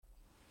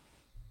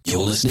You're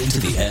listening to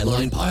the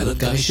Airline Pilot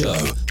Guy Show.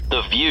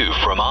 The view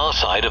from our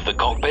side of the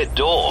cockpit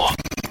door.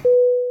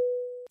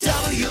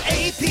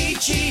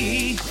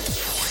 WAPG,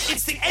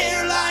 it's the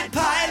Airline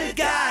Pilot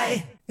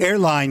Guy.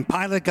 Airline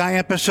Pilot Guy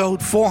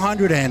episode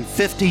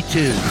 452.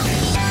 Yeah,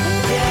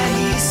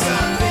 he's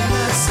up in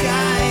the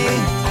sky.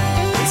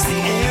 It's the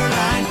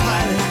Airline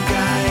Pilot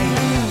Guy.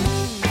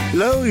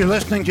 Hello, you're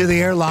listening to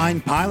the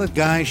Airline Pilot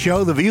Guy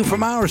Show, the view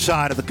from our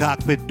side of the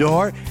cockpit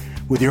door,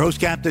 with your host,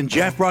 Captain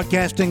Jeff,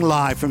 broadcasting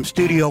live from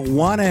Studio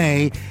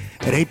 1A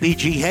at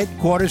APG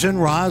headquarters in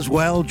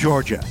Roswell,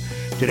 Georgia.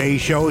 Today's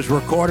show is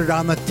recorded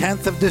on the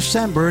 10th of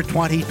December,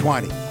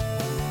 2020. Yeah,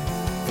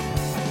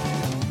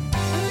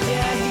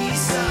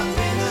 he's up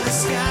in the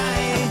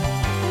sky.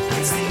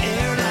 It's the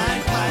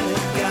Airline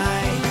Pilot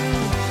Guy.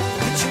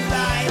 Picture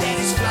light and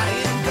he's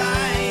flying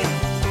by.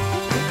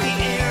 With the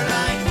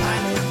Airline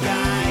Pilot Guy.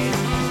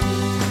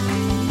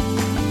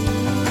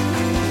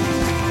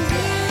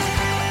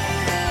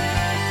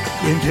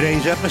 In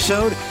today's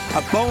episode,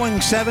 a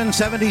Boeing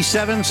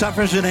 777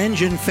 suffers an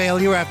engine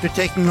failure after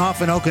taking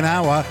off in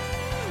Okinawa.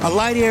 A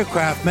light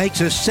aircraft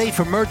makes a safe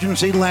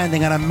emergency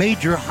landing on a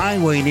major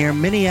highway near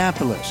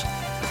Minneapolis.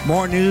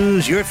 More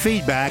news, your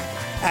feedback,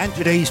 and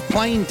today's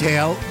plane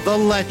tale, The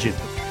Legend.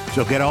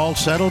 So get all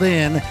settled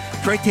in.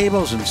 Tray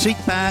tables and seat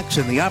backs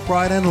in the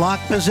upright and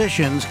locked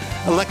positions.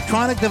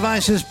 Electronic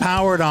devices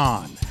powered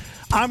on.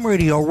 I'm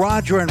Radio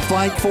Roger, and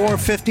Flight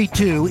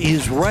 452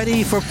 is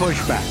ready for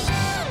pushback.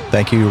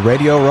 Thank you,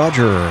 Radio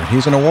Roger.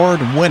 He's an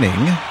award-winning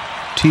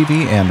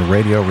TV and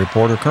radio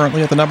reporter,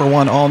 currently at the number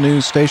one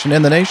all-news station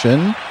in the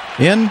nation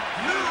in New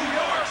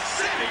York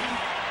City.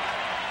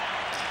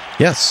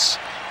 Yes,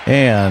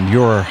 and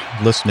you're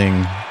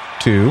listening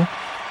to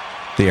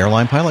the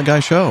Airline Pilot Guy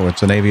Show.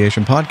 It's an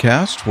aviation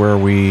podcast where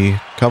we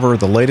cover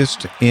the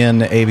latest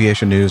in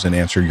aviation news and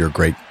answer your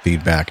great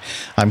feedback.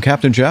 I'm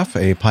Captain Jeff,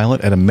 a pilot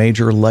at a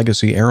major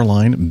legacy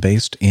airline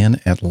based in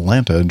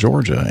Atlanta,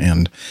 Georgia,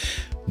 and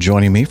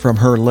joining me from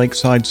her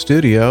lakeside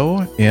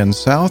studio in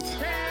South,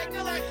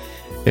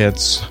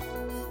 it's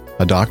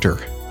a doctor,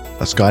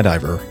 a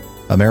skydiver,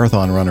 a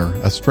marathon runner,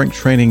 a strength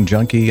training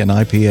junkie, an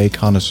IPA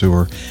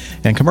connoisseur,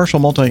 and commercial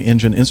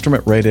multi-engine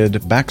instrument-rated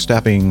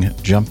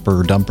backstabbing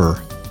jumper-dumper,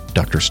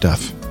 Dr.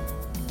 Steph.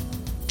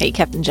 Hey,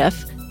 Captain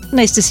Jeff.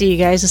 Nice to see you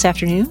guys this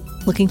afternoon.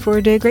 Looking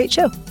forward to a great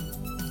show.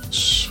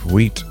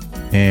 Sweet.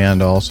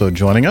 And also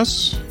joining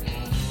us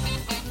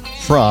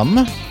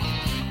from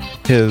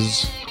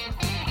his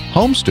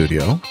home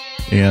studio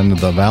in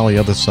the Valley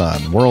of the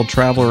Sun, world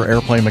traveler,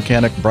 airplane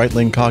mechanic,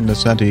 Breitling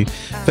cognoscenti,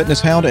 fitness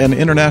hound, and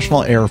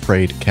international air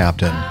freight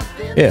captain.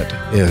 It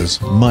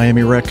is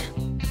Miami Rick.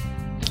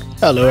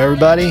 Hello,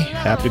 everybody.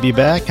 Happy to be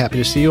back. Happy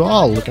to see you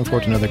all. Looking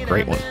forward to another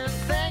great one.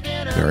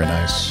 Very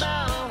nice.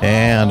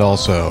 And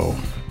also,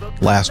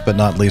 last but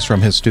not least, from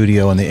his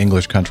studio in the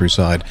English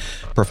countryside,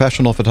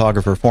 professional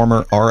photographer,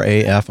 former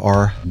RAF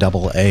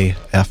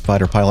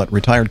fighter pilot,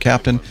 retired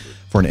captain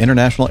for an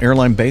international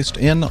airline based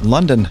in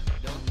London.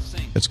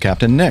 It's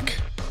Captain Nick.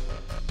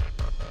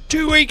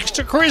 2 weeks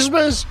to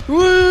Christmas.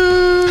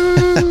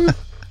 Woo!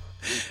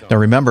 Now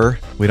remember,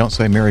 we don't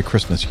say Merry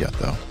Christmas yet,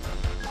 though.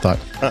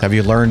 Have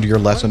you learned your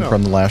lesson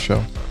from the last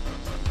show?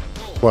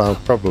 Well,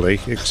 probably,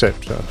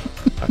 except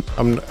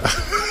I'm.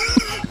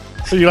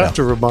 You'll have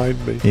to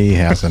remind me. He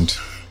hasn't.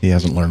 He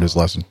hasn't learned his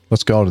lesson.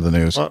 Let's go to the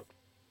news.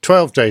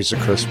 12 days of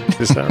Christmas,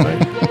 is that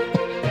right?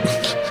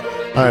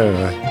 I don't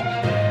know.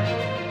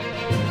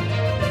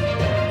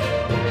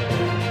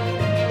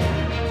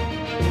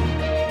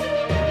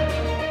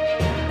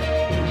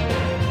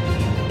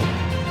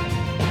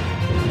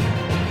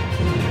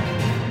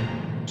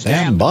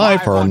 Stand by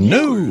for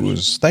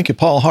news. Thank you,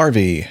 Paul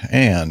Harvey.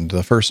 And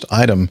the first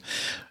item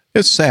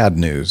is sad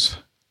news.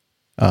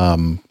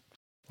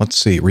 Let's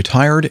see.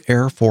 Retired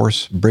Air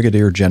Force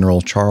Brigadier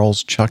General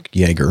Charles Chuck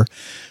Yeager,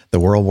 the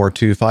World War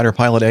II fighter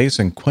pilot ace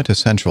and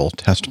quintessential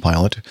test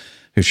pilot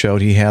who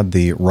showed he had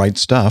the right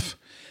stuff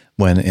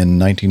when in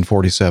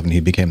 1947 he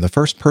became the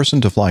first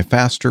person to fly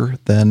faster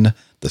than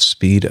the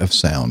speed of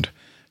sound,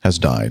 has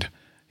died.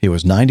 He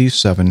was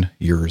 97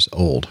 years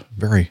old.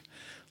 Very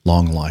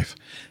long life.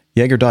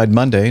 Yeager died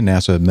Monday,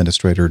 NASA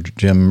Administrator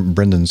Jim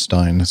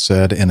Bridenstine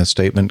said in a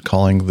statement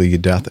calling the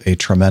death a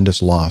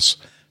tremendous loss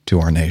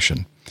to our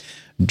nation.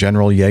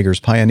 General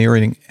Yeager's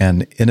pioneering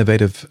and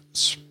innovative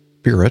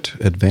spirit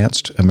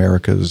advanced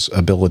America's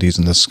abilities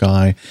in the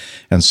sky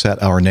and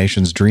set our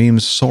nation's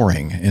dreams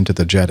soaring into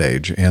the jet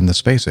age and the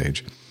space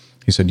age.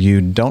 He said, "You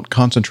don't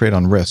concentrate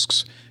on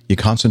risks, you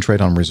concentrate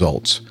on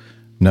results.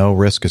 No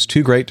risk is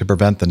too great to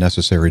prevent the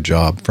necessary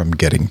job from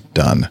getting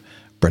done,"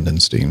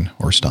 Bridenstine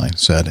or Stein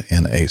said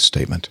in a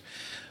statement.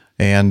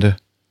 And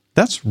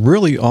that's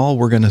really all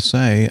we're going to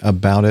say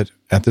about it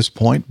at this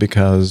point,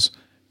 because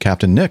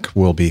Captain Nick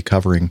will be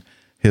covering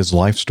his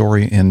life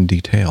story in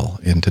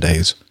detail in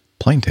today's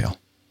Plane Tale.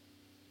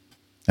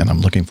 And I'm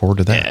looking forward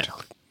to that. Yeah,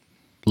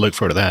 look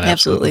forward to that.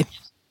 Absolutely.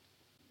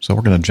 So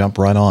we're going to jump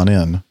right on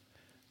in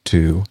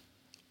to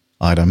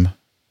item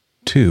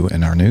 2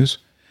 in our news.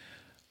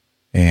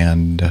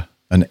 And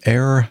an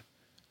Air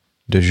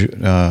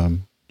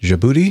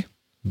Djibouti,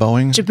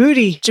 Boeing.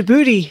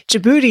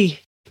 Djibouti.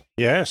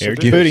 Yes. Air it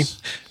Djibouti.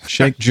 is.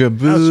 Sheikh How's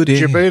Djibouti.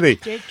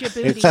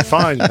 Djibouti. It's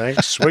fine,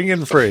 thanks.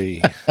 Swinging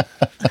free.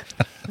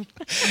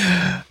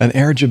 An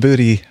Air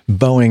Djibouti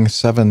Boeing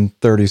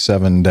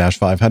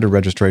 737-500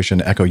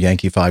 registration Echo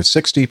Yankee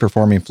 560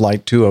 performing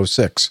flight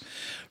 206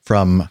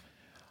 from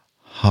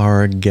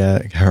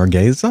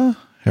Hargeisa?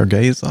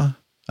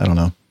 I don't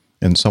know.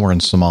 Somewhere in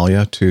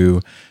Somalia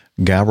to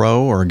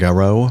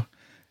Garo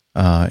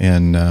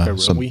in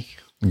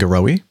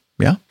Garowe.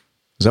 Yeah.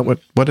 Is that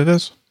what it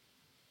is?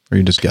 Or are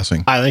you just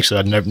guessing? I think so.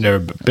 I've never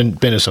been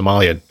to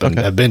Somalia.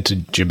 Okay. I've been to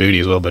Djibouti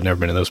as well, but never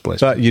been to those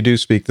places. But you do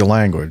speak the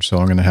language, so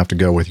I'm going to have to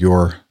go with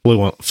your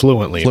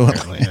Fluently.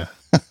 Apparently,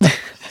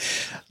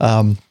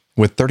 yeah.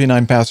 with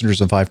 39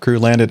 passengers and 5 crew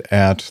landed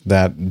at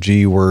that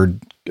G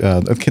word,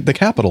 the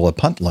capital of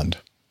Puntland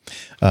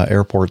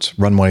Airport's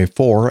runway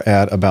 4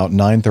 at about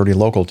 9:30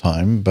 local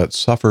time, but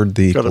suffered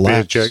the Got to be a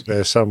collapse joke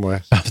there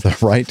somewhere. of the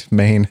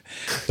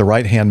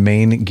right-hand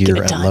main gear Give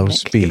it at time, low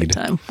Nick. Give it speed.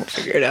 time. We'll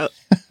figure it out.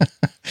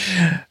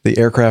 The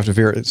aircraft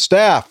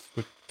staff,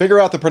 figure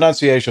out the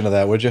pronunciation of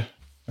that, would you?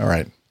 All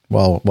right.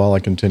 While I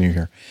continue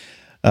here,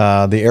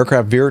 the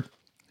aircraft veered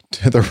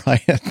to the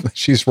right.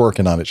 She's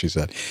working on it, she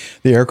said.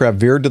 The aircraft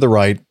veered to the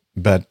right,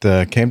 but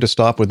came to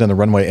stop within the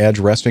runway edge,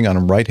 resting on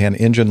a right-hand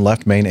engine,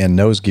 left main, and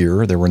nose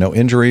gear. There were no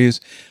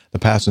injuries. The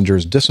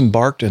passengers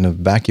disembarked and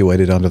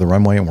evacuated onto the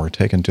runway and were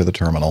taken to the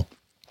terminal.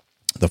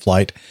 The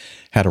flight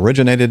had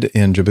originated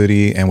in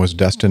Djibouti and was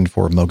destined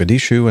for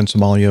Mogadishu in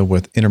Somalia,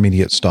 with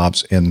intermediate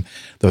stops in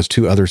those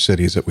 2 other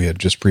cities that we had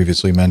just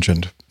previously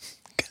mentioned.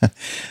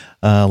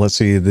 Let's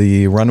see,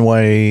 the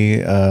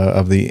runway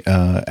of the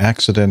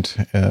accident,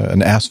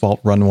 an asphalt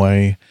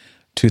runway,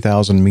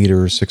 2,000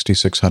 meters,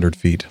 6,600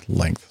 feet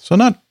length. So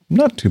not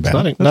too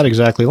bad. Not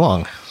exactly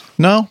long,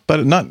 No,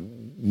 but not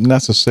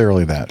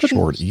necessarily that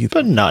short either.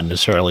 but not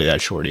necessarily that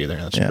short either.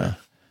 That's Yeah.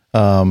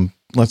 true.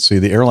 Let's see.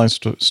 The airline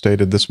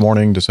stated this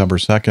morning, December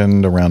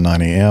 2nd, around 9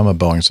 a.m., a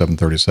Boeing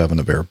 737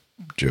 of Air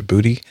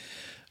Djibouti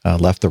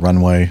left the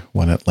runway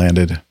when it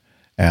landed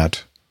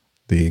at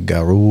the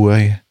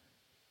Garowe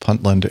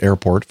Puntland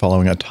Airport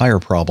following a tire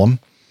problem,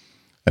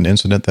 an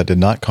incident that did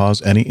not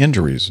cause any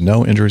injuries.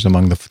 No injuries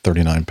among the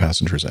 39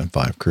 passengers and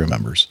 5 crew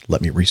members.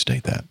 Let me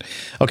restate that.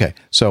 Okay,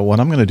 so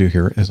what I'm going to do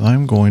here is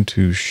I'm going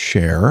to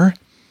share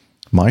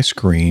my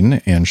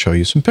screen and show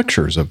you some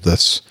pictures of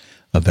this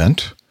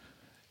event.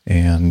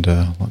 And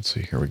let's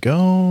see, here we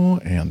go,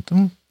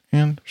 and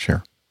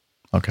share.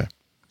 Okay,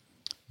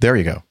 there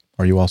you go.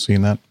 Are you all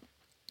seeing that?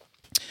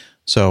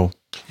 So,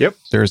 Yep.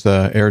 there's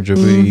the Air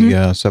Djibouti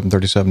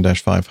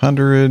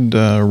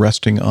 737-500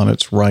 resting on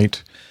its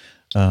right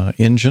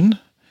engine,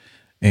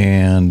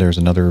 and there's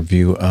another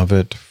view of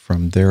it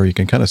from there. You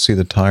can kind of see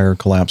the tire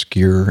collapse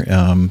gear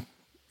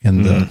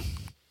in the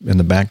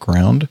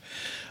background.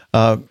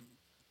 I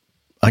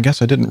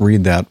guess I didn't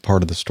read that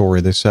part of the story.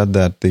 They said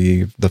that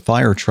the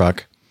fire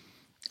truck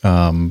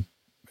and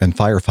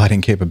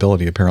firefighting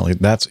capability, apparently,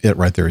 that's it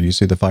right there. You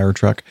see the fire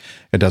truck?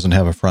 It doesn't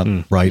have a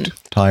front right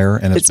tire,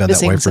 and it's been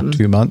that way for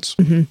 2 months.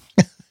 I'm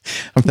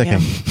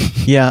thinking,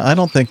 I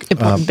don't think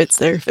Important bits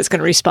there if it's going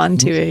to respond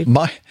to a...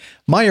 my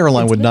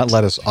airline would not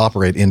let us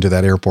operate into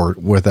that airport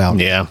without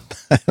an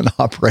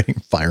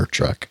operating fire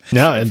truck.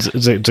 No, it's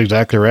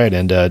exactly right,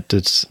 and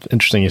it's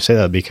interesting you say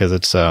that because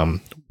it's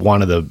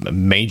one of the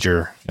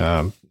major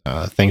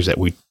things that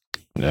we,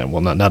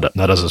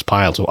 not us as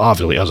pilots, well,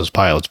 obviously us as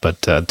pilots,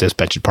 but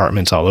dispatch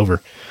departments all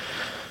over.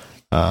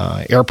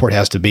 Airport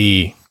has to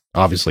be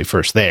obviously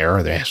first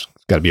there. There's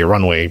got to be a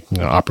runway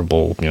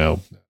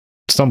operable,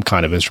 some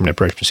kind of instrument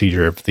approach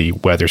procedure if the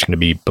weather's going to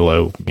be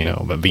below,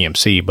 a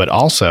VMC, but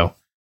also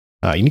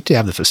you need to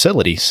have the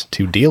facilities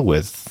to deal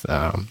with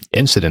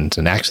incidents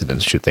and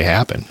accidents should they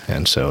happen.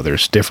 And so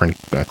there's different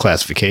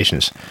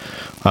classifications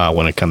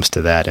when it comes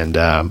to that. And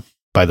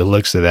by the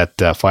looks of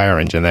that fire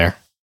engine there,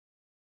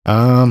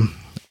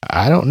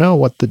 I don't know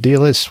what the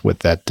deal is with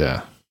that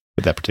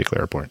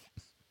particular airport.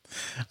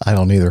 I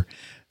don't either.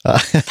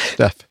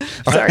 Steph.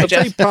 Sorry,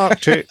 Jeff. They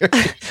parked it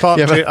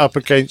up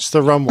against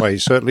the runway,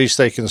 so at least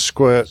they can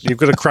squirt. You've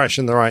got to crash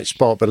in the right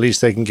spot, but at least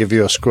they can give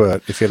you a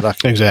squirt if you're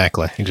lucky.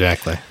 Exactly.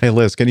 Hey,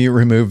 Liz, can you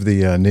remove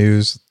the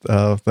news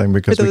thing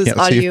because For we those can't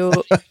audio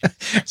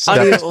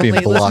Steph's only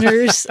being blocked.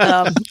 listeners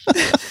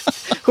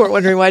who are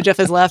wondering why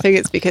Jeff is laughing,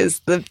 it's because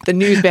the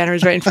news banner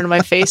is right in front of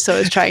my face, so I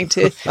was trying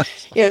to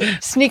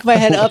sneak my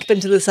head up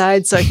into the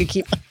side so I could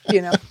keep,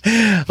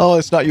 Oh,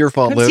 it's not your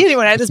fault, couldn't Liz. see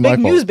anyone. I had this It's my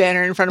big fault. news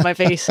banner in front of my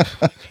face.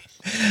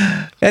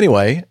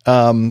 Anyway,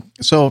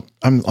 so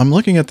I'm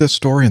looking at this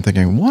story and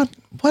thinking, what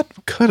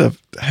could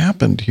have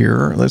happened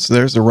here?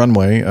 There's the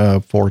runway,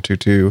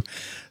 422,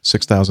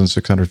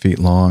 6,600 feet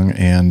long,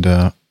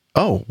 and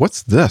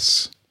what's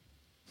this?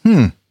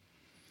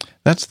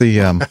 That's the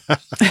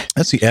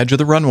that's the edge of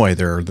the runway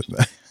there.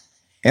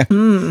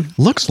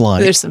 Looks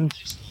like There's some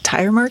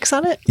tire marks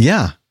on it.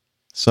 yeah,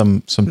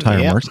 some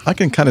tire marks. I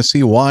can kind of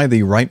see why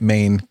the right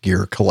main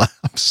gear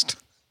collapsed.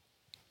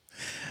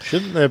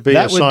 Shouldn't there be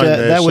That a would, sign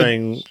there that would-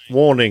 saying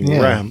 "warning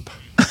Yeah. ramp"?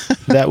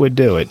 That would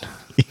do it.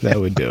 That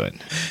would do it.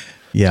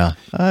 Yeah.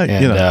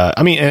 And,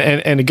 I mean,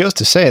 and it goes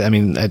to say, I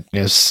mean,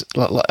 as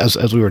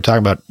we were talking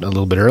about a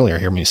little bit earlier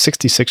here, I mean,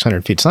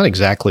 6,600 feet, it's not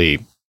exactly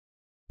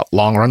a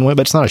long runway,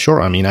 but it's not a short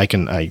one. I mean,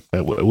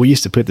 we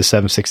used to put the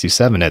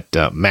 767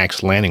 at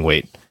max landing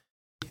weight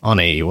on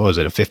a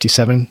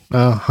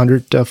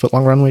 5,700 foot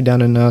long runway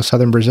down in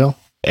southern Brazil.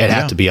 It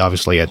had to be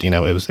obviously at,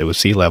 it was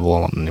sea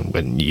level, and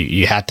when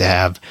you had to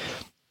have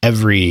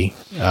every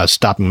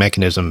stopping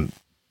mechanism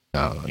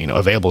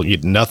available.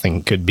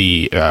 Nothing could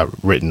be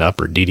written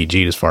up or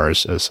DDG'd as far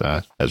as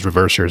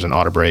reversers and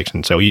auto brakes.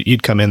 And so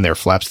you'd come in there,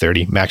 flaps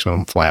 30,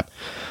 maximum flap,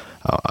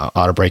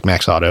 auto brake,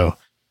 max auto.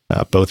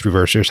 Both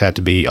reversers had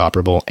to be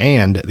operable,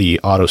 and the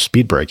auto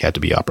speed brake had to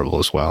be operable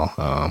as well.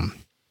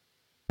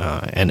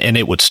 And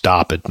it would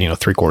stop at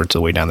 3/4 of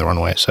the way down the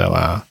runway.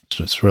 So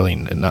it's really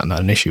not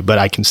an issue. But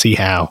I can see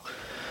how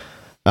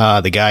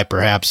the guy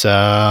perhaps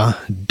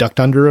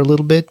ducked under a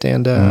little bit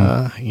and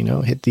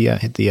hit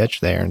the edge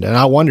there. And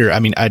I wonder. I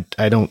mean,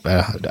 I don't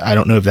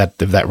know if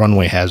that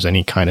runway has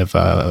any kind of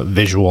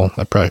visual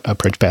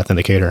approach path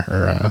indicator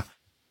or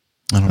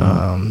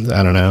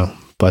I don't know.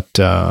 But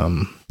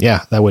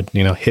yeah, that would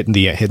hitting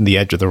the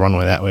edge of the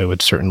runway that way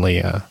would certainly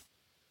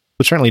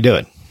do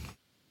it.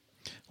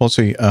 Well,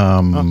 see.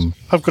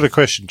 I've got a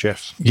question,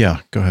 Jeff. Yeah,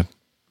 go ahead.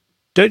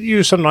 Don't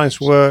you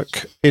sometimes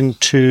work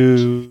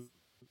into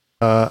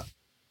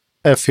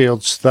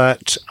airfields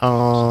that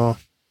are,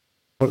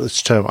 what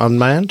is the term,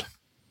 unmanned?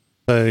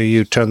 So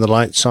you turn the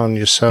lights on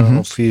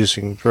yourself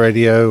using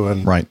radio,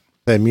 and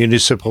they're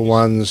municipal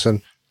ones,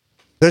 and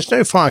there's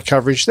no fire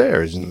coverage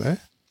there, isn't there?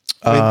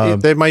 I mean,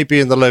 there may be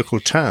in the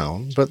local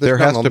town, but there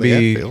has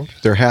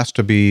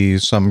to be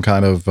some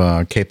kind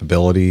of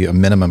capability, a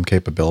minimum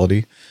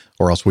capability,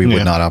 or else we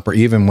would not operate.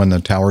 Even when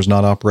the tower's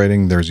not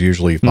operating, there's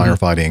usually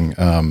firefighting,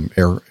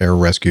 air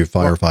rescue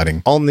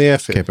firefighting on the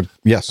airfield.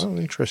 Yes. Oh,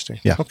 interesting.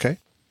 Yeah. Okay.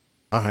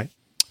 All right.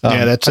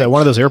 Yeah, that's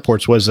one of those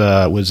airports was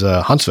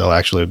Huntsville.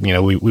 Actually,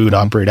 we would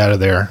operate out of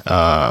there.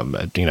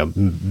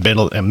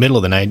 Middle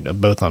of the night,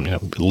 both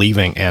on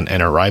leaving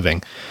and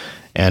arriving.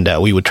 And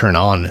we would turn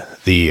on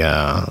the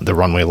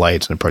runway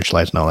lights and approach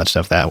lights and all that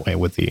stuff that way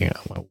with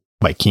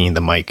by keying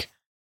the mic.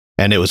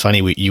 And it was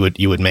funny. You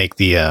would make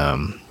the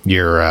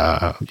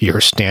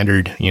your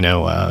standard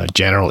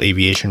general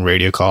aviation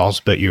radio calls,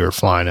 but you were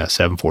flying a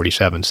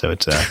 747. So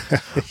it's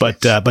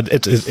but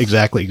it's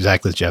exactly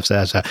as Jeff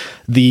says.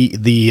 The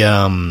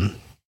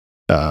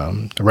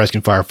rescue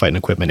and firefighting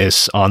equipment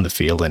is on the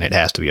field, and it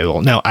has to be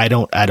available. Now,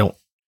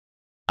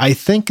 I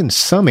think in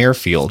some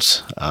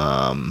airfields,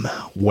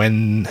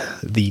 when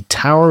the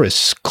tower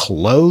is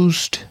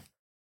closed,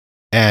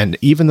 and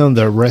even though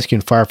the rescue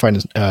and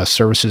firefighting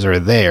services are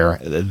there,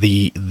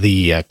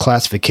 the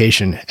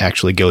classification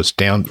actually goes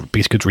down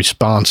because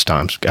response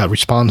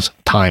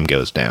time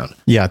goes down.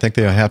 Yeah, I think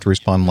they have to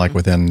respond like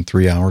within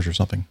 3 hours or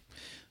something.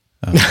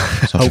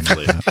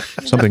 Hopefully,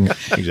 something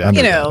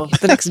exactly.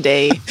 The next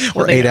day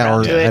or 8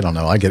 hours. I don't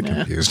know. I get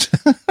confused.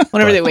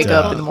 Whenever they wake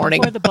up in the morning,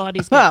 the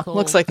bodies get cold.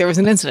 Looks like there was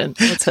an incident.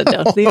 Let's head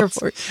down to the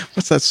airport.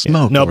 What's that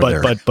smoke? No, over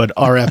there? but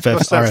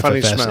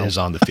RFFS is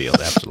on the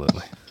field.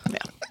 Absolutely.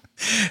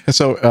 And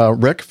so,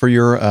 Rick, for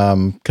your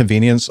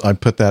convenience, I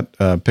put that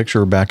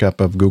picture back up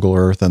of Google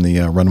Earth and the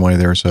runway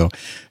there. So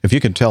if you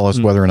could tell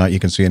us whether or not you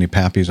can see any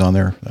pappies on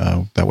there,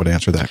 that would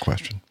answer that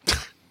question.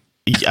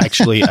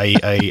 Actually,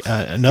 I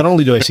not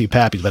only do I see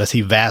pappies, but I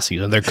see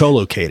vassies, and they're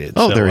co-located.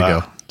 Oh, so, there you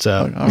go.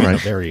 So, all right.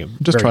 Very,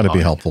 just very trying common. to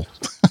be helpful.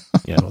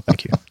 Yeah, well,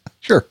 thank you.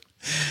 Sure.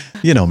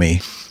 You know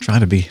me, trying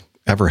to be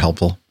ever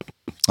helpful.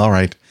 All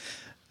right.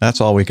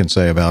 That's all we can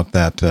say about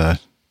that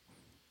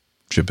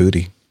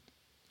Djibouti.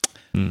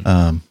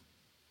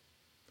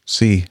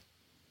 C.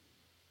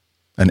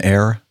 An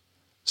Air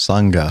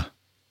Sangha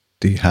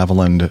de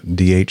Havilland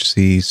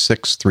DHC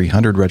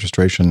 6300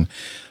 registration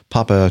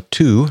Papa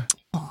 2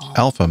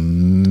 Alpha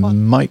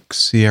Mike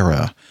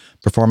Sierra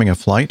performing a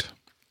flight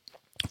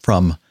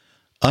from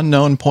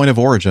unknown point of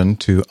origin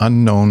to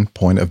unknown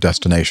point of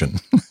destination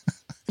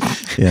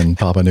in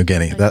Papua New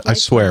Guinea. That I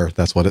swear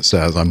that's what it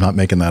says. I'm not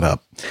making that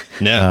up.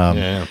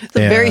 Yeah. It's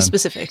very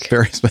specific.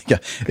 Yeah.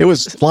 It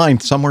was flying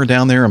somewhere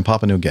down there in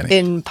Papua New Guinea.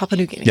 In Papua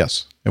New Guinea.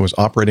 Yes. It was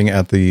operating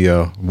at the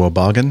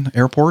Wobagan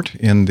Airport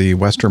in the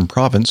Western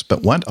Province,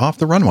 but went off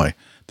the runway.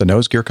 The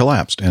nose gear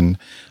collapsed. And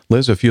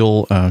Liz, if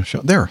you'll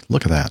show there,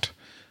 look at that.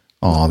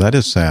 Oh, that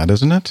is sad,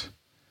 isn't it?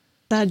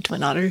 Sad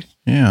twin otter.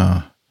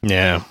 Yeah.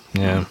 Yeah.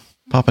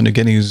 Papua New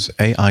Guinea's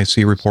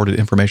AIC reported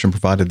information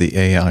provided. The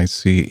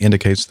AIC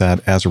indicates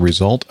that as a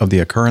result of the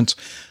occurrence,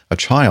 a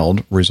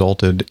child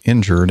resulted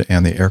injured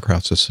and the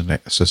aircraft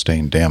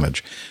sustained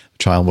damage. The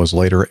child was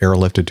later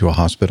airlifted to a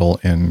hospital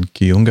in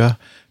Kiunga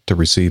to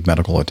receive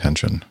medical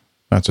attention.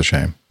 That's a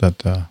shame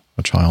that a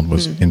child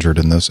was injured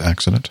in this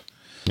accident.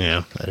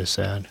 Yeah, that is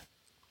sad.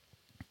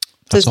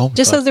 That's all.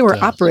 Just says they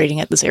were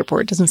operating at this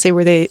airport. It doesn't say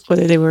whether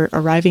they were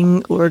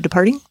arriving or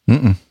departing.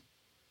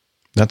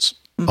 That's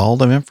all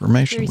the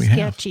information we have.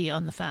 Very sketchy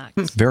on the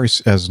facts. Very,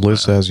 as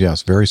Liz says,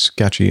 yes, very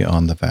sketchy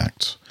on the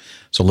facts.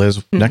 So,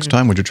 Liz, next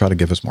time, would you try to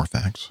give us more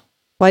facts?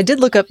 Well, I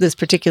did look up this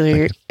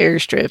particular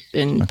airstrip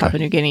in Papua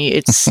New Guinea.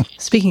 It's,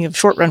 speaking of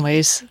short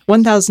runways,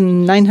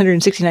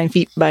 1,969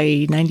 feet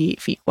by 98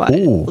 feet wide.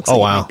 Ooh. Looks Oh, like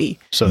it wow. might be.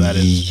 So that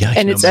is, Yikes.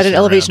 And it's at an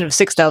elevation of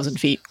 6,000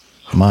 feet.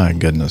 My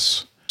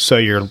goodness. so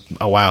you're,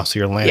 so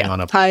you're landing Yeah, on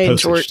a high and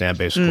postage short. stamp,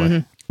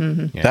 basically.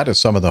 Yeah. That is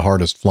some of the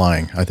hardest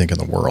flying, I think, in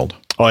the world.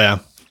 Oh yeah,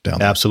 Down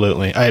there.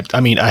 absolutely. I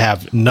mean, I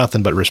have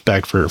nothing but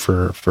respect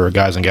for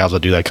guys and gals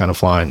that do that kind of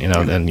flying.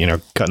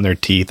 And cutting their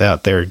teeth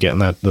out there, getting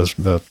that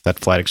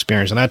flight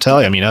experience. And I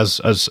tell you, I mean,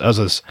 as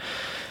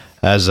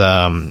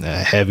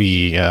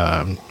heavy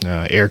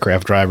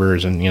aircraft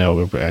drivers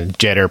and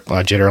jet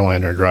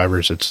airliner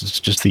drivers, it's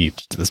just the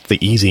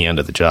easy end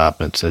of the job.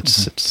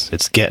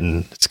 It's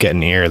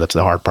getting air. That's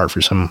the hard part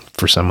for some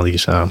of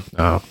these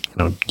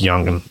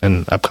young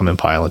and upcoming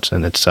pilots,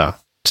 and it's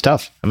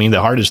tough. I mean,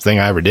 the hardest thing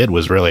I ever did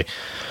was really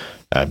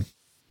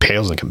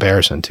pales in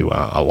comparison to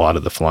a lot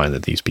of the flying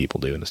that these people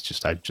do, and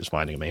I just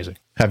find it amazing.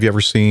 Have you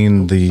ever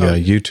seen the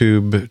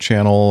YouTube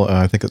channel?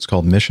 I think it's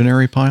called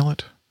Missionary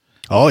Pilot.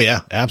 Oh yeah,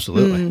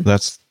 absolutely.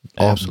 That's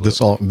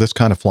Absolutely. this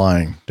kind of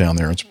flying down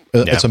there.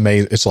 It's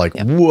amazing. It's like,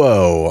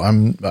 whoa!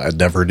 I'd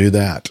never do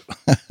that.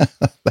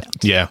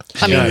 Yeah,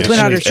 I mean, Yeah, Twin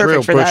Otter's it's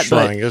real perfect for bush that,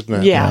 flying, but isn't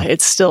it? yeah,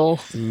 it's still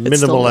a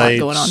Minimal lot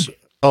aids, going on.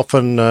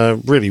 often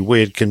really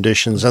weird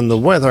conditions, and the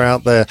weather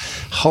out there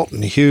hot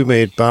and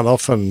humid, but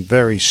often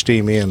very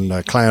steamy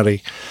and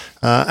cloudy.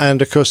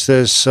 And of course,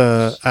 there's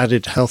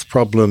added health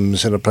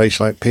problems in a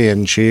place like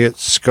PNG.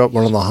 It's got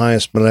one of the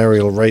highest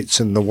malarial rates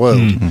in the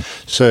world.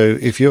 So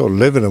if you're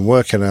living and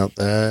working out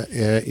there,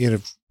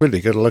 you've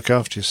really got to look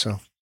after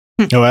yourself.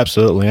 Oh,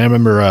 absolutely. I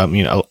remember, a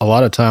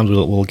lot of times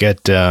we'll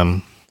get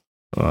guys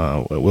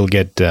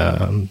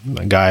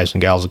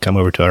and gals that come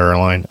over to our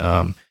airline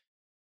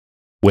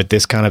with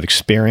this kind of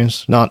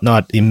experience.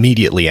 Not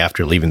immediately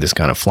after leaving this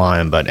kind of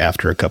flying, but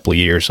after a couple of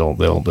years, so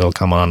they'll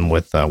come on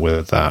with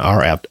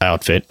our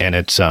outfit, and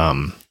it's they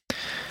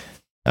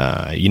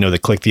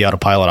click the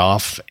autopilot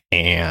off,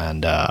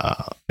 and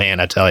man,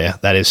 I tell you,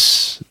 that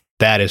is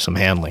some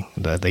handling.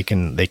 They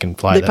can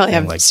fly. They that probably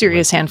thing have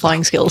serious hand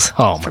flying skills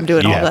from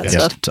doing all that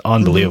stuff. It's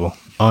unbelievable.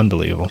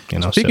 Unbelievable.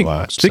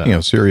 Speaking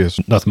of serious,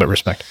 nothing but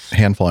respect.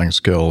 Hand flying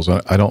skills.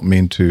 I don't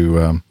mean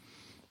to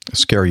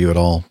scare you at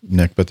all,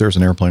 Nick, but there's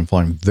an airplane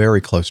flying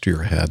very close to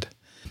your head.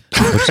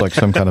 Looks like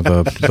some kind of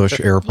a bush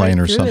airplane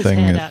right or through something.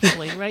 His head,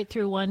 actually, right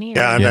through one ear.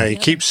 Yeah, I know. You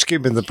keep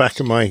skimming the back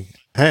of my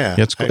hair.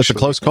 Yeah, it's a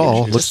close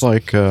call. Looks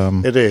like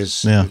it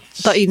is. Yeah.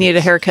 Thought you needed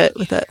a haircut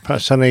with that.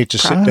 Perhaps I need to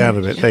sit down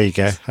a bit. There you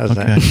go. How's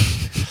Okay.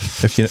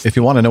 that? If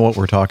you want to know what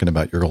we're talking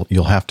about,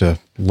 you'll have to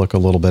look a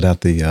little bit at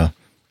the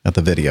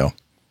video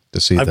to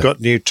see. I've got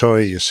new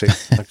toy. You see,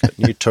 I've got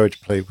new toy to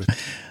play with.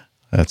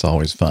 That's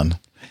always fun.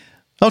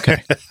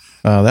 Okay,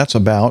 that's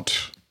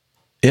about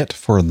it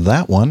for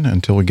that one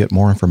until we get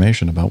more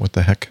information about what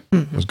the heck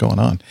was going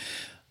on.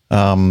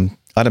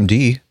 Item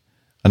D,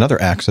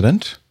 another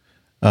accident.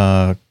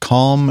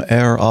 Calm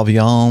Air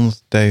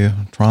Avions de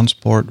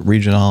Transport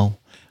Regional.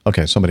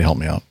 Okay, somebody help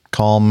me out.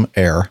 Calm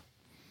Air.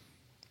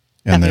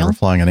 And they were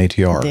flying an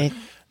ATR.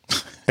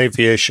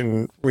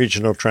 Aviation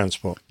Regional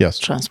Transport. Yes.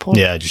 Transport.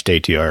 Yeah, just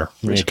ATR.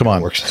 Come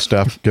on,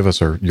 Steph, give us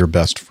your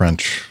best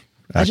French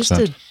I just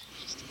accent. did.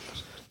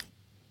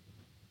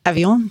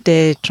 Avion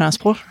de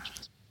Transport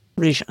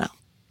Regional.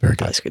 Very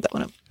Probably good. screwed that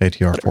one up.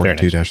 ATR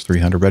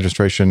 42-300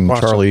 registration.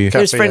 Awesome. Charlie.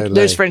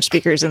 There's French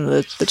speakers in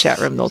the chat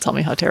room. They'll tell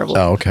me how terrible.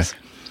 Oh, okay.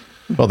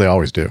 Well, they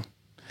always do.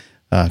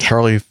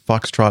 Charlie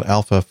Foxtrot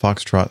Alpha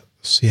Foxtrot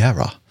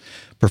Sierra,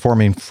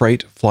 performing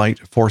freight flight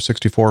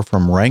 464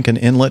 from Rankin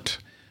Inlet,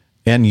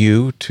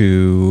 NU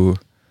to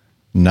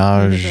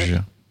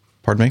Nunavut.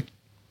 Pardon me?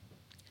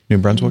 New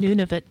Brunswick?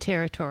 Nunavut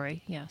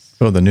territory, yes.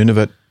 Oh, the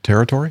Nunavut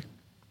territory?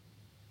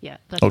 Yeah,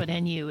 that's what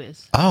NU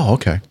is. Oh,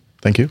 okay.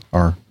 Thank you.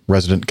 Our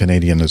resident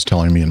Canadian is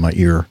telling me in my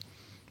ear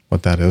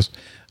what that is.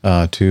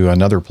 To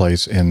another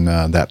place in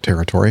that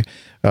territory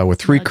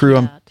with three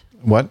crew.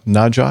 What?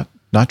 Najat?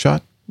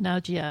 Nagiat.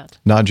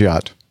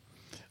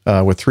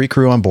 Nagiat. With three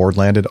crew on board,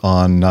 landed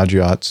on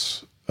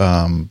Nagiat's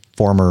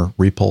former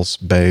Repulse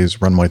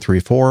Bay's runway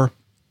 34,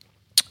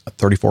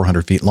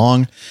 3,400 feet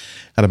long,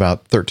 at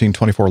about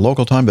 13:24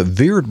 local time, but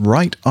veered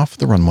right off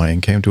the runway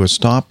and came to a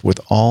stop with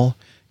all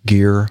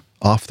gear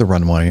off the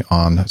runway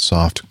on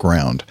soft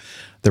ground.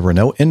 There were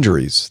no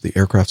injuries. The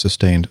aircraft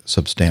sustained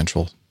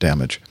substantial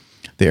damage.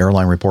 The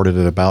airline reported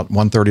at about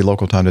 1:30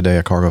 local time today,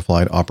 a cargo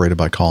flight operated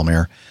by Calm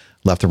Air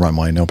left the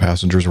runway. No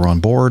passengers were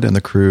on board, and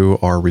the crew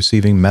are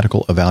receiving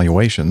medical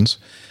evaluations.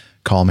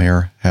 Calm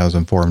Air has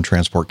informed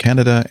Transport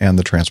Canada and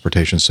the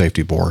Transportation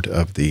Safety Board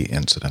of the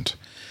incident.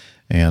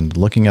 And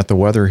looking at the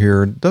weather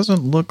here, it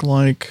doesn't look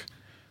like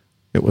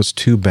it was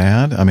too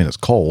bad. I mean, it's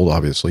cold,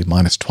 obviously,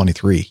 minus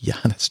 23. Yeah,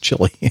 that's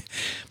chilly.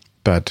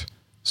 But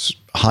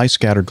high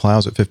scattered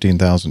clouds at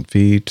 15,000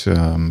 feet.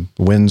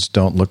 Winds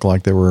don't look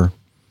like they were,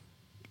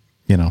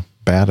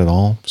 bad at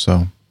all.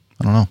 So,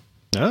 I don't know.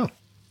 No.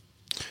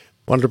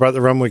 Wonder about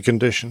the runway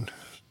condition.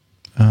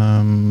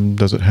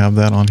 Does it have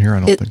that on here?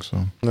 I don't think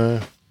so. No.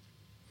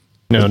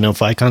 No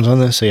FICONs on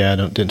this? Yeah,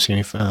 didn't see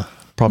any.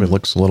 Probably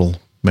looks a little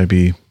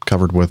maybe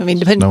covered with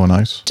snow and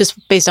ice.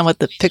 Just based on what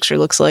the picture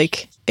looks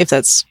like, if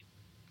that's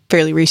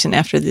fairly recent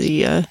after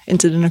the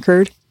incident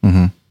occurred.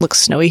 Mm-hmm. Looks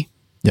snowy.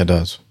 Yeah, it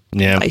does.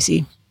 Yeah.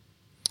 Icy.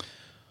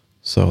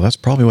 So that's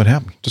probably what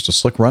happened. Just a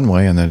slick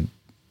runway, and then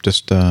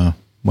just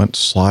went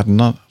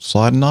sliding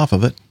off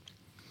of it.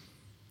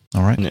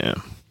 All right. Yeah.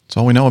 That's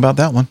all we know about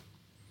that one.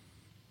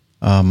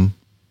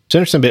 It's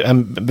interesting,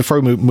 but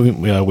before we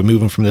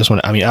move on from this one,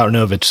 I mean, I don't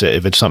know if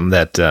it's something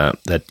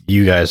that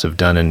you guys have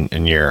done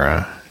in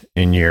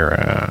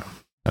your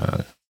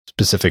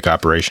specific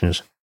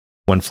operations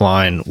when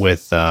flying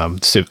with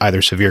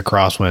either severe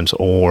crosswinds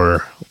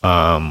or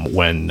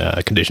when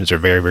conditions are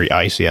very, very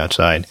icy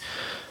outside.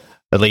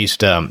 At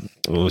least it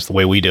was the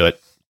way we do it.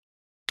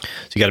 So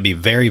you got to be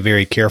very,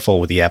 very careful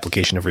with the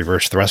application of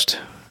reverse thrust,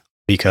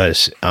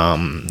 because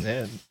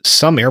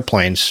some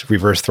airplanes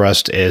reverse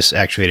thrust is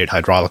actuated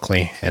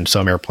hydraulically, and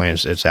some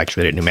airplanes it's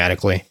actuated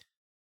pneumatically.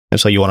 And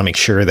so you want to make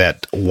sure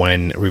that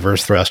when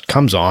reverse thrust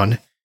comes on,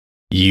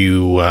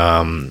 you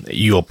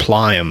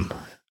apply them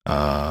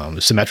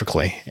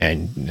symmetrically,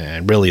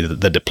 and really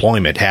the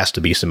deployment has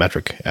to be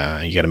symmetric.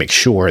 You got to make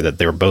sure that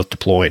they're both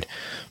deployed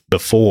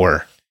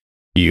before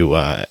you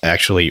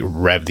actually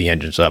rev the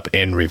engines up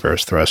in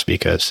reverse thrust,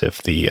 because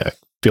if the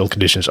field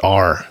conditions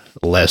are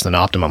less than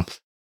optimum,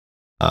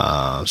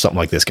 something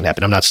like this can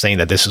happen. I'm not saying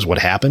that this is what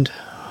happened,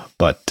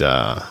 but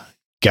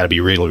got to be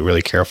really,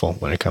 really careful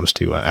when it comes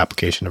to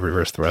application of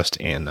reverse thrust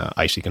in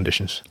icy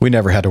conditions. We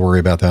never had to worry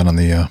about that on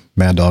the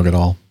Mad Dog at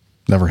all.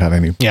 Never had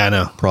any I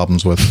know.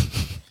 problems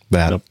with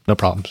that. No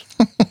problems.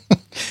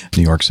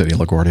 New York City,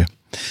 LaGuardia.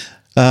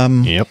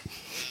 Yep.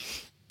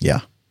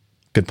 Yeah.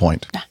 Good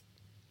point.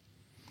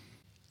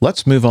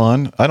 Let's move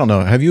on. I don't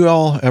know. Have you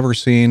all ever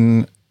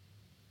seen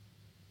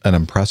an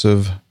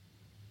impressive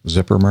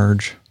zipper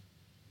merge?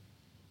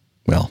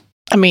 Well,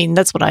 I mean,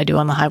 that's what I do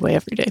on the highway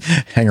every day.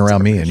 hang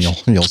around me and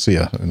you'll see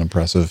an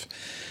impressive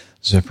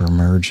zipper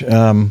merge.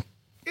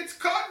 It's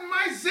caught in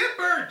my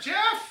zipper,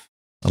 Jeff!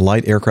 A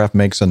light aircraft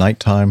makes a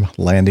nighttime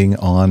landing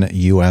on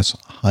U.S.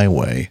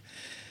 highway.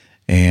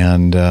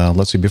 And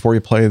let's see, before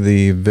you play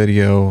the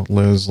video,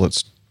 Liz,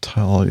 let's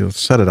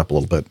set it up a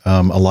little bit.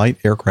 A light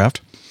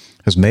aircraft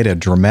has made a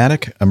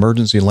dramatic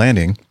emergency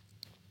landing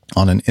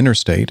on an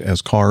interstate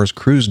as cars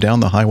cruise down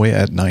the highway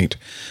at night.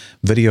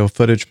 Video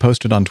footage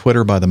posted on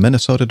Twitter by the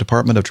Minnesota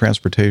Department of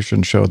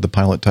Transportation showed the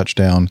pilot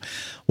touchdown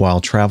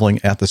while traveling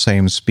at the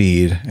same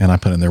speed. And I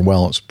put in there,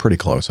 well, it's pretty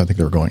close. I think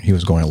he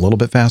was going a little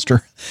bit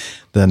faster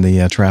than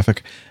the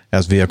traffic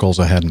as vehicles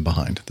ahead and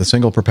behind. The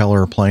single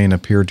propeller plane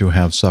appeared to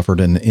have suffered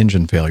an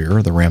engine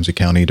failure, the Ramsey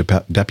County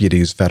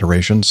Deputies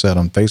Federation said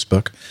on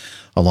Facebook,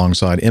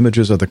 alongside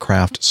images of the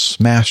craft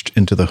smashed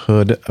into the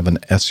hood of an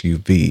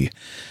SUV.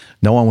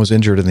 No one was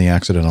injured in the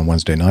accident on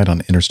Wednesday night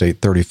on Interstate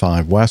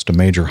 35 West, a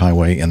major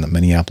highway in the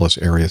Minneapolis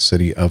area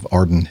city of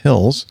Arden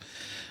Hills.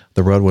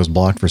 The road was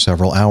blocked for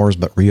several hours,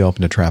 but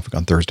reopened to traffic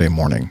on Thursday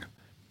morning.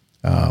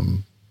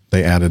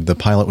 They added the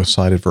pilot was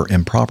cited for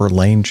improper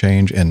lane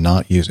change and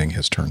not using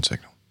his turn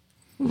signal.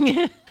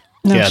 That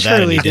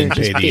and he didn't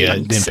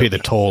pay the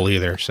toll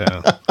either. So,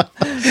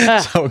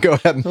 so go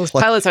ahead and those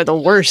pilots are the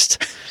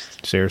worst.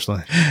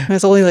 Seriously,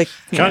 it's only like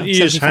can't you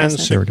use hand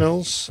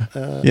signals?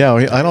 Yeah,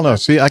 I don't know.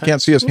 See, I can't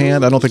see his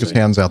hand. I don't think his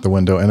hand's out the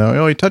window.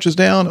 And he touches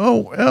down.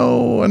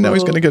 And now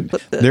he's going to get.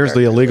 There's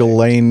the illegal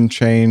lane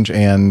change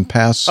and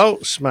pass. Oh,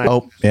 smack!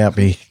 Oh, yeah,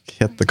 he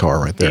hit the car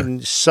right there.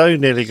 He so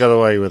nearly got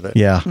away with it.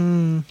 Yeah,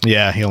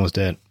 yeah, he almost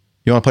did.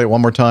 You want to play it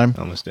one more time?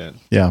 Almost did.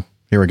 Yeah,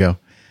 here we go.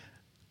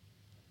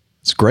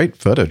 It's great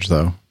footage,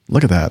 though.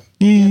 Look at that.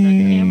 Yeah, the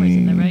camera's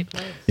in the right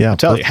place. Yeah, I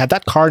tell you, had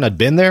that car not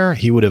been there,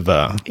 he would have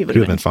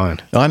been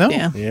fine. I know.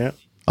 Yeah.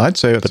 I'd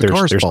say it's but the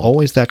car's there's fault.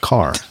 always that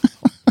car.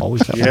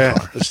 Always that one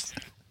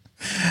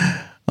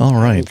car. All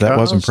right, that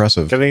was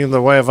impressive. Getting in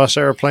the way of us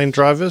airplane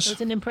drivers.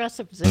 It's an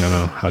impressive I zipper. don't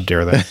know. How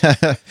dare they?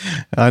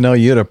 I know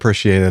you'd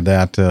appreciated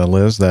that,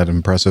 Liz, that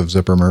impressive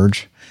zipper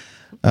merge.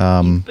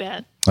 You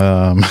bet.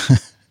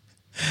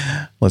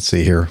 Let's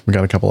see here. We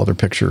got a couple other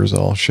pictures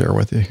I'll share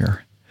with you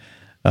here.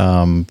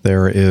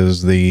 There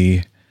is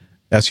the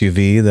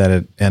SUV that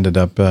it ended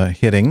up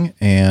hitting,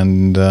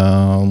 and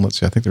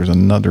let's see, I think there's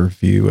another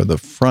view of the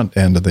front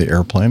end of the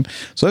airplane.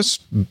 So this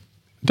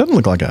doesn't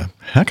look like a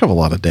heck of a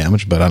lot of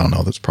damage, but I don't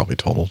know. That's probably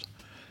totaled.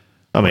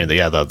 I mean,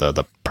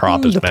 the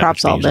prop is the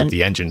prop's all bent.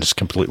 The engine's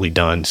completely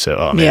done.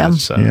 So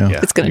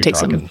it's going to take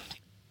talking, some.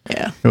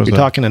 Yeah, you're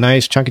talking a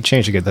nice chunk of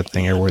change to get that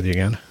thing airworthy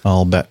again.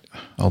 I'll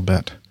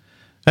bet.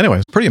 Anyway,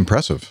 it's pretty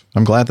impressive.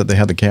 I'm glad that they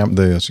had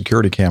the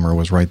security camera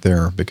was right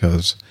there,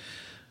 because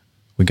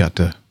we got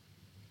to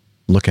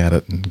look at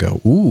it and go,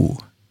 ooh,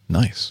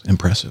 nice,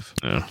 impressive.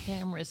 Yeah.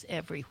 Cameras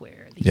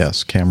everywhere.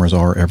 Yes, cameras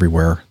are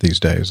everywhere these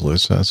days,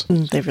 Liz says.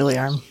 They really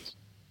are.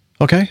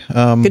 Okay.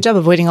 Good job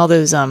avoiding all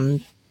those,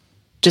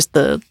 just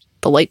the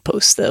light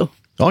posts, though.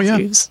 Oh, yeah.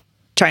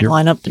 Trying to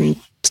line up and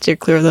steer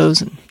clear of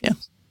those. And yeah.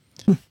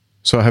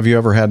 So have you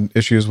ever had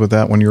issues with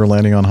that when you were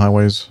landing on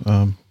highways,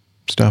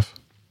 stuff?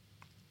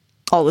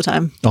 All the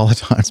time. All the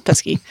time. It's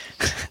pesky.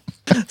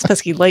 It's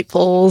pesky light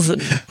poles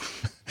and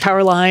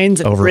power lines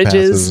and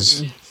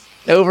bridges, and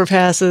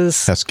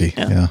overpasses. Pesky,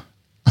 yeah.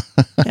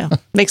 Yeah,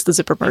 makes the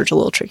zipper merge a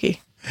little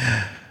tricky.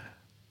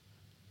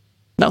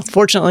 No,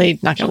 fortunately,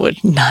 knock on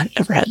wood, not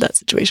ever had that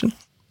situation.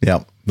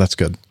 Yeah, that's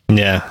good.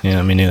 Yeah,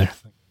 me neither.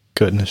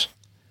 Goodness.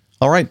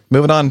 All right,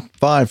 moving on.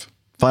 5,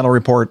 final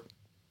report.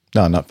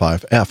 No, not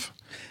 5, F.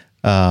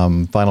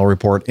 Final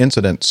report,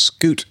 incident,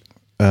 Scoot,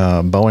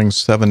 Boeing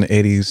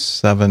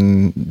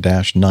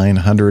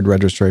 787-900,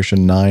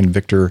 registration 9,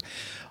 Victor,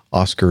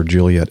 Oscar,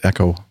 Juliet,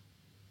 Echo,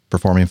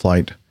 performing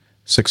flight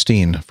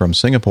 16 from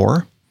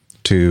Singapore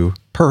to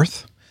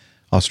Perth,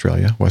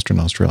 Australia, Western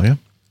Australia,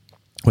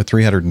 with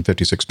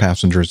 356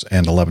 passengers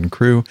and 11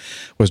 crew,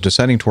 was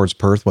descending towards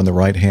Perth when the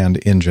right-hand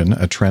engine,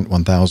 a Trent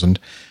 1000,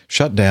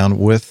 shut down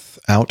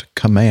without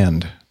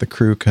command. The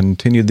crew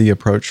continued the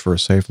approach for a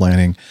safe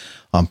landing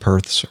on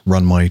Perth's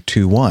runway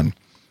 21.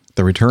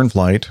 The return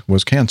flight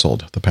was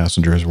canceled. The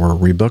passengers were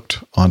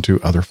rebooked onto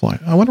other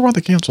flights. I wonder why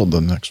they canceled the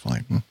next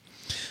flight.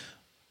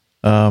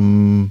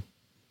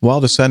 While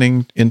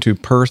descending into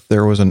Perth,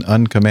 there was an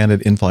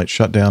uncommanded in-flight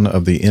shutdown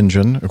of the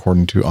engine,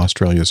 according to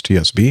Australia's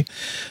TSB.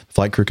 The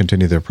flight crew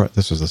continued their...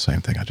 This is the same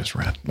thing I just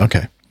read.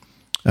 Okay.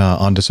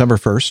 On December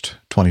 1st,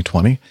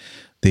 2020,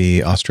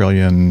 the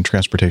Australian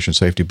Transportation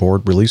Safety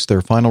Board released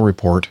their final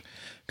report,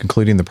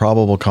 concluding the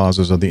probable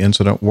causes of the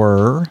incident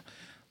were...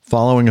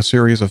 Following a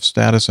series of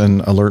status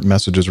and alert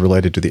messages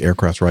related to the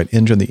aircraft's right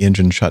engine, the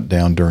engine shut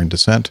down during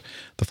descent.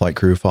 The flight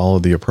crew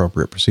followed the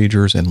appropriate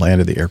procedures and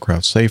landed the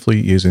aircraft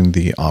safely using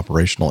the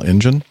operational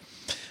engine.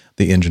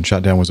 The engine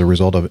shutdown was a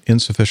result of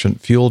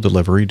insufficient fuel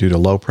delivery due to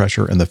low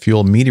pressure in the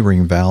fuel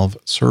metering valve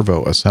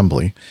servo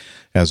assembly,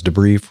 as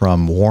debris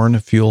from worn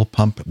fuel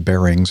pump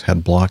bearings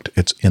had blocked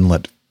its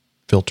inlet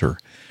filter.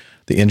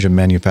 The engine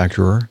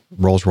manufacturer,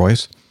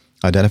 Rolls-Royce,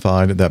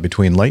 identified that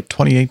between late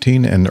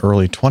 2018 and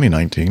early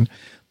 2019,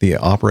 the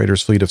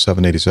operator's fleet of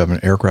 787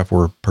 aircraft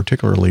were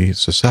particularly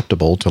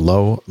susceptible to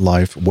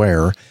low-life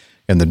wear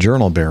in the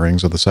journal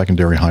bearings of the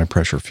secondary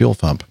high-pressure fuel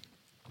pump.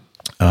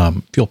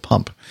 So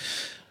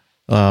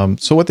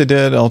what they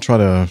did, I'll try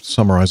to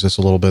summarize this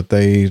a little bit.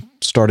 They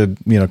started,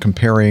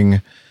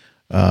 comparing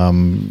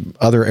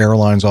other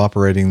airlines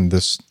operating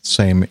this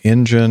same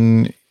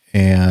engine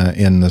and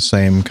in the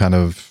same kind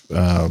of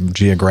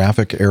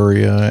geographic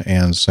area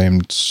and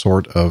same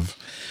sort of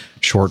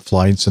short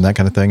flights and that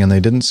kind of thing, and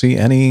they didn't see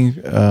any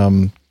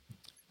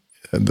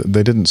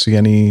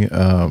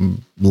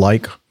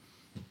like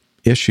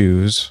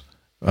issues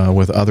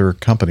with other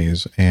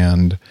companies,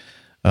 and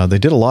they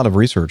did a lot of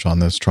research on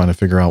this, trying to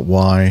figure out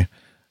why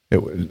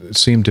it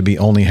seemed to be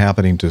only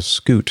happening to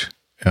Scoot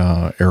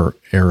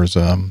Air's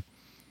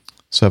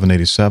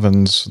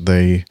 787s.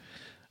 They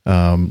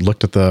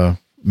looked at the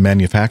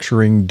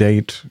manufacturing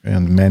date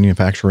and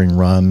manufacturing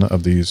run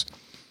of these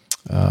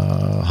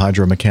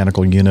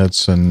hydromechanical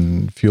units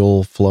and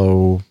fuel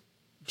flow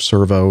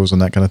servos and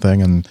that kind of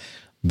thing, and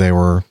they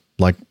were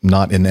like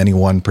not in any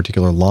one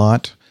particular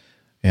lot,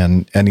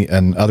 and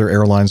other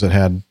airlines that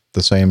had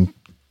the same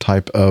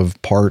type of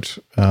part,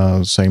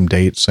 same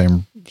date,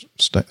 same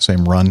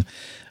run,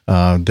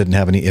 didn't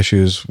have any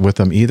issues with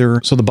them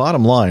either. So the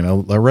bottom line,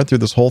 I read through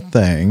this whole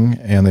thing,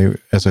 and they,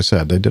 as I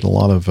said, they did a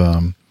lot of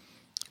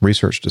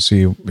research to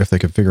see if they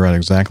could figure out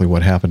exactly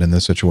what happened in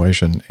this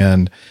situation.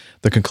 And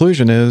the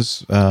conclusion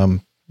is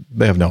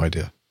they have no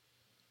idea.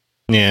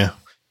 Yeah.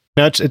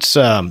 No, it's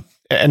and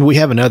we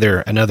have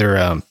another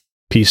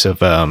piece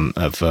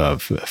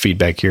of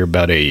feedback here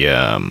about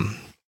a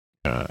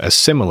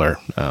similar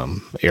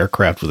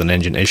aircraft with an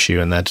engine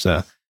issue, and that's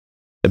the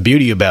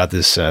beauty about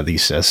these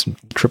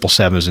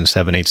 777s and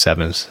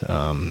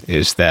 787s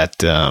is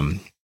that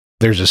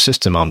there's a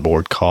system on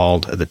board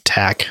called the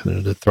TAC,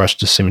 the Thrust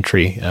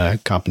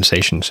Dosimetry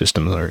Compensation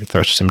System, or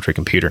Thrust Dosimetry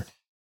Computer.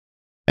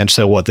 And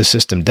so what this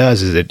system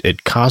does is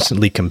it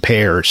constantly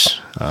compares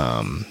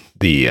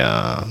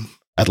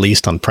at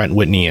least on Pratt &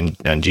 Whitney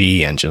and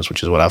GE engines,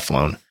 which is what I've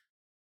flown,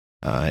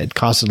 it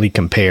constantly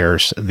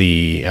compares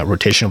the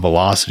rotational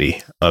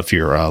velocity of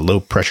your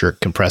low-pressure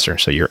compressor,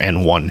 so your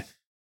N1.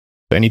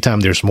 So anytime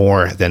there's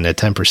more than a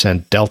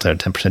 10% delta,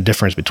 10%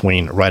 difference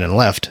between right and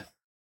left,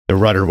 the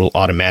rudder will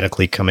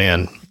automatically come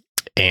in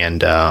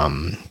and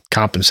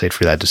compensate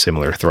for that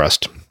dissimilar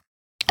thrust.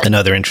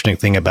 Another interesting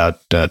thing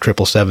about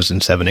 777s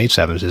and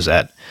 787s is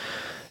that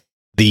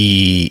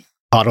the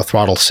auto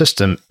throttle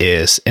system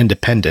is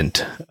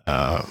independent.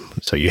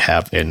 So you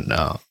have an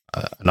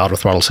auto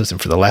throttle system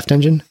for the left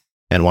engine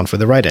and one for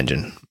the right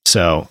engine.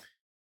 So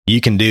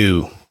you can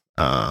do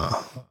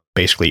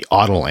basically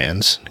auto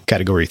lands,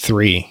 category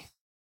 3,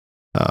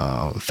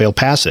 fail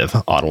passive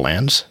auto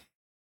lands,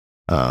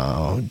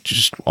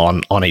 just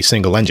on a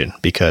single engine,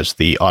 because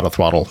the auto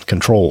throttle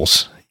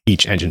controls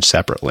each engine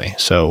separately.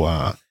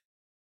 So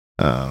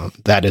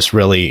that is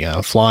really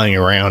flying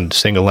around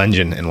single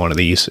engine in one of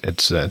these.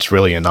 It's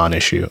really a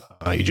non-issue.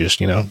 You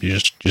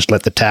just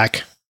let the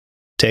TAC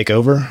take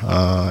over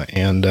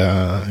and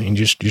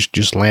you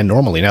just land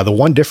normally. Now, the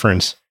one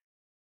difference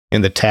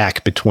in the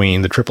TAC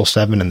between the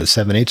 777 and the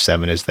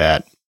 787 is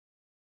that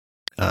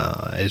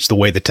It's the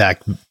way the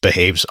TAC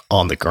behaves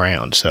on the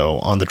ground. So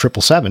on the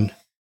 777,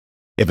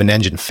 if an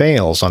engine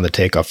fails on the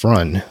takeoff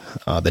run,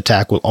 the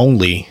TAC will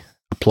only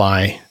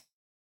apply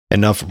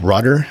enough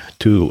rudder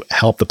to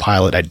help the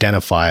pilot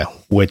identify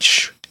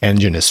which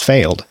engine has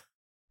failed.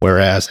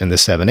 Whereas in the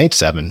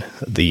 787,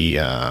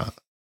 the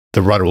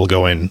rudder will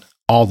go in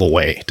all the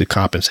way to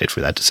compensate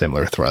for that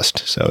dissimilar thrust.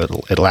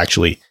 So it'll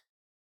actually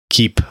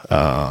keep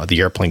the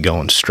airplane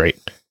going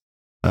straight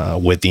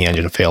with the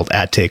engine failed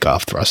at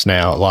takeoff thrust.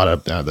 Now, a lot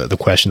of the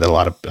question that a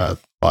lot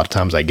of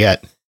times I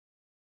get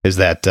is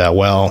that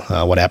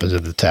what happens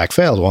if the TAC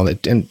fails? Well,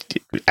 and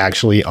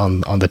actually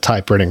on the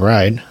type rating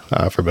ride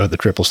for both the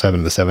 777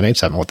 and the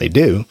 787, what they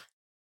do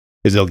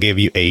is they'll give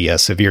you a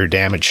severe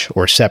damage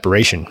or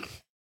separation.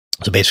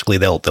 So basically,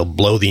 they'll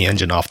blow the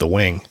engine off the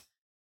wing,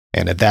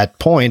 and at that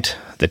point,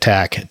 the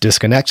TAC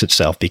disconnects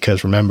itself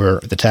because remember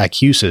the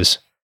TAC uses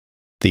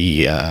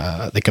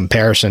the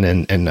comparison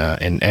in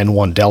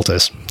N1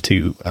 deltas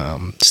to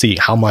see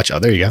how much. Oh,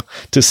 there you go.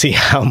 To see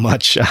how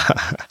much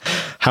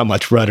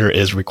rudder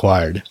is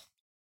required.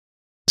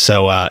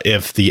 So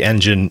if the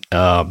engine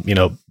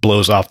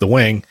blows off the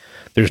wing,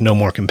 there's no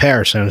more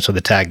comparison. So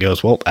the TAC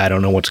goes, well, I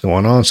don't know what's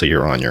going on. So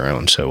you're on your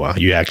own. So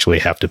you actually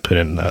have to put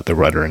in the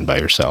rudder in by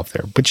yourself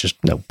there, which is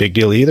no big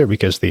deal either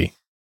because the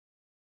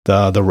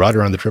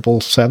rudder on the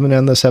 777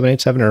 and the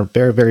 787 are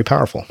very, very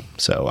powerful.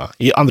 So on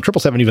the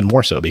 777 even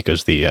more so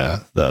because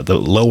the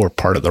lower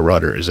part of the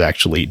rudder is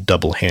actually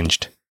double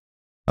hinged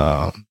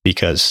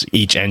because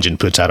each engine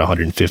puts out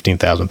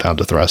 115,000 pounds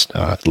of thrust,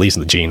 at least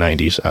in the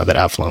G90s that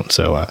I've flown.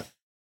 So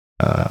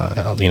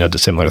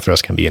dissimilar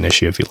thrust can be an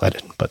issue if you let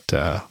it.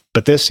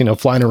 But this,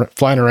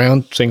 flying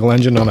around single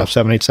engine on a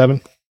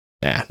 787,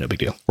 no big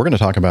deal. We're going to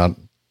talk about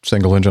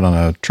single engine on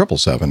a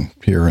 777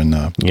 here in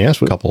a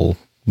couple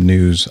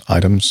news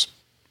items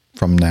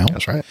from now.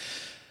 That's right.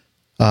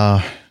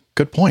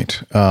 Good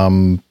point.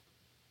 I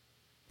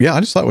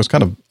just thought it was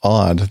kind of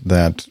odd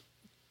that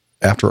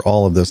after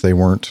all of this, they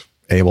weren't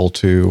able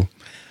to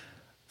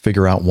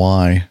figure out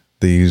why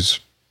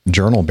these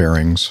journal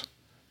bearings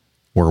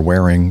were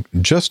wearing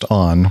just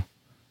on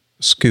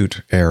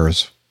Scoot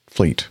Air's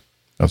fleet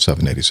of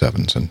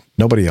 787s and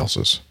nobody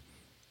else's.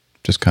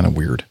 Just kind of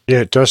weird.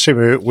 Yeah, it does seem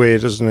a bit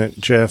weird, doesn't it,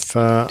 Jeff?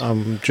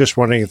 I'm just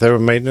wondering if there were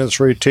maintenance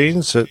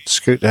routines that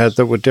Scoot had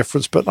that were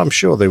different, but I'm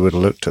sure they would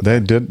have looked at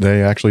that.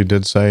 They actually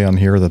did say on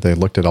here that they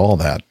looked at all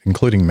that,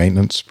 including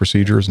maintenance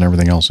procedures and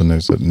everything else, and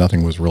they said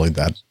nothing was really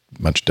that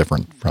much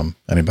different from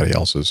anybody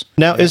else's.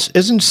 Now,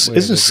 isn't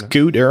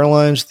Scoot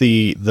Airlines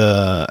the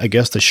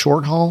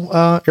short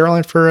haul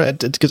airline for?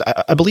 Because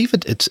I believe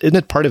isn't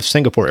it part of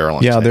Singapore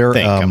Airlines? Yeah, they're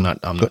I'm not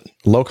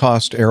low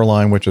cost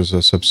airline, which is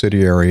a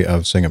subsidiary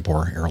of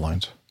Singapore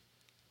Airlines.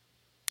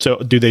 So,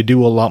 do they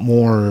do a lot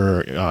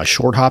more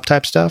short hop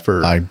type stuff?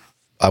 Or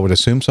I would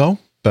assume so,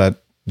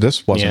 but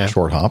this wasn't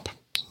short hop.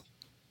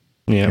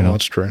 Yeah, well,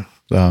 that's true.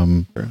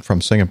 From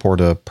Singapore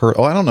to Perth.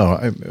 Oh, I don't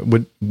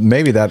know.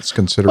 Maybe that's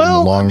considered in the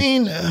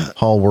long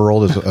haul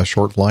world as a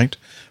short flight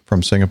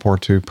from Singapore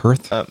to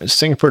Perth.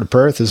 Singapore to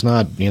Perth is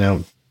not,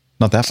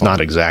 not that far. Not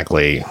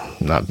exactly.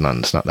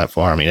 It's not that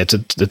far. I mean, it's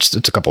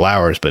a couple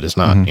hours, but it's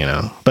not.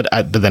 But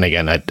then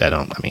again, I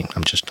don't. I mean,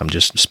 I'm just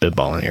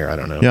spitballing here. I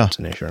don't know if it's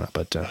an issue or not.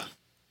 But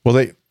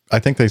I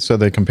think they said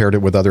they compared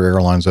it with other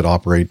airlines that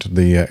operate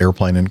the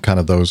airplane in kind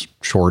of those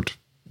short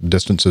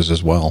distances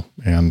as well,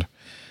 and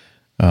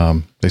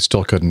they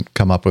still couldn't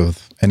come up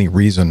with any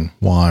reason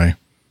why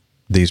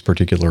these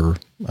particular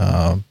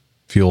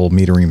fuel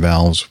metering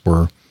valves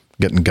were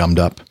getting gummed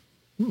up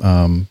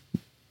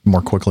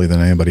more quickly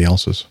than anybody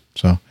else's.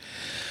 So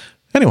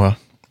anyway,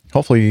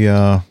 hopefully,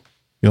 they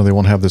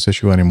won't have this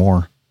issue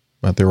anymore,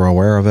 but they were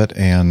aware of it.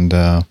 And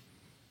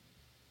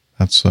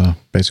that's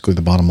basically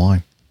the bottom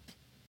line.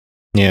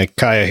 Yeah,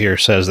 Kaya here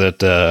says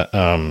that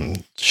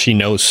she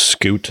knows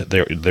Scoot.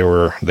 They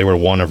were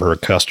one of her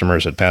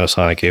customers at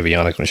Panasonic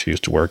Avionics when she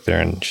used to work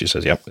there, and she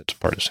says, "Yep, it's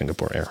part of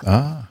Singapore Air."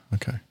 Ah,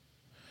 okay.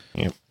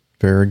 Yep.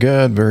 Very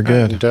good. Very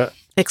good. And,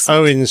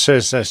 Owen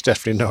says that's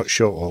definitely not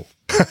short haul.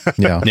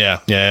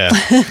 Yeah.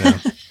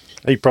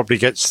 He probably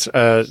has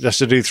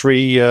to do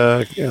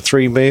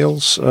three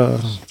meals,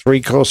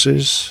 3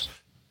 courses.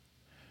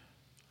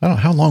 I don't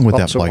know how long would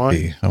that flight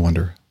be. I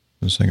wonder.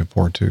 From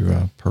Singapore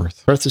to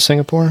Perth. Perth to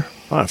Singapore?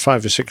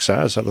 5 or 6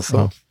 hours, I'd have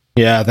thought.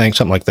 Yeah, I think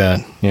something like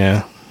that.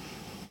 Yeah.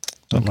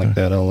 Something like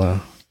that.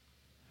 I'll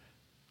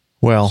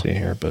see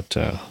here. But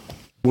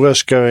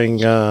worse going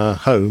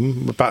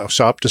home,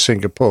 up to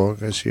Singapore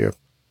as you're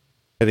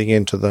heading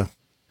into the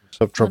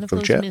subtropical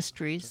jet. One of those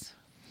mysteries.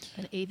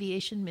 An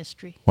aviation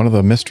mystery. One of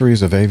the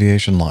mysteries of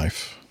aviation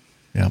life.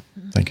 Yeah.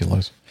 Thank you,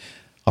 Liz.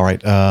 All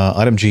right.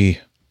 Item G.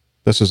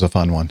 This is a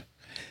fun one.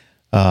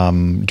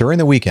 During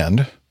the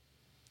weekend,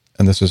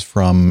 and this is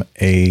from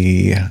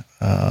a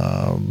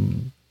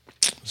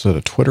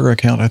Twitter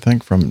account, I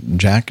think, from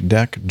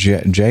JACDEC,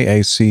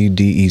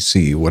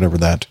 JACDEC, whatever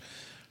that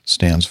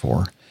stands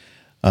for.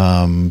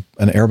 An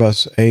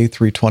Airbus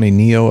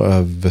A320neo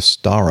of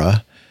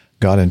Vistara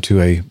got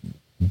into a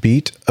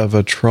beat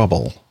of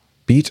trouble.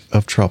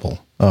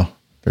 Oh,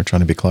 They're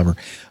trying to be clever.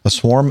 A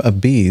swarm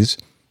of bees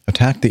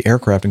attacked the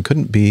aircraft and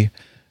couldn't be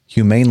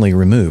humanely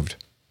removed.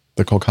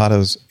 The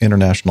Kolkata's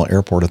International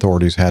Airport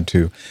authorities had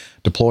to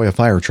deploy a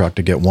fire truck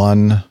to get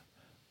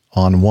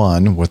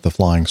one-on-one with the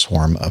flying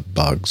swarm of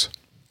bugs.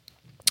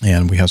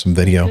 And we have some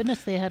video.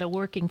 Goodness, they had a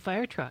working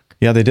fire truck.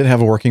 Yeah, they did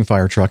have a working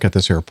fire truck at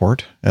this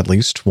airport, at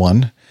least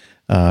one,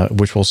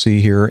 which we'll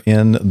see here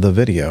in the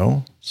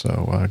video.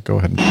 So go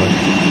ahead and play.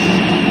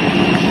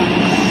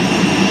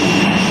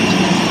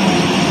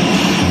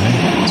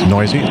 Okay. It's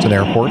noisy. It's an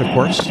airport, of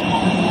course.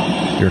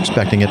 You're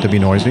expecting it to be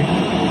noisy.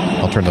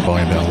 I'll turn the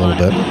volume down a little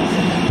bit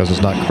because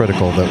it's not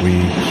critical that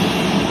we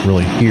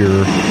really hear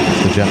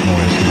the jet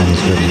noise on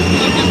this video.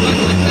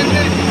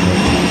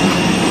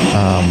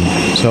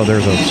 So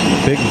there's a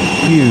big,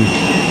 huge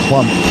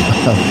clump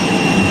of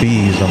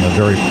bees on the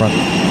very front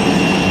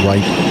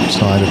right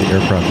side of the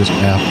aircraft, just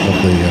aft of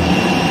the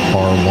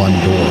R1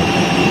 door.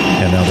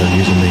 And now they're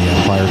using the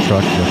fire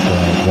truck with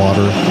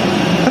water.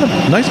 Kind of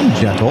nice and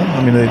gentle.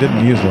 I mean, they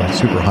didn't use like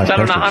super high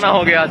pressure. And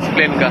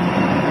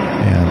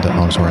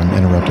I'm sorry, I'm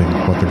interrupting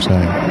what they're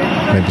saying.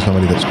 Maybe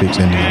somebody that speaks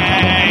Indian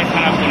can tell me.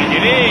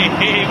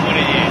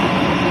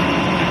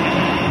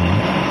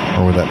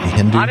 Or would that be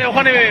Hindu?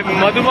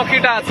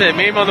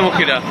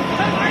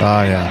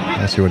 Ah,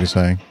 yeah. I see what he's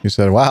saying. He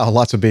said, wow,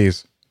 lots of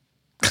bees.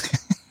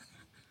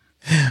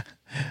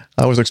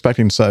 I was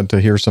expecting to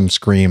hear some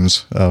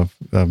screams of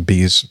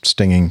bees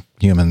stinging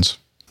humans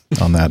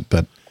on that,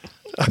 but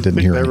I didn't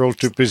hear they're any. all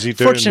too busy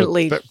doing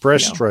the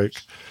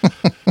breaststroke.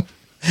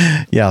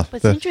 Yeah. But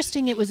it's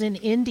interesting it was in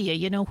India,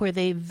 you know, where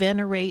they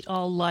venerate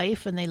all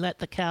life and they let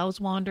the cows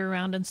wander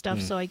around and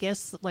stuff. So I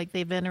guess like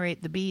they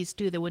venerate the bees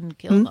too. They wouldn't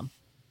kill them.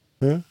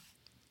 Yeah.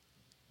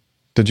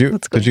 Did you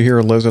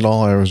hear Liz at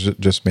all, or was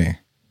it just me?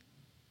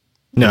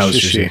 No, it was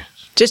just you.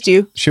 Just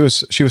you. She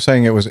was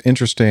saying it was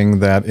interesting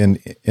that in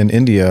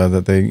India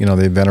that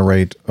they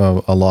venerate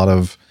a lot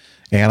of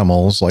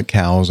animals like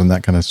cows and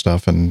that kind of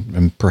stuff,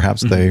 and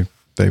perhaps they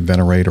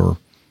venerate or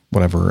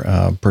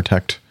whatever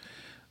protect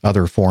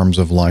other forms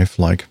of life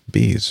like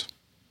bees,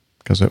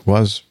 because it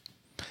was.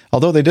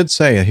 Although they did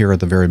say here at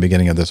the very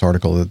beginning of this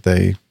article that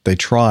they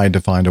tried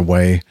to find a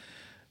way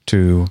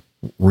to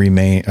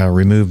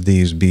remove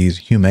these bees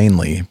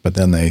humanely, but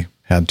then they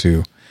had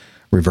to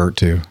revert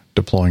to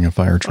deploying a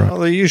fire truck. Well,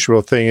 the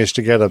usual thing is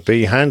to get a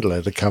bee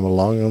handler to come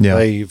along and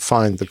they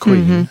find the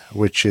queen,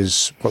 which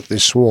is what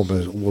this swarm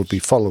will be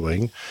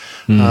following.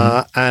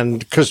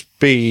 And because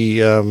bee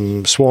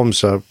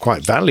swarms are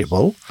quite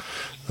valuable,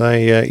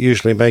 they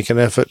usually make an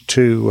effort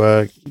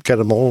to get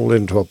them all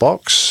into a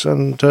box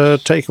and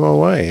take them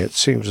away. It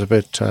seems a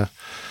bit...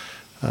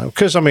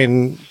 because, I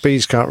mean,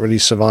 bees can't really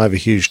survive a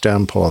huge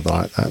downpour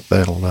like that.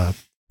 They'll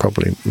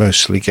probably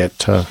mostly get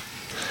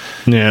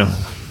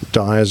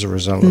die as a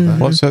result of that.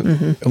 Well, it said,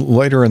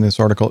 later in this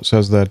article, it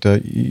says that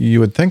you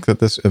would think that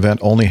this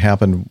event only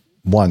happened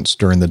once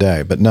during the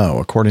day, but no.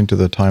 According to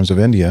the Times of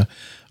India,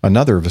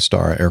 another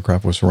Vistara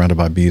aircraft was surrounded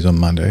by bees on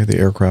Monday. The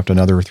aircraft,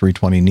 another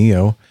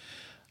 320neo.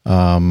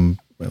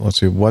 Let's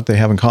see, what they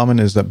have in common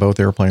is that both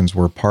airplanes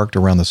were parked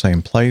around the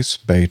same place,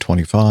 Bay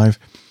 25.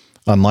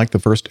 Unlike the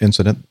first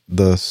incident,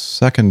 the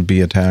second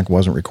bee attack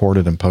wasn't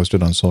recorded and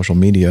posted on social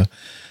media.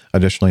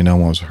 Additionally, no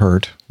one was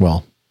hurt,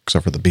 well,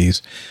 except for the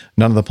bees.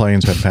 None of the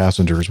planes had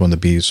passengers when the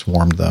bees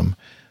swarmed them.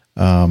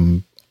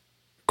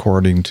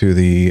 According to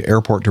the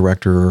airport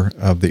director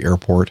of the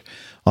airport,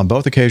 on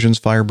both occasions,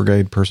 fire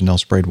brigade personnel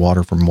sprayed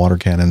water from water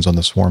cannons on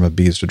the swarm of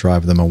bees to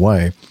drive them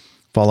away.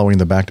 Following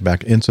the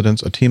back-to-back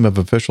incidents, a team of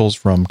officials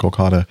from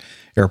Kolkata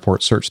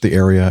Airport searched the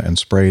area and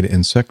sprayed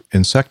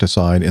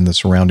insecticide in the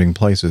surrounding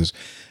places.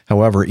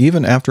 However,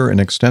 even after an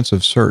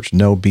extensive search,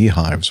 no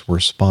beehives were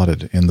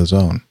spotted in the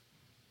zone.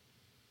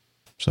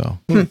 So,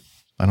 I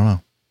don't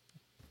know.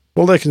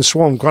 Well, they can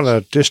swarm quite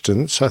a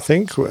distance, I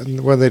think,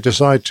 when they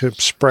decide to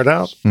spread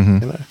out. You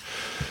know,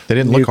 they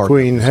didn't look hard.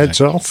 Queen heads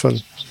off,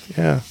 and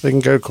they can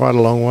go quite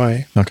a long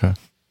way. Okay.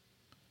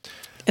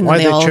 And why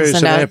then they all chose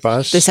send an out,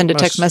 Airbus? they send a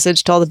text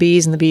message to all the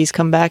bees, and the bees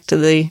come back to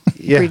the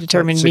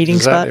predetermined meeting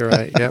exactly spot.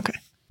 Right. Yep.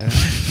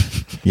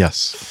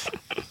 Yes.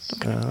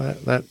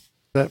 That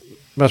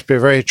must be a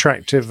very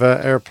attractive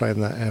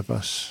airplane, that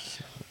Airbus.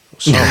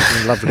 Soft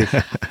and lovely.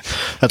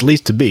 At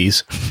least to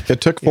bees.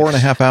 It took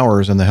 4.5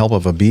 hours and the help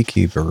of a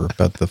beekeeper,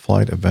 but the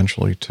flight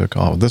eventually took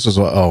off. This is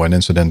an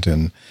incident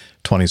in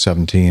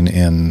 2017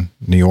 in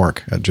New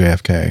York at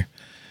JFK.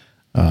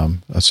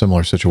 A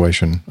similar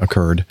situation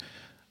occurred,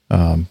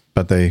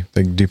 but they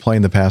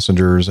deplaned the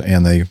passengers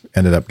and they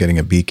ended up getting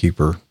a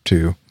beekeeper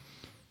to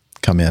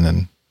come in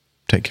and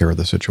take care of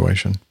the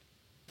situation.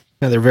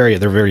 Yeah, they're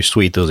very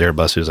sweet, those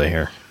Airbuses, I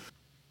hear.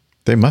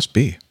 They must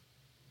be.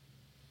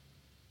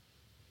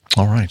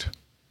 All right.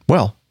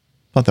 Well,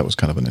 I thought that was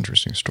kind of an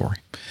interesting story.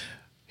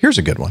 Here's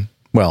a good one.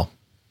 Well,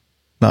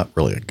 not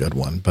really a good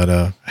one, but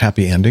a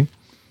happy ending.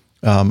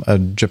 A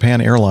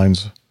Japan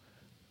Airlines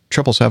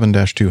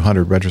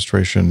 777-200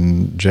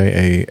 registration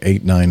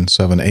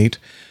JA8978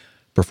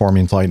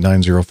 performing flight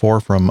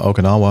 904 from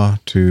Okinawa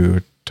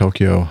to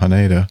Tokyo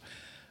Haneda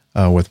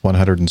with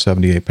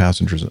 178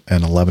 passengers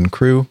and 11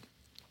 crew.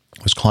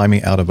 was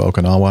climbing out of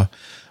Okinawa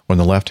when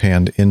the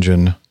left-hand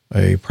engine,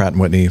 a Pratt &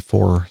 Whitney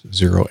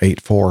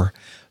 4084,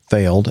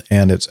 failed,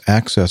 and its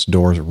access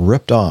doors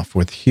ripped off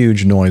with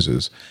huge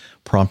noises,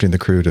 prompting the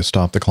crew to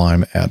stop the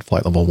climb at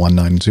flight level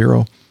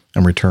 190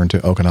 and return to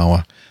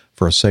Okinawa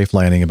for a safe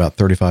landing about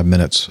 35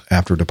 minutes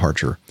after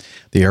departure.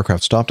 The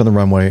aircraft stopped on the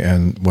runway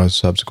and was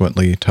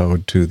subsequently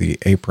towed to the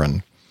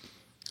apron.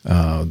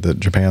 The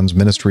Japan's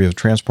Ministry of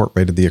Transport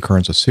rated the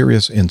occurrence a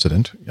serious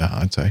incident,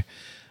 I'd say.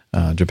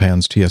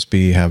 Japan's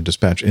TSB have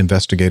dispatched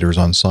investigators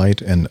on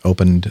site and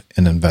opened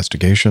an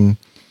investigation.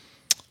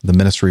 The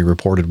ministry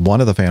reported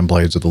one of the fan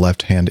blades of the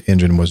left-hand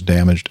engine was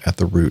damaged at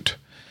the root.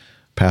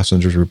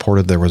 Passengers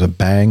reported there was a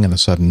bang and a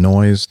sudden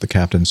noise. The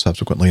captain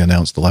subsequently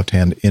announced the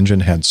left-hand engine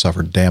had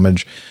suffered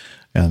damage,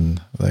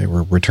 and they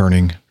were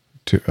returning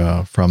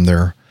to from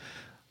their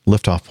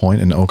liftoff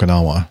point in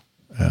Okinawa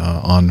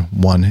on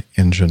one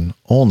engine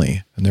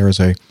only. And there is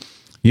a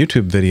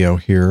YouTube video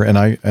here, and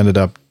I ended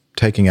up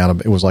taking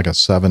out it was like a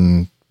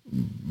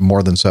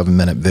more than 7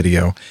 minute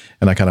video,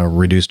 and I kind of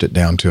reduced it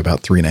down to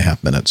about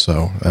 3.5 minutes.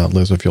 So,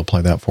 Liz, if you'll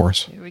play that for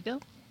us. Here we go.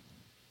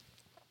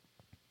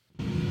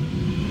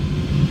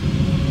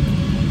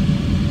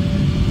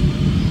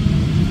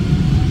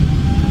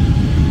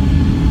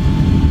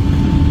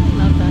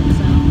 Love that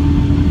sound.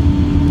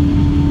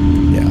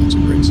 Yeah, it's a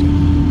great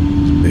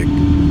sound. It's big.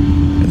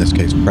 In this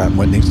case, Pratt &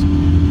 Whitney's.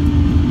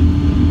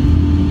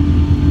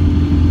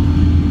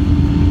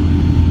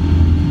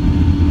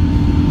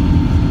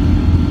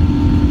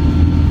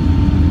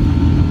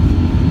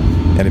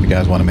 And if you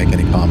guys want to make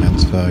any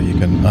comments, you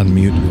can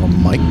unmute your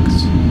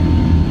mics.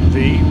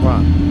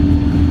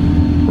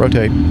 V1.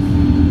 Rotate.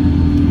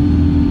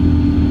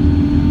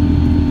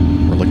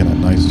 We're looking at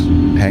nice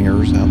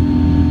hangars out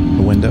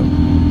the window.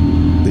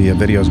 The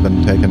video has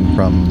been taken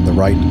from the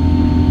right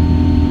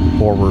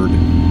forward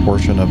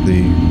portion of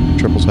the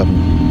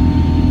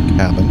 777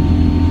 cabin.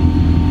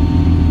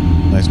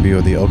 Nice view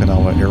of the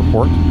Okinawa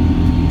airport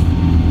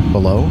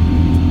below.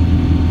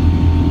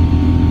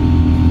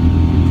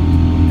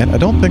 And I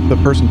don't think the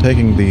person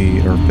filming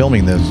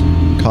this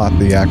caught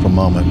the actual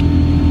moment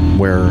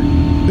where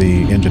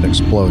the engine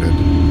exploded,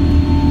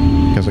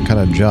 because it kind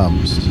of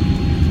jumps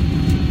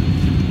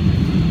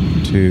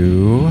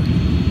to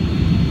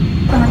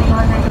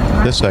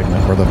this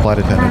segment where the flight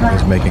attendant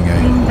is making a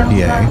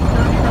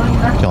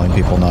PA, telling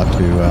people not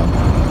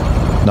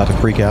to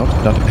freak out,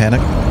 not to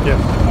panic. Yeah,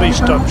 please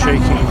stop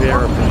shaking the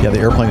airplane. Yeah, the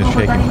airplane is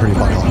shaking pretty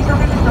violently.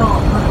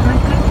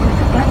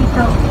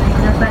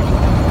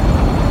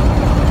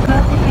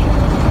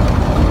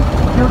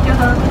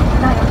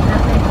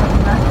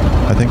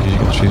 I think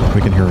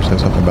we can hear her say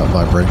something about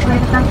vibration.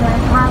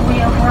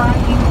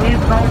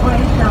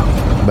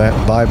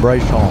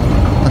 Vibration.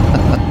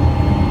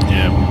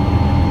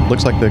 Yeah.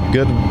 Looks like the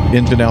good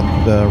engine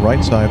out the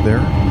right side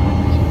there,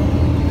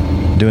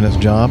 doing its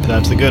job.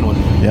 That's the good one.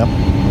 Yep.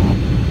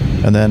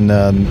 And then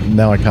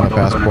now I kind of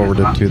fast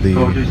forwarded to the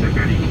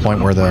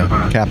point where the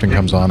captain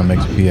comes on and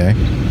makes a PA.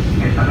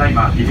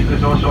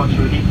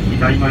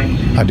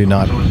 I do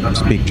not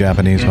speak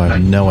Japanese, so I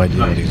have no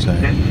idea what he's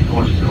saying.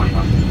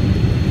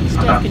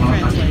 Steph can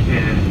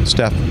translate.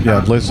 Steph,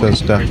 yeah, Liz says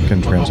Steph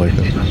can translate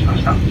this.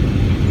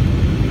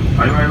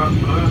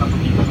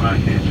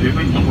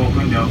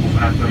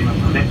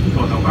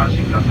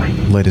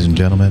 Ladies and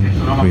gentlemen,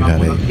 we've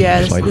had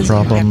a slight this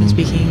problem. is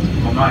Captain speaking.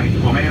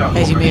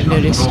 As you may have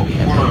noticed, we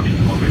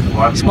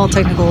have a small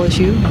technical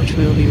issue, which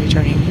we will be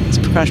returning as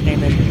a precautionary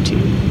measure to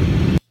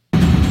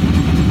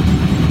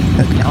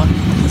Okinawa.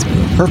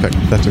 Perfect.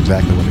 That's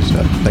exactly what he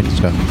said. Thank you,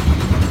 Steph.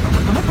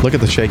 Look at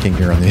the shaking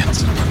here on the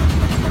inside.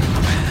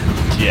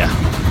 Yeah.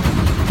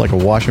 Like a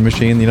washing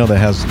machine, that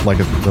has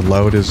the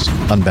load is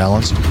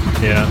unbalanced.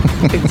 Yeah.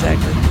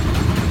 Exactly.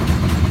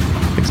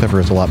 Except for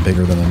it's a lot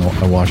bigger than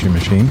a washing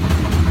machine.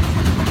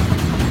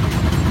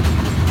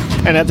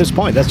 And at this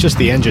point, that's just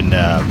the engine,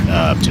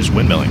 just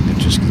windmilling.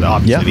 It's just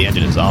obviously the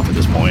engine is off at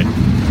this point.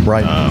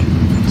 Right.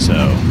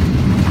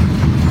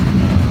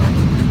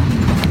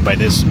 By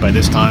this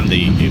time,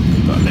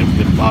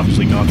 they've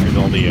obviously gone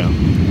through all the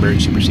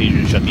emergency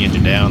procedures to shut the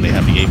engine down. They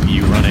have the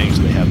APU running,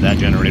 so they have that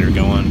generator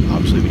going.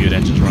 Obviously, the good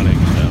engine's running.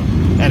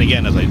 And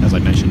again, as I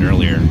mentioned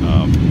earlier,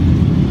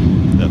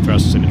 the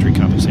thrust symmetry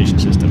compensation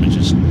system, it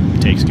just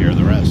takes care of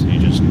the rest. It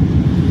just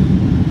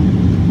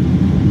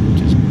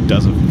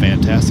does a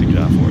fantastic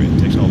job for you. It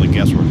takes all the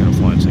guesswork out of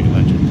flying single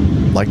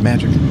engine. Like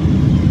magic.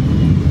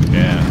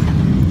 Yeah.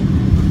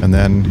 And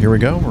then here we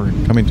go. We're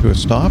coming to a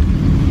stop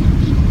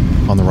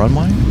on the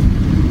runway.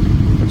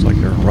 Looks like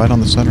they're right on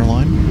the center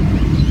line.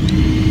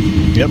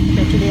 Yep.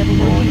 Bet you they have a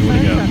working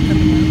fire truck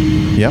coming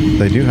out. Yep,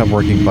 they do have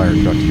working fire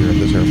trucks here at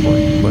this airport.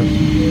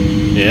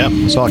 Yeah.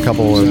 I saw a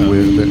couple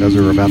as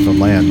we were about to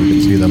land. You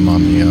could see them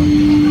on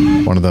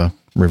the one of the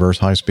reverse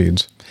high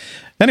speeds.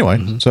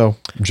 Anyway, so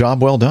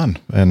job well done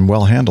and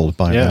well handled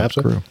by that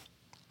crew.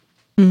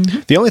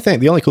 Mm-hmm. The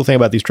only cool thing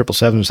about these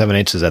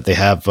 777-7-8s is that they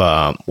have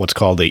what's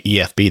called the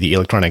EFB, the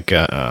electronic,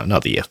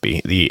 not the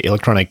EFB, the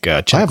electronic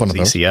check of the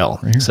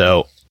ECL. Right,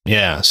 so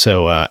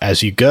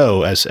as you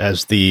go,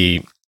 as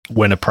the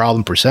when a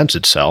problem presents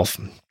itself,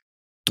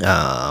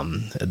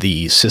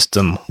 the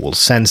system will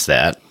sense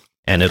that,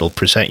 and it'll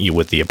present you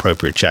with the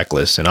appropriate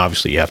checklist. And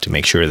obviously, you have to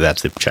make sure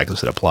that's the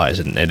checklist that applies.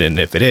 And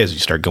if it is, you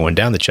start going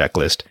down the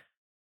checklist.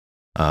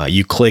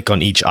 You click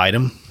on each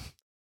item,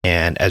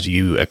 and as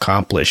you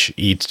accomplish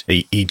each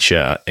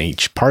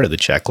part of the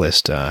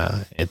checklist,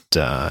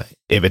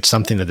 if it's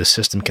something that the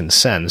system can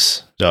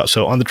sense.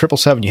 So on the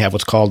 777, you have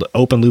what's called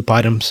open loop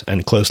items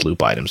and closed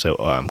loop items. So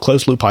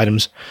closed loop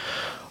items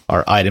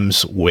are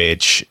items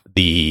which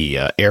the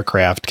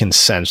aircraft can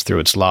sense through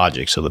its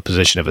logic. So the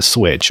position of a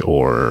switch,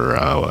 or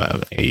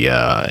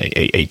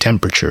a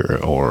temperature,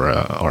 or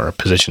a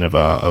position of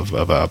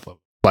a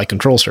flight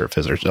control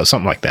surface, or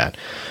something like that.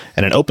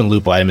 And an open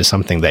loop item is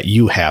something that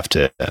you have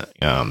to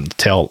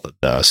tell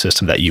the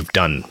system that you've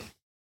done.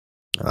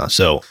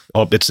 So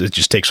it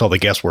just takes all the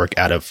guesswork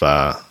out of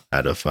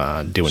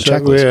doing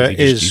checklists.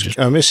 Is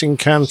a missing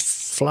can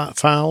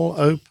foul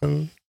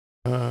open?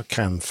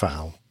 Can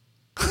foul.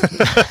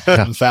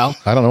 Can foul?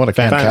 I don't know what a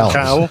can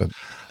foul is.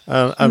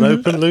 An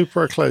open loop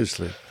or a closed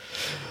loop?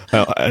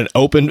 An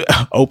open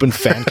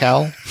fan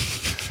cowl.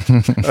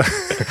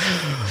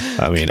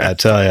 I mean, I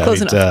tell you,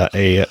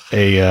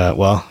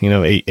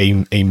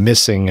 a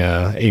missing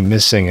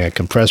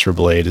compressor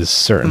blade is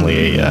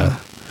certainly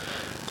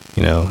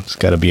it's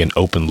got to be an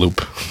open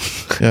loop.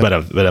 Yeah. But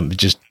I'm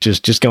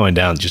just going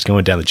down the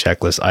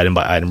checklist item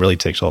by item really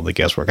takes all the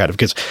guesswork out of it,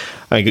 because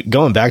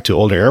going back to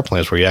older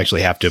airplanes where you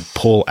actually have to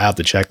pull out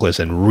the checklist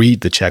and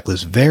read the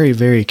checklist very,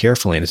 very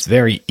carefully, and it's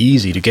very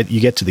easy to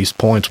get to these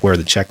points where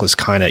the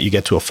checklist you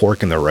get to a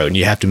fork in the road, and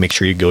you have to make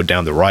sure you go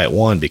down the right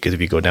one, because if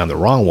you go down the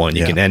wrong one,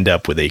 you can end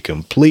up with a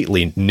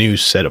completely new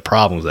set of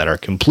problems that are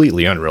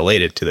completely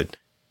unrelated to the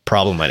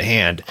problem at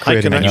hand.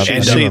 I can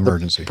actually see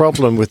the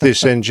problem with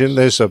this engine.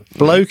 There's a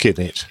bloke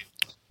in it.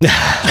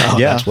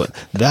 That's what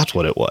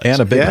it was,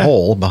 and a big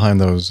hole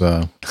behind those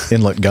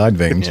inlet guide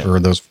vanes, or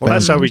those. Well,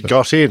 that's how we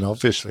got in,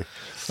 obviously.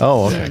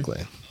 Oh, okay.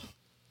 Exactly.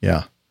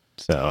 Yeah.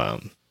 So,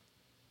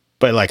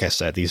 but like I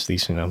said, these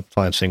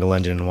flying single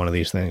engine in one of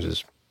these things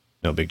is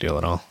no big deal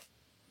at all.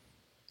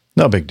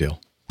 No big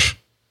deal.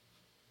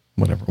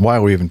 Whatever. Why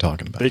are we even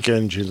talking about big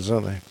engines,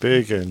 aren't they?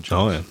 Big engines.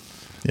 Oh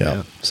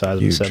yeah. Size of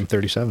the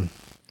 737.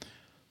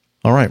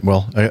 All right.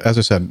 Well, as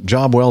I said,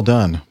 job well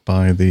done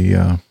by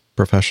the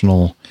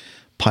professional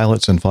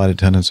pilots and flight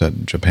attendants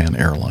at Japan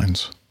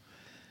Airlines.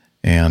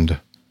 And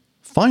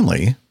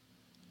finally,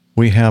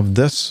 we have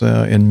this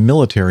in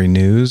military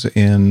news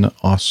in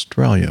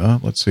Australia.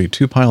 Let's see,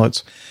 2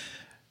 pilots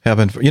have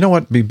been, you know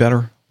what would be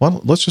better? Well,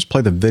 let's just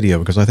play the video,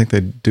 because I think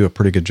they do a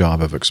pretty good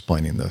job of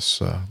explaining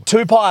this.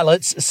 2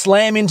 pilots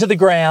slam into the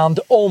ground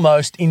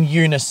almost in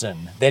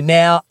unison. Their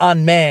now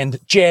unmanned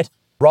jet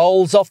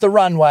rolls off the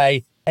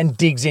runway and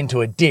digs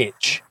into a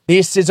ditch.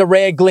 This is a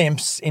rare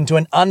glimpse into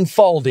an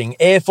unfolding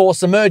Air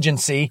Force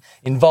emergency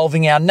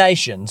involving our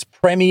nation's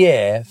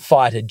premier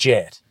fighter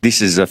jet.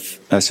 This is a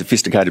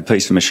sophisticated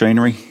piece of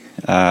machinery,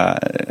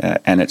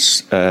 and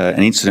it's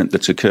an incident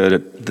that's occurred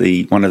at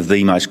one of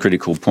the most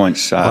critical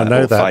points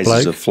or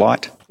phases of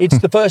flight. It's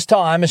the first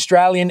time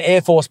Australian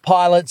Air Force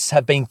pilots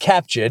have been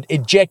captured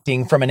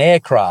ejecting from an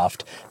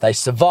aircraft. They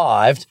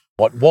survived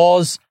what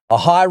was a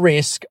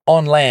high-risk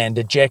on-land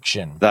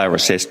ejection. They were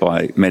assessed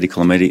by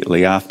medical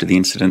immediately after the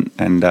incident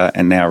and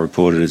now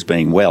reported as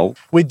being well.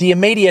 With the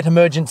immediate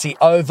emergency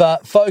over,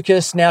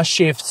 focus now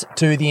shifts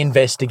to the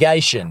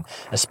investigation.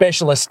 A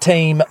specialist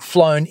team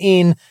flown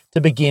in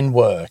to begin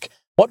work.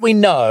 What we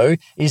know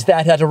is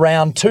that at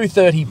around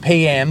 2:30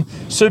 p.m,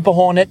 Super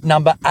Hornet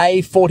number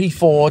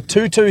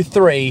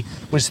A44223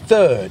 was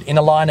third in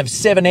a line of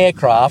 7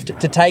 aircraft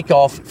to take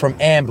off from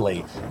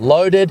Ambly,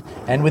 loaded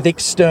and with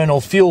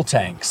external fuel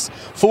tanks.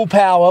 Full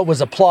power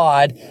was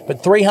applied,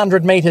 but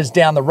 300 metres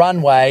down the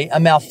runway, a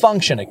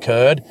malfunction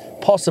occurred,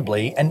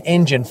 possibly an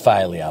engine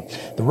failure.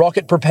 The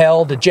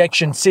rocket-propelled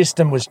ejection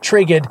system was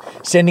triggered,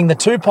 sending the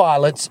 2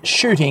 pilots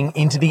shooting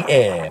into the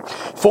air.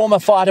 Former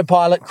fighter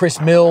pilot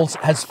Chris Mills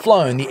has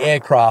flown the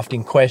aircraft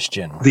in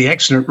question. The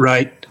accident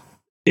rate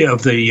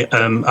of the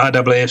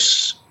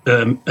RWS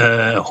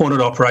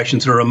Hornet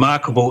operations are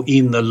remarkable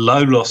in the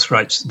low loss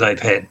rates they've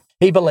had.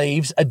 He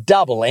believes a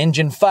double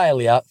engine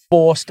failure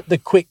forced the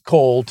quick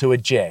call to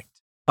eject.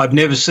 I've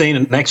never seen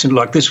an accident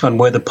like this one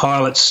where the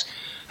pilots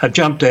have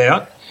jumped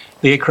out,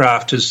 the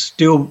aircraft is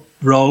still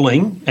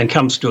rolling and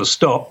comes to a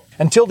stop.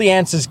 Until the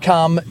answers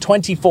come,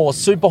 24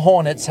 Super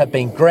Hornets have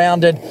been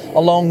grounded,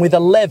 along with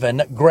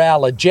 11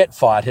 Growler jet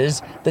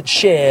fighters that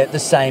share the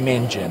same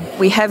engine.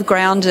 We have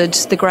grounded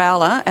the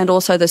Growler and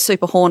also the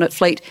Super Hornet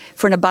fleet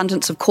for an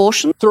abundance of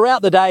caution.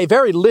 Throughout the day,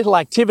 very little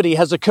activity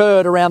has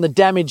occurred around the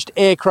damaged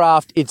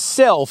aircraft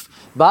itself,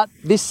 but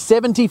this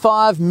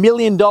 $75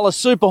 million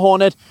Super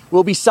Hornet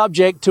will be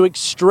subject to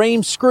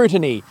extreme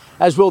scrutiny,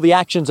 as will the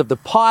actions of the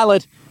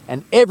pilot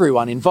and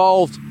everyone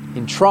involved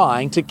in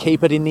trying to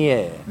keep it in the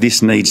air.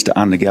 This needs to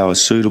undergo a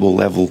suitable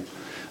level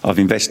of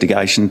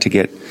investigation to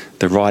get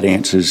the right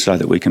answers so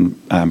that we can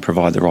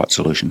provide the right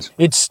solutions.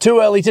 It's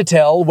too early to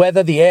tell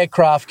whether the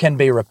aircraft can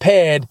be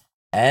repaired,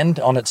 and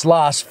on its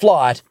last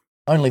flight,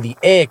 Only the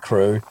air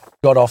crew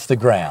got off the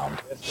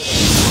ground.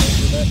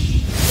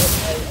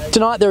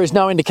 Tonight, there is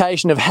no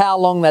indication of how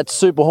long that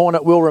Super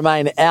Hornet will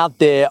remain out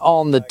there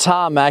on the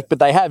tarmac, but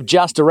they have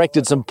just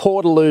erected some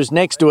portaloos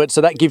next to it,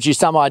 so that gives you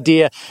some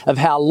idea of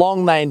how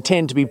long they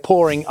intend to be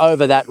pouring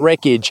over that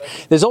wreckage.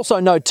 There's also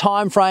no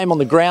time frame on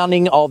the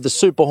grounding of the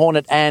Super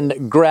Hornet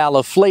and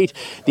Growler fleet.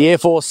 The Air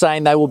Force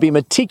saying they will be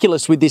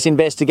meticulous with this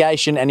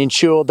investigation and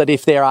ensure that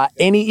if there are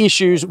any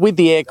issues with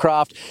the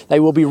aircraft,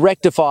 they will be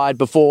rectified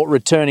before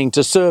returning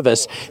to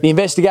service. The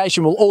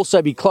investigation will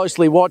also be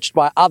closely watched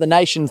by other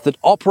nations that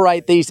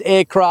operate these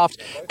aircraft.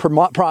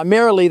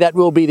 Primarily that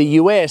will be the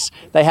US.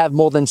 They have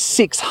more than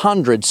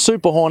 600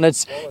 Super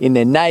Hornets in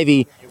their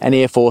Navy and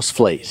Air Force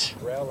fleet.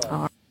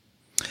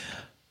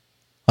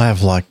 I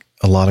have like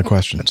a lot of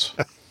questions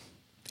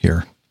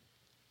here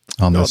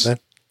on this.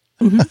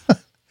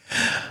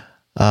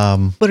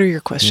 What are your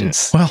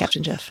questions, well,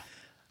 Captain Jeff?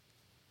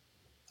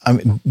 I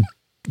mean,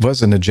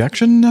 was an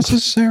ejection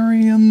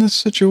necessary in this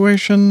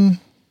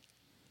situation?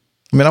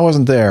 I mean, I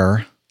wasn't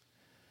there.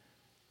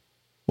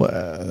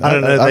 I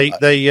don't know.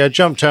 They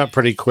jumped out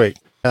pretty quick.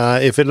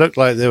 If it looked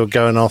like they were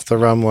going off the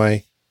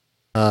runway,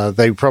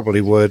 they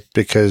probably would,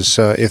 because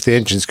if the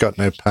engine's got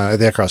no power,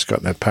 the aircraft's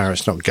got no power,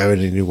 it's not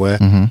going anywhere.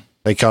 Mm-hmm.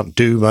 They can't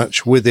do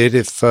much with it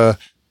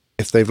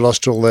if they've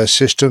lost all their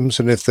systems,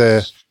 and if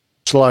they're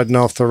sliding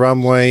off the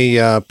runway,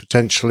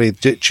 potentially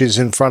ditches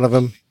in front of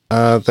them.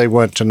 They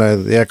weren't to know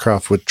that the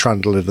aircraft would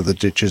trundle into the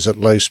ditches at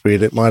low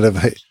speed. It might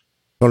have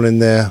gone in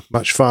there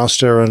much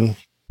faster, and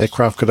the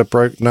aircraft could have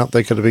broken up.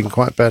 They could have been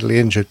quite badly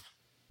injured.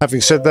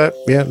 Having said that,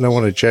 no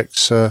one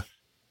ejects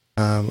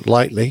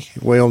lightly.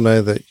 We all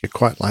know that you're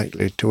quite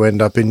likely to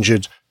end up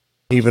injured,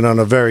 even on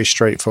a very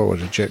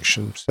straightforward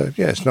ejection. So,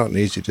 it's not an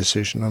easy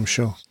decision, I'm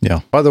sure.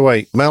 Yeah. By the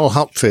way, Mel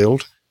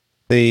Hupfield,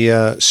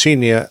 the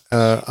senior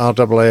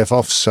RAAF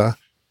officer,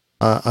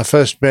 I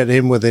first met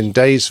him within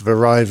days of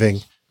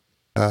arriving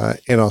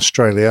in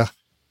Australia,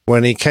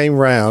 when he came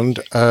round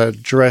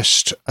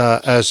dressed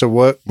as a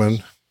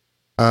workman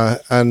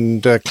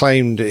and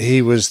claimed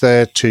he was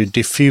there to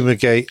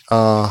defumigate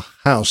our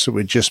house that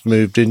we'd just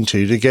moved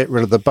into to get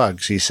rid of the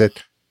bugs. He said,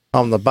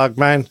 "I'm the bug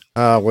man.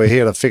 We're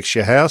here to fix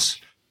your house."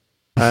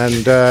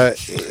 And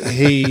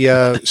he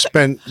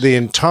spent the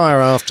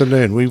entire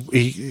afternoon.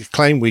 He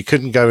claimed we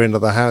couldn't go into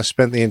the house,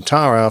 spent the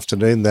entire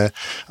afternoon there,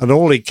 and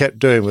all he kept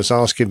doing was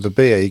asking for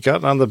beer. "You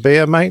got another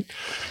beer, mate?"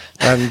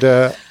 And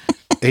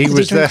he Did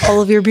was you drink there.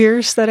 all of your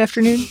beers that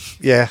afternoon?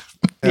 Yeah.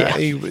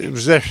 He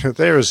was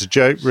there as a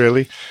joke,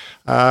 really.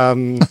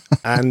 And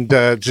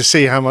to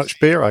see how much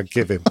beer I'd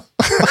give him.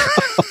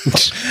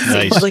 Nice.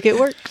 Seems like it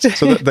worked.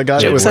 So the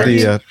guy that was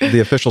the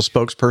official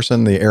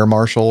spokesperson, the air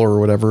marshal or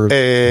whatever.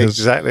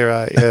 Exactly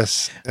right,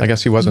 yes. I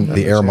guess he wasn't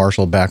the air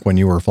marshal back when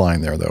you were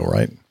flying there, though,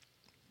 right?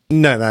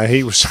 No,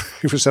 he was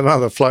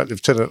another flight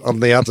lieutenant on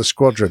the other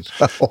squadron.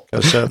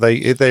 Because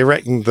they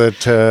reckoned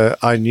that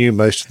I knew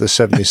most of the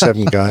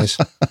 77 guys.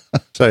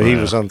 So he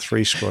was on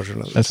 3 squadron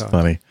at the time. That's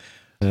funny.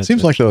 It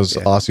seems like those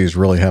Aussies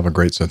really have a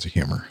great sense of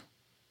humor.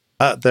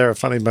 They're a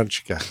funny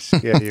bunch of guys.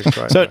 Yeah, you're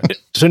quite right.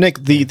 So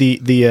Nick,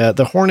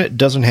 the Hornet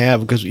doesn't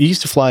have, because you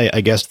used to fly,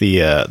 I guess,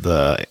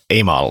 the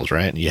A models,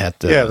 right? You had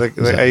to,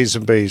 the A's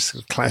and B's,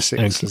 the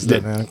classics.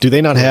 Do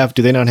they not have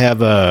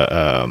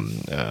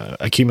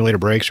accumulator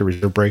brakes or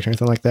reserve brakes or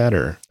anything like that?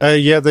 Or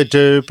yeah, they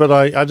do, but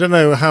I don't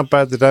know how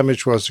bad the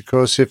damage was. Of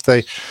course, if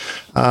they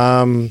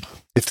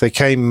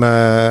came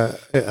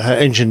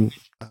engine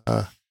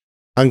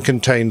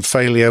uncontained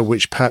failure,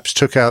 which perhaps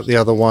took out the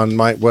other one,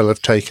 might well have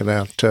taken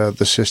out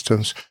the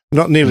systems.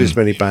 Not nearly as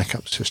many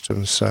backup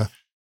systems, of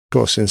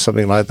course, in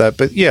something like that.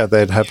 But yeah,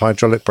 they'd have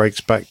hydraulic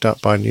brakes backed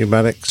up by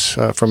pneumatics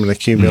from an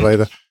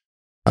accumulator.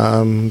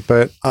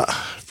 But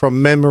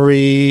from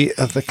memory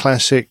of the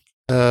classic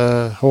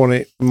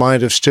Hornet,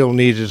 might have still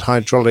needed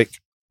hydraulic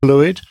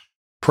fluid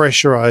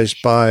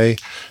pressurized by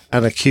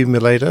an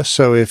accumulator.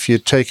 So if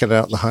you'd taken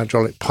out the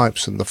hydraulic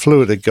pipes and the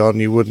fluid had gone,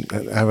 you wouldn't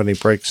have any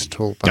brakes at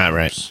all.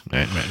 Right.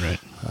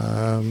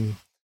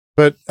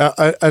 But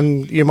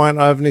and you might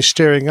not have any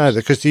steering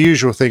either, because the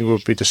usual thing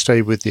would be to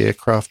stay with the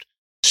aircraft,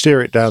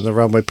 steer it down the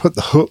runway, put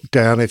the hook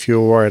down if you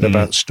were worried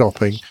about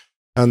stopping,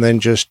 and then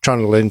just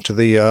trundle into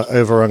the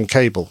overrun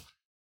cable.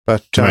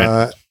 But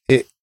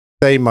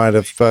they might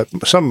have,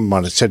 some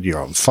might have said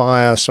you're on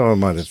fire, some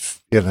might have,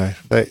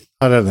 I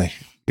don't know.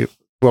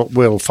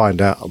 We'll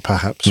find out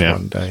perhaps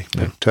one day.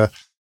 But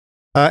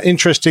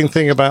interesting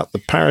thing about the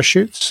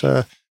parachutes,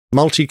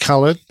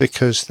 multicolored,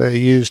 because they're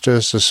used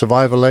as a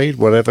survival aid.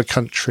 Whatever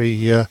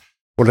country,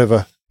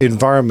 whatever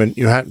environment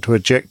you happen to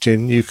eject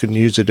in, you can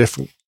use a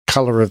different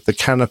color of the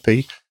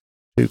canopy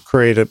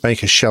to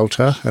make a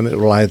shelter, and it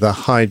will either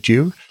hide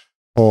you,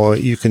 or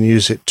you can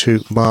use it to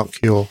mark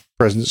your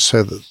presence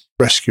so that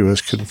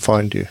rescuers can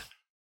find you.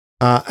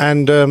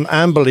 And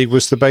Amberley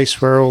was the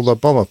base where all the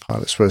bomber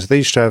pilots were. They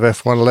used to have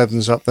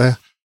F-111s up there,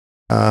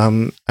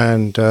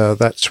 and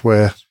that's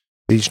where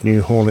these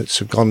new Hornets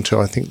have gone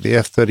to. I think the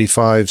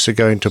F-35s are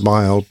going to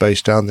my old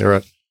base down there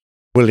at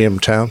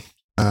Williamtown.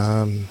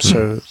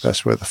 So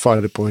that's where the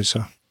fighter boys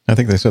are. I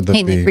think they said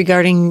that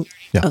regarding.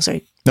 Yeah. Oh,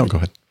 sorry. No, go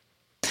ahead.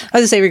 I was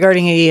going to say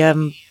regarding a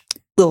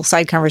little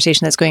side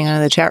conversation that's going on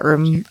in the chat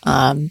room.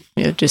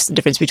 Just the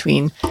difference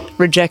between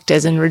reject,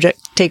 as in reject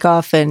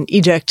takeoff, and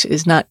eject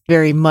is not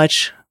very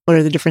much. What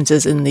are the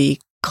differences in the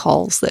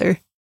calls there?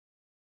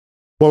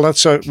 Well,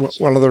 that's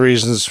one of the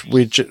reasons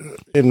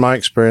in my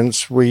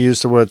experience, we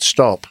use the word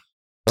stop.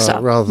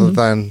 Rather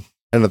than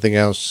anything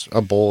else,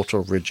 abort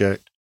or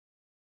reject.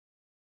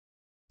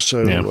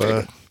 So,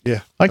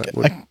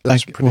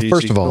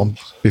 first of all,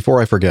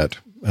 before I forget,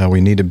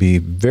 we need to be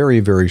very,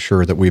 very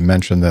sure that we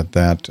mention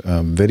that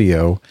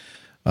video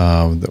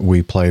that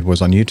we played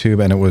was on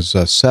YouTube, and it was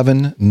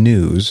 7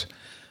 News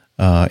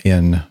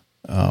in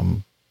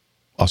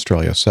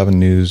Australia,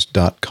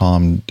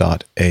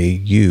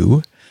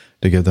 7news.com.au,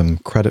 to give them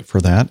credit for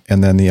that.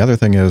 And then the other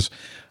thing is,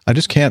 I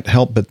just can't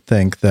help but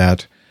think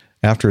that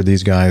after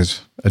these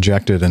guys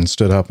ejected and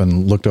stood up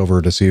and looked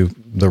over to see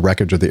the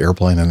wreckage of the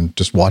airplane and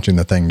just watching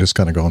the thing just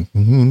kind of going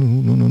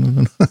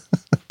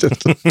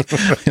just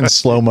in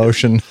slow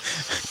motion,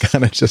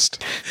 kind of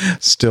just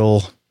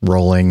still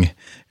rolling,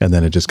 and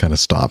then it just kind of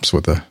stops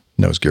with a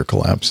nose gear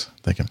collapse.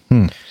 Thinking,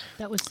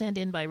 That was sent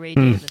in by Ray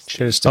Davis.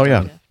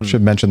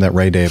 Should mention that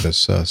Ray Davis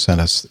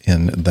sent us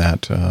in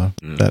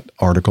that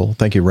article.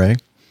 Thank you, Ray.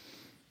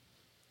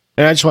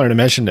 And I just wanted to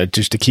mention that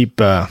just to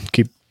keep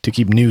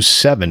News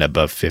 7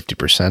 above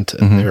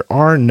 50%, there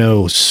are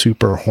no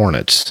Super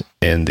Hornets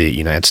in the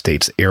United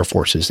States Air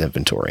Force's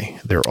inventory.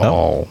 They're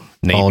all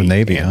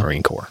Navy and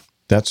Marine Corps.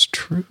 That's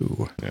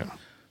true. Yeah.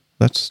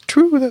 That's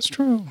true.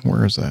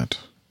 Where is that?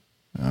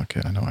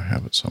 Okay, I know I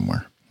have it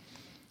somewhere.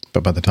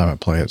 But by the time I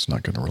play it, it's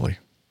not going to really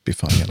be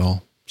funny at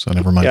all. So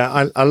never mind.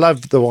 Yeah, I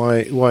love the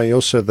way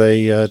also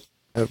they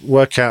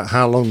work out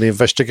how long the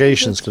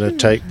investigation is going to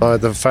take by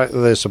the fact that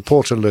there's a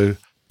Portaloo.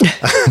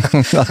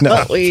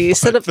 Well, we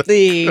set up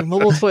the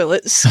mobile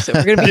toilets, so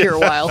we're going to be here a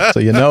while.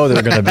 So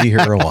they're going to be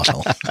here a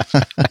while.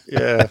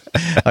 Yeah.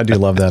 I do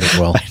love that as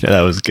well.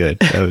 That was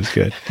good.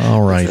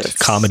 All right.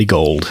 Comedy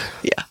gold.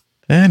 Yeah.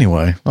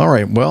 Anyway, all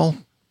right. Well,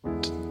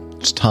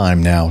 it's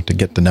time now to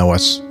get to know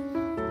us.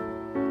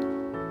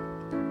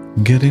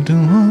 Getting to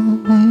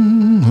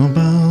know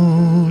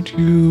about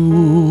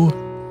you.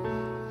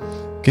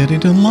 Getting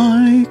to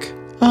like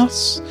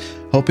us.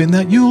 Hoping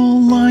that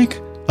you'll like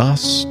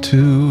us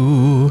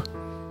too.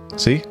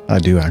 See, I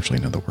do actually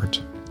know the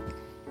words.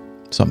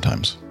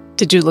 Sometimes.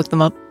 Did you look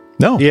them up?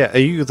 No. Yeah, are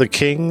you the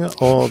king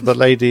or the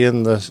lady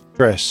in the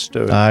dress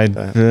doing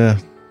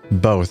that?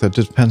 Both. It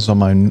just depends on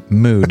my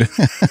mood.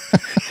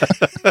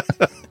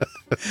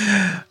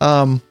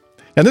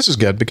 And this is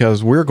good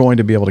because we're going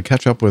to be able to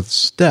catch up with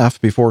Steph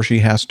before she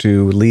has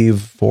to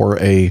leave for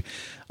a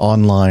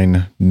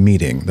online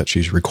meeting that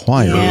she's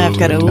required. Yeah, I've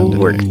got a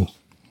work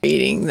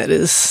meeting that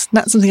is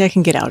not something I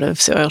can get out of,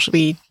 so I shall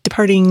be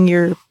departing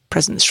your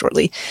presence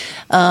shortly.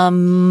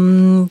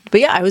 But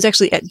yeah, I was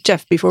actually at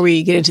Jeff before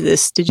we get into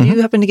this. Did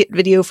you happen to get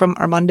video from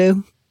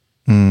Armando?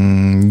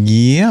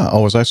 Yeah.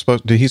 Oh, was I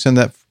supposed? Did he send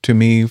that to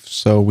me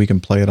so we can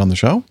play it on the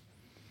show?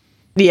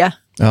 Yeah.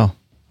 Oh,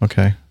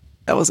 okay.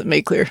 That wasn't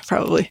made clear,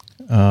 probably.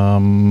 Let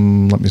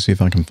me see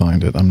if I can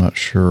find it. I'm not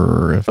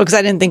sure if. Well, because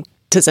I didn't think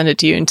to send it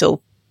to you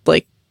until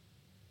like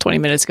 20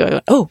 minutes ago. I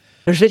went, oh,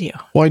 there's video.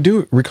 Well, I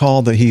do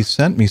recall that he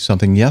sent me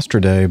something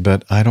yesterday,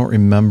 but I don't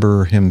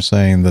remember him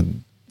saying that.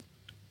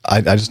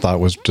 I just thought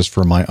it was just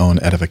for my own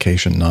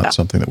edification, not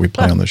something that we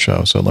play on the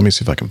show. So let me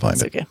see if I can find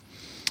it. Okay.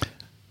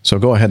 So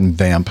go ahead and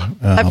vamp.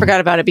 I forgot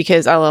about it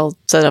because I'll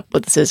set up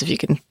what this is if you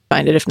can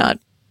find it. If not,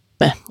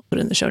 we'll put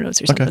it in the show notes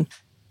or something.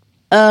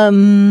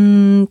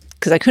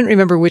 Because I couldn't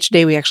remember which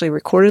day we actually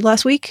recorded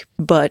last week.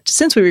 But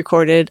since we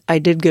recorded, I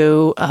did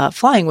go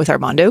flying with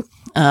Armando.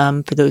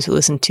 For those who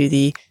listen to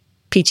the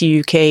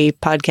PTUK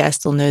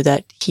podcast, they'll know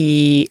that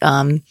he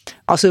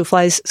also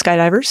flies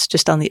skydivers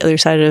just on the other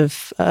side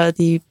of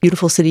the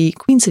beautiful city,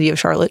 Queen City of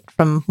Charlotte,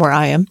 from where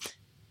I am.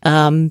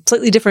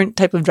 Slightly different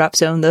type of drop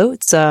zone, though.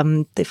 It's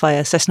they fly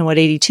a Cessna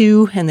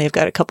 182, and they've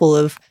got a couple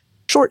of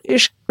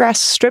short-ish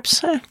grass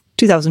strips,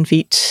 2,000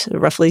 feet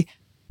roughly,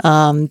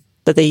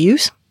 that they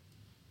use.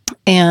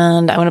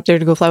 And I went up there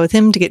to go fly with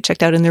him to get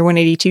checked out in their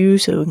 182,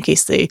 so in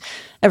case they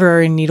ever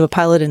are in need of a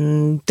pilot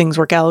and things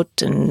work out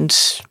and,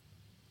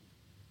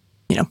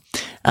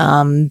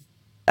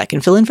 I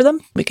can fill in for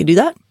them. We could do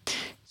that.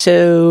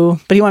 So,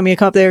 but he wanted me to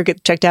come up there,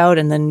 get checked out,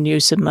 and then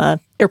use some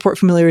airport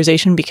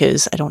familiarization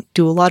because I don't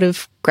do a lot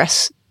of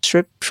grass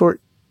strip,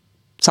 short,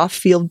 soft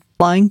field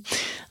flying.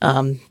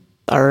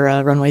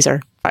 Our runways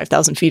are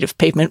 5,000 feet of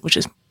pavement, which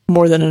is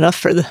more than enough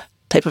for the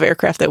type of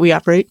aircraft that we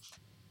operate.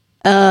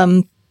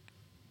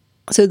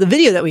 So the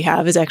video that we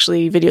have is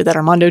actually video that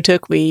Armando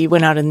took. We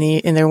went out in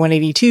their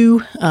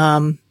 182.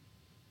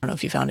 I don't know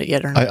if you found it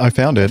yet or not. I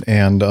found it,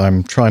 and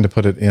I'm trying to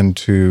put it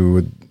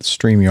into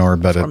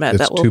StreamYard, but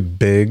it's too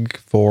big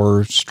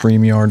for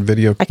StreamYard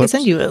video clips. I can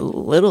send you a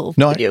little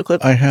video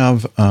clip. I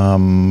have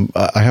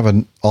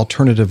an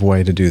alternative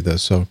way to do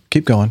this, so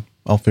keep going.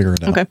 I'll figure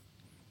it out. Okay.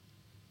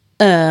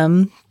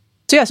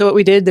 So what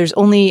we did, there's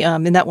only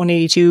in that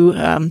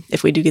 182,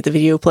 if we do get the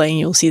video playing,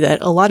 you'll see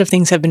that a lot of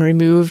things have been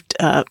removed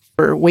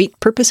for weight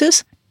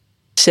purposes.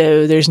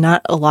 So there's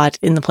not a lot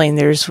in the plane.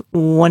 There's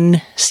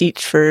one seat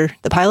for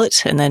the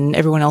pilot, and then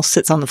everyone else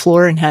sits on the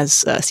floor and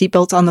has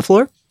seatbelts on the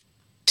floor.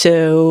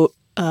 So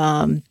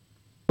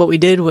what we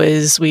did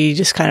was we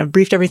just kind of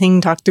briefed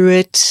everything, talked through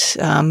it,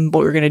 what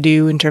we were going to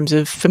do in terms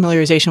of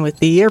familiarization with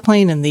the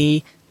airplane and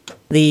the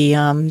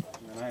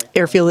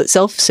airfield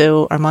itself.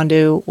 So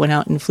Armando went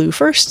out and flew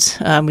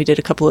first. We did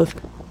a couple of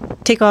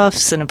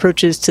takeoffs and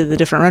approaches to the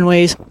different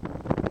runways.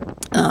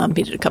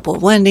 We did a couple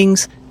of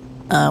landings.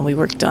 We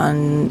worked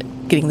on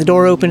getting the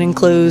door open and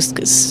closed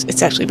because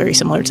it's actually very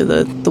similar to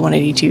the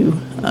 182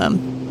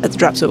 at the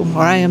drop zone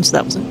where I am, so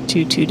that wasn't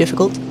too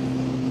difficult.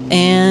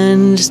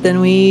 And then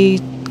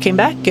we came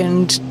back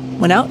and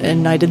went out,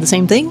 and I did the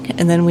same thing.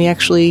 And then we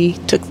actually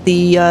took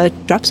the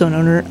drop zone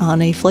owner on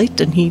a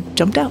flight, and he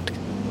jumped out.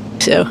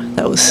 So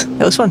that was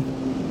fun.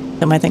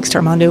 And my thanks to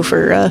Armando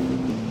for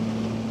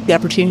the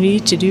opportunity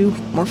to do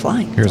more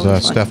flying. Here's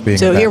Steph being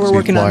so a here we're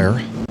working flyer.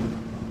 on.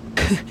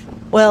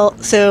 Well,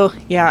 so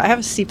yeah, I have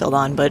a seatbelt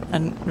on, but I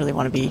don't really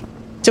want to be.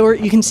 So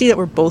you can see that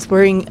we're both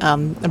wearing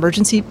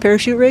emergency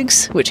parachute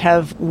rigs, which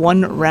have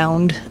one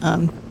round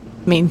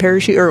main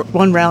parachute or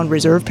one round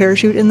reserve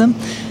parachute in them.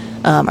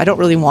 I don't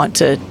really want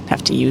to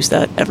have to use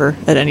that ever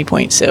at any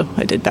point, so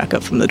I did back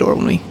up from the door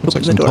when we Looks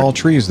like opened some the door. tall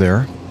trees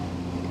there.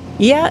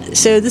 Yeah,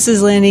 so this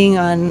is landing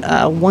on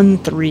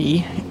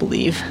 1-3, I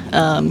believe.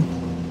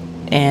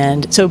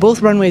 And so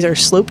both runways are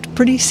sloped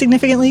pretty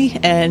significantly,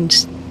 and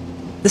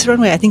this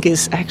runway I think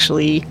is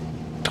actually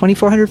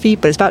 2,400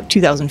 feet, but it's about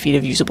 2,000 feet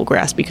of usable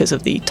grass because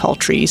of the tall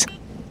trees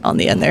on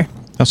the end there.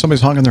 Now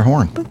somebody's honking their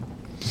horn.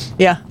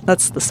 Yeah,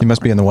 that's the... He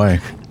must be in the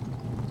way.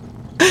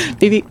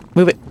 Baby,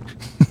 move it.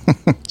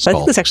 So I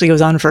think this actually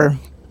goes on for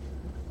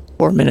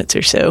 4 minutes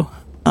or so.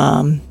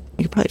 You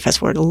could probably fast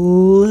forward a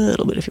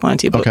little bit if you wanted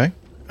to. But, okay.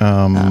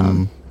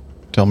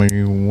 Tell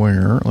me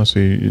where. Let's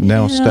see.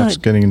 Now Steph's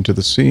getting into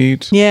the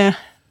seat. Yeah.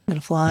 I'm going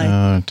to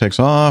fly. Takes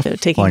off. So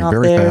taking flying off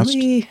very there. fast.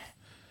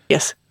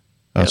 Yes.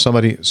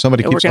 Somebody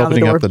keeps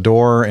opening up the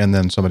door, and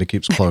then somebody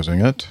keeps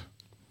closing it.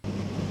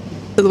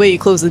 So the way you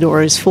close the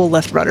door is full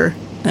left rudder,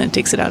 and it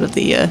takes it out of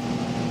the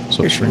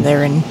from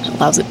there and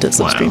allows it to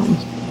slipstream and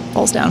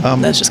falls down.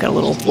 And then it's just got a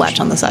little latch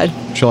on the side.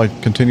 Shall I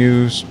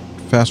continue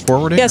fast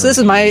forwarding? Yeah, so this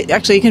is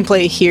actually you can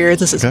play here.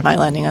 This is my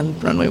landing on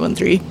runway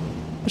 13,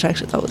 which I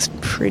actually thought was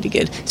pretty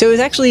good. So it was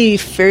actually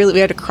we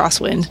had a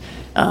crosswind,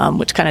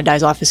 which kind of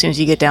dies off as soon as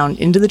you get down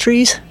into the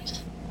trees.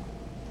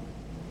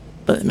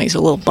 But it makes it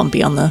a little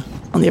bumpy on the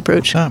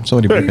approach.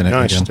 Somebody breaking it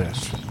again.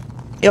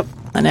 Yep,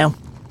 I know.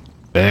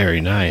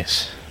 Very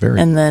nice.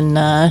 And then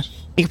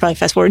you can probably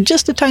fast forward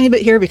just a tiny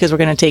bit here because we're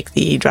going to take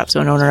the drop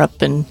zone owner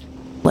up and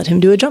let him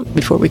do a jump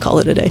before we call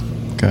it a day.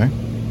 Okay.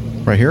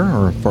 Right here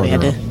or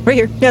farther? Right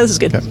here. Yeah, this is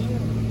good. Okay.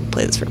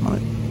 Play this for a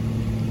moment.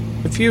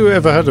 Have you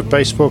ever heard of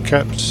baseball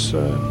caps?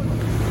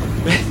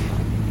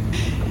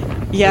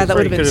 Yeah, that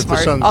would have been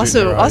smart.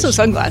 Also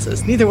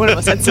sunglasses. Neither one of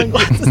us had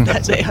sunglasses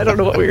that day. I don't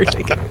know what we were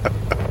thinking.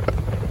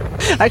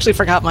 I actually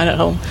forgot mine at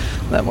home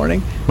that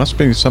morning. Must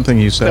be something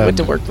you said went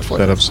to work before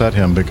that upset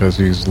him because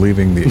he's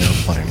leaving the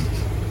airplane.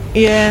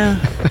 Yeah.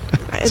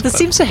 This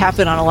seems to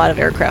happen on a lot of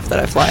aircraft that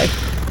I fly.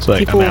 It's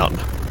like, I'm out.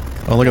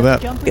 Oh, look at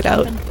that. Get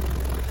out.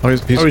 Oh,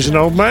 he's an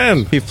old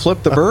man. He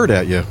flipped the bird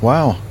at you.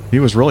 Wow. He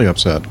was really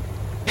upset.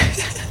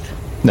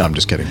 No, I'm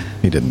just kidding.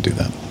 He didn't do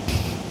that.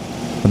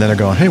 And then they're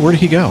going, hey, where did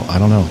he go? I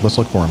don't know. Let's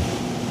look for him.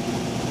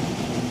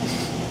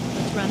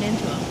 Let's run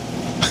into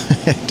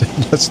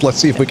him. Let's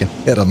see if we can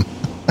hit him.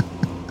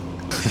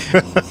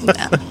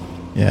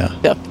 Yeah.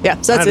 Yeah.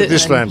 So that's How did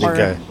this landing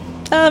go?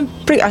 I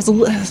was a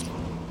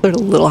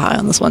little high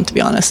on this one, to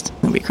be honest.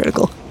 It'll be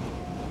critical.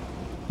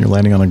 You're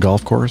landing on a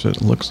golf course,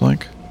 it looks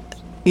like?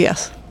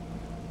 Yes.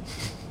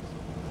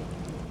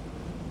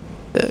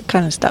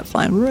 Kind of stopped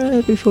flying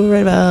right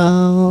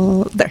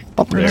about there.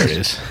 There it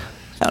is.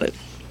 Found it.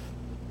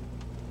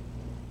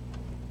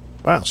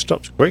 Wow,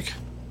 stops quick.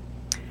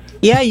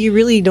 Yeah, you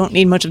really don't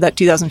need much of that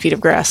 2,000 feet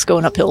of grass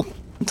going uphill.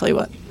 I'll tell you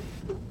what.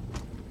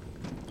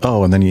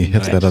 Oh, and then you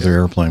hit that other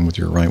airplane with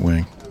your right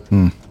wing.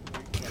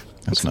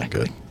 That's not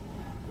good.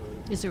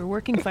 Is there a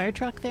working fire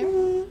truck there?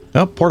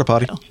 Oh, porta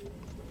potty. No.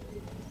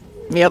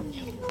 Yep.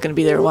 Going to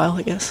be there a while,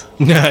 I guess.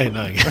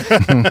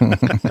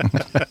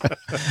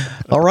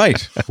 All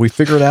right. We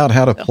figured out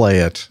how to play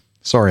it.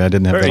 Sorry, I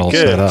didn't have that all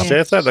set up.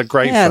 Steph, that was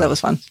great Yeah, fun. that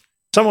was fun.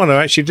 Someone who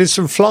actually did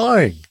some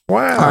flying.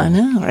 Wow. I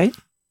know, right?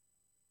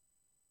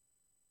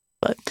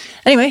 But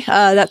anyway,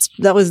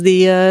 that was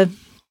the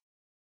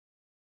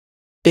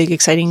big,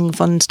 exciting,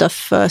 fun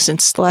stuff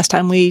since the last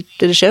time we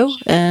did a show.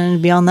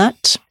 And beyond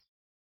that,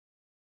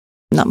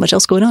 not much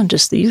else going on,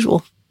 just the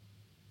usual.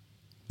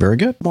 Very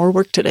good. More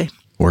work today.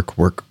 Work.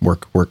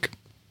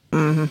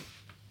 Mm-hmm.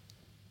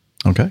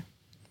 Okay.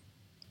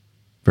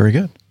 Very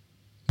good.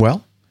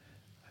 Well,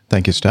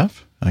 thank you,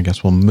 Steph. I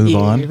guess we'll move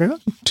on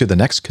to the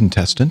next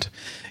contestant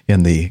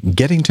in the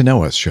Getting to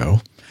Know Us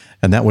show.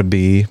 And that would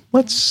be,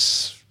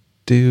 let's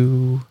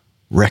do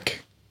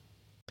Rick.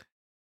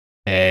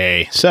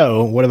 Hey,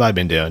 so what have I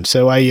been doing?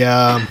 So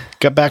I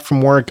got back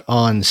from work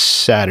on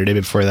Saturday.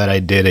 Before that, I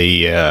did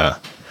an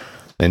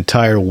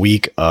entire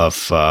week of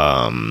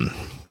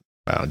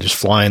just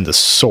flying the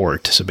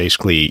sort. So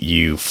basically,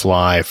 you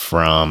fly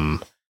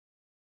from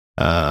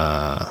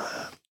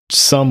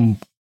some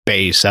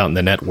base out in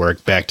the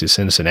network back to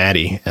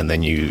Cincinnati, and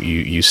then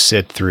you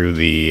sit through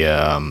the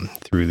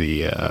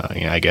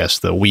I guess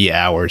the wee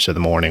hours of the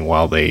morning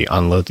while they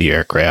unload the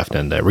aircraft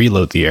and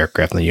reload the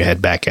aircraft, and then you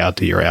head back out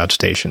to your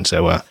outstation.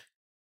 So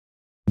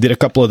did a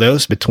couple of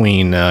those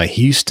between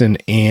Houston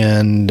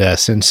and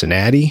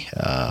Cincinnati.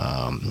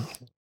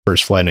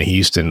 First flight to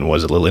Houston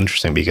was a little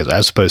interesting because I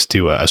was supposed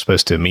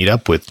to meet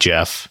up with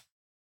Jeff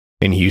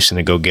in Houston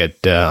to go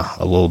get a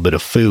little bit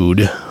of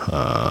food,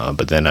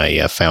 but then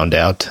I found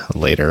out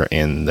later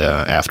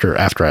after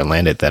I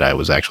landed that I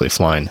was actually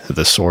flying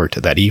the sort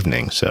that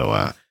evening.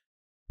 So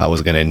I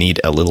was going to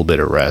need a little bit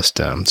of rest.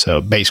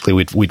 So basically,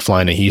 we'd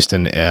fly into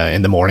Houston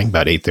in the morning,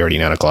 about 8:30,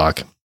 9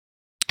 o'clock.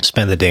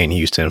 Spend the day in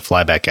Houston,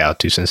 fly back out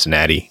to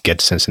Cincinnati, get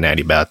to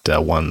Cincinnati about 2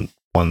 in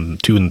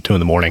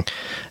the morning,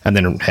 and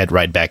then head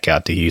right back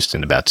out to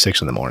Houston about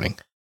 6 in the morning.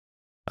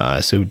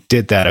 So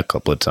did that a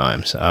couple of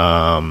times.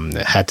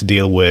 Had to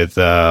deal with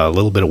a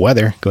little bit of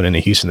weather going into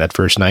Houston that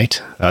first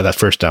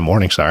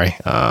morning. Sorry.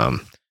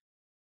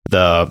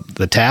 The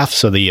TAF,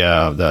 so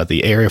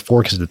the area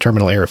forecast, the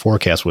terminal area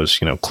forecast was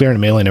clear in the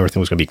middle and everything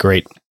was going to be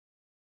great.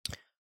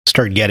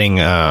 Started getting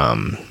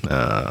the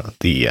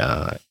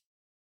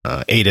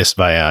ATIS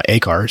via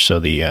ACARS, so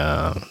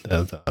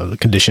the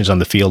conditions on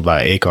the field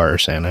via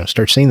ACARS, and I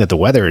started seeing that the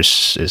weather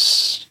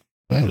is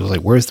I was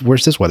like,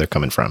 where's this weather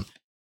coming from?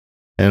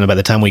 And by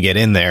the time we get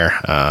in there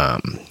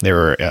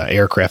were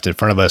aircraft in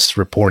front of us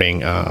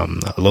reporting a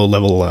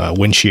low-level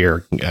wind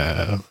shear,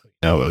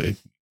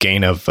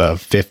 gain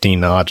of 15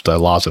 knots,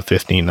 loss of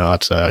 15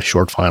 knots,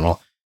 short final,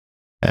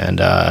 and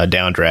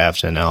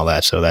downdrafts and all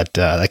that. So that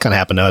kind of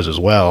happened to us as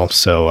well.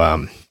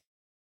 So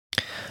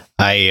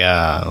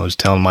I was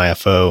telling my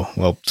FO,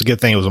 well, it's a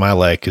good thing it was my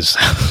leg because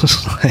I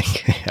was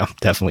like, I'm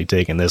definitely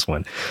taking this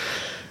one.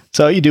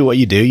 So you do what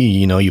you do.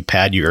 You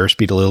pad your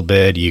airspeed a little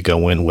bit. You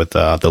go in with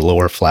the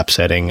lower flap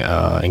setting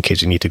in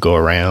case you need to go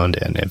around.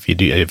 And if you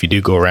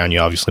do go around, you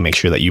obviously make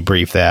sure that you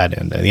brief that.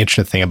 And the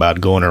interesting thing about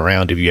going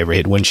around, if you ever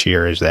hit wind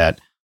shear, is that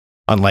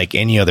unlike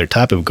any other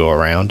type of go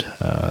around,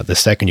 the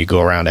second you go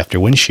around after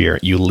wind shear,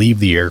 you leave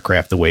the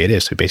aircraft the way it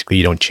is. So basically,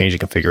 you don't change the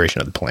configuration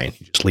of the plane.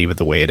 You just leave it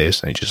the way it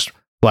is, and you just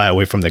fly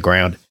away from the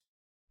ground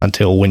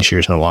until wind shear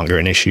is no longer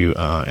an issue,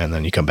 and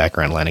then you come back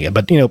around landing it.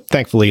 But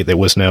thankfully there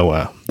was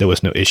no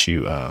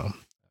issue.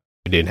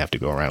 We didn't have to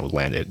go around with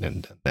land it,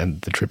 and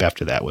the trip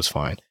after that was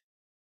fine.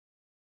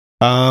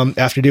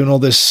 After doing all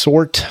this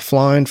sort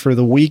flying for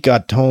the week,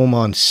 got home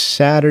on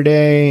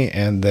Saturday,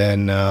 and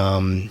then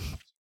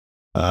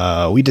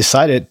we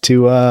decided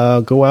to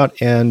go out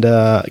and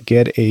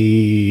get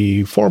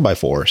a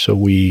 4x4. So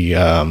we,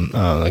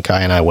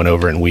 Kai and I went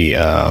over and we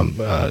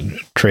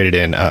traded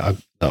in a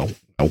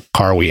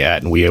car we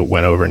had, and we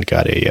went over and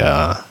got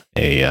a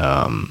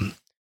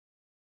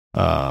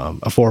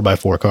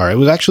 4x4 car.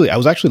 We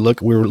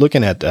were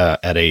looking at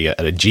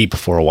a Jeep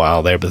for a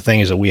while there, but the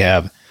thing is that we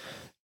have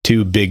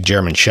 2 big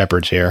German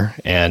Shepherds here,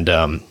 and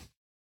the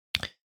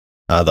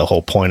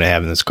whole point of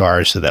having this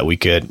car is so that we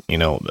could,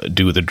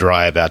 do the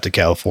drive out to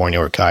California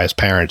where Kai's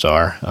parents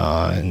are,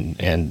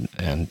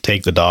 and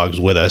take the dogs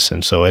with us.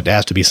 And so it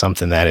has to be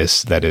something that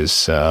is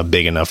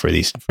big enough for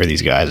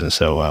these guys. And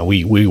so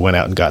we went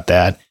out and got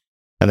that.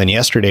 And then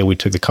yesterday we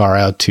took the car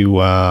out to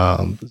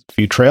a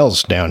few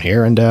trails down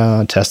here and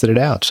tested it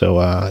out. So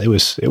it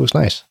was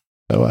nice.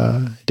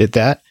 So did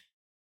that.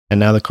 And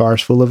now the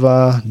car's full of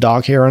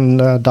dog hair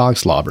and dog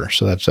slobber.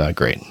 So that's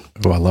great.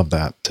 Oh, I love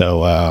that.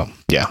 So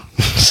yeah.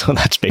 So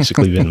that's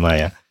basically been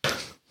my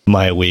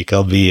week.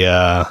 I'll be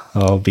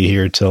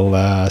here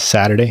till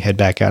Saturday. Head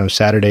back out on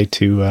Saturday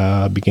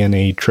to begin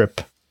a trip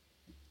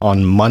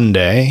on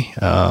Monday,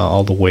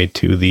 all the way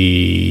to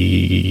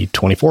the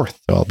 24th.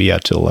 So I'll be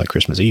out till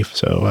Christmas Eve.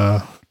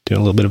 So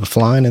doing a little bit of a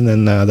flying, and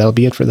then that'll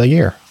be it for the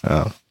year.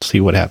 See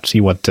what happens. See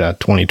what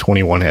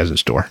 2021 has in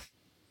store.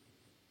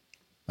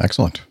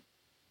 Excellent.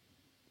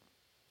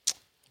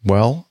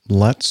 Well,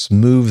 let's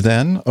move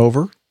then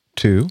over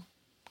to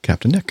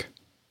Captain Nick.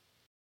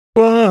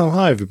 Well,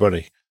 hi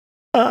everybody.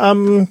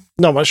 Not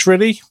much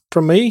really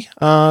from me.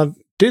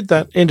 Did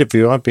that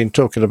interview I've been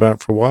talking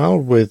about for a while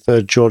with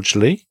George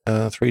Lee,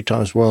 3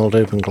 times world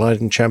open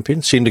gliding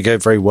champion. Seemed to go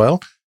very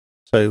well.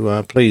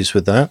 So pleased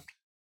with that.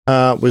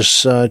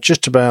 Was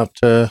just about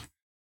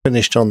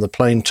finished on the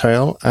plain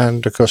tail.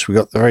 And of course we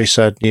got the very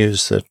sad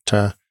news that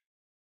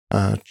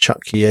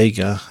Chuck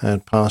Yeager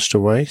had passed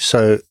away.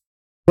 So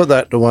put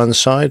that to one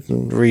side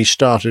and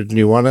restarted a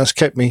new one. That's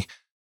kept me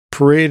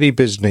pretty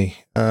busy.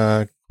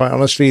 Quite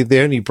honestly,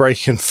 the only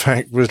break, in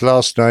fact, was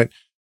last night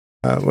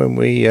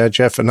when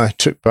Jeff and I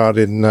took part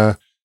in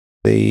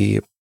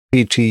the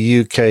PT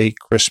UK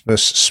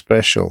Christmas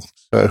special.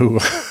 So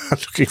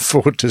looking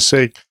forward to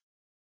seeing.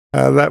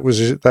 That was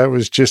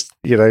just,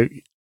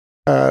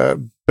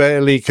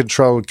 barely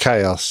controlled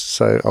chaos.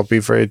 So I'll be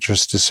very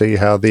interested to see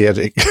how the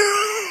editing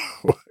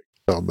works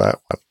on that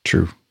one.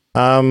 True.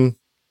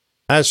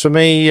 As for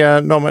me,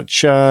 not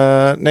much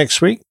next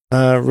week,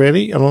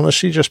 really. And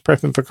honestly, just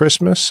prepping for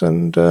Christmas.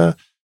 And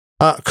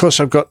of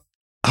course, I've got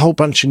a whole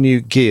bunch of new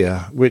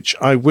gear, which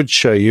I would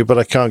show you, but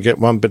I can't get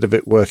one bit of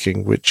it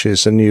working, which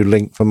is a new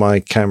link for my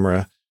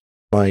camera,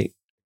 my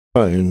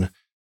phone.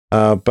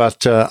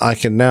 But I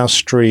can now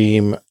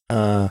stream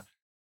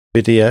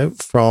video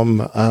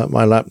from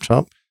my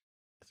laptop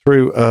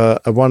through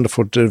a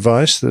wonderful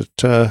device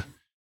that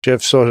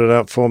Jeff sorted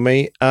out for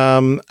me,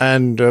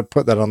 and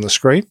put that on the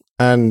screen.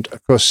 And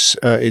of course,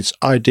 it's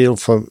ideal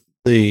for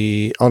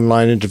the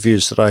online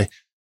interviews that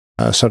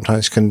I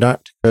sometimes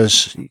conduct,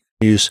 because you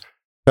use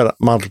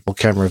multiple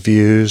camera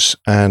views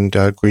and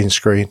green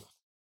screen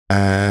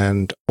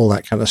and all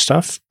that kind of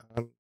stuff.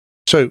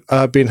 So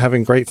I've been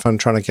having great fun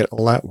trying to get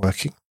all that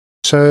working.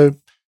 So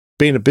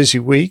been a busy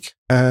week,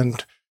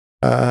 and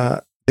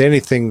the only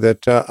thing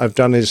that I've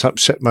done is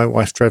upset my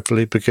wife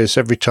dreadfully, because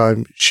every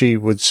time she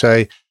would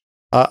say,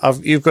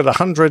 you've got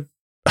 100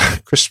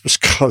 Christmas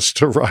cards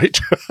to write,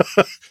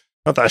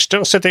 but they're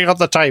still sitting on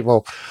the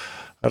table.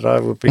 And I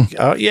would be,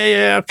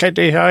 okay,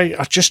 dear,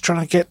 I'm just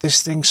trying to get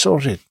this thing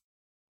sorted.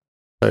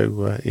 So,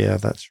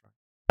 that's right.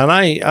 And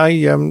I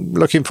am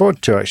looking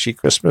forward to actually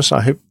Christmas.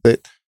 I hope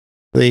that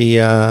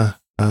the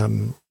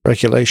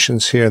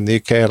regulations here in the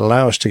UK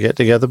allow us to get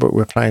together, but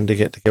we're planning to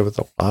get together with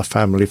our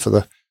family for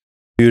the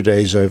few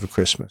days over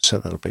Christmas. So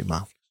that'll be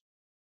marvelous.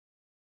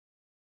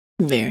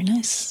 Very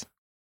nice.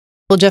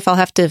 Well, Jeff, I'll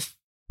have to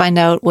find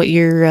out what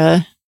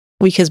your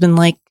week has been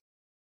like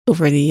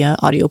over the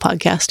audio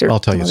podcast, or I'll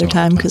tell you another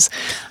time, because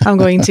I'm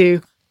going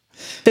to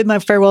bid my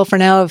farewell for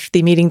now. If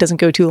the meeting doesn't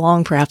go too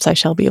long, perhaps I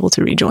shall be able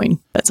to rejoin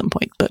at some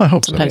point. But I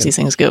hope sometimes these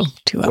things go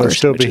 2 hours, We'll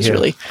still which be is here.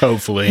 really,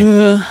 Hopefully.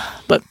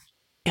 but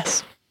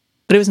yes.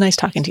 But it was nice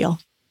talking to y'all.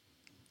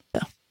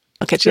 So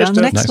I'll catch you on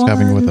the next nice one.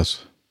 having you with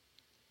us.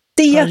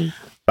 See ya.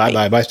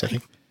 Bye,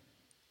 Stephanie.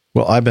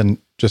 Well, I've been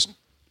just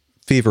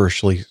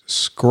feverishly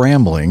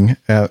scrambling.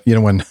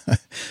 When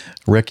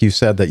Rick, you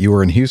said that you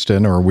were in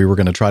Houston, or we were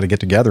going to try to get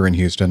together in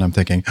Houston, I'm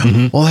thinking,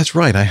 well, that's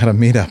right. I had a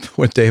meetup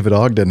with David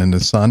Ogden and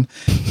his son,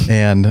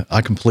 and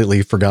I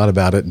completely forgot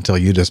about it until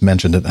you just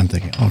mentioned it. I'm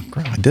thinking, oh,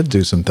 crap, I did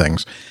do some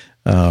things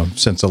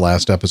since the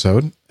last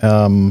episode.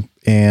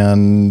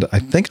 And I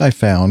think I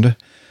found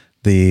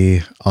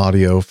the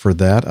audio for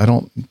that. I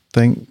don't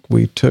think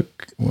we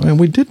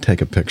did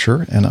take a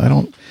picture, and I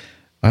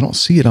don't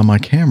see it on my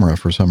camera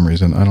for some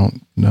reason. I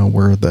don't know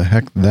where the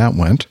heck that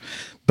went,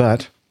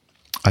 but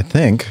I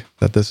think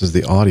that this is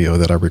the audio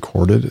that I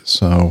recorded.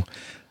 So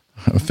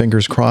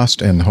fingers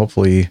crossed, and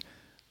hopefully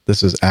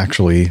this is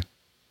actually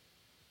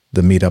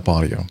the meetup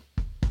audio.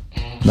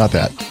 Not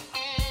that.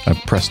 I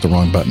pressed the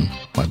wrong button.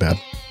 My bad.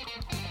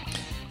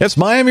 It's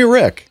Miami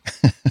Rick.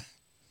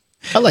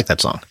 I like that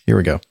song. Here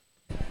we go.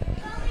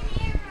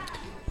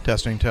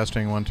 Testing,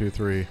 1, 2,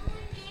 3.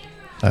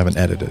 I haven't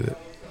edited it.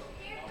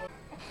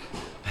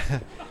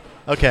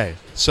 Okay,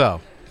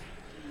 so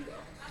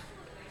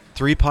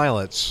 3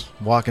 pilots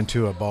walk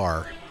into a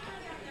bar,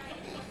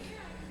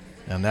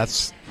 and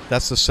that's the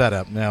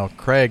setup. Now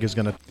Craig is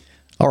going to.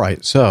 All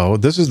right, so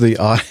this is the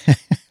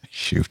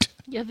shoot.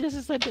 Yeah, this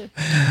is like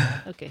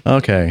okay.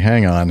 Okay,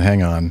 hang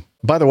on.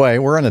 By the way,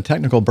 we're on a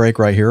technical break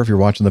right here. If you're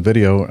watching the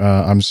video,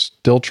 I'm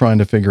still trying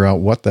to figure out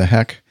what the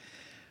heck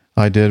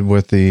I did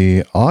with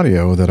the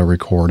audio that I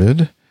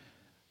recorded.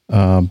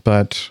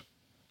 But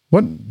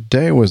what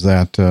day was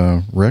that,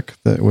 Rick?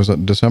 That was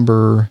it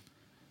December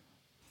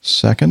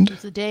 2nd? It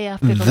was the day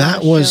after the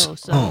that last was show,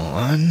 so.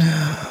 on.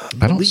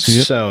 I don't see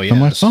it so, on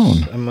my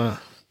phone.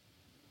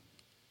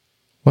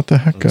 What the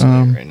heck?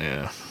 Right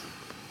now.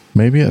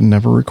 Maybe it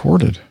never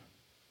recorded.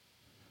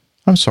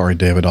 I'm sorry,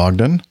 David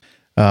Ogden.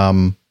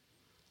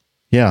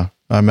 Yeah,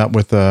 I met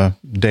with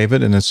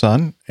David and his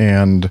son,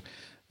 and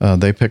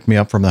they picked me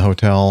up from the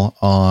hotel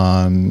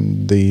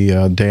on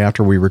the day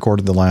after we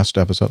recorded the last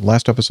episode.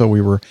 Last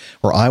episode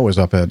I was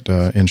up at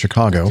in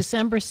Chicago.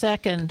 December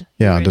 2nd.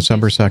 Yeah,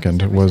 December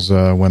 2nd was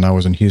when I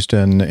was in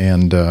Houston,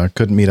 and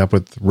couldn't meet up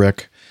with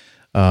Rick.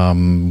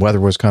 Weather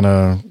was kind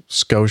of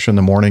skosh in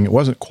the morning. It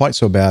wasn't quite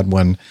so bad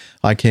when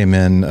I came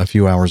in a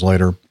few hours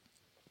later.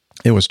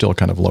 It was still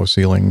kind of low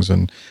ceilings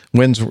and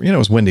winds. It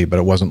was windy, but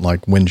it wasn't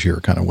like wind shear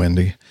kind of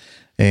windy.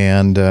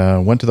 And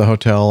went to the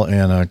hotel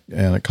and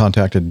I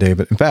contacted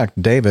David. In fact,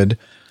 David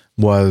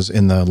was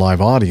in the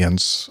live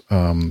audience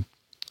when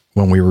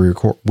we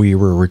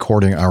were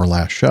recording our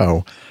last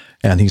show,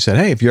 and he said,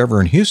 "Hey, if you're ever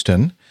in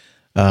Houston,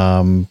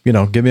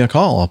 give me a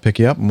call. I'll pick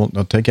you up and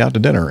I'll take you out to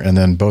dinner." And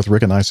then both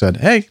Rick and I said,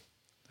 "Hey,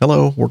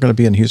 hello, we're going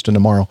to be in Houston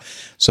tomorrow."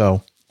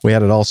 So we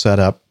had it all set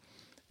up,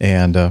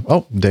 and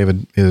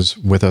David is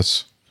with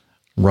us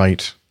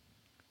right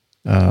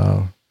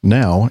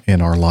now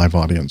in our live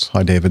audience.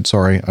 Hi, David.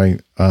 Sorry, I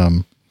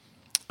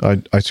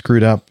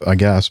screwed up, I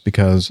guess,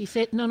 because He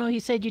said he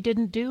said you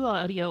didn't do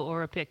audio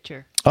or a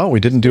picture. we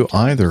didn't do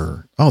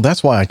either. Oh,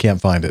 that's why I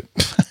can't find it.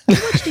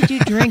 How much did you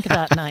drink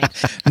that night?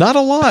 Not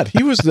a lot.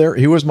 He was there.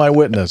 He was my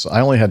witness.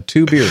 I only had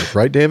 2 beers,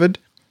 right, David?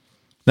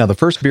 Now, the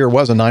first beer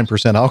was a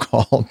 9%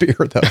 alcohol beer,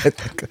 though, I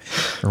think.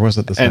 Or was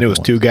it the second And it was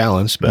one? 2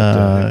 gallons.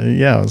 But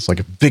yeah, it was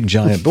like a big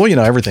giant. Well,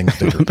 everything's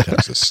bigger in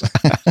Texas.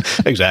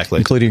 Exactly.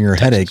 Including your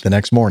headache the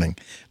next morning.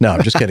 No,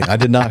 I'm just kidding. I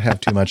did not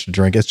have too much to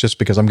drink. It's just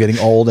because I'm getting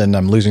old and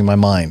I'm losing my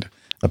mind,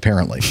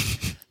 apparently.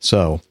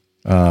 So,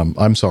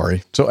 I'm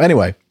sorry. So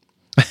anyway,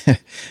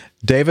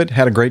 David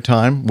had a great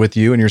time with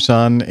you and your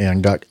son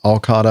and got all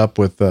caught up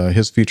with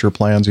his future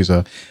plans. He's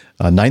a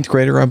 9th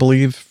grader, I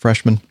believe,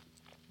 freshman.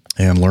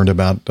 And learned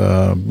about,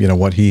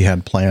 what he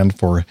had planned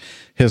for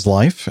his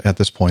life at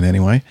this point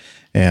anyway,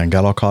 and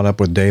got all caught up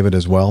with David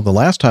as well. The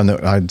last time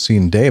that I'd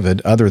seen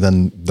David, other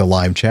than the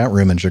live chat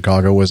room in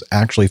Chicago, was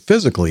actually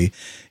physically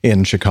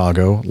in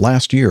Chicago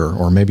last year,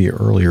 or maybe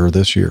earlier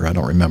this year. I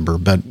don't remember,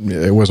 but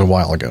it was a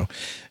while ago.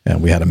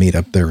 And we had a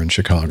meetup there in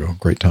Chicago.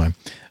 Great time.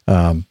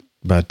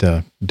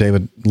 But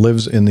David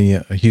lives in the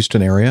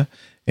Houston area,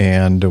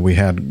 and we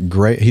had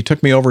he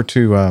took me over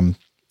to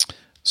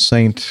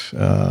St.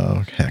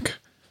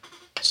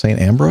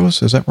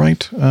 Ambrose, is that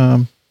right?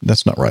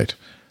 That's not right.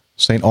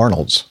 St.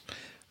 Arnold's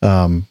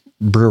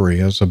brewery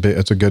it's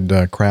a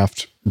good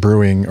craft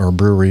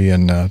brewery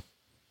in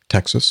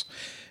Texas,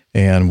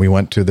 and we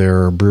went to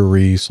their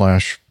brewery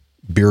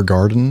 / beer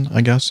garden,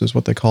 I guess is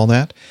what they call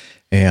that,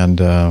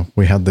 and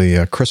we had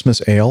the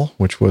Christmas ale,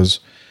 which was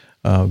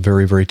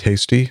very, very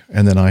tasty,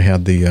 and then I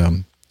had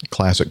the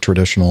classic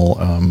traditional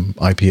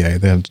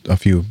IPA. They had a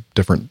few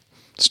different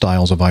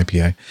styles of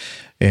IPA.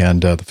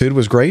 And the food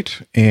was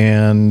great,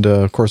 and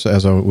of course,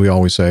 as we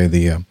always say,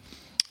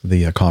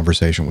 the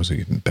conversation was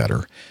even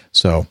better.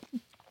 So,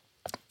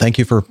 thank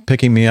you for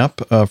picking me up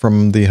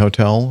from the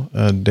hotel,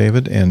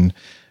 David. And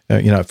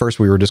at first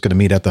we were just going to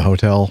meet at the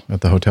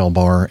hotel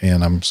bar,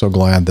 and I'm so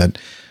glad that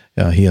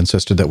he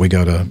insisted that we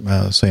go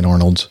to St.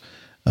 Arnold's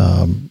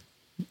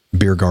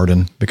beer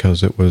garden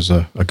because it was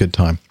a good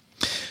time.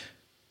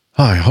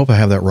 I hope I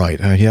have that right.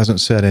 He hasn't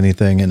said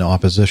anything in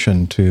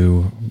opposition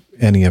to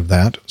any of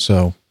that,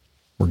 so.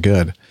 We're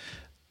good.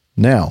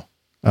 Now,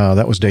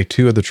 that was day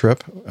 2 of the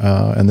trip.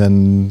 And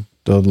then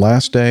the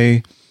last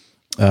day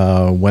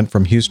went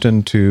from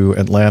Houston to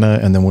Atlanta.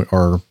 And then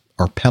our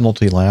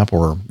penalty lap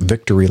or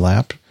victory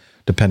lap,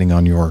 depending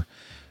on your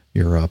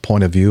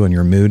point of view and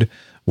your mood,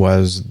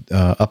 was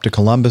up to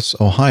Columbus,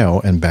 Ohio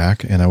and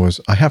back. And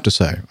I have to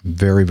say,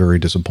 very, very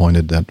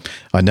disappointed that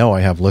I know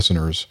I have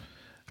listeners,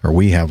 or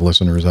we have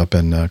listeners up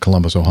in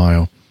Columbus,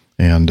 Ohio.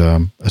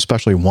 And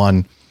especially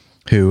one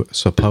who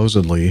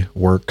supposedly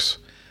works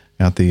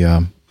at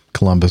the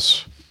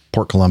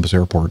Port Columbus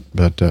Airport,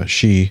 but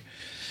who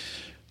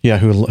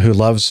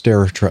loves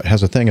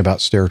has a thing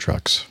about stair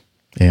trucks,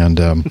 and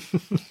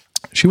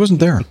she wasn't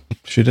there.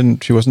 She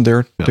wasn't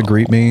there to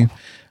greet me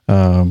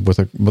with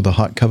a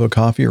hot cup of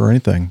coffee or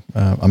anything.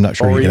 I'm not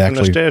sure or you could even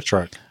actually a stair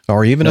truck,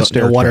 or even a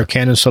stair truck. Water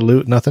cannon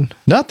salute,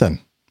 nothing.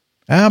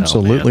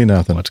 Absolutely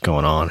nothing. What's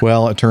going on?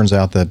 Well, it turns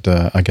out that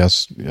I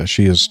guess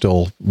she is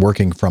still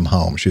working from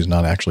home. She's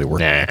not actually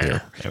working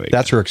here.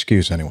 That's her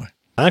excuse anyway.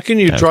 How can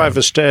you drive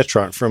a stair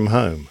truck from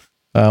home?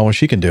 Well,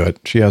 she can do it.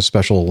 She has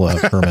special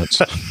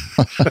permits.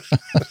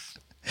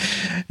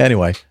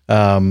 Anyway,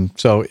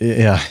 so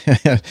yeah,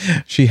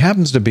 she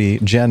happens to be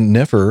Jen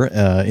Niffer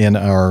in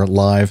our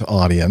live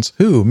audience.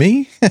 Who,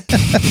 me?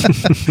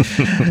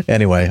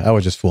 Anyway, I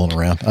was just fooling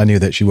around. I knew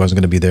that she wasn't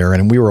going to be there,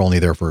 and we were only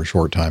there for a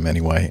short time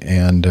anyway.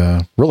 And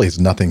really,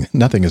 nothing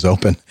is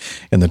open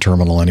in the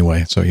terminal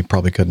anyway, so we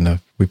probably couldn't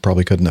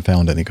have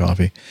found any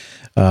coffee.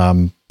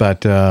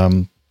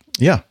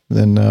 Yeah,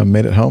 then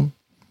made it home.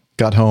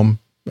 Got home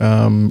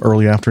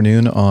early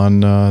afternoon on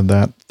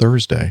that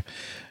Thursday,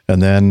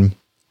 and then.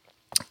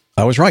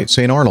 I was right.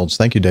 St. Arnold's.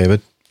 Thank you,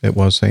 David. It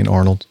was St.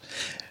 Arnold's.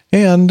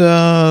 And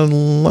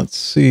let's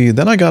see.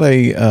 Then I got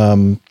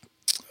a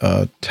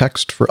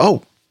text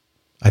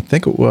I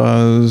think it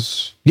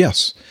was,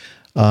 yes.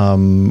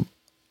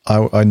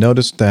 I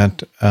noticed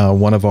that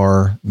one of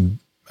our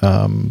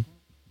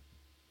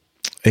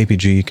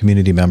APG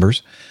community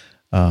members,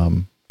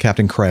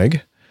 Captain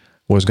Craig,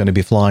 was going to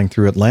be flying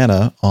through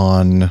Atlanta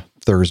on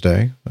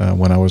Thursday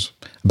when I was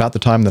about the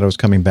time that I was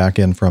coming back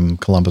in from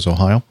Columbus,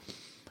 Ohio.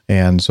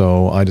 And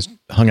so I just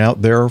hung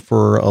out there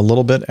for a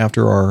little bit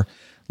after our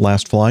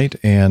last flight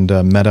and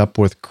met up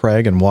with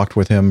Craig and walked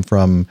with him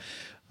from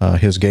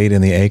his gate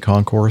in the A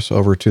concourse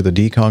over to the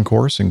D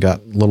concourse and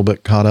got a little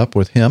bit caught up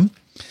with him.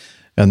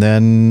 And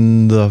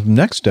then the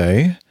next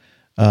day,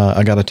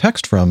 I got a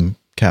text from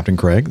Captain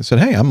Craig that said,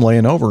 "Hey, I'm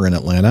laying over in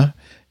Atlanta.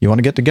 You want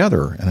to get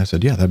together?" And I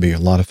said, "Yeah, that'd be a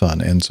lot of fun."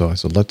 And so I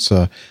said, let's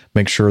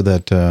make sure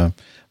that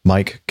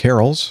Mike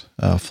Carroll's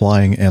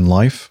Flying and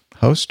Life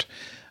host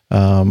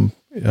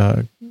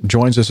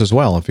joins us as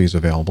well if he's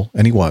available.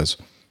 And he was.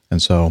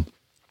 And so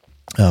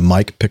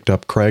Mike picked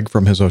up Craig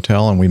from his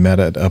hotel, and we met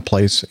at a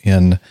place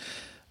in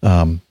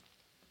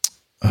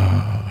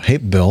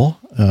Hapeville,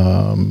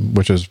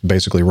 which is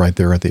basically right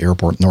there at the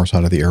airport, north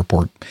side of the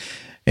airport.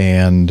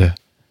 And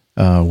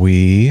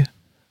we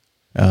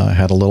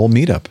had a little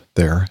meetup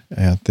there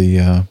at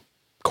the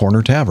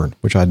Corner Tavern,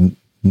 which I'd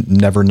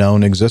never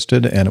known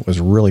existed, and it was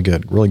really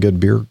good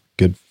beer,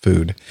 good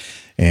food.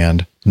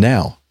 And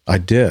now I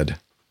did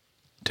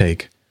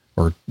take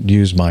or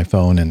use my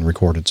phone and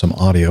recorded some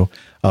audio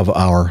of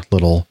our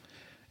little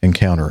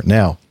encounter.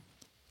 Now,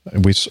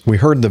 we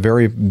heard the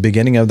very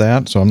beginning of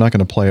that, so I'm not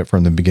going to play it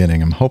from the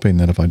beginning. I'm hoping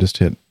that if I just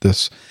hit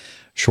this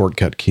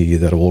shortcut key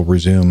that it will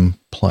resume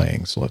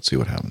playing. So let's see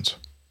what happens.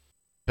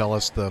 Tell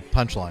us the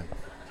punchline.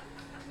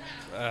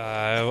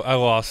 I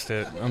lost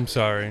it. I'm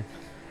sorry.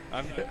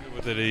 I'm not good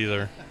with it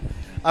either.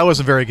 I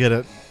wasn't very good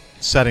at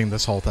setting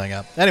this whole thing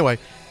up. Anyway,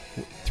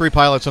 3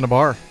 pilots in a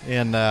bar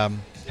in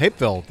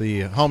Hapeville,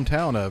 the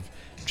hometown of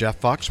Jeff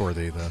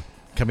Foxworthy, the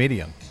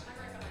comedian.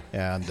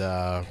 And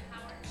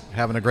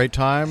having a great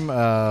time.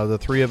 The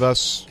 3 of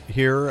us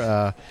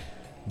here,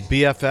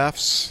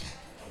 BFFs.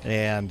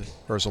 And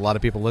there's a lot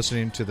of people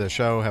listening to the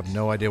show have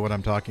no idea what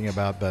I'm talking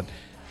about, but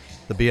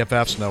the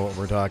BFFs know what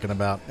we're talking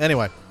about.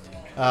 Anyway,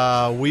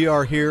 we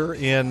are here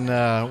in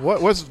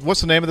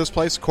what's the name of this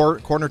place?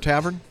 Corner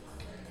Tavern.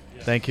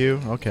 Thank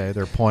you. Okay,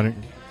 they're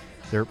pointing.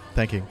 They're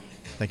thanking.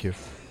 Thank you.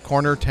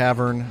 Corner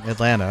Tavern,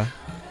 Atlanta,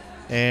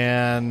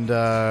 and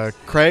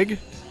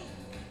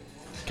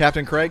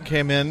Captain Craig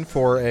came in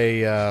for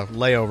a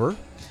layover.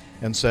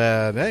 And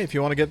said, "Hey, if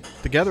you want to get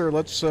together,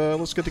 let's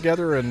get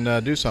together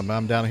and do something."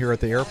 I'm down here at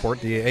the airport,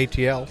 the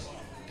ATL,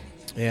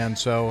 and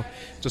so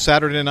it's a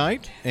Saturday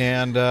night,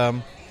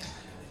 and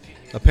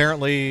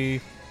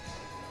apparently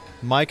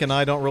Mike and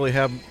I don't really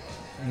have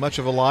much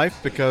of a life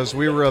because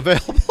we were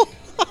available.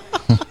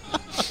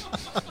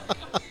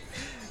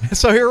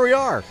 So here we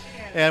are,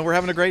 and we're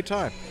having a great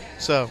time.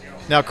 So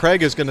now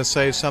Craig is going to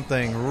say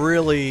something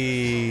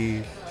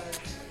really,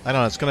 I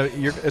don't know.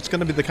 It's going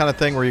to be the kind of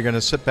thing where you're going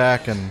to sit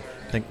back and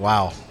think,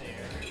 wow,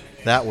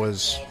 that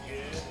was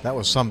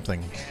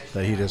something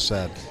that he just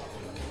said.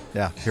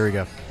 Yeah, here we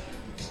go.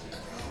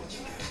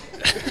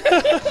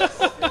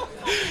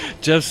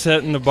 Jeff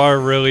setting the bar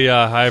really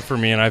high for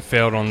me, and I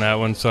failed on that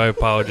one, so I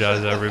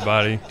apologize,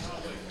 everybody.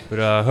 But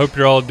I hope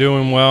you're all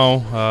doing well,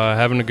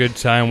 having a good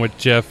time with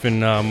Jeff and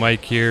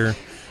Mike here.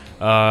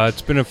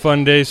 It's been a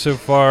fun day so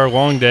far,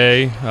 long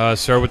day.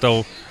 Started with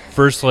the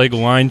first leg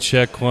line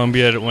check,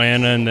 Columbia at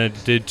Atlanta, and then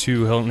did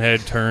 2 Hilton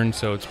Head turns,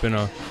 so it's been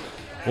a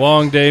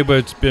long day, but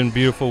it's been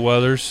beautiful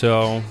weather,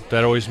 so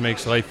that always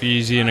makes life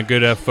easy, and a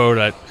good FO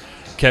that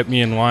kept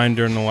me in line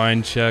during the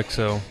line check,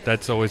 so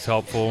that's always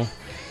helpful.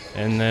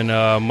 And then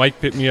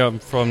Mike picked me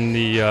up from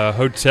the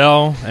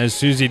hotel. As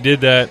soon as he did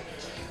that,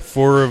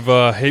 4 of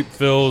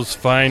Hapeville's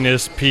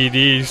finest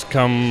PDs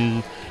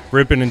come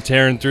ripping and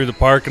tearing through the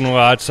parking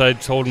lot, so I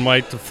told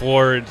Mike to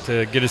floor it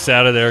to get us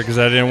out of there because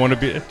I didn't want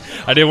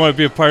to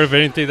be a part of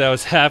anything that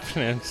was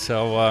happening.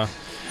 So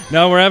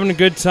no, we're having a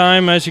good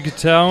time, as you could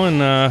tell,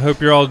 and hope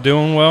you're all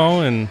doing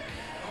well. And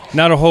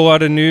not a whole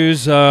lot of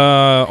news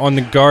on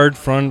the Guard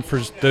front. For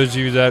those of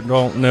you that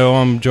don't know,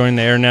 I'm joining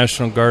the Air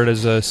National Guard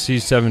as a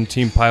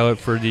C-17 pilot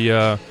for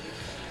the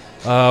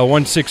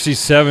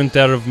 167th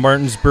out of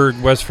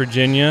Martinsburg, West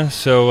Virginia.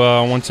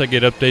 So once I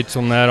get updates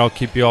on that, I'll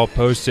keep you all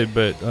posted,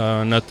 but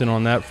nothing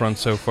on that front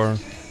so far.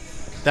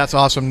 That's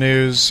awesome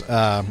news.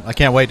 I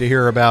can't wait to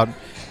hear about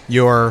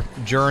your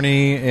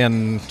journey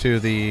into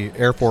the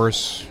Air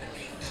Force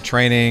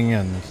training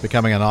and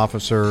becoming an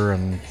officer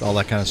and all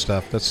that kind of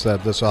stuff.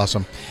 That's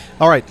awesome.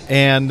 All right,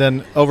 and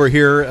then over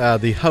here,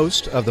 the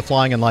host of the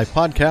Flying in Life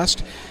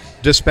podcast,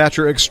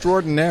 dispatcher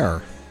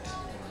extraordinaire,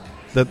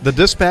 the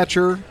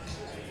dispatcher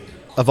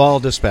of all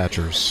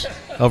dispatchers,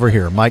 over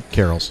here, Mike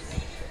Carrolls.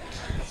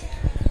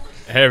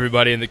 Hey,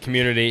 everybody in the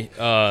community.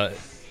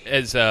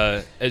 As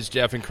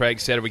Jeff and Craig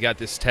said, we got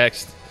this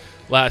text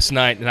last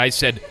night, and I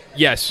said,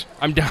 yes,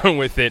 I'm down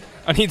with it.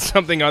 I need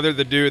something other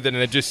to do than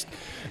to just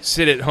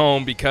sit at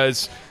home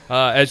because,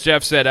 as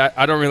Jeff said,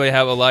 I don't really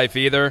have a life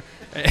either.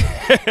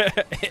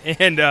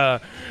 And,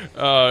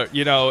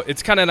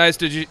 it's kind of nice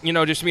to,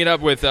 just meet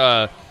up with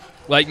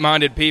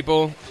like-minded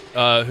people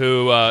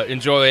who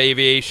enjoy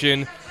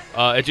aviation.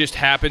 It just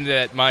happened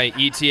that my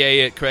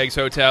ETA at Craig's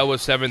Hotel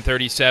was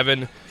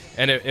 7:37,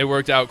 and it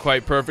worked out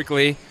quite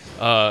perfectly.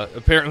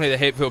 Apparently, the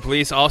Hapeville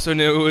police also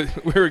knew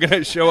we were going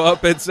to show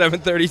up at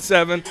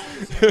 7:37.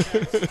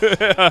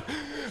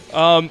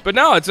 But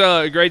no, it's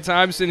a great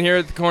time sitting here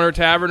at the Corner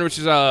Tavern, which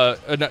is a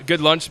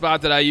good lunch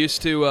spot that I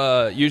used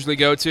to usually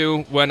go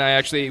to when I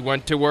actually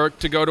went to work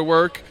to go to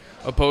work,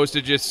 opposed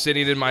to just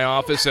sitting in my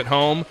office at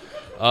home.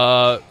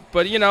 But,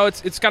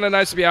 it's kind of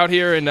nice to be out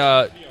here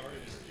and,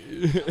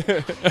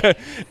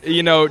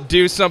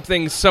 do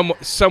something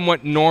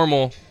somewhat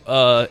normal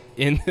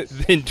in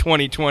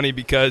 2020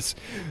 because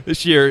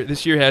this year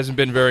hasn't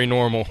been very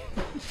normal.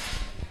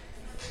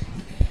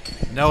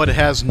 No, it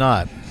has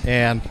not.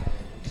 And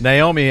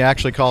Naomi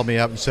actually called me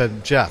up and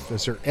said, Jeff,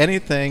 is there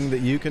anything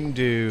that you can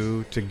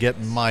do to get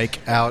Mike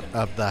out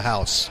of the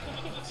house?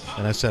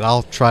 And I said,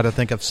 I'll try to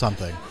think of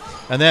something.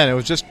 And then it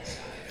was just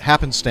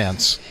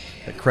happenstance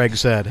that Craig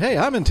said, hey,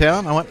 I'm in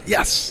town. I went,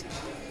 yes.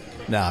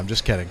 No, I'm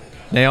just kidding.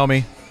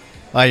 Naomi,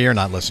 you're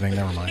not listening.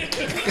 Never mind.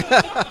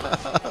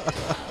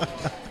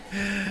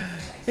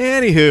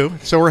 Anywho,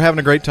 so we're having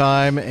a great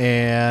time,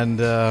 and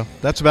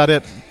that's about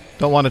it.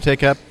 Don't want to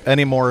take up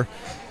any more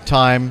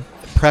time,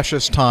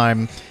 precious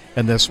time,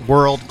 in this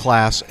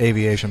world-class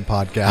aviation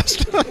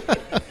podcast.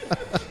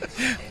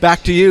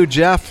 Back to you,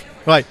 Jeff.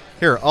 Right,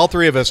 here, all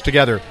three of us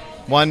together.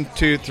 1,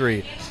 2,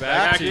 3.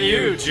 Back to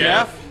you,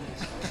 Jeff.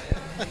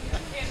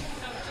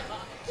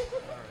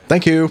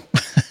 Thank you.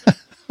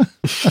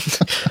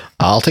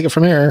 I'll take it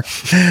from here.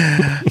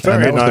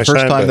 Very nice. The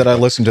first time that I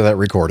listened to that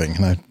recording,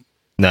 and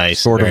I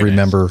sort of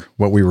remember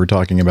what we were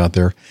talking about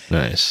there.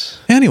 Nice.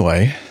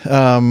 Anyway,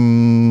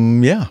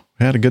 yeah,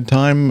 had a good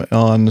time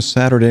on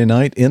Saturday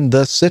night in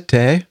the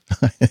city,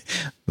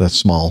 the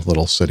small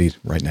little city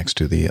right next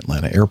to the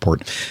Atlanta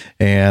airport,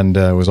 and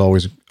it was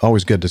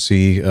always good to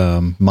see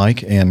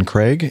Mike and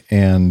Craig,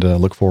 and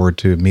look forward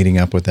to meeting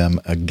up with them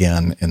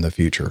again in the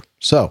future.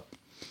 So,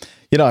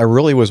 I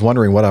really was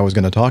wondering what I was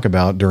going to talk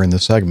about during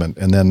this segment,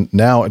 and then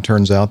now it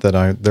turns out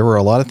that there were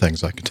a lot of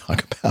things I could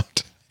talk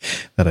about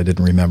that I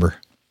didn't remember.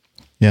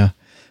 Yeah.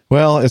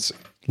 Well,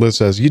 Liz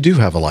says, you do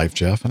have a life,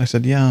 Jeff. And I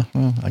said, yeah,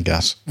 well, I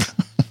guess.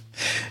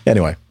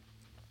 Anyway,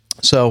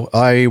 so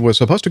I was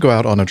supposed to go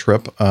out on a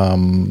trip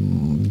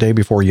day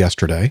before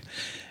yesterday.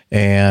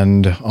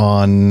 And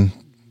on,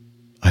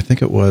 I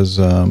think it was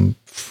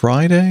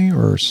Friday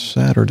or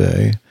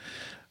Saturday,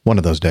 one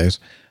of those days,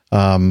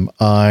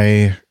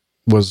 I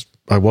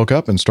woke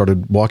up and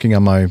started walking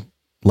on my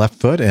left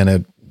foot, and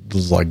it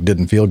was like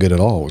didn't feel good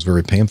at all. It was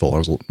very painful. I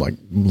was like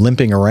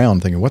limping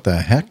around thinking, what the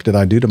heck did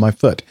I do to my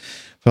foot?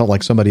 Felt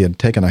like somebody had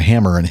taken a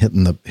hammer and hit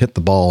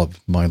the ball of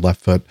my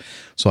left foot.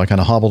 So I kind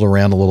of hobbled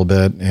around a little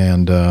bit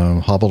and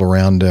hobbled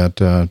around at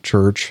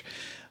church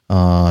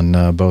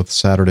on both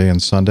Saturday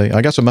and Sunday.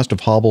 I guess I must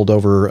have hobbled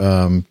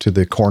over to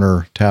the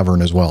Corner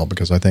Tavern as well,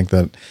 because I think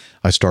that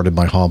I started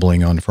my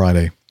hobbling on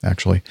Friday,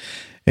 actually.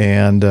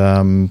 And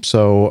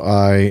so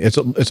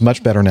it's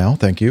much better now.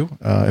 Thank you.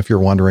 If you're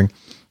wondering.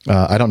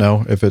 I don't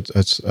know if it's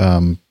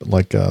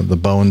like the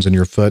bones in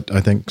your foot, I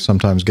think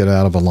sometimes get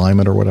out of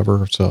alignment or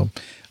whatever. So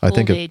I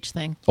think old age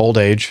thing. Old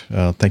age.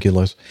 Thank you,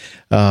 Liz.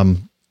 But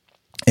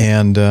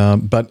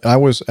I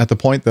was at the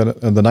point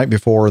that the night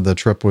before the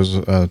trip was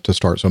to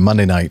start. So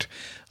Monday night,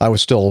 I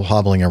was still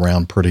hobbling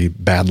around pretty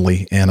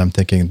badly. And I'm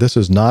thinking, this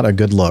is not a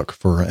good look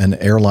for an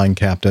airline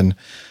captain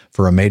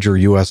for a major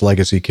U.S.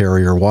 legacy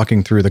carrier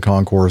walking through the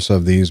concourse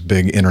of these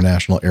big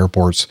international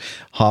airports,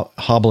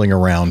 hobbling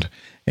around.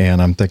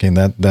 And I'm thinking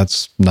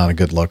that's not a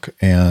good look.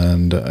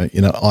 And,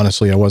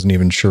 honestly, I wasn't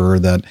even sure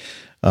that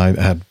I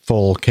had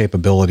full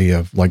capability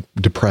of like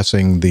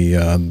depressing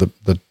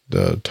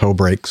the toe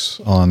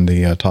brakes on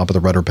the top of the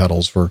rudder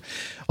pedals for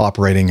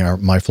operating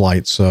my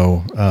flight.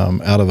 So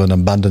out of an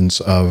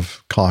abundance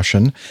of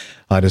caution,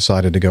 I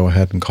decided to go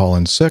ahead and call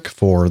in sick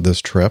for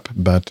this trip.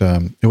 But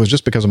it was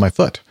just because of my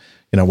foot.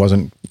 It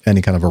wasn't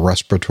any kind of a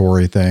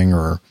respiratory thing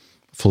or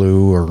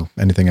flu or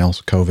anything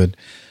else, COVID.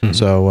 Mm-hmm.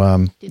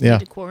 So, yeah,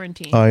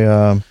 quarantine.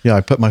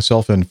 I put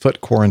myself in foot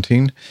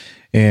quarantine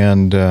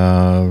and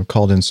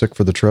called in sick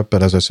for the trip.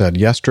 But as I said,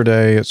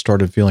 yesterday it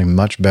started feeling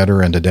much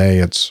better, and today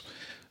it's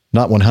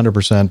not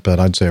 100%, but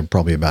I'd say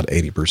probably about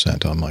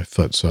 80% on my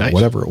foot. So nice.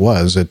 Whatever it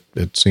was,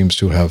 it seems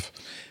to have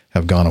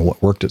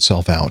worked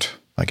itself out,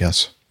 I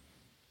guess.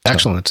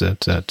 Excellent. So.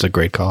 It's a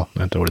great call.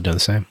 I would have done the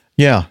same.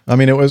 Yeah, I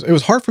mean, it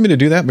was hard for me to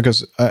do that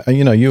because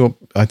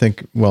I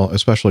think, well,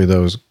 especially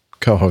those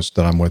co-hosts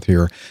that I'm with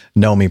here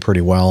know me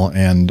pretty well,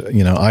 and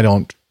I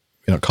don't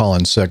call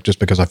in sick just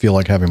because I feel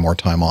like having more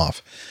time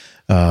off,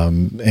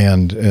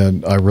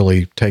 and I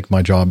really take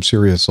my job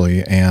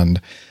seriously,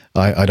 and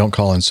I don't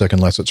call in sick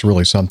unless it's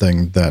really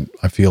something that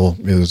I feel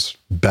is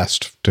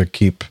best to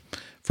keep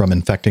from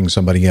infecting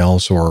somebody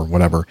else or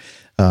whatever.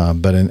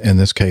 But in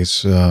this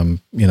case,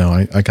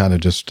 I kind of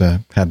just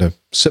had to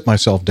sit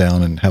myself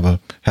down and have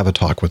a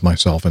talk with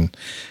myself and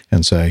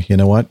say, you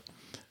know what?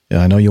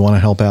 I know you want to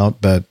help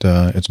out, but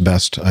it's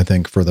best, I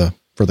think, for the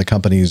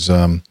company's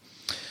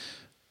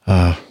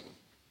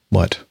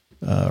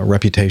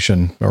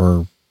reputation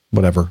or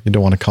whatever. You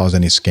don't want to cause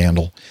any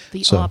scandal.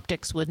 The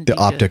optics wouldn't. The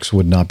optics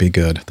would not be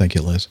good. Thank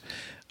you, Liz.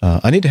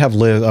 I need to have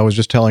Liz. I was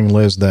just telling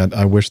Liz that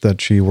I wish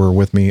that she were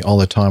with me all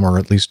the time, or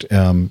at least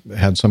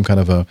had some kind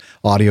of a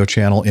audio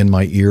channel in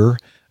my ear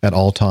at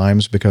all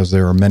times, because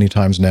there are many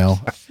times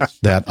now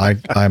that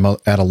I'm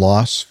at a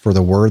loss for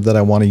the word that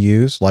I want to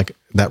use, like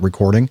that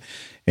recording.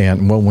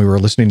 And when we were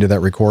listening to that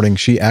recording,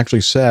 she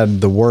actually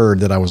said the word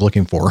that I was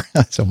looking for.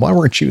 So why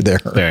weren't you there?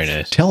 Very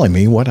nice. Telling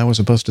me what I was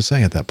supposed to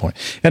say at that point.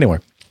 Anyway,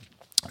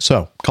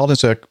 so called in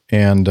sick,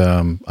 and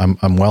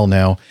I'm well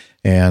now,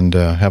 and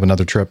have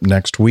another trip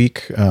next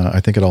week. I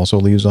think it also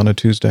leaves on a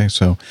Tuesday,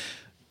 so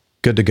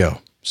good to go.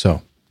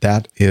 So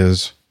that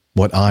is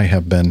what I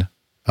have been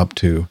up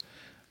to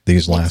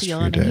these last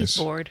few days. He's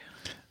bored.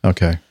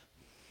 Okay.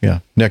 Yeah.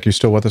 Nick, you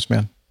still with us,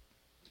 man?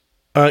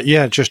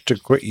 Yeah, just a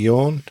quick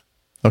yawn.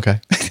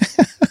 Okay.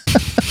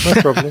 No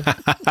problem.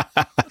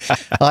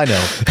 I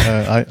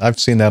know. I've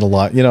seen that a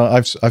lot.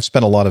 I've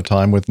spent a lot of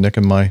time with Nick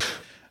and my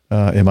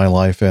in my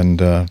life, and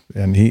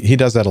he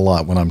does that a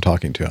lot when I'm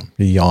talking to him.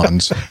 He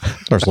yawns,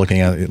 starts looking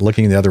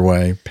the other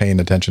way, paying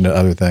attention to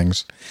other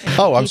things.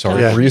 Oh, I'm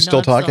sorry. Were you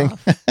still talking?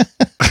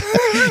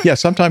 Yeah,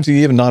 sometimes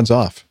he even nods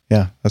off.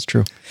 Yeah, that's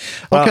true.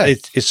 Well, Okay,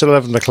 it's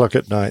 11 o'clock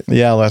at night.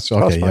 yeah, that's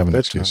okay. Past You my have an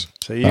bedtime. excuse.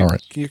 So you, All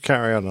right. you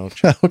carry on, old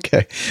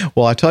Okay.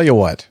 Well, I tell you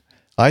what,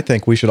 I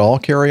think we should all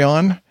carry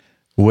on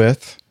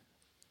with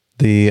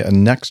the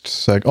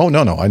next Oh,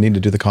 no. I need to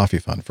do the coffee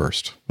fund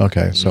first.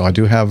 Okay. So I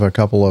do have a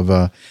couple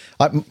of,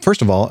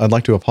 first of all, I'd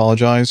like to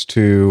apologize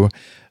to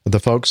the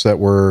folks that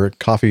were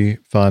coffee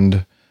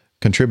fund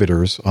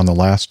contributors on the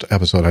last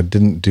episode. I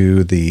didn't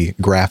do the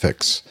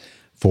graphics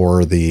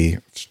for the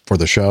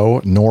show,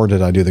 nor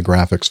did I do the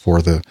graphics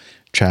for the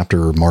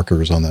chapter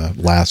markers on the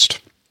last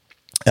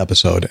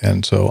episode.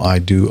 And so I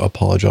do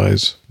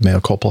apologize. Mea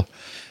culpa,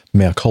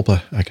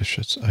 I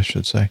guess I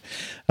should say.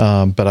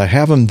 But I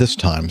have them this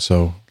time.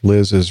 So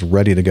Liz is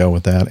ready to go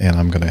with that. And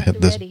I'm going to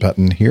hit this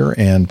button here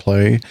and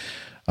play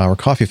our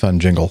coffee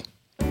fund jingle.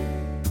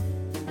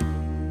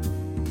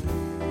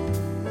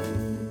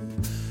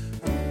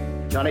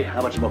 Johnny,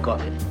 how much more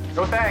coffee?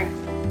 No thanks.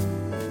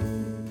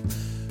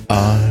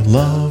 I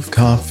love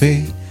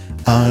coffee.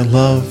 I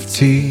love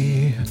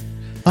tea.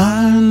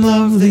 I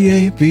love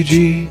the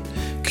APG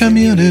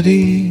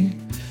community.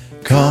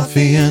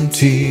 Coffee and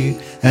tea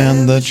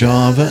and the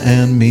Java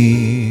and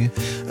me.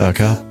 A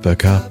cup, a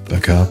cup, a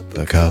cup,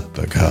 a cup,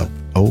 a cup.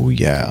 Oh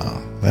yeah,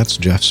 that's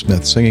Jeff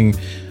Smith singing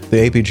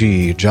the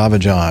APG, Java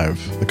Jive,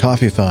 the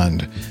Coffee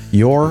Fund,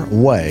 your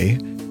way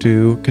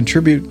to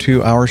contribute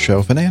to our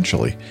show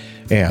financially.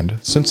 And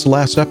since the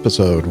last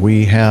episode,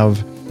 we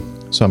have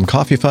some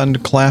Coffee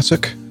Fund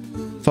Classic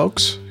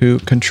folks who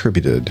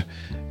contributed.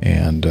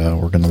 And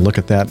we're going to look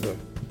at that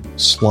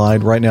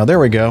slide right now. There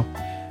we go.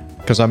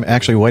 Because I'm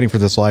actually waiting for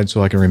the slide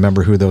so I can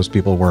remember who those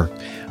people were.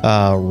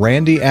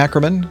 Randy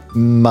Ackerman,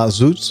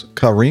 Mazuz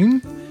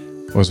Karim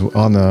was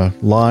on the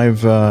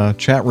live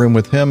chat room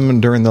with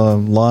him during the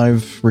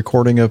live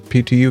recording of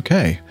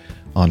PTUK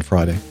on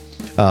Friday.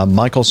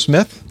 Michael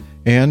Smith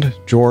and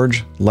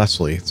George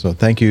Leslie. So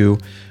thank you,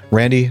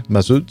 Randy,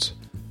 Mazuz,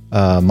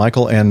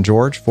 Michael, and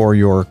George for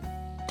your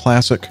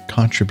classic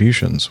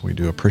contributions. We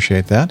do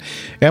appreciate that.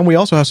 And we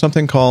also have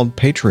something called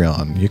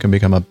Patreon. You can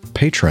become a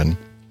patron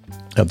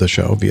of the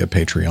show via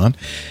Patreon.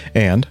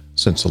 And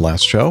since the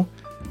last show,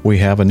 we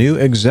have a new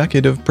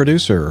executive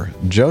producer,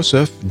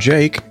 Joseph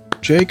Jake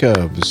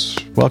Jacobs.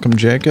 Welcome,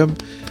 Jake, to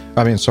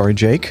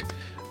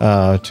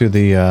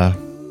the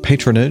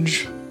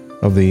patronage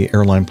of the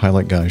Airline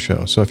Pilot Guy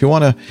show. So if you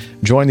want to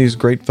join these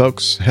great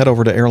folks, head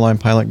over to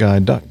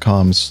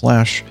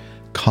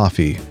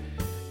airlinepilotguy.com/coffee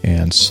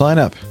and sign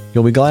up.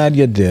 You'll be glad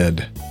you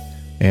did.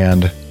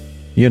 And,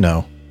 we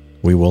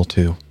will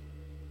too.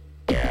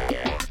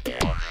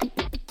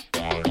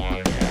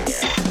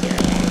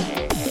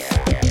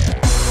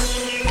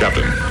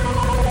 Captain,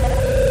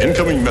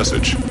 incoming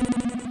message.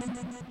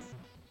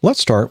 Let's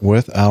start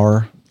with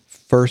our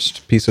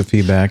first piece of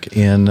feedback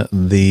in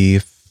the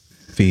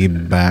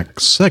feedback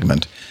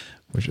segment,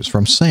 which is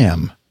from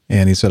Sam.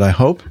 And he said, I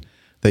hope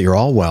that you're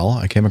all well.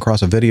 I came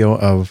across a video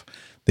of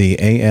the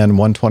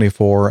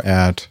AN-124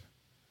 at,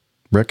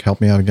 Rick,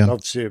 help me out again.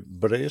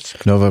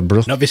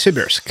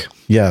 Novosibirsk.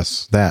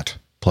 Yes, that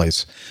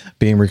place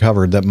being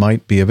recovered that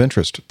might be of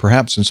interest,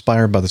 perhaps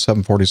inspired by the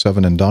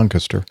 747 in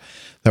Doncaster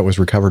that was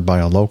recovered by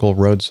a local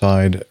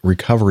roadside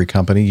recovery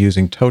company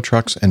using tow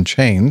trucks and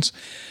chains.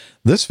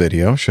 This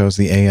video shows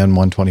the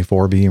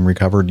AN-124 being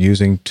recovered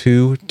using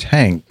 2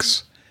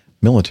 tanks,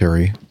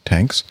 military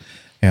tanks,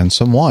 and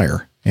some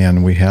wire.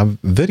 And we have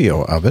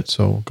video of it,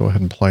 so we'll go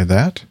ahead and play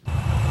that.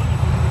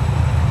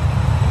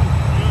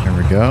 There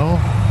we go.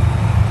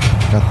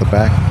 Got the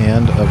back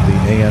end of the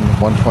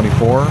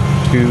AN-124,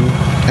 2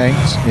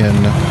 tanks in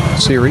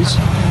series.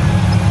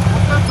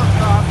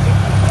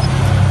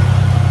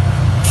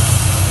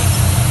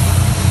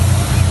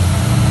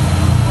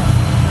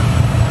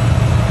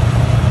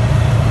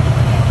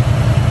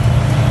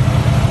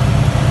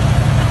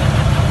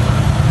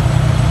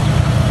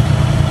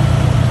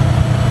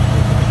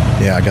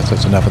 Yeah, I guess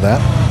that's enough of that.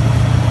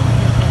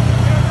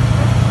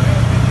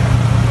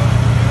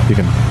 You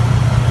can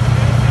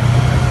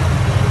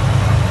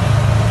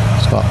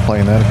stop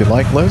playing that if you'd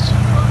like, Liz.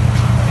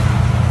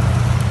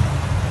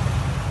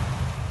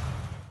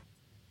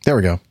 There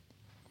we go.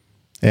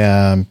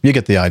 You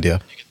get the idea.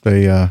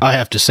 I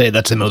have to say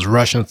that's the most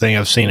Russian thing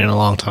I've seen in a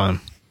long time.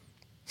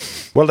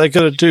 Well, they're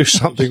going to do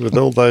something with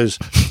all those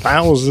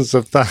thousands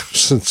of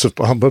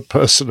armored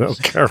personnel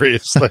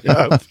carriers they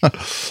have.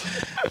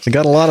 They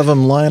got a lot of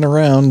them lying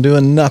around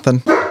doing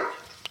nothing.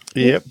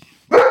 Yep.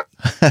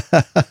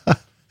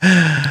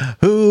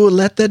 Who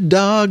let the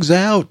dogs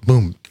out?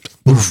 Boom.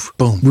 Roof,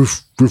 boom.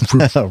 Roof, roof,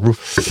 roof.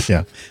 Roof.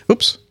 Yeah.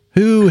 Oops.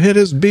 Who hit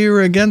his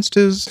beer against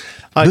his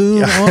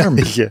arm?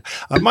 Yeah.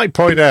 I might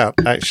point out,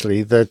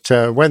 actually,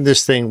 that when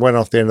this thing went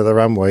off the end of the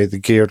runway, the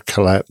gear had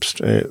collapsed.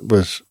 It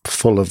was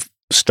full of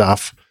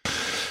stuff.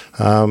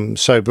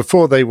 So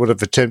before they would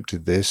have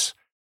attempted this,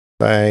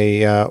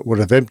 They would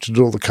have emptied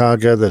all the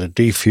cargo. They'd have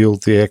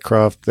defueled the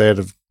aircraft. They'd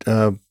have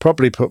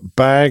probably put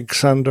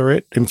bags under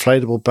it,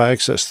 inflatable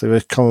bags. That's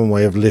the common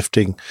way of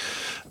lifting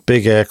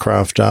big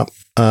aircraft up,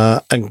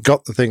 and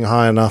got the thing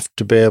high enough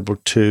to be able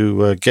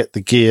to get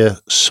the gear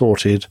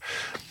sorted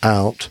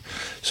out.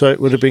 So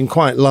it would have been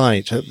quite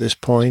light at this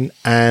point,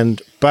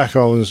 and back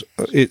on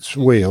its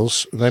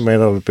wheels. They may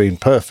not have been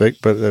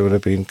perfect, but they would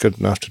have been good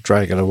enough to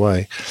drag it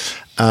away.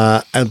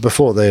 And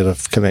before they'd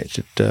have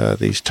connected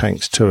these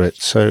tanks to it.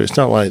 So it's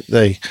not like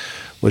they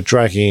were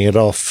dragging it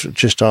off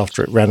just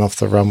after it ran off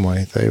the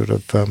runway. They would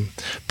have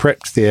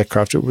prepped the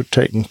aircraft. It would have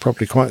taken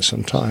probably quite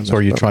some time. So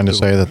are you trying to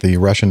say that the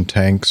Russian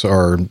tanks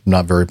are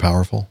not very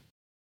powerful?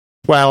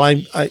 Well,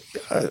 I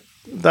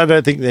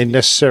don't think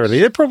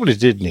they probably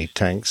did need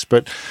tanks,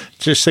 but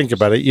just think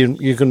about it.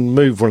 You can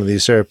move one of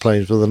these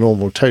airplanes with a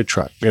normal tow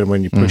truck,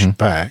 when you push it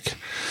back.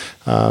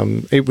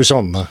 It was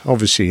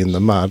obviously in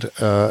the mud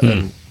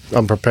and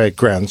unprepared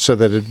ground, so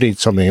that it'd need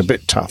something a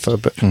bit tougher,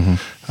 but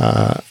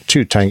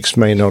 2 tanks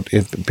may not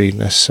be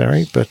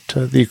necessary, but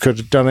you could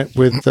have done it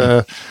with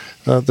the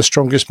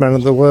strongest man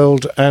in the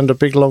world and a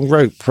big long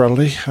rope,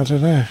 probably. I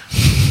don't know.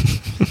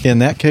 In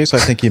that case, I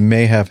think you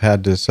may have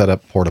had to set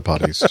up porta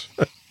potties.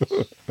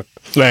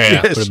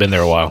 Yes. Would have been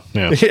there a while.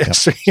 Yeah.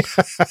 Yes.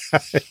 Yes.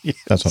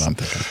 That's what I'm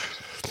thinking.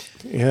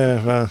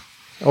 Yeah,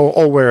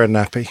 or wear a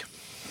nappy.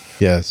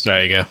 Yes.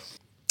 There you go.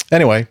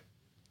 Anyway,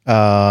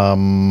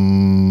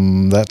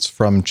 that's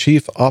from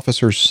Chief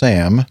Officer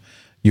Sam,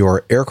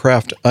 your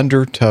aircraft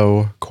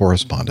undertow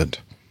correspondent.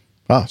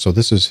 So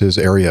this is his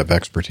area of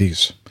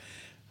expertise.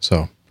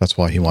 So that's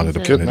why he wanted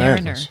to put it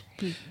in.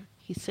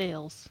 He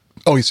sails.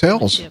 Oh, he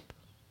sails.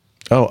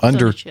 Oh,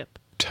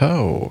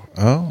 undertow.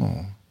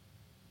 Oh,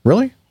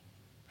 really?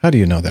 How do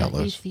you know that,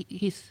 Liz?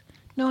 He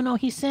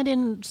sent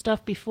in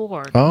stuff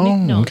before. Oh, Nick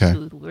knows okay.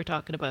 who we're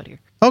talking about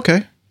here.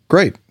 Okay,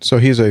 great. So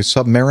he's a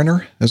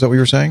submariner? Is that what you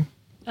were saying?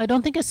 I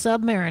don't think a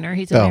submariner.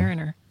 He's a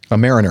mariner. A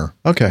mariner.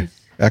 Okay,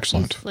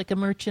 excellent. He's like a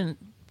merchant.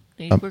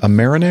 A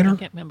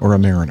marinator or a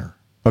mariner?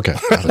 Okay.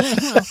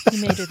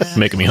 He made it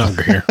making me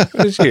hungry here.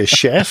 Is he a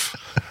chef?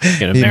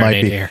 He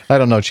might be. Here. I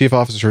don't know. Chief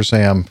Officer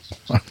Sam,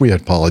 we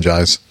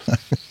apologize.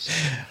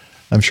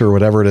 I'm sure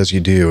whatever it is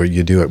you do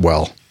it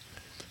well.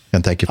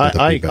 And thank you for the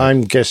feedback.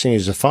 I'm guessing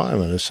he's a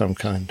fireman of some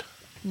kind.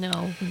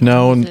 No,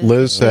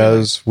 Liz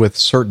says with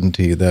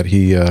certainty that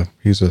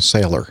he's a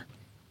sailor.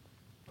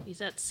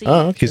 He's at sea.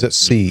 Oh, okay. He's at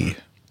sea.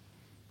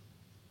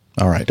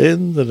 All right.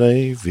 In the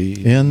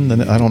Navy.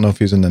 I don't know if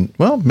he's in the...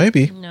 Well,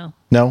 maybe.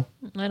 No?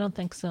 I don't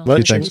think so.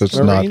 He thinks it's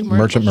not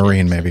Merchant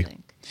Marine, maybe.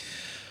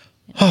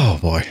 Oh,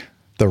 boy.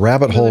 The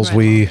rabbit holes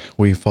we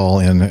fall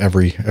in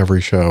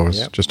every show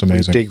is just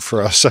amazing. We dig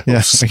for ourselves.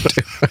 Yes, we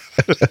do.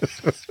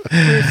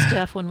 Where's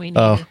Steph when we need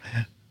it?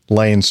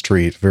 Lane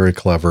Street, very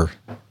clever.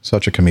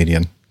 Such a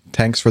comedian.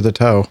 Thanks for the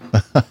toe.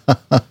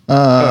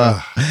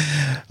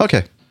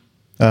 Okay.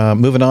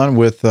 Moving on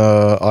with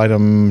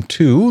item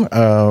 2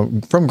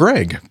 from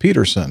Greg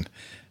Peterson.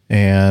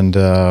 And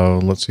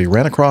let's see,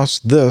 ran across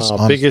this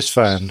our on biggest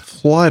fan.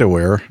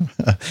 FlightAware,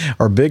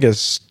 our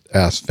biggest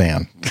ass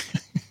fan.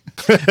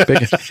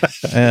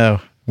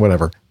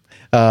 Whatever.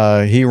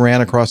 He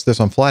ran across this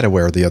on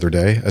FlightAware the other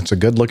day. It's a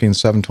good-looking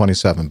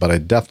 727, but I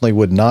definitely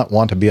would not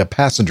want to be a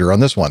passenger on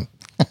this one.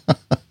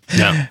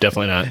 No,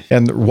 definitely not.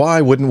 And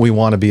why wouldn't we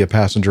want to be a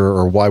passenger,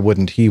 or why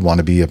wouldn't he want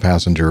to be a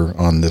passenger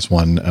on this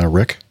one,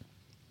 Rick?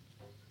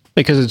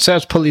 Because it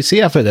says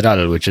Policía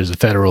Federal, which is the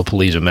federal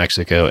police of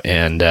Mexico,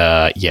 and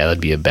that'd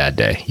be a bad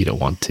day. You don't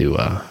want to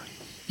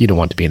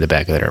be in the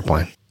back of that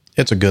airplane.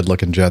 It's a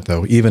good-looking jet,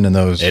 though, even in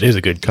those. It is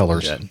a good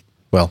colors. Jet.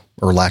 Well,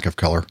 or lack of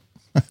color.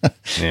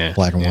 Yeah,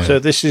 black and white. So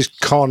this is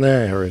Con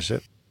Air, is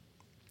it?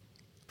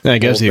 I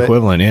guess the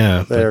equivalent,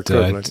 yeah. Their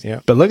equivalent,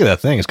 yeah. But look at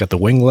that thing. It's got the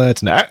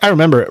winglets. And I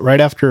remember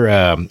right after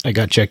I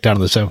got checked out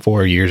on the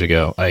 747 years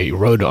ago, I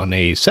rode on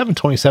a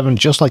 727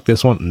 just like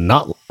this one.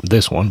 Not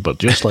this one, but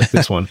just like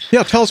this one.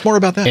 Yeah, tell us more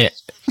about that.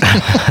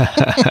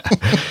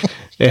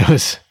 It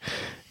was...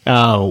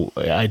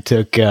 I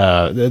took...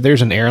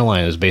 there's an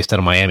airline that's based out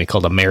of Miami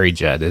called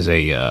Amerijet. There's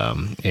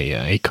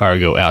a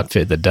cargo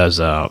outfit that does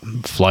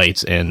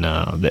flights, and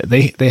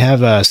they have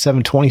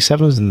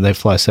 727s, and they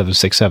fly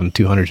 767,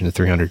 200s, and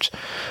 300s.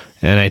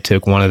 And I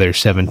took one of their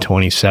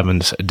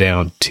 727s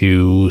down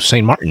to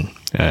St. Martin,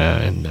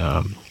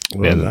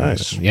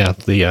 nice. Yeah,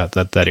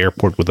 that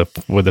airport with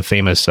the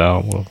famous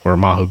where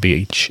Maho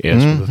Beach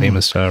is, with the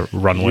famous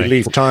runway. You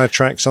leave tire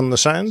tracks on the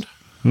sand.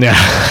 Yeah,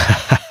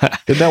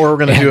 isn't that where we're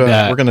going to do?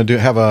 We're going to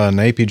have an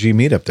APG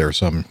meetup there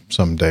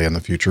someday in the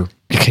future.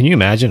 Can you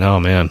imagine? Oh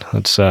man,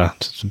 it's a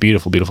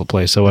beautiful, beautiful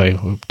place. So I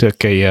took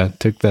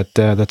that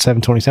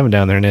 727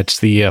 down there, and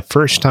it's the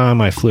first time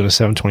I flew in a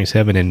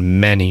 727 in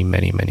many,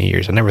 many, many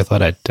years. I never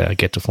thought I'd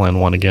get to fly in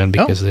one again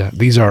because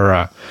these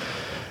are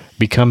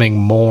becoming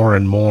more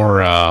and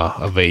more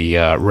of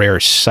a rare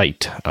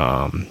sight.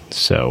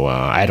 So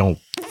I don't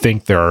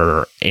think there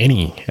are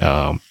any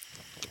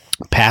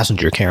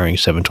passenger carrying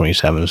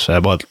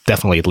 727s. Well,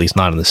 definitely at least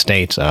not in the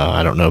States.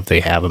 I don't know if they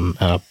have them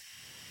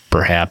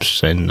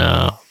perhaps in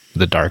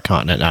the Dark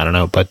Continent. I don't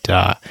know, but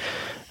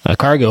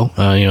cargo,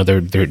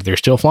 they're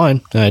still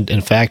flying.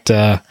 In fact,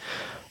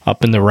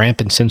 up in the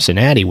ramp in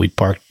Cincinnati, we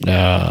parked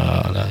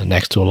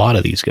next to a lot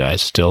of these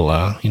guys.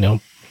 Still,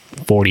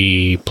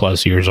 40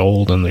 plus years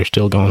old, and they're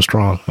still going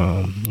strong.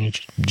 You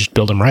just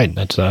build them right.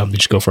 That's they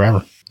just go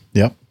forever.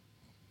 Yep.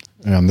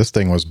 And this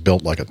thing was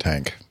built like a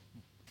tank.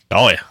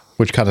 Oh yeah,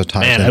 which kind of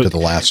ties into the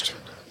last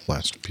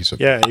piece of.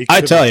 Yeah,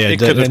 I tell you, it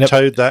could have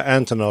towed that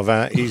Antonov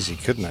out easy,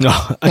 couldn't it?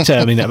 No, I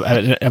tell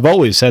you, I've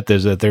always said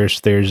this, that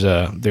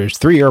there's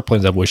 3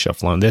 airplanes I wish I've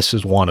flown. This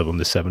is one of them,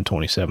 the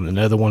 727.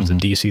 Another one's the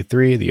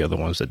DC-3. The other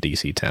one's the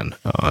DC-10.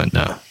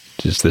 And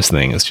just this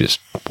thing is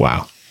just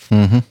wow.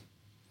 Mm-hmm.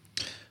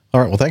 All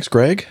right. Well, thanks,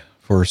 Greg,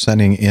 for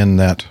sending in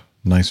that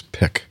nice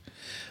pic.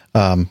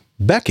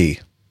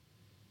 Becky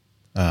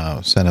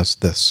sent us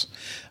this.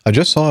 I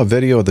just saw a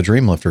video of the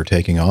Dreamlifter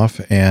taking off,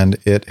 and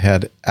it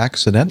had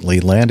accidentally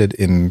landed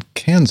in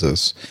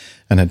Kansas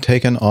and had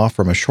taken off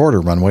from a shorter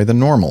runway than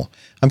normal.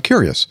 I'm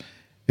curious,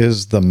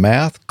 is the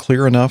math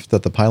clear enough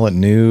that the pilot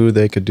knew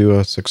they could do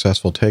a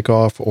successful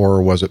takeoff,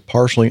 or was it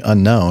partially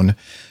unknown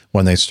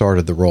when they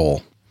started the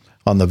roll?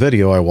 On the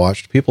video I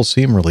watched, people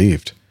seem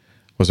relieved.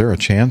 Was there a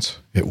chance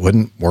it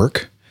wouldn't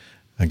work?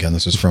 Again,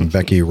 this is from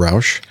Becky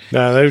Rausch.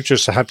 No, they were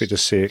just happy to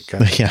see it go.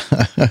 Yeah.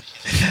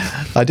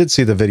 I did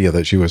see the video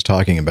that she was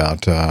talking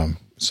about.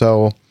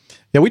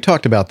 We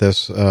talked about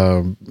this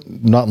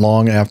not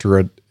long after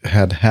it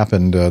had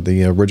happened.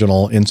 The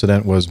original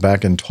incident was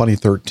back in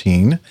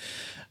 2013.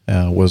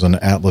 Was an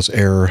Atlas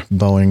Air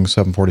Boeing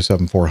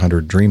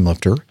 747-400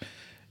 Dreamlifter.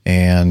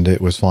 And it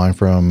was flying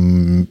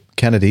from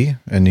Kennedy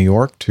in New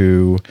York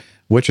to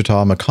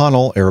Wichita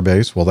McConnell Air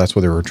Base. Well, that's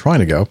where they were trying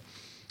to go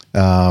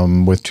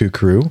with 2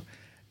 crew.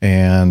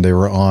 And they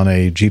were on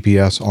a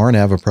GPS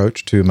RNAV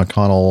approach to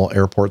McConnell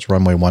Airport's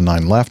runway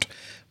 19 left,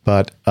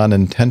 but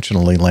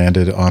unintentionally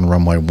landed on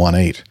runway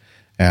 18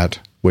 at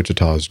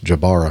Wichita's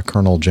Jabara,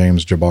 Colonel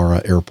James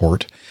Jabara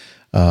Airport.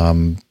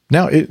 Now,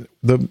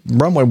 the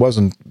runway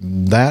wasn't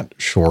that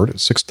short,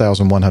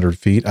 6,100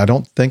 feet. I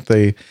don't think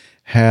they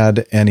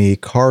had any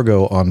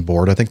cargo on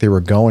board. I think they were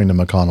going to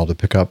McConnell to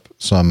pick up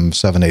some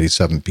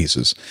 787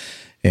 pieces.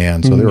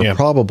 And so they were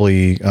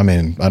probably, I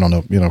don't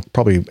know,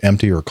 probably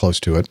empty or close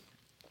to it.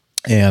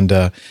 And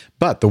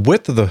but the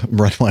width of the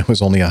runway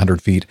was only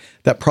 100 feet.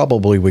 That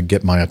probably would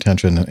get my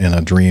attention in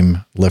a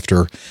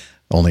Dreamlifter,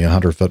 only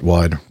 100-foot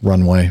wide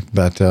runway.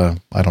 But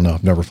I don't know.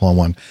 I've never flown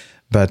one.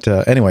 But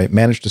anyway,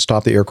 managed to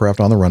stop the aircraft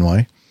on the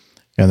runway.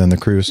 And then the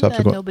crew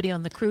subsequently... Nobody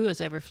on the crew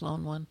has ever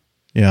flown one.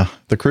 Yeah.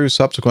 The crew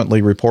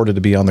subsequently reported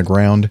to be on the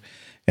ground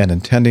and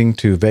intending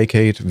to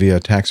vacate via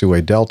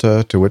taxiway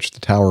Delta, to which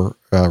the tower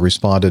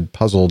responded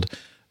puzzled,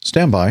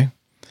 "Standby,"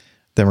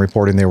 then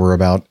reporting they were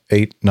about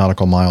 8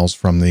 nautical miles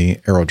from the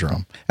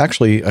aerodrome.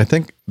 Actually, I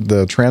think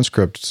the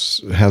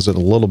transcript has it a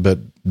little bit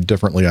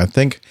differently. I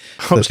think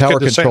the tower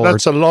controller...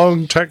 that's a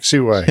long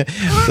taxiway.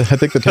 I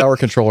think the tower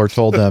controller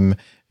told them,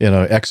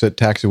 exit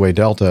taxiway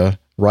Delta,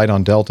 right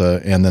on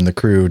Delta, and then the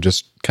crew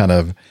just kind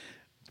of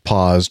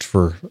paused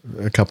for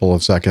a couple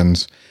of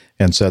seconds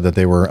and said that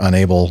they were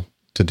unable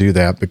to do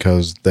that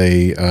because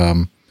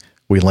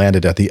we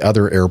landed at the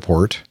other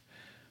airport.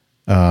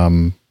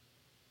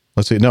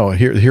 Let's see. No,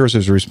 here's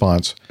his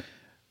response.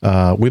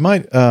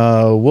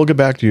 We'll get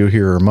back to you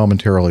here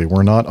momentarily.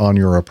 We're not on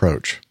your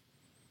approach.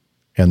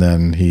 And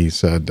then he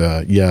said,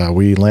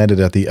 we landed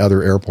at the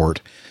other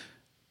airport.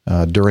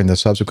 During the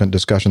subsequent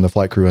discussion, the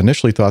flight crew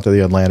initially thought that they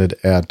had landed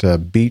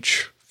at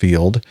Beach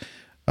Field,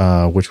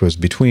 which was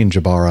between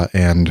Jabara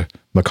and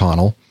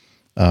McConnell.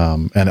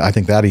 And I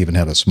think that even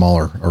had a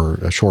smaller or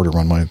a shorter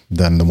runway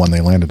than the one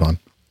they landed on.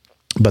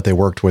 But they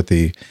worked with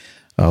the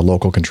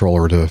local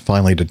controller to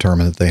finally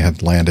determine that they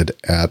had landed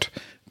at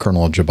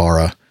Colonel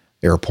Jabara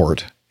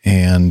Airport.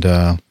 And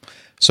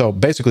so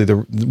basically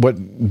what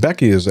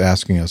Becky is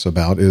asking us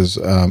about is,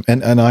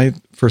 and I,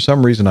 for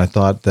some reason, I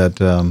thought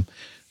that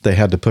they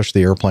had to push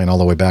the airplane all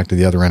the way back to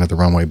the other end of the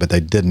runway, but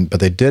they didn't. But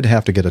they did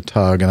have to get a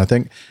tug. And I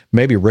think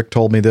maybe Rick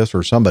told me this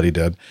or somebody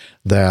did,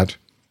 that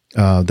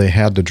they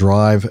had to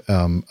drive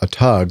a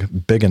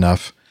tug big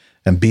enough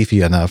and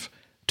beefy enough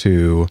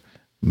to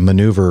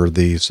maneuver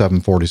the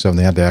 747.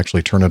 They had to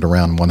actually turn it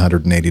around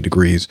 180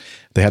 degrees.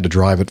 They had to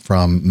drive it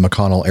from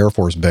McConnell Air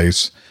Force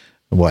Base,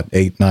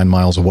 8-9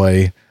 miles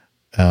away.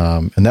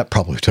 And that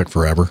probably took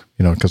forever,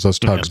 because those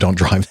tugs don't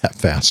drive that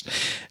fast.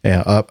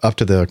 Up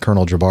to the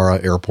Colonel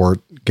Jabara Airport,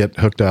 get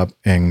hooked up,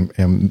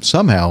 and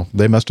somehow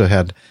they must have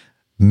had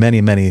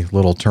many, many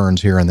little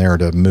turns here and there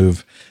to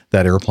move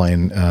that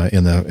airplane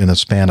in the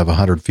span of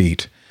 100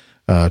 feet.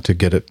 To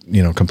get it,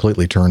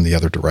 completely turned the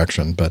other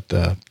direction. But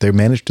they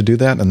managed to do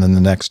that. And then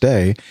the next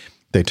day,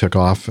 they took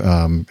off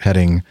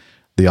heading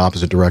the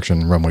opposite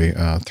direction, runway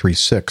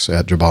 36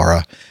 at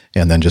Jabara,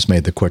 and then just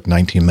made the quick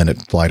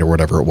 19-minute flight or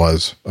whatever it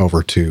was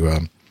over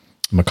to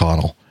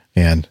McConnell.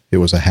 And it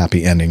was a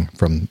happy ending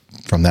from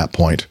that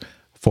point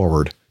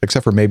forward,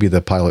 except for maybe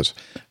the pilots.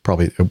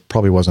 It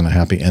probably wasn't a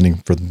happy ending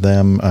for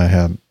them. I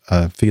have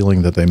a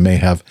feeling that they may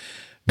have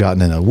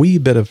gotten in a wee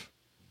bit of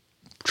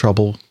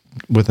trouble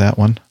with that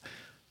one.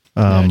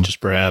 Just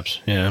perhaps.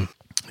 Yeah.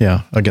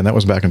 Yeah. Again, that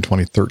was back in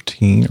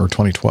 2013 or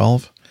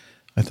 2012,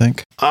 I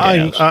think.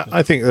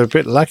 I think they're a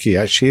bit lucky,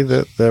 actually,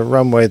 that the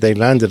runway they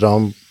landed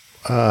on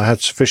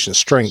had sufficient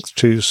strength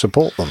to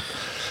support them.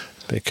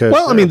 Because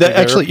it's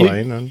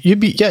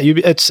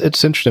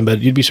interesting, but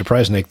you'd be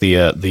surprised, Nick. The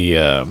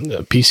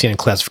PCN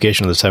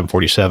classification of the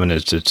 747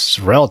 it's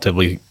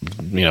relatively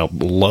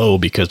low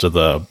because of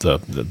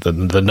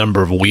the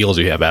number of wheels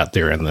you have out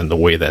there, and then the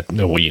way that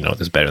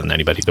this better than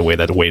anybody, the way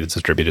that the weight is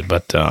distributed.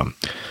 But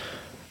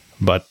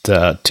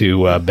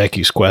to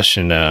Becky's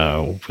question,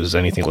 was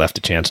anything left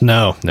to chance?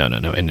 No.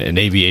 In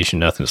aviation,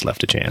 nothing's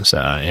left to chance,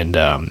 and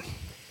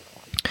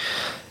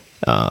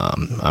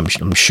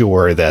I'm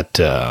sure that.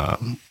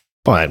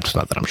 Well, it's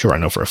not that I'm sure. I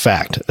know for a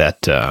fact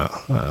that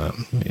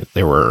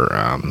there were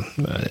a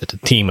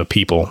team of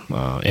people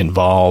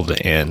involved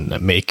in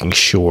making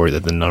sure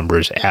that the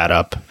numbers add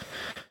up.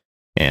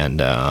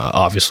 And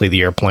obviously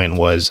the airplane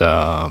was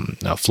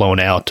flown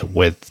out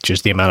with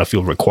just the amount of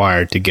fuel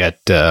required to get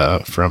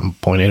from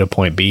point A to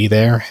point B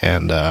there.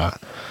 And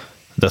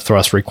the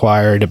thrust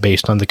required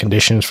based on the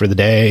conditions for the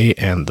day,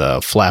 and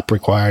the flap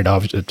required.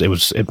 Obviously,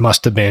 it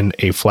must have been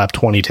a flap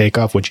 20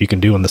 takeoff, which you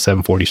can do on the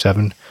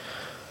 747.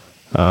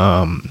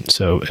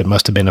 So it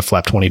must have been a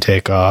flap 20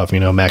 takeoff,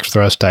 max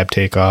thrust type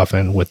takeoff,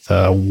 and with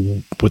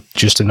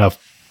just enough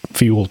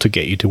fuel to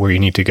get you to where you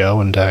need to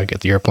go and get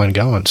the airplane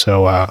going.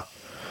 So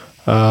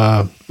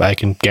I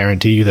can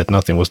guarantee you that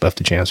nothing was left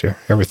to chance here.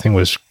 Everything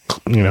was,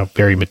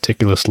 very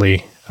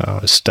meticulously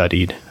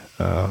studied.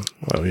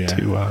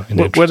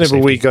 Whenever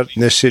we got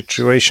in this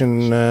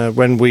situation,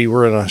 when we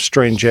were in a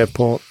strange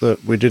airport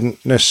that we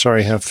didn't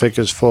necessarily have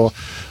figures for,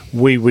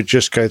 we would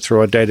just go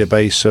through our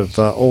database of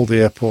all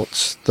the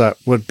airports that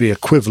would be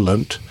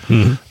equivalent,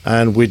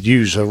 and we'd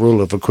use a rule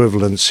of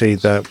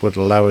equivalency that would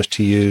allow us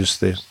to use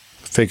the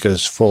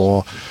figures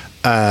for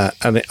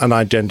an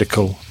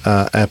identical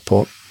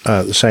airport,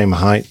 the same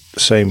height,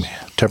 same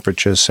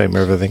temperatures, same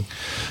everything,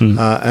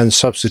 and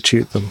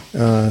substitute them.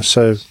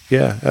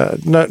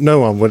 No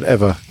one would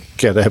ever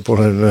get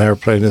airborne in an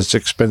airplane as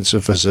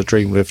expensive as a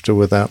Dreamlifter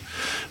without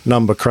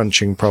number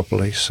crunching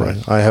properly. So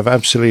I have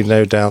absolutely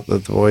no doubt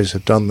that the boys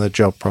have done their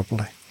job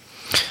properly.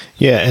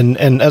 Yeah,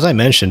 and as I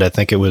mentioned, I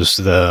think it was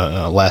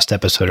the last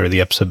episode or the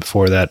episode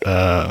before that,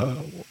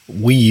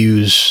 we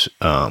use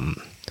a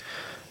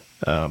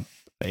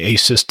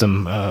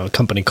system, a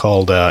company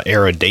called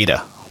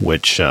Aerodata,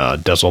 which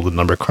does all the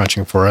number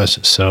crunching for us.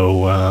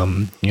 So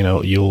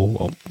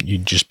you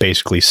just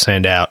basically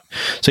send out.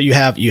 So you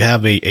have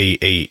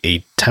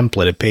a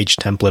template, a page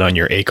template on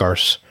your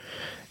ACARS,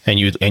 and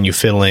you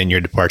fill in your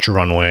departure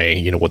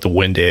runway. What the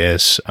wind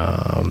is,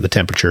 the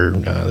temperature,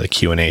 the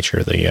QNH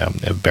or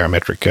the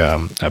barometric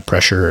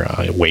pressure,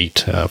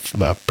 weight,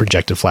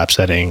 projected flap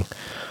setting,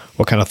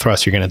 what kind of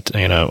thrust you're going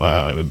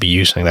to be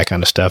using, that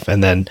kind of stuff,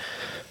 and then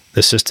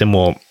the system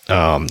will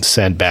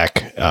send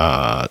back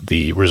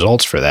the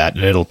results for that,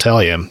 and it'll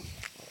tell you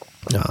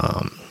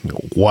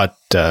what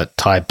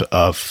type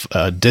of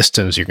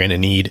distance you're going to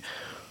need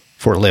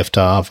for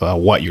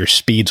liftoff, what your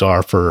speeds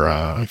are for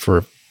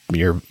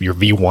your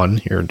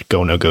V1, your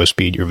go no go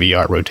speed, your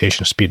VR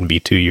rotation speed, and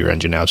V2, your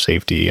engine out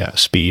safety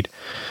speed,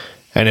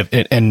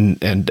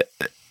 and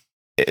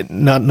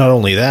not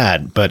only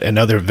that, but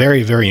another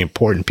very, very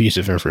important piece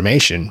of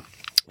information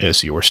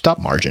is your stop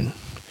margin.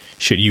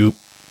 Should you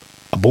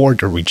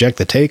abort or reject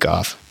the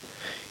takeoff,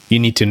 you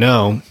need to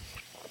know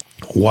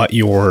what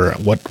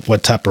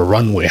type of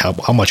runway,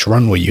 how much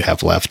runway you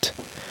have left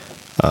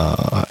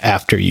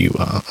after you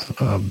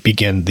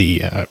begin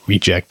the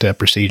reject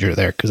procedure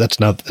there,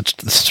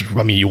 because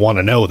you want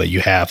to know that you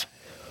have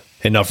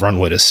enough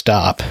runway to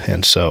stop,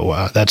 and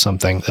so that's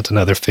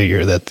another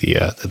figure that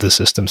the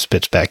system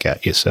spits back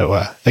at you.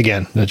 So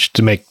again, just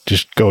making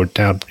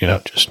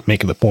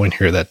the point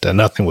here that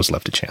nothing was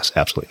left to chance,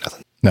 absolutely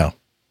nothing. No.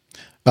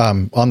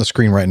 On the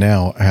screen right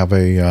now, I have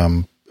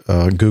a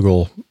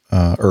Google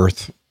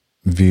Earth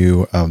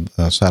view of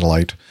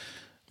satellite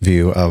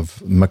view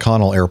of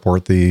McConnell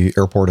Airport, the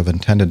airport of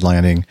intended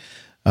landing.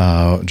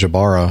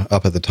 Jabara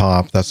up at the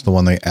top, that's the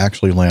one they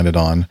actually landed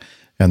on.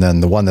 And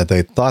then the one that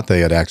they thought they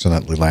had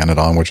accidentally landed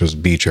on, which was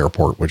Beach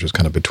Airport, which is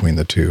kind of between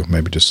the two,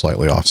 maybe just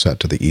slightly offset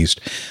to the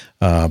east.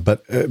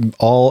 But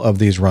all of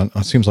these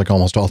it seems like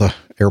almost all the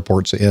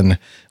airports in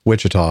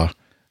Wichita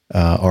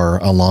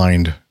are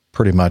aligned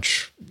pretty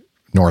much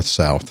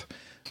north-south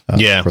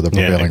for the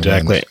prevailing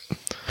exactly. winds.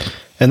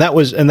 And that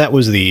was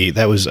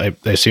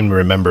I seem to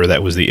remember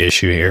that was the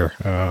issue here.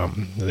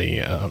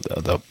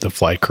 The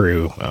flight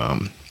crew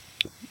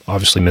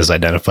obviously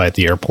misidentified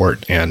the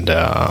airport and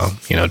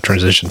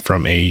transitioned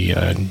from a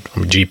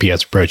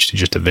GPS approach to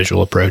just a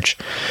visual approach.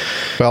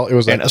 Well, it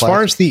was as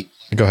far as the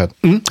go ahead.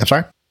 I'm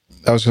sorry.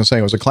 I was going to say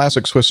it was a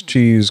classic Swiss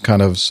cheese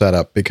kind of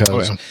setup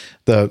because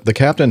the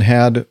captain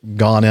had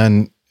gone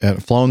in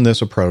and flown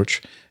this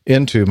approach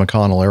into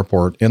McConnell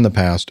Airport in the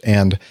past,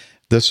 and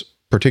this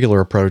particular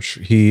approach,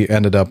 he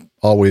ended up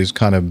always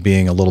kind of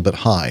being a little bit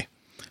high.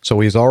 So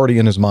he's already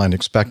in his mind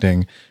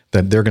expecting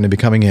that they're going to be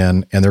coming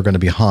in and they're going to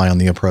be high on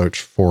the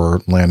approach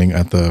for landing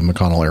at the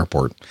McConnell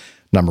Airport,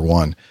 number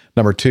one.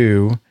 Number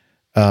two,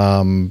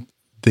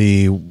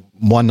 the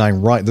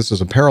 19 right, this is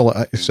a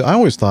parallel. So I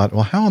always thought,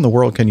 well, how in the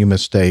world can you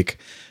mistake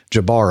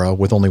Jabara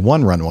with only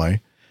one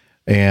runway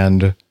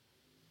and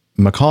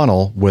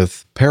McConnell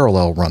with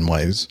parallel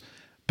runways?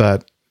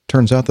 But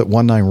turns out that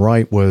 19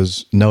 right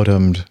was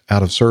NOTAM'd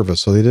out of service,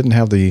 so they didn't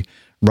have the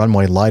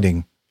runway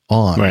lighting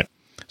on. Right.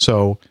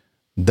 So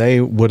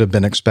they would have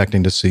been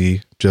expecting to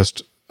see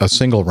just a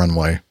single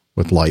runway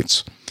with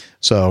lights.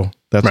 So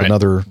that's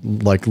another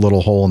like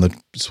little hole in the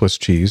Swiss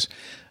cheese.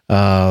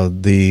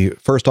 The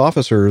first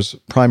officer's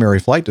primary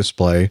flight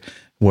display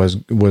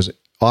was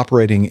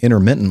operating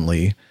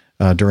intermittently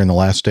during the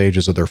last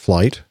stages of their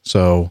flight.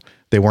 So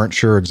they weren't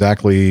sure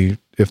exactly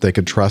if they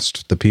could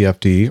trust the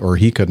PFD, or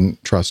he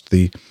couldn't trust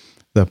the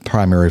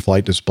primary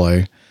flight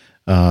display.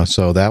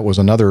 So that was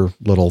another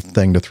little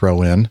thing to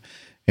throw in.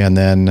 And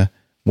then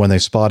when they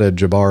spotted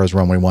Jabara's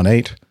runway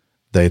 18,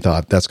 they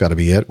thought, that's got to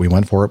be it. We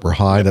went for it. We're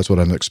high. That's what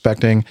I'm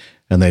expecting.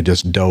 And they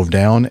just dove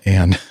down.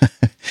 And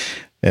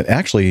it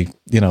actually,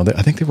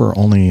 I think they were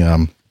only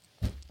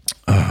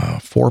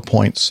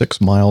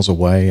 4.6 miles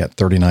away at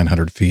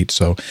 3,900 feet.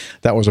 So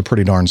that was a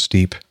pretty darn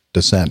steep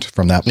descent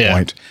from that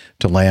point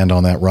to land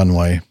on that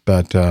runway.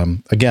 But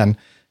again,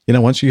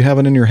 once you have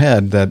it in your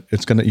head that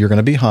you're going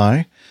to be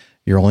high,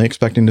 you're only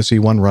expecting to see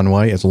one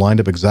runway. It's lined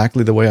up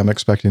exactly the way I'm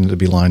expecting it to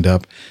be lined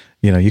up.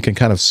 You can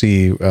kind of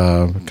see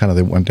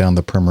they went down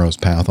the primrose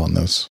path on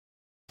this.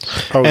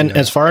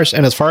 As far as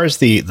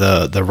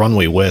the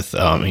runway width,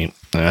 I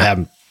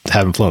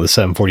haven't flown the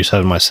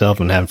 747 myself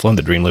and haven't flown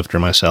the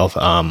Dreamlifter myself.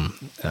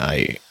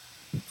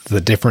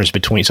 The difference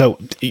between, so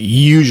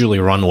usually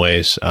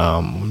runways,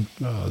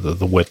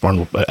 the width,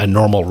 a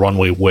normal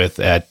runway width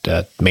at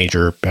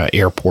major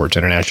airports,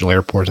 international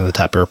airports, and the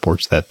type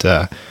airports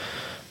that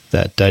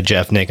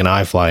Jeff, Nick, and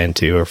I fly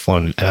into or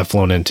have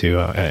flown into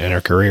in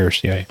our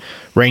careers,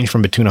 range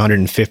from between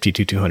 150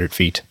 to 200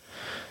 feet.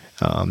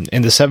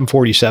 In the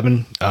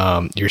 747,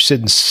 you're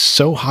sitting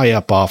so high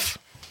up off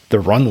the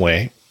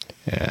runway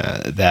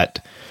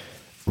that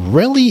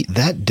really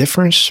that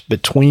difference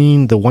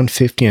between the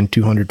 150 and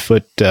 200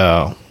 foot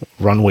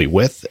runway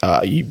width,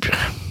 not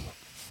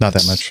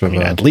that much.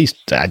 At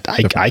least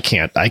I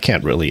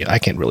can't really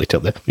tell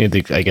that.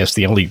 I guess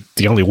the only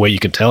way you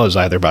can tell is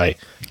either by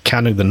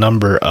counting the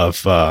number of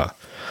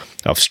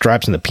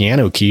straps in the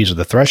piano keys or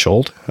the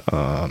threshold,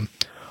 or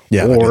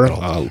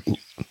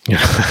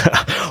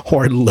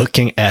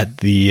looking at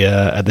the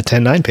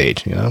 10.9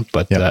 page.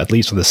 But at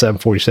least with the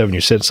 747,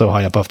 you're sitting so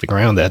high up off the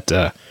ground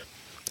that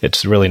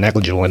it's really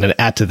negligible. And then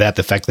add to that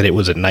the fact that it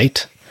was at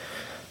night,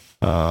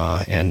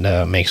 and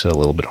makes it a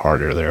little bit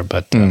harder there.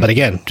 But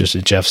again, just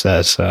as Jeff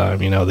says,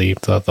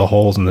 the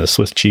holes in the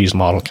Swiss cheese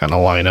model kind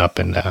of line up,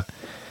 and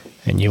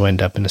you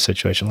end up in a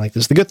situation like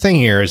this. The good thing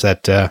here is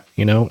that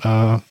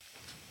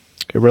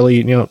it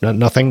really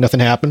nothing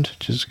happened,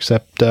 just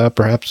except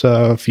perhaps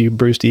a few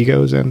bruised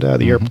egos, and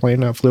the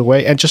airplane flew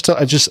away. And just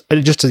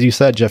as you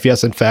said, Jeff,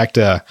 yes, in fact,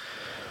 the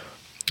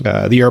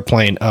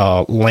airplane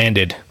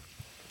landed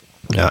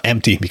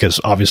empty, because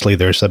obviously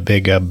there's a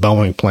big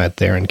Boeing plant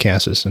there in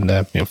Kansas, and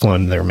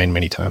flown there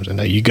many times. And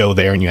you go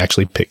there and you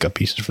actually pick up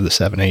pieces for the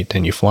 7.8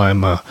 and you fly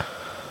them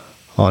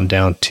on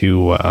down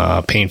to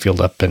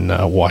Painfield up in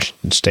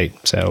Washington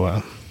State.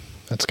 So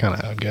that's kind of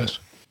how it goes.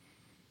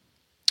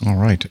 All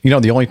right.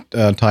 The only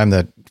time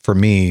that for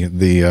me,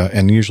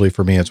 and usually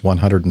for me it's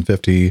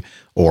 150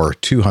 or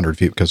 200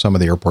 feet, because some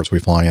of the airports we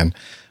fly in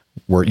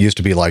where it used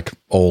to be like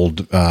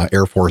old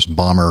Air Force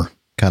bomber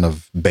kind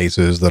of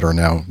bases that are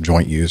now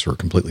joint use or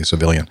completely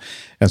civilian.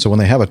 And so when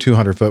they have a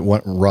 200-foot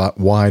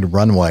wide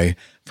runway,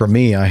 for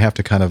me, I have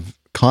to kind of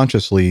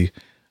consciously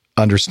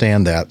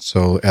understand that.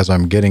 So as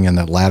I'm getting in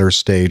the latter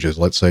stages,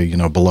 let's say,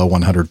 below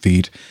 100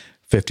 feet,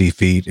 50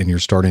 feet, and you're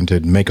starting to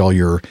make all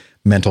your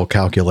mental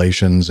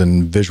calculations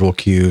and visual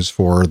cues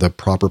for the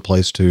proper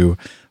place to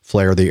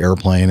flare the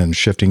airplane and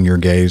shifting your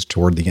gaze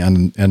toward the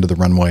end of the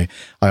runway,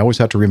 I always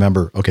have to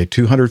remember, okay,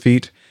 200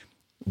 feet,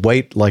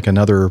 wait like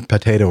another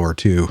potato or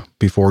two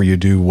before you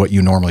do what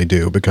you normally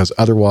do, because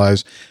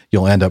otherwise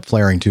you'll end up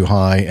flaring too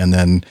high and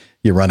then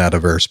you run out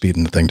of airspeed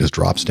and the thing just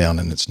drops down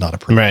and it's not a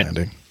pretty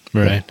landing.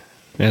 Right.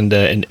 And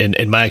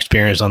in my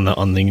experience on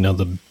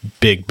the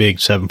big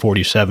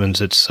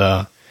 747s, it's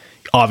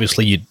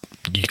obviously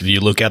you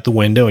look out the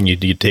window and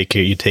you take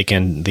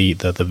in the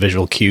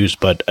visual cues,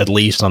 but at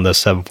least on the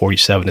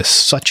 747, it's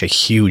such a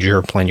huge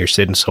airplane. You're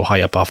sitting so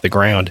high up off the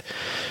ground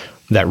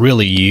that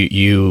really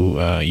you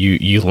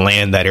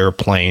land that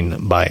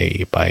airplane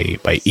by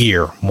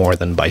ear more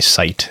than by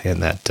sight,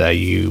 and that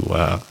you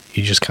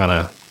just kind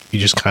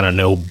of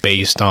know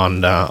based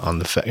on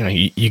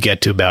the you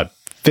get to about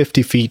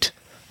 50 feet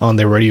on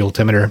the radio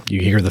altimeter, you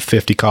hear the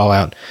 50 call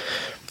out,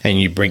 and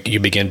you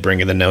begin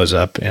bringing the nose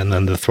up, and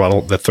then the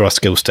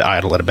thrust goes to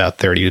idle at about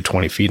 30 to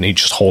 20 feet, and you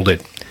just hold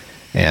it,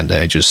 and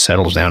it just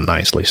settles down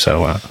nicely.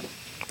 So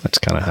that's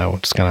kind of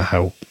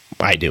how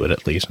I do it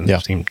at least. And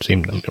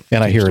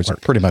and I hear it's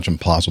pretty much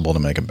impossible to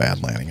make a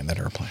bad landing in that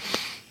airplane.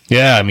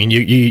 Yeah, I mean,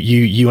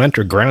 you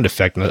enter ground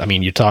effect. I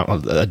mean, you talk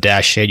a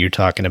dash 8. You're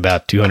talking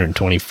about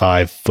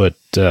 225-foot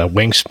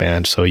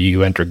wingspan, so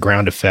you enter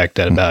ground effect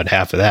at about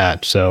half of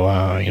that. So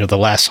the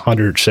last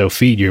 100 or so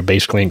feet, you're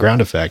basically in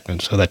ground effect,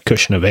 and so that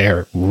cushion of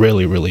air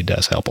really, really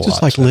does help a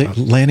lot. It's like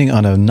landing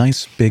on a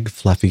nice big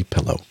fluffy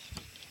pillow.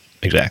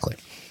 Exactly.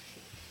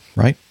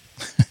 Right.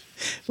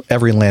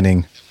 Every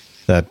landing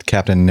that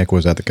Captain Nick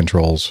was at the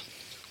controls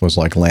was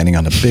like landing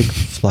on a big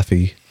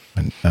fluffy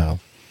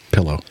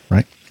pillow.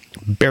 Right.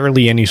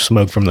 Barely any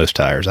smoke from those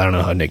tires. I don't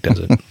know how Nick does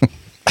it.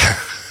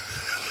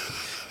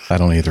 I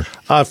don't either.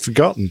 I've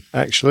forgotten,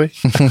 actually.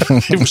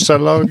 It was so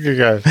long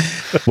ago.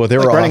 Well, they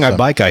were like riding awesome. a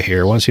bike, I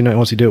hear. Once you do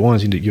it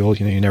once,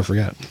 you never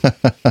forget.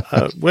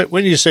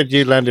 When you said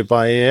you landed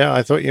by ear,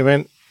 I thought you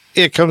meant,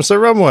 here comes the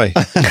runway.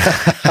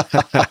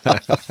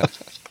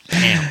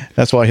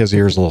 That's why his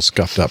ear's a little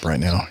scuffed up right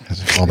now,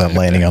 because all that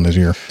landing on his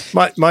ear.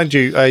 Mind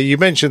you, you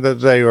mentioned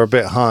that they were a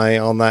bit high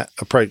on that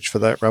approach for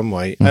that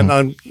runway,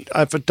 and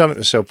I've done it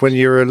myself. When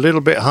you're a little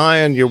bit high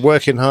and you're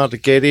working hard to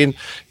get in,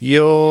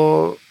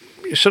 your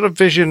sort of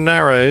vision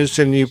narrows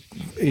and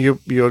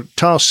you're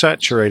task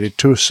saturated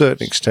to a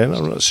certain extent.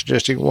 I'm not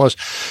suggesting it was,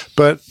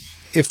 but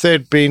if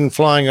they'd been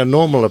flying a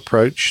normal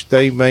approach,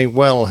 they may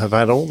well have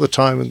had all the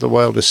time in the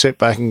world to sit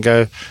back and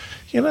go,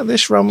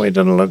 this runway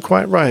doesn't look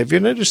quite right. Have you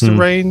noticed the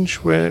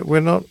range? We're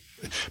not...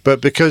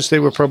 But because they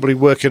were probably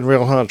working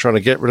real hard trying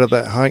to get rid of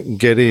that height and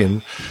get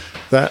in,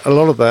 that a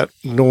lot of that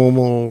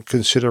normal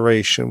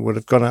consideration would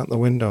have gone out the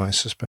window, I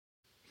suspect.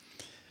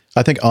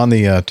 I think on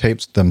the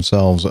tapes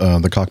themselves,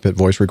 the cockpit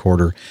voice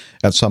recorder,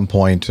 at some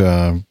point,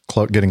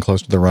 getting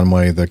close to the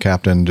runway, the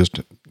captain just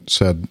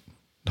said,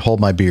 "Hold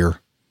my beer.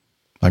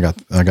 I got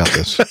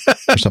this,"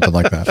 or something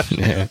like that.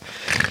 Yeah.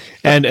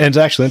 And it's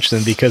actually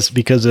interesting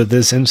because of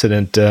this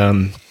incident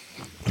at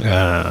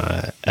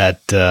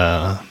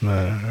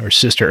our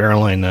sister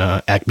airline,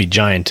 Acme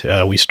Giant,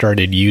 we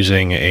started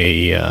using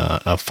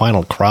a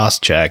final cross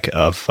check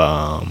of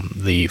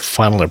the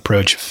final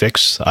approach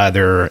fix,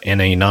 either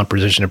in a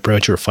non-precision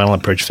approach or a final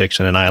approach fix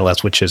in an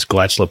ILS, which is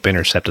glide slope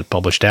intercept at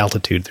published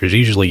altitude. There's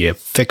usually a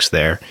fix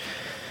there,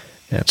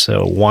 and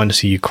so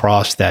once you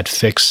cross that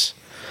fix,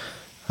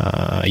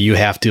 you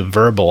have to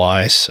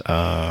verbalize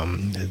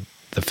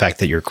the fact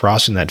that you're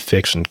crossing that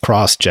fix and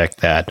cross-check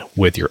that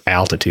with your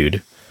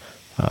altitude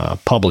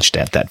published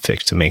at that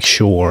fix to make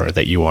sure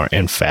that you are,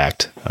 in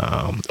fact,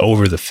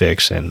 over the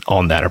fix and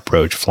on that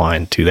approach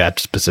flying to that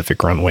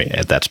specific runway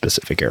at that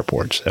specific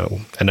airport.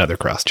 So another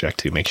cross-check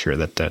to make sure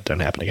that that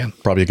doesn't happen again.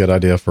 Probably a good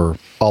idea for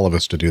all of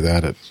us to do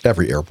that at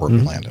every airport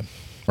we land in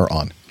or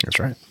on. That's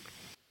right.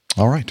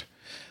 All right.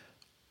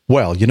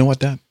 Well, you know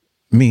what that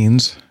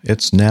means?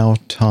 It's now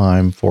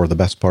time for the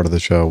best part of the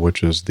show,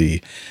 which is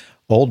the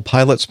Old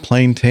Pilot's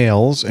Plain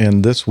Tales,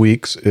 and this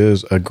week's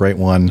is a great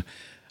one,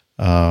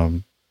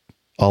 all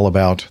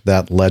about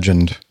that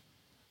legend,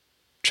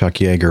 Chuck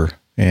Yeager,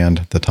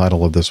 and the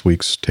title of this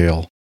week's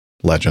tale,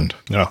 Legend.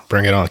 Oh,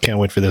 bring it on. Can't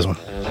wait for this one.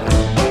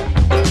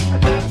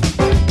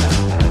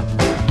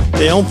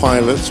 The Old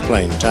Pilot's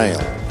Plain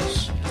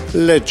Tales,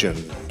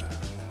 Legend.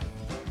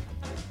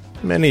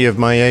 Many of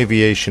my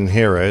aviation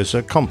heroes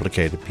are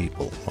complicated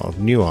people of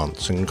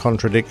nuance and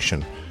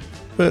contradiction,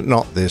 but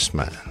not this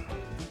man.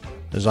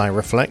 As I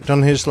reflect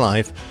on his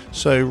life,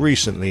 so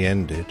recently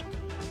ended,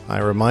 I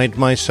remind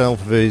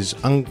myself of his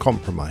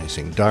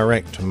uncompromising,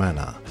 direct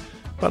manner,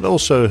 but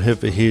also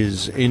of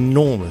his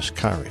enormous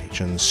courage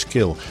and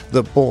skill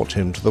that brought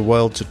him to the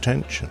world's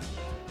attention.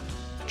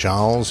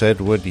 Charles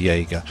Edward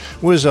Yeager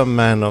was a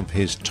man of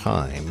his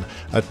time,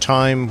 a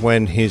time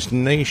when his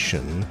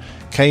nation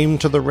came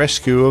to the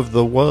rescue of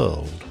the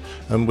world,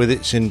 and with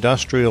its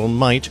industrial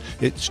might,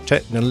 its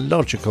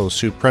technological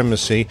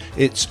supremacy,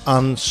 its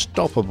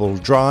unstoppable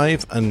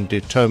drive and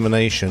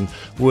determination,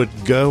 would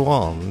go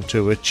on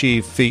to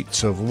achieve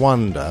feats of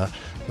wonder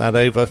that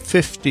over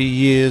 50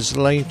 years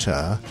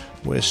later,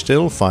 we're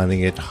still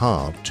finding it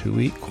hard to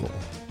equal.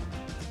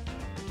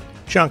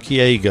 Chuck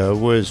Yeager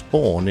was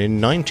born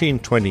in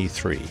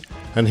 1923,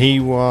 and he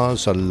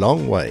was a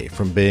long way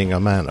from being a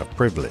man of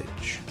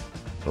privilege.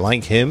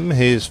 Like him,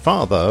 his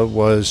father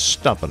was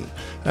stubborn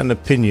and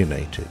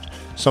opinionated,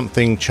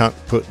 something Chuck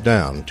put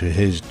down to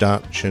his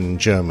Dutch and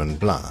German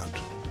blood.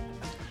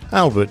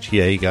 Albert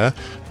Yeager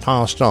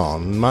passed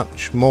on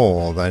much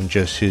more than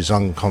just his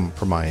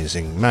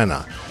uncompromising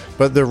manner,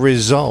 but the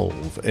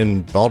resolve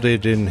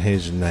embodied in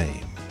his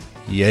name,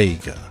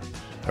 Yeager,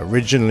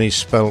 originally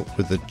spelt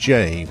with a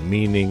J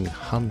meaning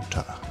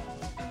hunter.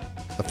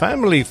 The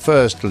family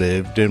first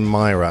lived in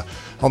Myra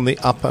on the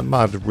Upper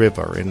Mud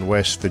River in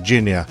West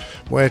Virginia,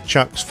 where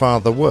Chuck's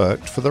father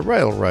worked for the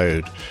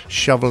railroad,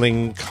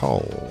 shoveling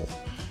coal,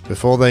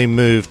 before they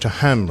moved to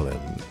Hamlin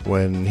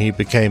when he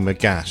became a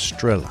gas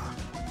driller.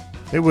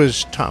 It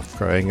was tough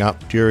growing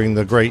up during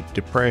the Great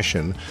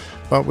Depression,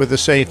 but with a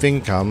safe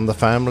income, the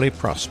family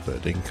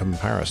prospered in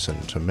comparison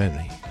to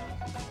many.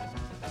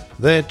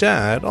 Their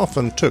dad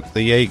often took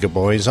the Jaeger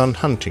boys on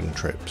hunting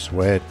trips,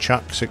 where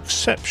Chuck's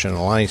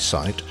exceptional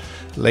eyesight,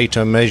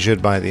 later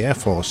measured by the Air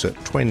Force at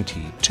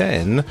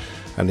 2010,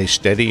 and his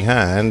steady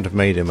hand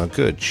made him a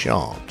good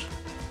shot.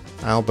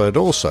 Albert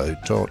also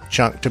taught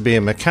Chuck to be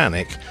a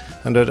mechanic,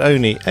 and at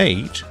only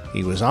 8,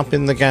 he was up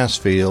in the gas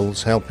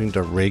fields helping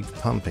to rig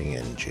pumping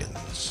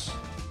engines.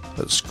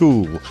 At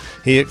school,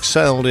 he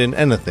excelled in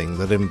anything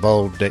that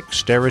involved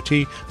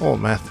dexterity or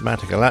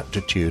mathematical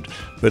aptitude,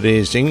 but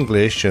his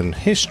English and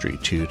history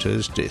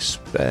tutors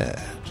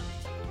despaired.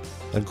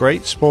 A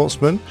great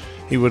sportsman,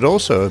 he would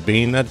also have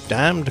been a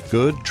damned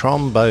good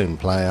trombone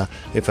player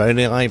if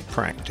only I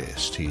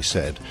practiced, he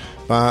said,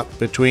 but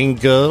between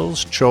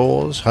girls,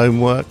 chores,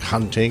 homework,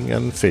 hunting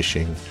and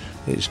fishing,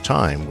 his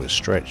time was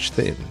stretched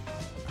thin.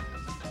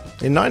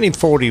 In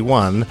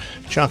 1941,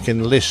 Chuck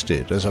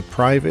enlisted as a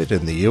private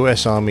in the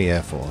U.S. Army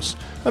Air Force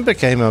and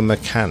became a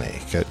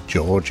mechanic at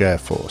George Air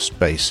Force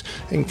Base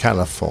in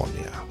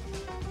California.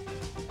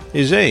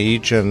 His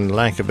age and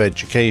lack of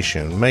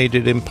education made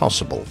it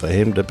impossible for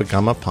him to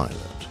become a pilot,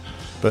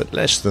 but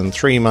less than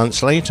 3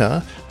 months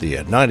later, the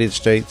United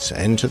States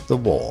entered the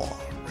war.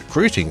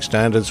 Recruiting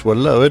standards were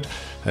lowered,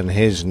 and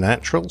his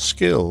natural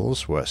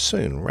skills were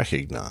soon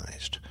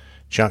recognized.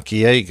 Chuck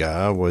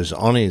Yeager was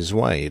on his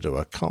way to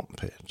a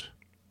cockpit.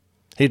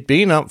 He'd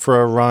been up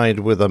for a ride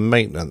with a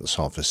maintenance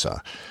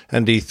officer,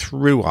 and he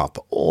threw up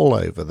all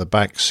over the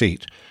back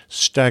seat,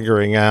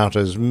 staggering out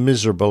as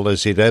miserable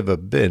as he'd ever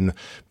been,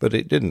 but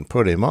it didn't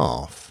put him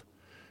off.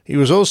 He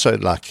was also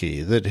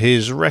lucky that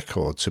his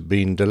records had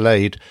been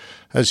delayed,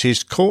 as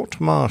his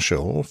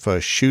court-martial for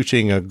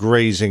shooting a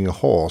grazing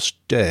horse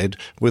dead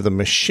with a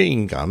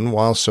machine gun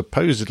while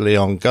supposedly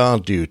on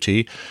guard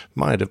duty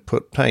might have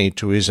put paid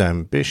to his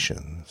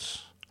ambitions.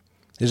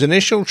 His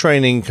initial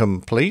training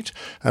complete,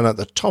 and at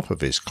the top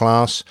of his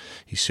class,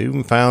 he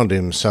soon found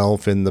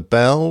himself in the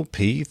Bell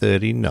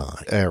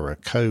P-39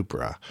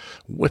 Airacobra,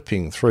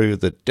 whipping through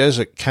the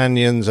desert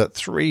canyons at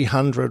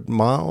 300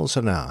 miles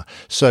an hour,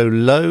 so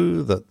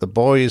low that the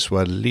boys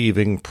were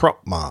leaving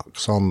prop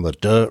marks on the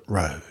dirt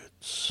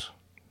roads.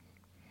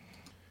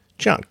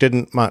 Chuck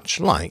didn't much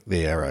like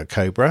the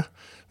Airacobra.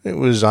 It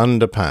was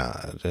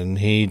underpowered, and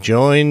he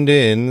joined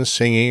in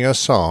singing a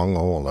song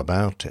all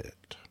about it.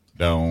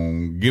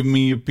 Don't give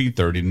me a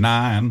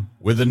P-39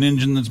 with an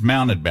engine that's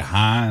mounted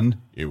behind.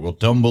 It will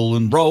tumble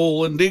and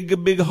roll and dig a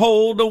big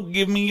hole. Don't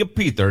give me a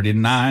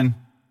P-39.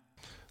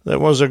 There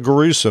was a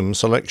gruesome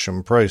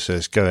selection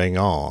process going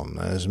on,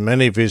 as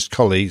many of his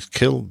colleagues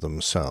killed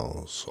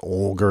themselves,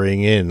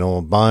 auguring in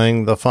or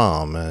buying the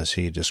farm, as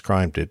he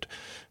described it,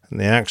 and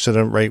the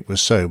accident rate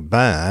was so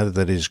bad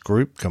that his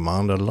group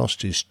commander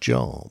lost his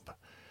job.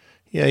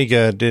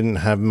 Yeager didn't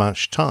have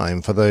much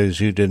time for those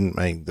who didn't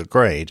make the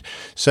grade,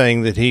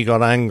 saying that he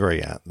got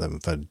angry at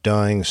them for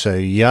dying so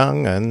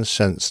young and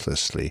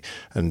senselessly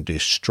and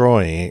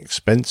destroying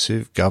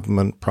expensive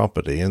government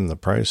property in the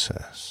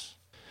process.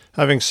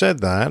 Having said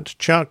that,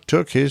 Chuck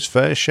took his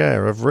fair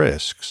share of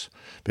risks.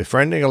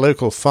 Befriending a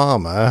local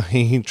farmer,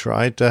 he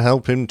tried to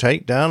help him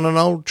take down an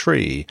old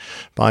tree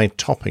by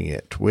topping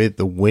it with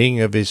the wing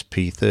of his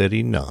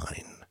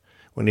P-39.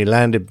 When he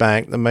landed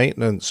back, the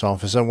maintenance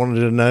officer wanted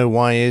to know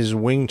why his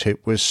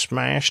wingtip was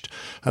smashed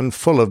and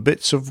full of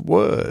bits of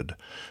wood.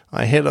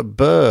 "I hit a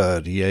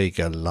bird,"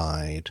 Yeager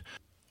lied.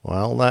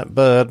 "Well, that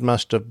bird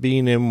must have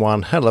been in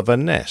one hell of a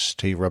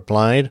nest," he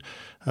replied,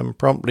 and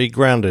promptly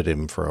grounded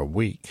him for a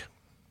week.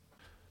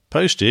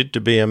 Posted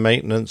to be a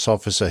maintenance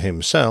officer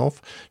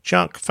himself,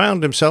 Chuck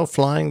found himself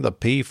flying the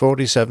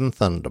P-47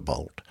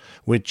 Thunderbolt,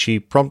 which he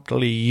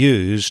promptly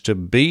used to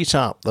beat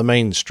up the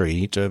main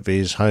street of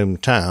his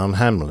hometown,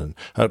 Hamlin,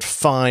 at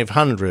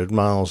 500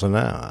 miles an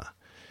hour.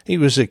 He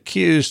was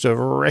accused of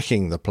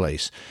wrecking the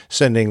place,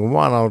 sending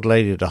one old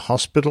lady to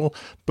hospital,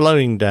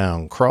 blowing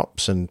down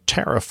crops, and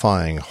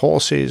terrifying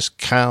horses,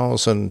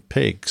 cows, and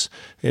pigs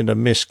into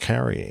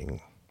miscarrying.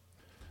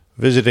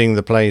 Visiting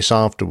the place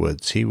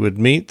afterwards, he would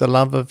meet the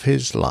love of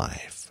his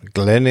life,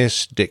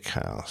 Glenys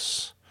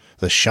Dickhouse,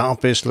 the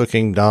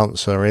sharpest-looking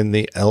dancer in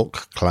the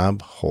Elk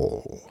Club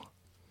Hall.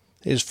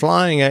 His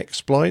flying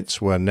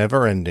exploits were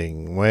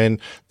never-ending when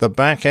the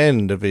back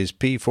end of his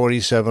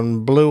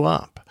P-47 blew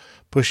up,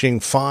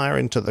 pushing fire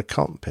into the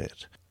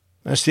cockpit.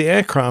 As the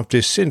aircraft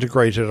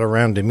disintegrated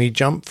around him, he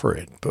jumped for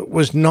it, but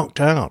was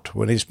knocked out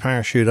when his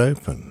parachute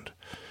opened.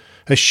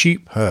 A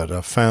sheep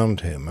herder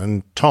found him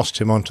and tossed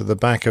him onto the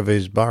back of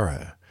his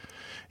burrow.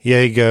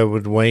 Yeager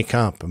would wake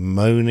up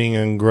moaning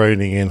and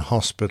groaning in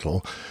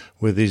hospital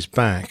with his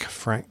back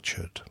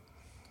fractured.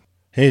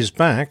 His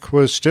back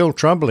was still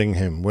troubling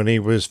him when he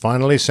was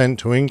finally sent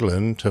to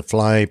England to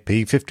fly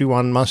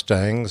P-51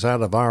 Mustangs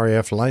out of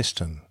RAF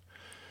Leiston.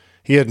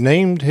 He had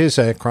named his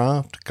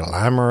aircraft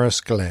Glamorous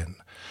Glen,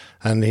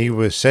 and he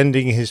was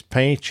sending his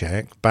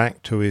paycheck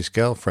back to his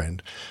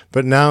girlfriend,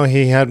 but now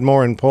he had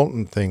more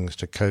important things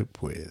to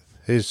cope with,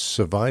 his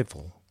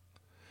survival.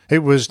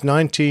 It was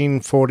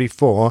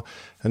 1944,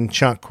 and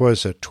Chuck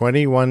was a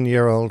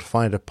 21-year-old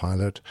fighter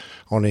pilot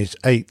on his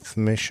 8th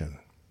mission.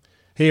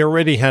 He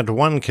already had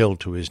one kill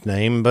to his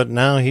name, but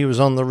now he was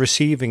on the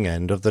receiving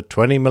end of the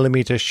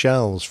 20mm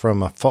shells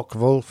from a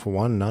Focke-Wulf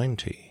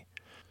 190.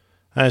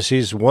 As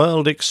his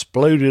world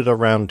exploded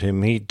around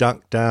him, he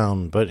ducked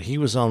down, but he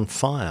was on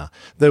fire.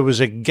 There was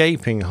a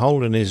gaping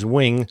hole in his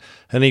wing,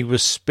 and he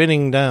was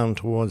spinning down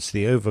towards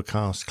the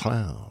overcast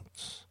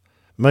clouds.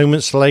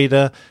 Moments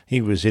later, he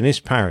was in his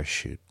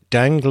parachute,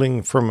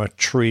 dangling from a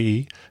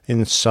tree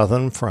in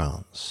southern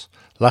France.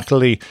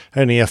 Luckily,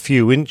 only a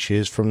few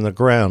inches from the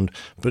ground,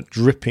 but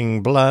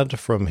dripping blood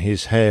from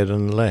his head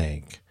and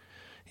leg.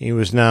 He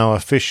was now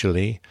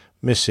officially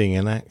missing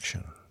in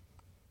action.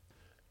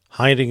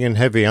 Hiding in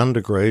heavy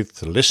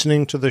undergrowth,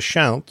 listening to the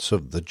shouts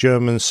of the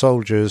German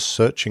soldiers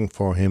searching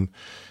for him,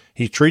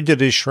 he treated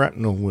his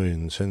shrapnel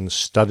wounds and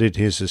studied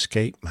his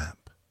escape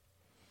map.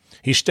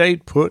 He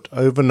stayed put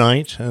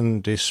overnight,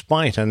 and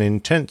despite an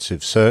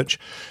intensive search,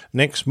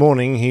 next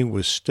morning he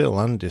was still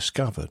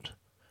undiscovered.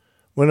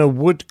 When a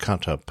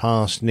woodcutter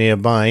passed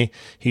nearby,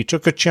 he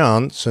took a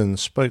chance and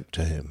spoke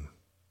to him.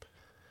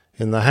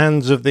 In the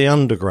hands of the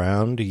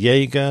underground,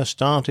 Jaeger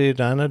started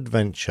an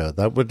adventure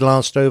that would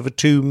last over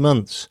 2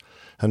 months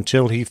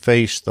until he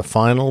faced the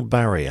final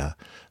barrier,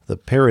 the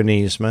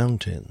Pyrenees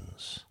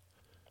Mountains.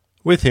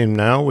 With him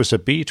now was a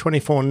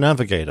B-24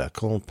 navigator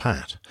called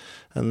Pat,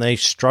 and they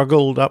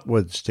struggled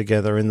upwards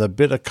together in the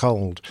bitter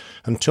cold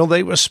until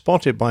they were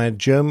spotted by a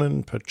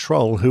German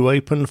patrol who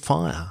opened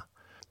fire.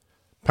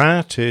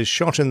 Pat is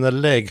shot in the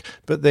leg,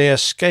 but they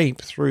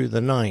escape through the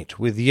night,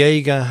 with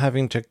Jaeger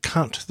having to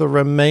cut the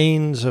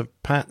remains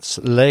of Pat's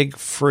leg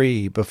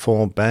free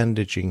before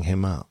bandaging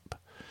him up.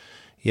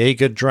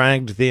 Jaeger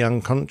dragged the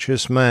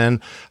unconscious man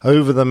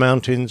over the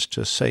mountains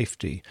to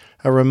safety,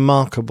 a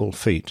remarkable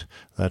feat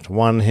that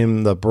won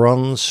him the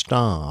Bronze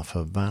Star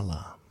for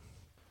valor.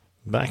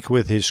 Back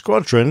with his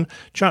squadron,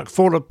 Chuck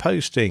fought a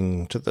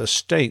posting to the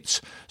States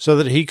so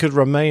that he could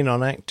remain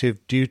on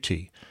active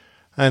duty,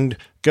 and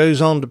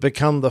goes on to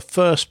become the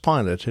first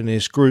pilot in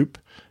his group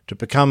to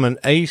become an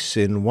ace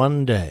in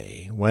one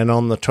day, when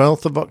on the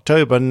 12th of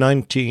October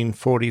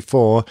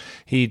 1944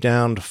 he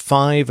downed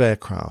 5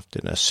 aircraft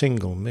in a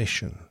single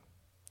mission.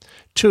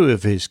 2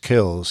 of his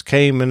kills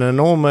came in an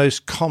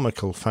almost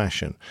comical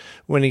fashion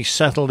when he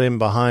settled in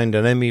behind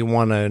an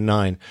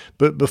Me-109,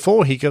 but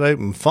before he could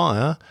open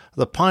fire,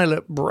 the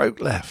pilot broke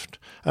left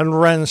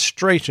and ran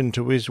straight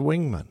into his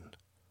wingman.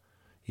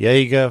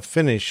 Jaeger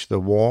finished the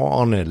war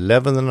on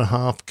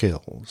 11.5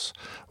 kills,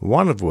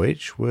 one of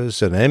which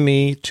was an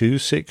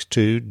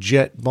Me-262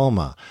 jet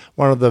bomber,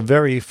 one of the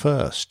very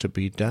first to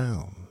be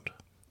downed.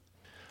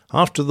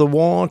 After the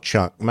war,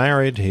 Chuck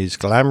married his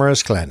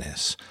glamorous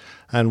Glennis,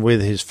 and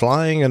with his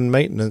flying and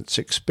maintenance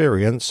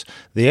experience,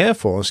 the Air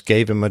Force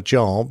gave him a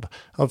job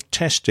of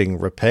testing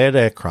repaired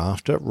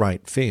aircraft at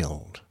Wright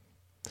Field.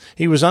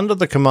 He was under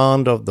the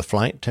command of the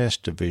Flight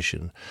Test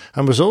Division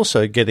and was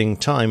also getting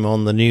time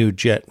on the new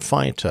jet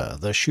fighter,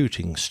 the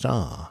Shooting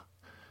Star.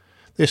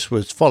 This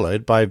was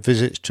followed by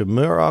visits to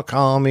Muroc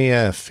Army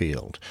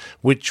Airfield,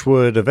 which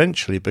would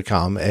eventually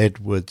become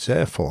Edwards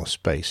Air Force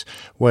Base,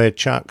 where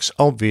Chuck's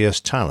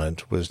obvious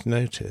talent was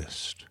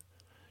noticed.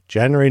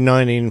 January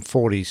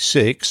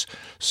 1946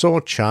 saw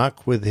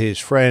Chuck with his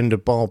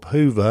friend Bob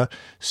Hoover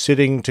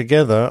sitting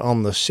together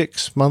on the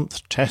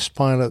 6-month test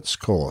pilot's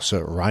course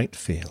at Wright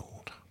Field.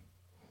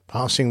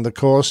 Passing the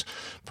course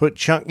put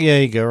Chuck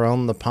Jaeger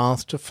on the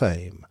path to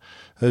fame,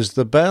 as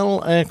the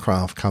Bell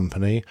Aircraft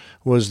Company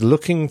was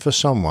looking for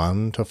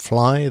someone to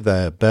fly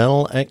their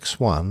Bell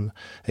X-1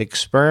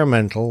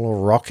 experimental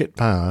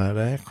rocket-powered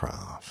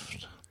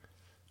aircraft.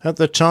 At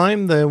the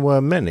time, there were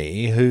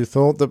many who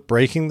thought that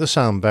breaking the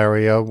sound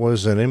barrier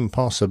was an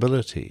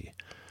impossibility.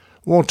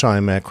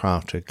 Wartime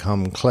aircraft had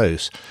come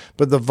close,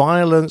 but the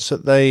violence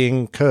that they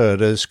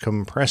incurred as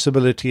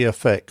compressibility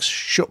effects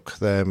shook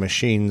their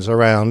machines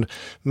around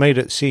made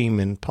it seem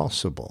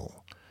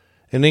impossible.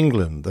 In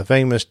England, the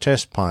famous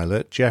test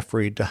pilot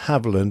Geoffrey de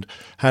Havilland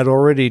had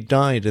already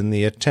died in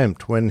the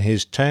attempt when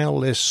his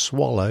tailless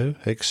Swallow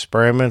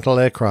experimental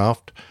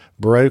aircraft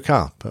broke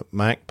up at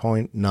Mach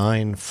point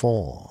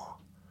 94.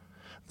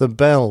 The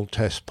Bell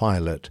test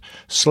pilot,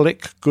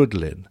 Slick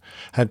Goodlin,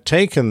 had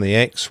taken the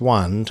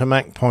X-1 to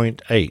Mach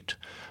point 8,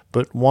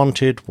 but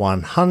wanted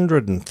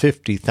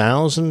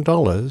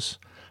 $150,000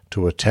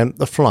 to attempt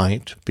the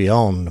flight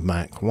beyond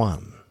Mach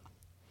 1.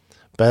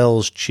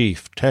 Bell's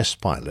chief test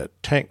pilot,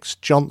 Tex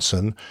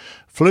Johnson,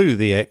 flew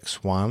the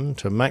X-1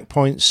 to Mach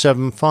point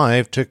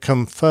 75 to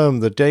confirm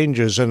the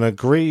dangers and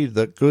agreed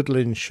that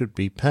Goodlin should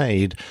be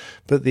paid,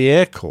 but the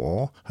Air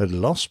Corps had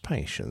lost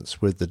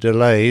patience with the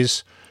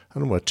delays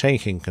and were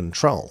taking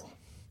control.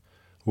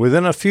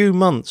 Within a few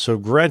months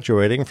of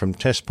graduating from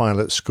test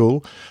pilot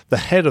school, the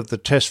head of the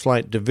test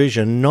flight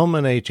division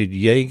nominated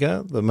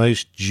Jaeger, the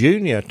most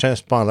junior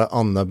test pilot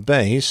on the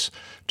base,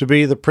 to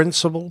be the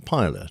principal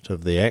pilot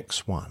of the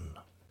X-1.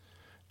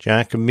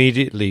 Jack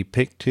immediately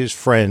picked his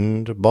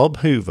friend Bob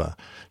Hoover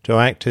to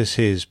act as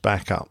his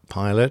backup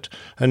pilot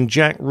and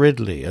Jack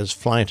Ridley as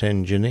flight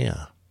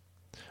engineer.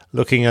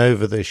 Looking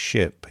over the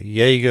ship,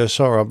 Jaeger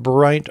saw a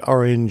bright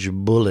orange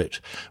bullet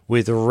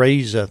with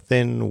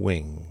razor-thin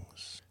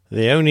wings.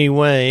 The only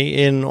way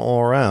in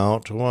or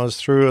out was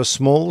through a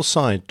small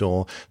side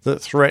door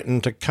that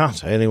threatened to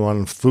cut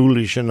anyone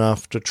foolish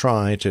enough to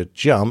try to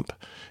jump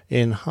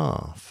in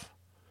half.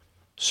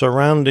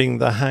 Surrounding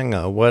the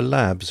hangar were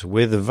labs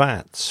with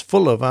vats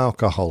full of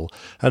alcohol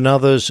and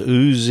others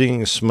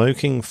oozing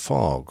smoking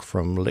fog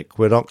from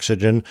liquid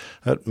oxygen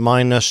at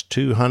minus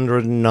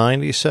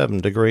 297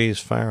 degrees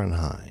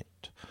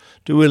Fahrenheit.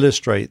 To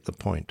illustrate the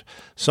point,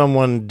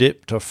 someone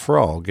dipped a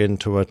frog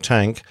into a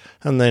tank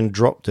and then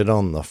dropped it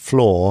on the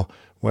floor,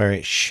 where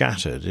it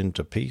shattered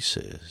into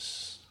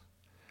pieces.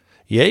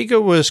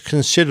 Jaeger was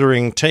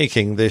considering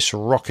taking this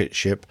rocket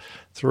ship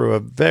through a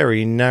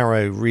very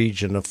narrow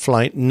region of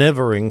flight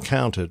never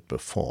encountered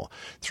before,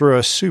 through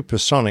a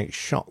supersonic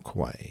shock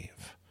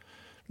wave.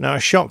 Now, a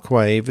shock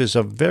wave is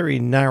a very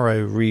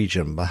narrow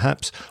region,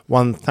 perhaps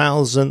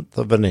 1,000th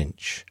of an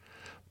inch,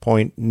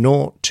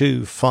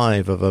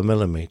 0.025 of a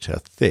millimeter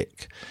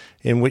thick,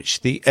 in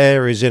which the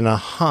air is in a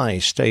high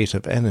state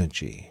of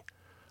energy.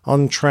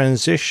 On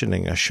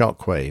transitioning a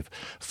shock wave,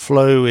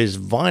 flow is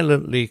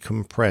violently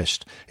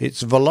compressed,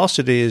 its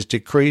velocity is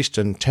decreased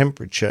and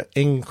temperature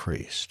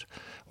increased.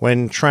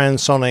 When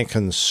transonic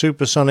and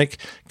supersonic,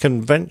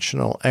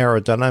 conventional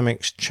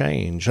aerodynamics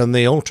change, and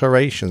the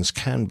alterations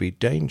can be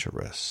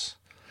dangerous.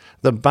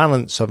 The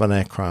balance of an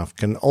aircraft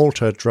can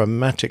alter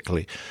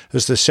dramatically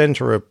as the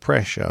center of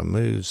pressure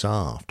moves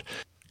aft.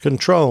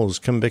 Controls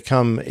can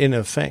become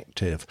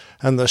ineffective,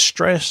 and the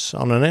stress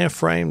on an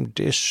airframe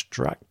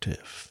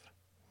destructive.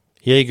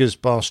 Jaeger's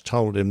boss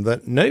told him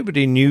that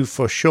nobody knew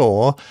for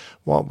sure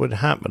what would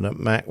happen at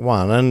Mach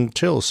 1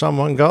 until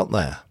someone got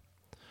there.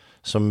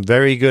 Some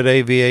very good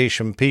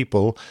aviation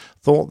people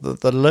thought that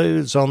the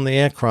loads on the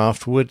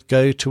aircraft would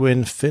go to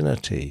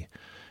infinity.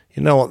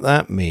 You know what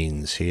that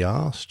means, he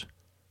asked.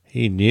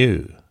 He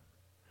knew.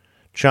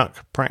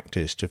 Chuck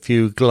practiced a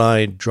few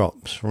glide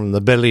drops from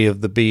the belly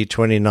of the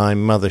B-29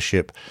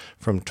 mothership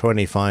from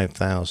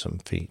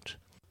 25,000 feet.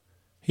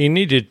 He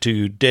needed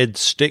to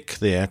dead-stick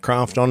the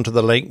aircraft onto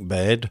the lake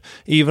bed,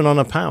 even on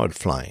a powered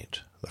flight.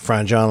 The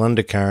fragile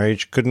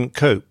undercarriage couldn't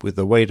cope with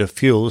the weight of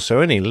fuel, so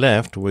any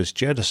left was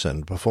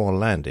jettisoned before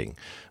landing.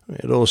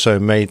 It also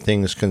made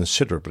things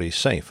considerably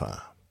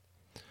safer.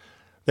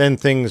 Then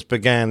things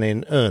began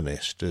in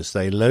earnest as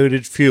they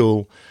loaded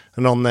fuel,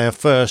 and on their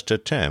first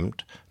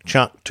attempt,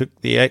 Chuck took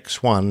the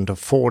X-1 to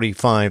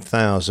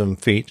 45,000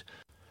 feet,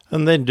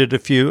 and then did a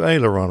few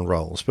aileron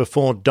rolls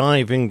before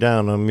diving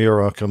down on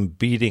Muroc and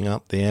beating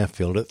up the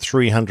airfield at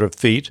 300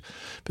 feet,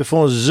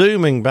 before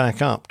zooming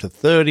back up to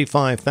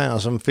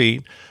 35,000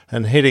 feet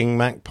and hitting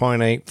Mach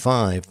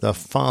 0.85, the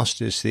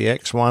fastest the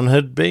X-1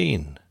 had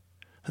been.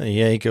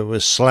 Jaeger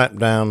was slapped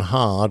down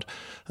hard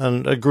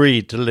and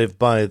agreed to live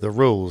by the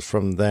rules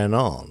from then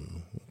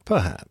on,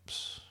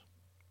 perhaps.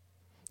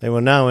 They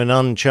were now in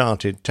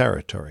uncharted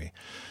territory,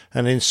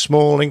 and in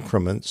small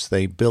increments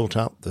they built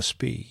up the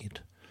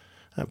speed.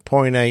 At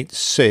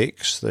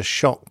 0.86, the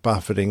shock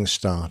buffeting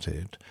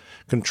started.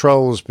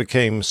 Controls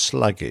became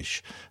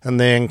sluggish, and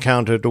they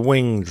encountered a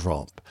wing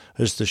drop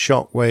as the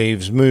shock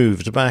waves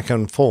moved back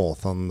and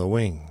forth on the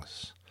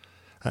wings.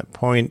 At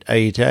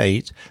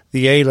 0.88,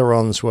 the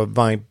ailerons were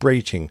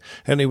vibrating,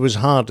 and it was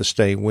hard to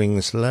stay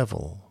wings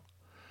level.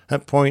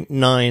 At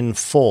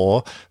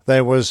 0.94,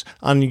 there was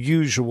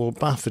unusual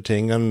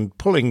buffeting, and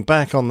pulling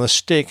back on the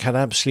stick had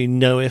absolutely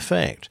no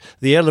effect.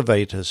 The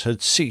elevators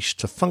had ceased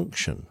to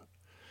function.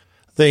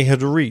 They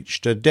had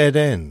reached a dead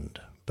end,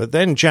 but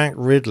then Jack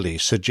Ridley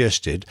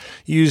suggested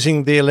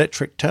using the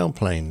electric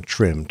tailplane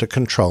trim to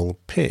control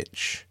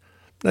pitch.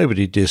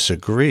 Nobody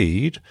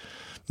disagreed.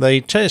 They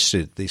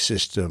tested the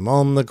system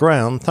on the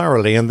ground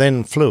thoroughly and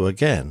then flew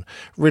again.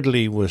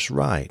 Ridley was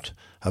right.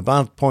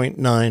 Above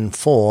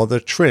 0.94, the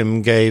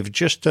trim gave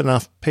just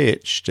enough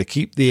pitch to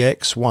keep the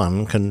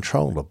X-1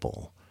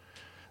 controllable.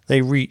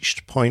 They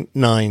reached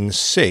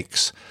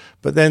 0.96,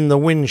 but then the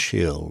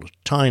windshield,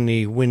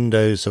 tiny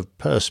windows of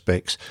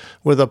perspex,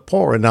 with a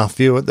poor enough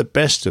view at the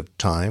best of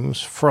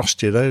times,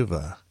 frosted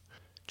over.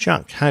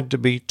 Chuck had to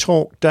be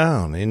talked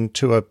down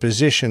into a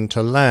position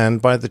to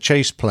land by the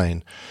chase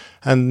plane,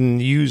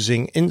 and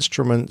using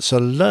instruments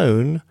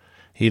alone,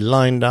 he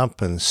lined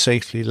up and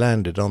safely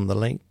landed on the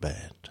lake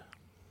bed.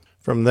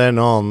 From then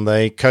on,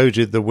 they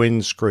coated the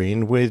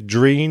windscreen with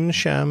Drene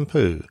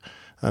shampoo,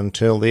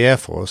 until the Air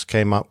Force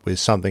came up with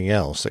something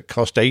else that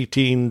cost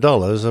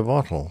 $18 a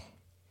bottle.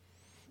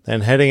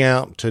 Then heading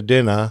out to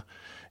dinner,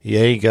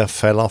 Jaeger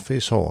fell off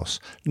his horse,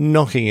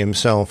 knocking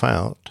himself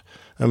out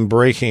and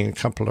breaking a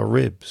couple of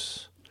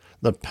ribs.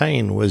 The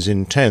pain was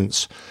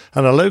intense,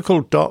 and a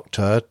local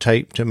doctor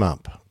taped him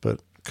up.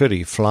 But could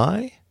he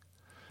fly?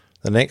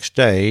 The next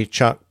day,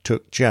 Chuck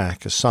took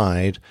Jack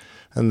aside,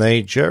 and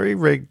they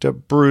jerry-rigged a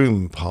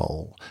broom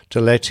pole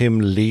to let him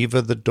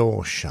lever the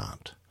door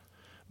shut.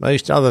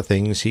 Most other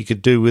things he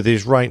could do with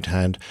his right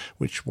hand,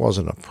 which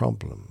wasn't a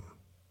problem.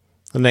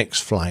 The next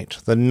flight,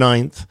 the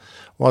 9th,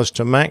 was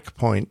to Mach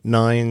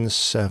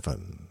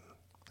 0.97.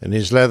 In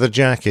his leather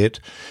jacket,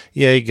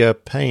 Yeager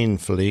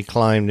painfully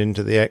climbed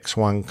into the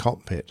X-1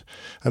 cockpit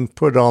and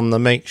put on the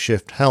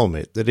makeshift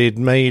helmet that he'd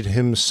made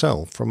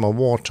himself from a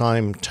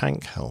wartime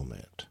tank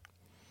helmet.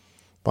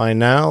 By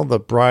now, the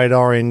bright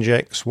orange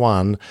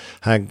X-1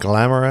 had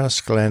glamorous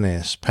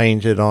Glennis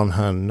painted on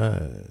her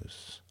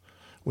nose.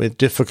 With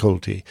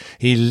difficulty,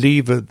 he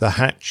levered the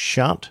hatch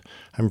shut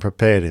and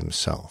prepared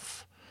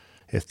himself.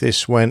 If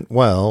this went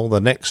well, the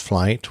next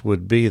flight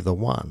would be the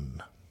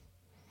one.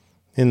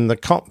 In the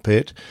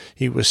cockpit,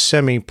 he was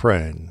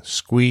semi-prone,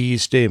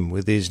 squeezed in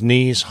with his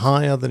knees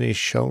higher than his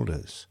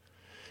shoulders.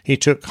 He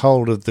took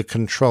hold of the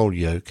control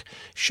yoke,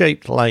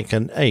 shaped like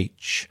an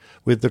H,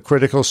 with the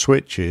critical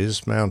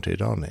switches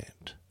mounted on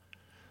it.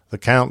 The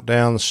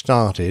countdown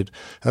started,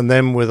 and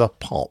then with a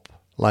pop,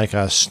 like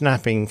a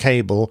snapping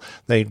cable,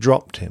 they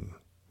dropped him.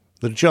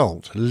 The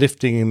jolt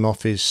lifting him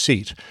off his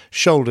seat,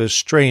 shoulders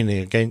straining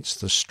against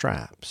the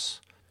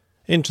straps.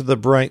 Into the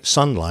bright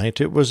sunlight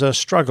it was a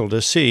struggle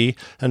to see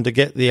and to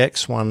get the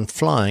X-1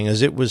 flying,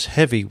 as it was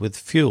heavy with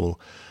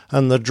fuel,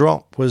 and the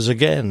drop was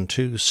again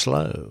too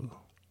slow.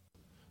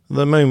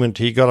 The moment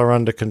he got her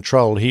under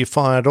control, he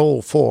fired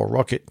all 4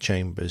 rocket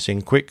chambers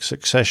in quick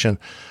succession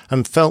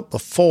and felt the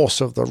force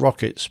of the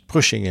rockets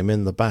pushing him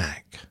in the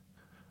back.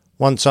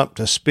 Once up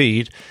to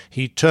speed,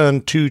 he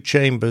turned 2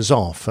 chambers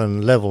off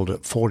and levelled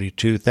at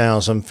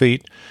 42,000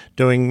 feet,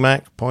 doing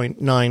Mach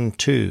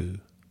 0.92.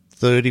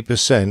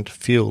 30%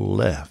 fuel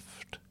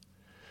left.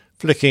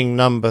 Flicking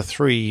number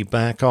 3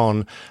 back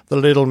on, the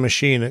little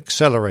machine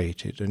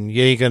accelerated, and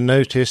Yeager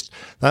noticed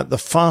that the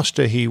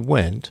faster he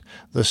went,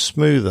 the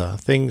smoother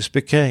things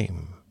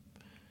became.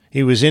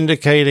 He was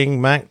indicating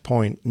Mach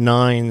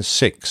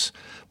 0.96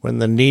 when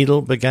the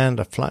needle began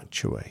to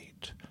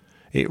fluctuate.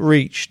 It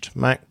reached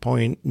Mach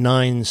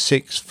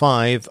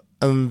 0.965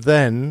 and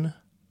then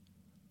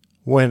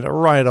went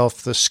right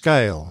off the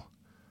scale.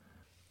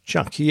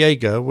 Chuck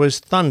Yeager was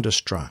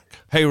thunderstruck.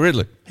 Hey,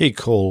 Ridley, he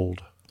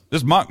called.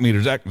 This Mach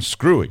meter's acting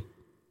screwy.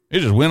 It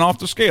just went off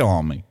the scale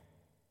on me.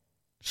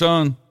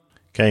 Son,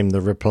 came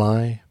the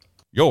reply.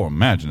 You're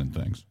imagining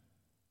things.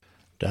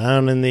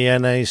 Down in the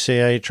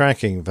NACA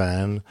tracking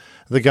van,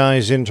 the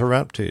guys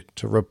interrupted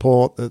to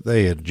report that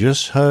they had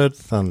just heard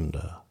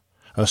thunder,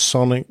 a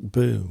sonic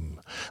boom,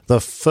 the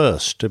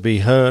first to be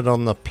heard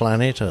on the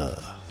planet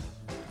Earth.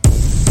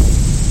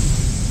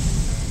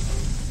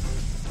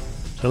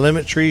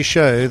 Telemetry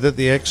showed that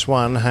the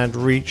X-1 had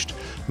reached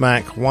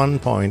Mach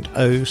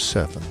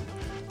 1.07.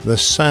 The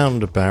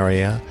sound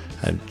barrier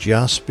had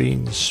just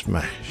been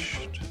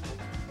smashed.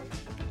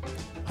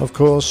 Of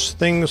course,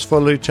 things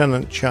for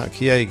Lieutenant Chuck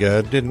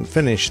Yeager didn't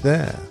finish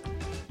there.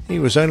 He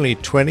was only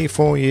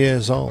 24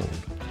 years old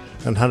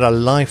and had a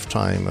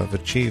lifetime of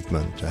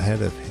achievement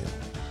ahead of him.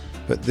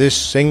 But this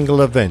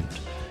single event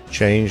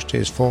changed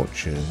his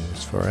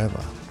fortunes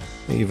forever,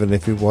 even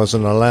if he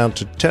wasn't allowed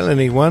to tell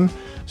anyone,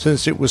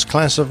 since it was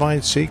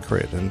classified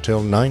secret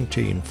until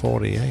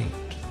 1948.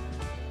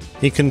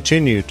 He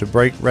continued to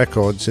break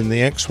records in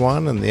the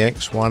X-1 and the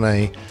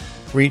X-1A,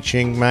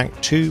 reaching Mach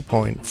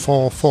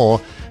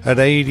 2.44 at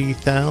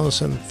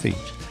 80,000 feet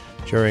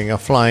during a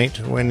flight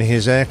when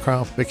his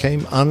aircraft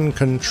became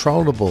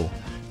uncontrollable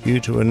due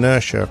to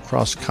inertia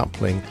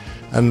cross-coupling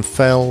and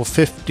fell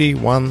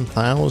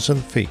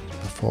 51,000 feet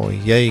before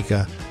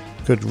Yeager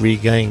could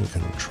regain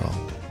control.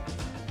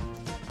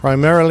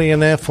 Primarily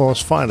an Air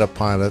Force fighter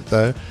pilot,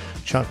 though,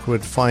 Chuck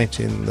would fight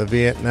in the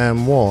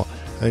Vietnam War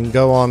and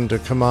go on to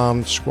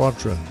command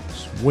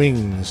squadrons,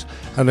 wings,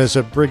 and as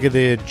a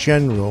brigadier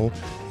general,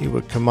 he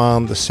would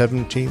command the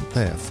 17th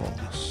Air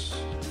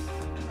Force.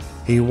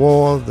 He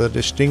wore the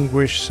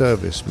Distinguished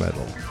Service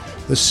Medal,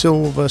 the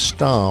Silver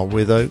Star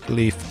with Oak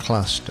Leaf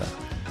Cluster,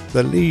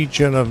 the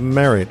Legion of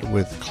Merit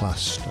with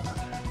Cluster,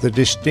 the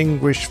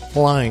Distinguished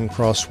Flying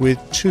Cross with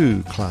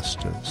 2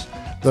 clusters,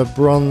 the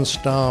Bronze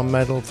Star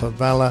Medal for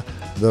Valor,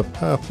 the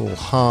Purple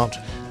Heart,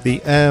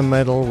 the Air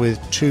Medal with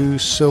 2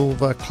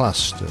 silver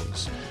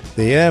clusters,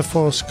 the Air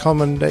Force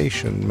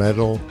Commendation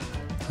Medal,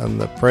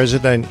 and the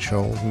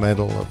Presidential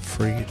Medal of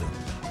Freedom.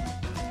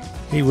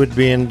 He would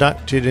be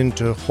inducted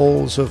into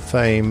halls of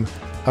fame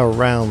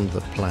around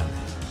the planet.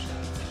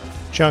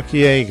 Chuck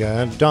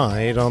Yeager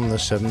died on the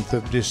 7th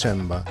of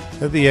December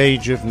at the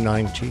age of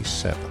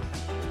 97.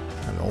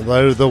 And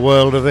although the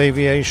world of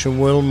aviation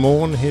will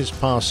mourn his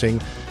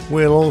passing,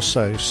 we'll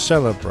also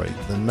celebrate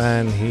the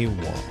man he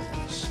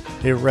was.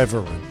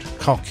 Irreverent,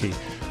 cocky,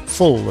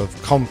 full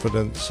of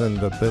confidence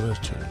and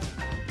ability.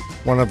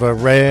 One of a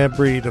rare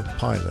breed of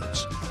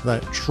pilots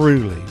that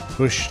truly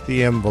pushed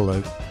the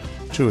envelope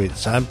to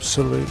its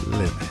absolute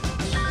limits.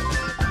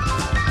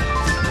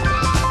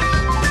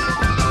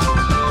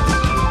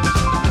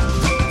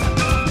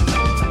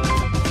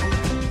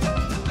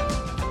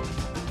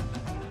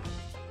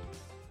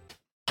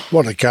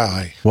 What a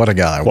guy. What a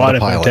guy. What a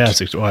a pilot.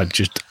 fantastic,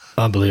 just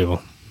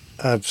unbelievable.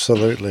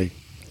 Absolutely.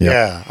 Yep.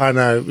 Yeah, I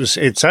know.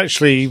 It's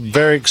actually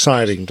very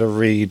exciting to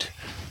read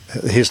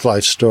his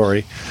life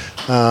story.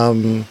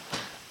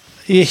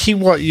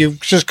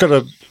 You've just got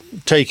to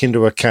take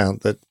into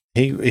account that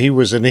He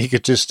was an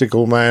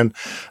egotistical man,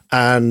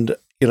 and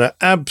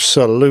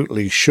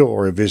absolutely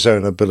sure of his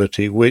own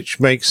ability, which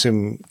makes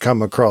him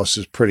come across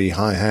as pretty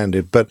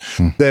high-handed. But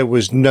there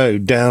was no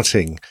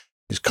doubting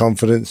his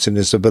confidence in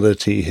his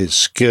ability, his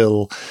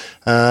skill,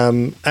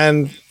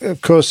 and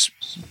of course,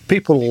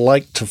 people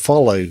like to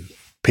follow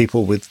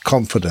people with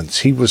confidence.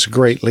 He was a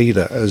great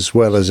leader as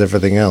well as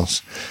everything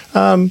else.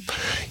 And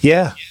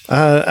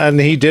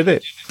he did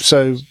it.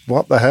 So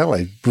what the hell?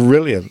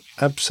 Brilliant.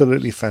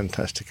 Absolutely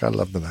fantastic. I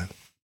love the man.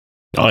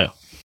 Oh, yeah.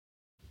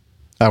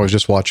 I was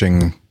just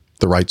watching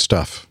The Right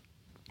Stuff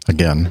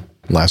again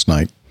last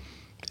night.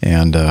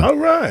 And oh,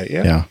 right.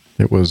 Yeah. Yeah.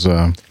 It was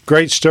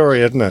great story,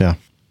 isn't it? Yeah.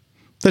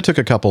 They took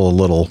a couple of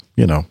little,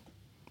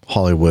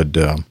 Hollywood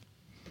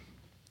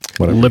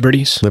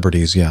liberties.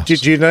 Liberties, yeah.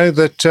 Did you know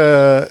that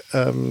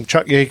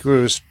Chuck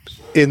Yeager was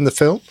in the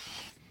film?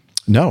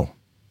 No.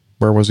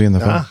 Where was he in the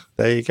film?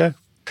 There you go.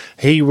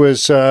 He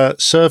was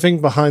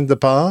serving behind the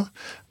bar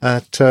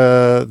at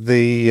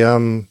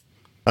the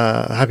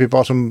Happy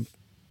Bottom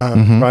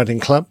Riding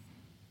Club.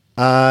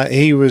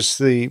 He was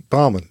the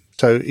barman.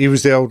 So he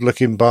was the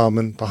old-looking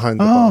barman behind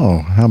the bar. Oh,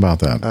 how about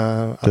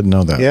that? Didn't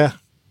know that. Yeah.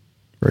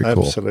 Very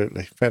cool.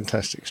 Absolutely.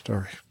 Fantastic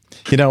story.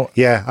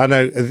 Yeah, I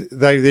know.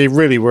 They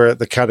really were at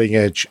the cutting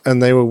edge,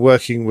 and they were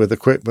working with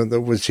equipment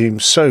that would seem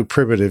so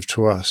primitive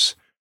to us,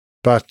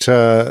 but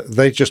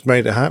they just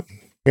made it happen.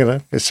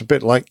 It's a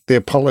bit like the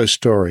Apollo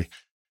story.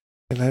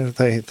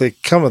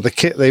 The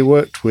kit they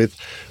worked with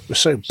was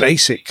so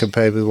basic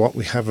compared with what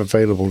we have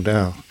available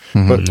now,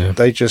 but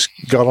they just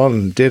got on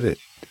and did it.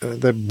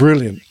 They're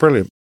brilliant.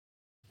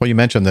 Well, you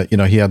mentioned that,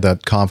 he had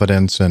that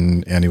confidence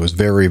and he was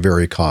very,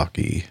 very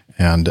cocky.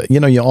 And,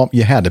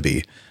 you had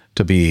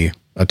to be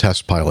a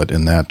test pilot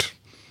in that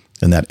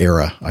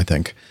era, I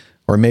think,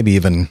 or maybe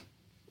even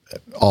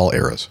all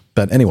eras.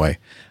 But anyway,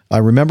 I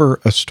remember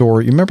a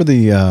story. You remember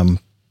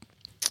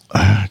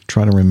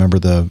trying to remember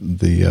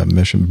the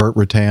mission, Burt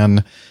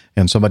Rutan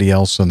and somebody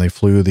else, and they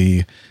flew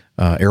the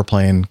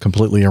airplane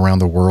completely around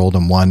the world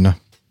in one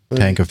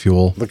tank of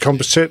fuel. The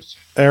composite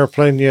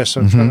airplane, yes.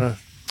 I'm trying to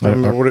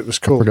remember what it was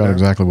called. I forgot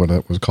exactly what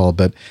it was called,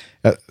 but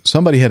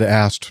somebody had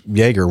asked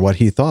Yeager what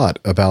he thought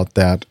about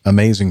that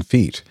amazing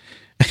feat.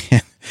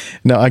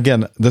 Now,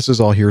 again, this is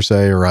all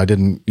hearsay, or I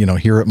didn't,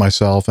 hear it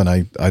myself, and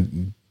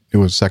it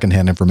was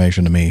secondhand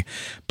information to me.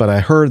 But I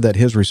heard that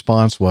his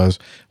response was,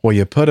 "Well,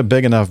 you put a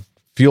big enough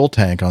fuel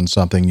tank on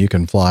something, you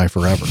can fly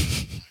forever."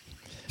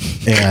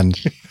 And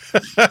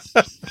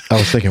I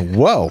was thinking,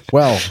 whoa,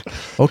 well,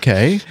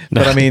 okay.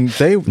 But I mean,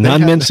 they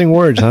non-mincing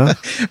words, huh?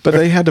 But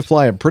they had to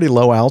fly at pretty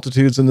low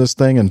altitudes in this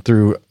thing and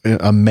through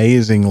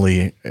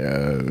amazingly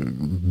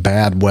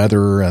bad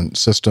weather and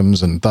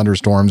systems and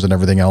thunderstorms and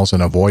everything else,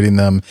 and avoiding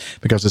them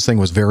because this thing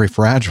was very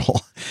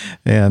fragile.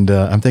 And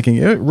I'm thinking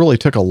it really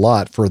took a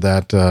lot for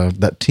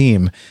that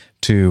team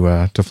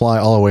to fly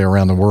all the way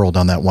around the world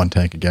on that one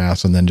tank of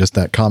gas. And then just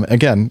that comment,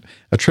 again,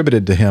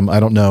 attributed to him.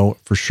 I don't know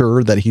for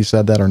sure that he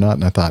said that or not.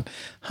 And I thought,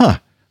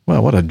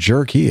 well, what a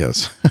jerk he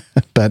is.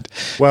 But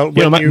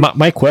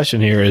my question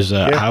here is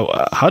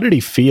how did he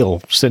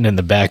feel sitting in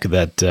the back of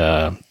that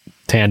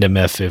tandem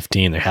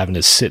F-15? They're having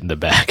to sit in the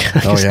back.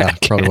 Oh, yeah.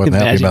 Probably wasn't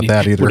happy about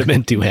that either. Would have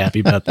been too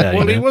happy about that.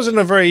 Well, he wasn't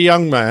a very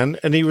young man,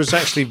 and he was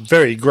actually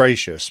very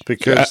gracious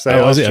because they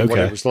asked him what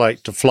it was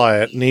like to fly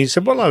it. And he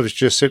said, well, I was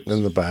just sitting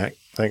in the back.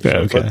 Thanks. Yeah,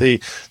 okay. But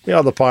the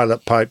other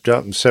pilot piped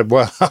up and said,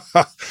 well,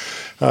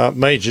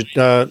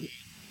 Major,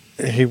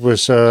 he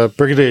was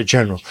Brigadier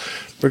General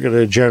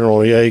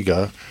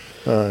Yeager.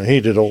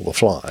 He did all the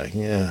flying,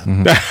 yeah.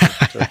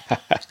 Mm-hmm.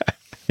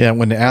 Yeah,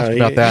 when they asked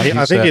about that,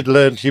 I think he'd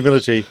learned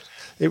humility.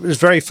 It was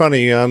very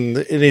funny. In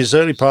his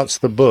early parts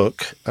of the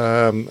book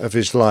of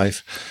his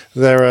life,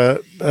 there are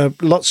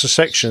lots of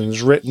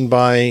sections written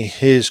by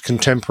his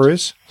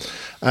contemporaries,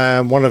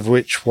 one of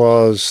which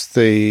was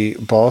the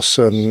boss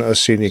and a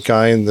senior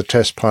guy in the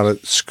test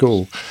pilot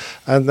school.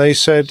 And they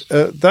said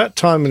at that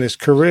time in his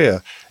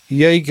career,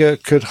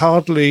 Yeager could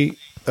hardly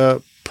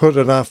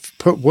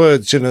put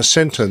words in a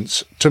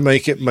sentence to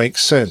make it make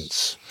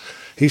sense.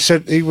 He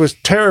said he was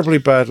terribly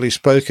badly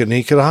spoken.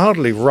 He could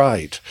hardly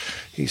write.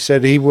 He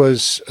said he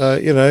was,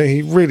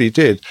 he really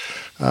did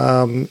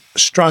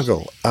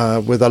struggle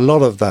with a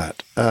lot of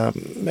that.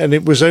 And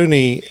it was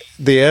only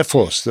the Air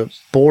Force that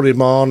brought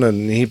him on,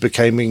 and he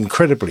became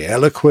incredibly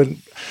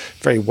eloquent,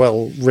 very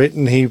well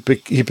written. He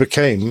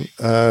became,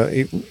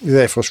 the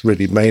Air Force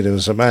really made him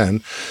as a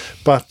man.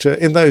 But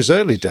in those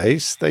early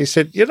days, they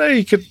said,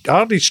 he could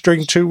hardly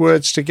string two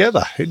words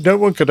together. No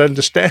one could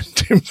understand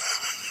him.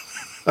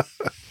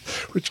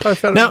 Which I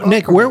found now,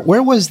 Nick,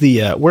 where was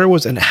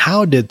and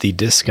how did the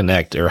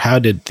disconnect, or how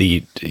did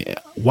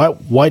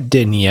why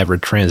didn't he ever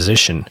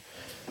transition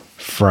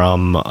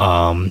from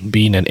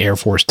being an Air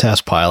Force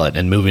test pilot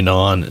and moving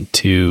on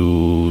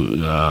to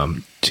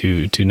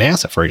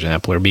NASA, for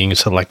example, or being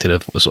selected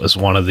as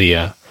one of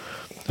the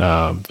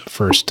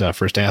first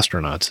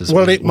astronauts?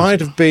 Well, it might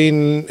have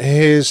been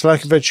his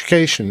lack of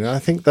education. I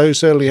think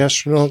those early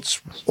astronauts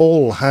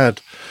all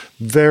had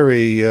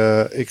very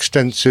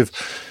extensive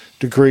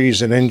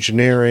degrees in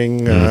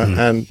engineering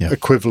and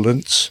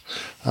equivalents,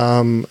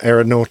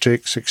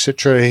 aeronautics,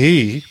 etc.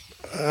 He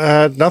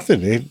had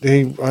nothing.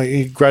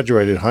 He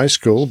graduated high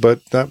school,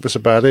 but that was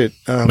about it.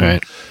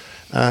 Right.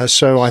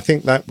 So I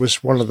think that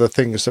was one of the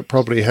things that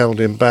probably held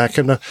him back.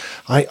 And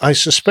I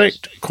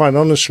suspect, quite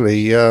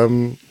honestly,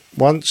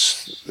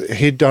 once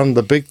he'd done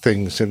the big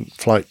things in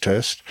flight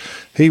test,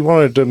 he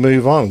wanted to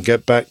move on,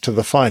 get back to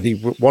the fight. He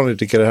wanted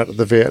to get out of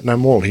the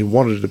Vietnam War. He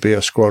wanted to be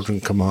a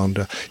squadron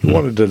commander. He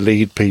wanted to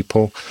lead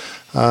people.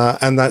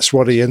 And that's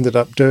what he ended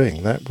up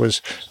doing. That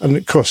was, and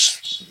of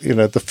course, you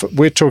know,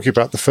 we're talking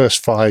about the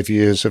first 5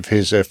 years of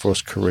his Air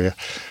Force career.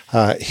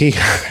 He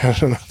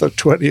had another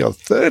 20 or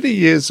 30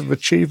 years of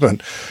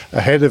achievement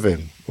ahead of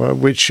him,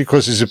 which, of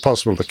course, is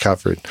impossible to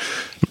cover in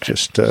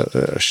just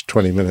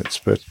 20 minutes.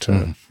 But,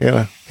 you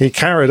know, he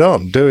carried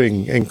on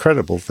doing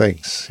incredible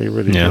things. He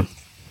really did.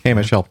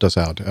 Hamish helped us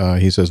out.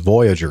 He says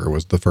Voyager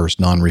was the first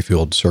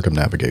non-refueled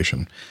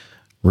circumnavigation.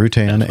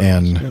 Rutan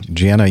and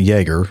Gianna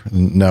Yeager,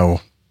 no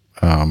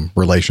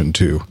relation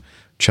to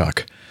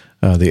Chuck.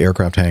 The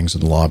aircraft hangs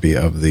in the lobby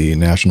of the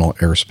National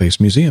Aerospace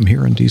Museum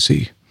here in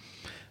D.C.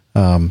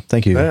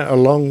 Thank you.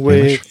 Along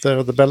with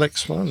the Bell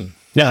X-1.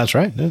 Yeah, that's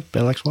right. The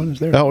Bell X-1 is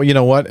there. Oh, you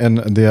know what?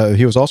 And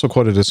he was also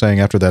quoted as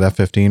saying after that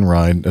F-15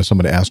 ride,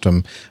 somebody asked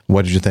him,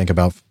 what did you think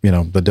about, you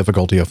know, the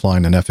difficulty of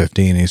flying an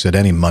F-15? And he said,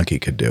 any monkey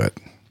could do it.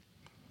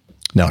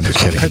 No, I'm just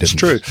kidding. That's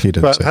true. He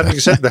didn't but say having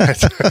that. said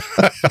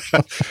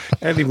that,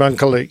 any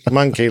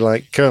monkey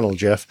like Colonel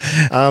Jeff.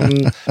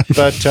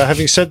 But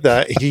having said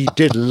that, he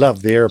did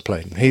love the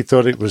airplane. He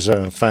thought it was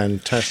a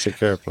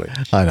fantastic airplane.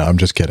 I know. I'm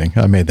just kidding.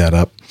 I made that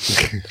up.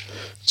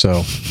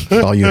 So,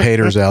 all you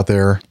haters out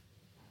there,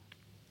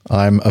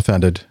 I'm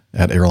offended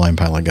at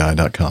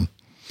airlinepilotguy.com.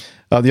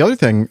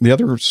 The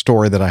other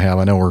story that I have,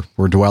 I know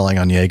we're dwelling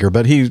on Yeager,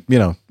 but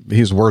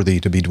he's worthy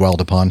to be dwelled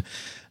upon.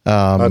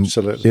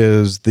 Absolutely.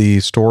 Is the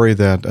story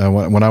that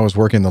when I was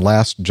working, the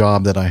last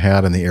job that I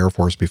had in the Air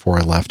Force before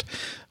I left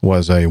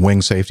was a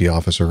wing safety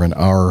officer, and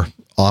our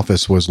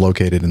office was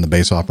located in the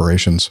base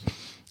operations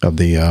of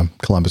the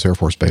Columbus Air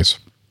Force Base.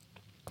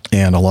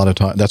 And a lot of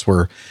time, that's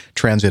where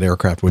transit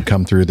aircraft would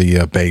come through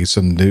the base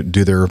and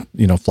do their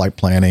flight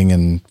planning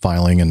and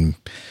filing and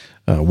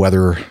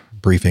weather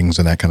briefings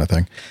and that kind of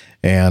thing.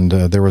 And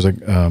there was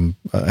a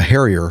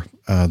Harrier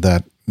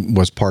that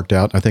was parked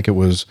out. I think it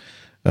was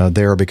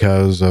there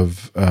because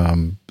of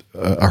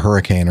a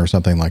hurricane or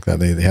something like that.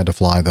 They had to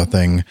fly the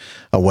thing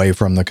away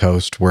from the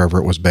coast, wherever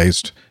it was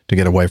based, to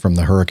get away from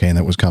the hurricane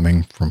that was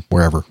coming from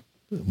whatever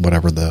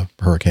the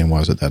hurricane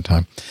was at that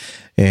time.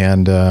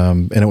 And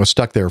it was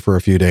stuck there for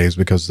a few days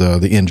because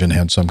the engine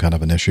had some kind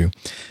of an issue.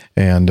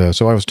 And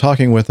so I was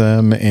talking with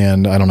them,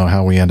 and I don't know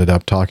how we ended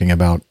up talking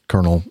about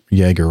Colonel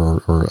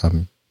Yeager or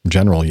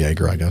General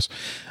Yeager, I guess.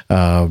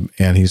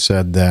 And he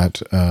said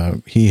that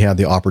he had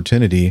the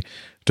opportunity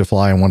to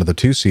fly in one of the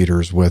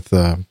two-seaters with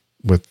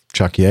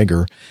Chuck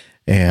Yeager.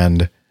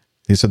 And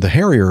he said the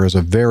Harrier is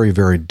a very,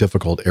 very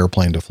difficult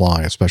airplane to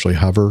fly, especially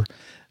hover,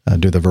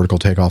 do the vertical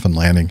takeoff and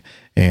landing.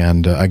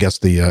 And I guess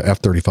the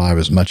F-35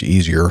 is much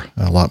easier,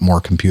 a lot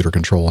more computer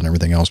control and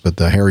everything else, but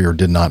the Harrier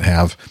did not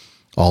have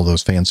all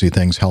those fancy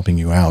things helping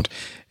you out.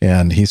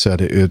 And he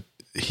said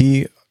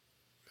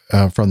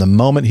from the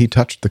moment he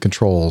touched the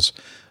controls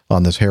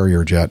on this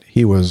Harrier jet,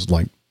 he was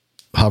like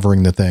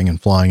hovering the thing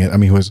and flying it. I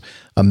mean, he was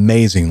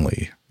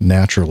amazingly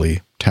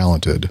naturally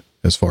talented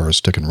as far as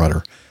stick and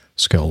rudder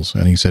skills.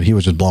 And he said he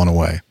was just blown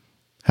away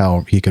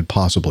how he could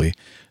possibly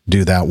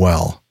do that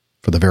well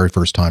for the very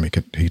first time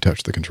he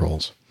touched the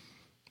controls.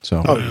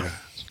 So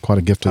quite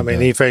a gifted. I mean,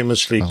 he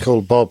famously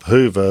called Bob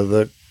Hoover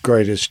the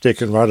greatest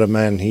stick and rudder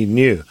man he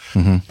knew.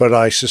 Mm-hmm. But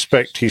I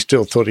suspect he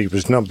still thought he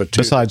was number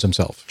two. Besides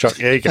himself. Chuck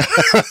Yeager.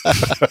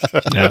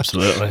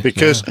 Absolutely.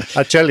 Because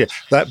I tell you,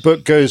 that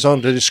book goes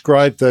on to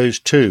describe those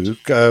two.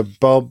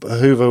 Bob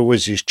Hoover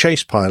was his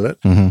chase pilot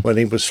when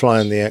he was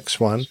flying the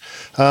X-1.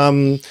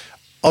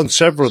 On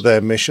several of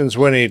their missions,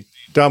 when he'd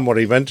done what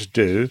he meant to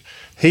do,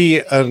 he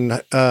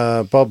and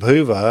Bob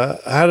Hoover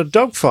had a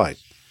dogfight.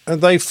 And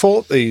they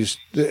fought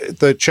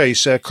the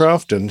chase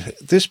aircraft, and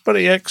this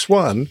bloody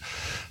X-1,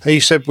 he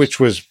said, which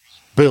was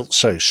built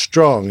so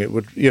strong, it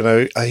would,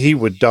 he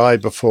would die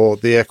before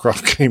the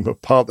aircraft came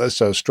apart. That's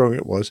how strong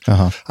it was.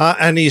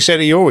 And he said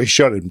he always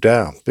shot him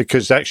down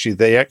because actually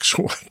the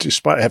X-1,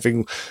 despite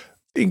having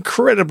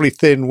incredibly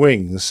thin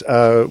wings,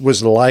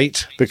 was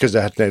light because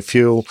it had no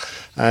fuel,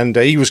 and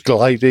he was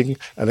gliding,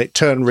 and it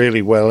turned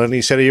really well. And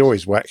he said he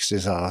always waxed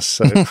his ass.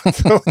 So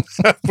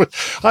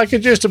I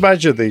could just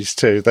imagine these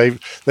two.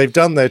 They've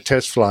done their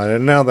test flying,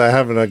 and now they're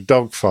having a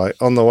dogfight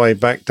on the way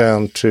back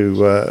down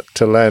to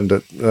land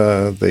at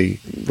the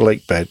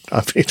lake bed.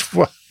 I mean,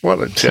 what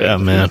a jet! Yeah,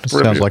 man,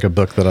 sounds like a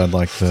book that I'd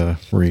like to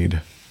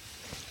read.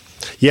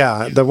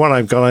 Yeah, the one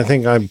I've got, I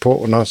think I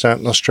bought when I was out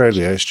in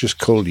Australia. It's just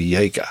called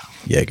Yeager.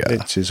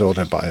 It's his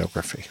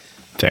autobiography.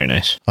 Very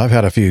nice. I've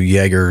had a few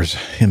Yeagers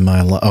in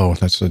my life. Oh,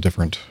 that's a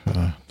different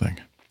thing.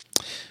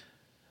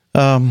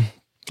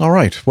 All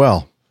right.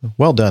 Well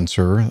done,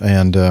 sir.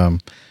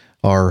 And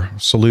our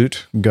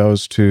salute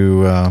goes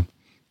to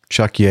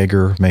Chuck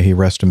Yeager, may he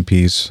rest in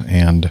peace,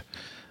 and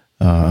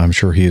I'm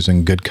sure he is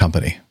in good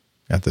company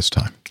at this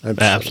time.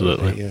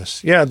 Absolutely.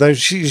 Yes. Yeah,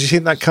 those, you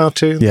seen that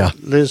cartoon? Yeah,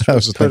 Liz I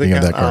was thinking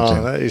of that cartoon.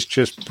 Oh, that is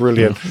just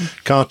brilliant.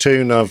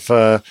 Cartoon of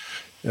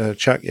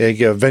Chuck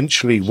Yeager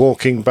eventually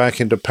walking back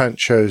into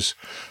Pancho's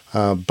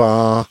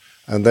bar,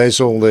 and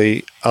there's all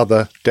the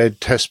other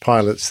dead test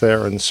pilots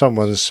there, and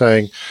someone's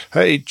saying,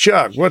 "Hey,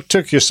 Chuck, what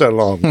took you so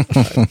long?" I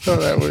thought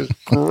that was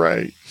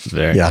great.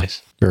 Very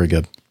nice. Very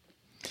good.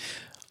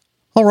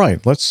 All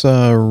right, let's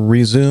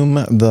resume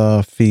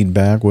the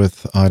feedback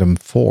with item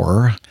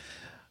 4.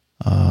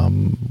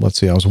 Let's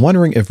see. I was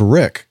wondering if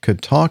Rick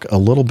could talk a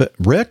little bit.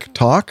 Rick,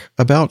 talk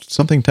about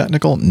something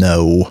technical?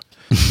 No,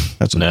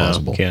 that's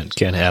impossible.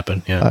 Can't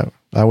happen. Yeah.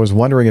 I was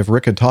wondering if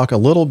Rick could talk a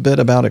little bit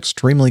about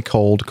extremely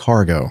cold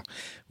cargo.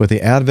 With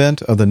the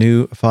advent of the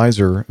new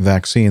Pfizer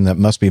vaccine that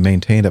must be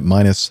maintained at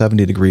minus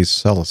 70 degrees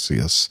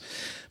Celsius,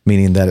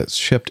 meaning that it's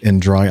shipped in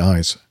dry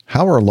ice,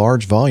 how are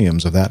large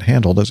volumes of that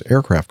handled as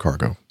aircraft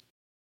cargo?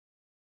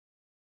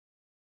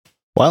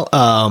 Well,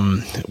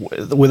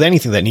 with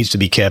anything that needs to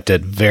be kept at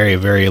very,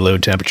 very low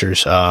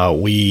temperatures,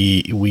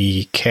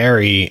 we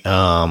carry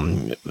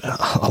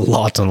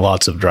lots and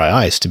lots of dry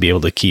ice to be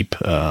able to keep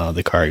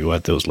the cargo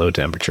at those low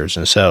temperatures.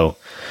 And so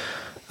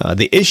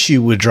the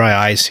issue with dry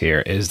ice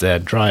here is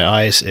that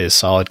dry ice is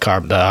solid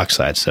carbon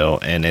dioxide. So,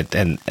 and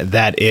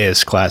that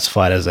is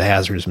classified as a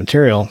hazardous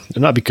material,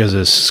 not because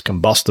it's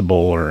combustible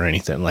or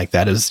anything like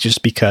that. It's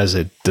just because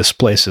it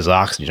displaces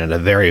oxygen at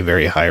a very,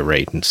 very high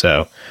rate. And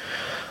so,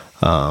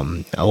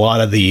 a lot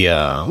of the,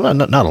 well,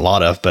 not a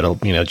lot of,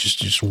 but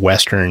just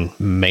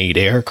Western-made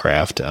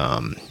aircraft,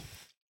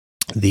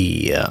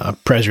 the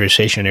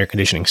pressurization air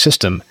conditioning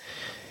system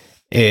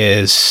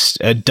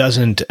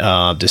doesn't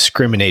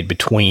discriminate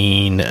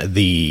between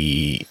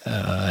the,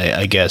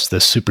 I guess, the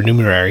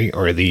supernumerary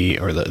or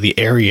the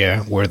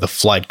area where the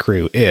flight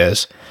crew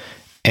is,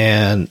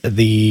 and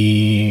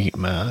the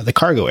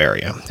cargo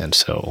area, and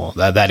so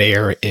that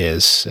air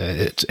is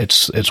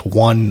it's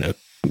one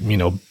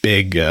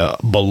big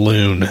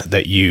balloon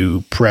that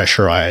you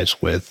pressurize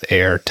with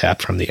air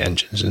tapped from the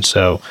engines. And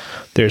so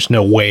there's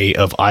no way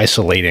of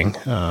isolating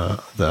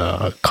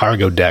the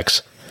cargo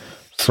decks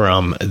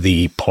from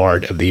the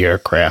part of the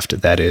aircraft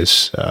that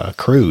is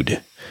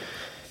crewed.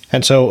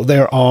 And so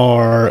there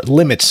are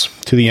limits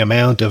to the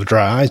amount of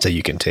dry ice that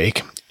you can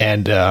take.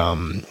 And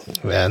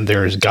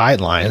there's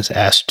guidelines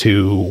as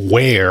to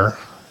where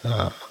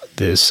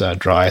this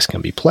dry ice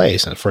can be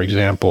placed. And for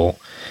example,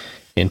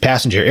 in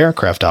passenger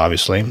aircraft,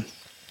 obviously,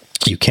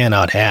 you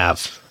cannot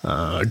have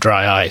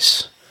dry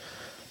ice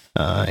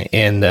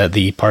in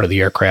the part of the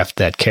aircraft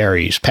that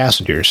carries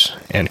passengers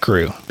and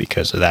crew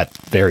because of that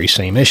very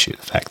same issue,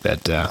 the fact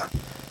that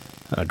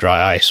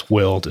dry ice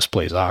will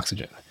displace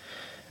oxygen.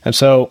 And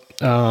so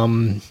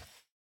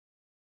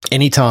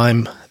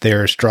anytime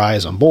there's dry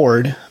ice on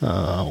board,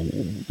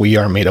 we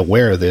are made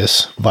aware of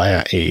this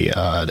via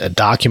a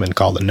document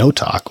called the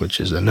NOTOC, which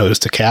is a notice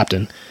to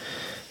captain.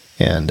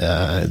 And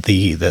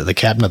the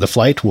captain of the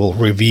flight will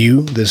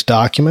review this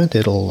document.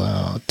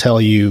 It'll tell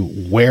you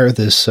where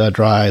this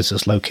dry ice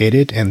is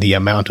located and the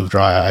amount of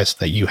dry ice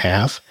that you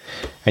have.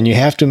 And you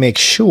have to make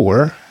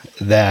sure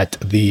that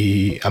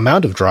the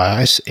amount of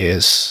dry ice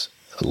is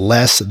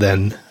less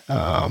than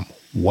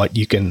what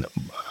you can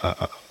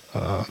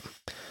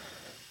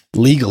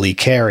legally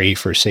carry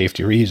for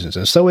safety reasons.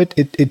 And so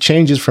it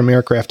changes from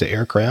aircraft to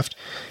aircraft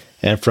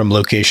and from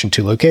location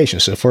to location.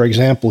 So, for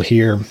example,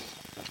 here,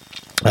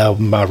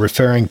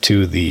 referring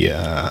to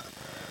the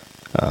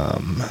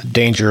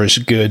dangerous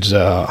goods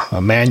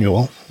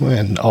manual,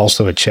 and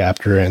also a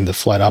chapter in the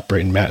flight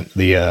operating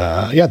the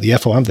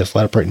FOM, the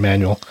flight operating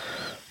manual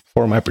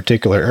for my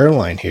particular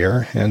airline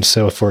here. And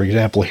so, for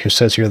example, here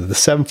says here that the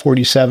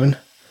 747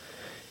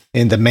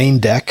 in the main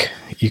deck,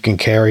 you can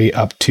carry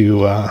up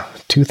to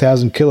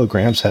 2,000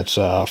 kilograms. That's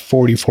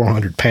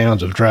 4,400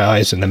 pounds of dry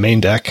ice in the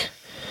main deck,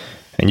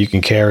 and you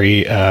can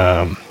carry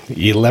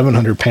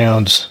 1,100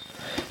 pounds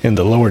in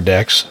the lower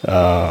decks,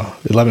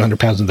 1,100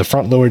 pounds in the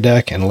front lower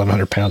deck, and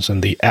 1,100 pounds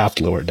in the aft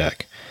lower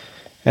deck.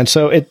 And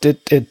so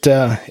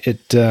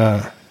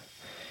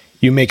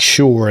you make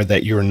sure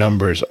that your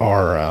numbers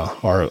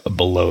are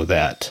below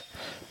that.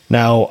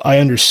 Now, I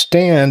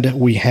understand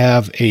we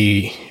have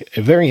a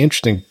very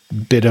interesting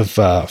bit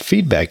of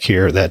feedback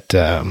here that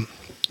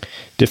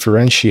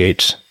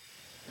differentiates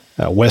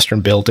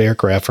Western-built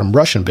aircraft from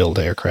Russian-built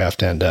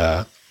aircraft, and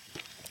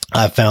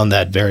I found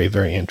that very,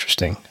 very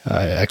interesting.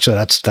 Actually,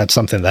 that's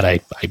something that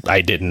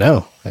I didn't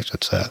know. Actually,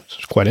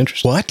 it's quite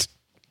interesting.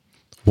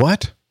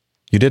 What?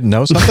 You didn't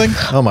know something?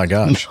 Oh my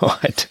gosh! No,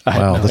 I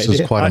wow, this is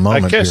quite a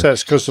moment. I guess here.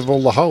 That's because of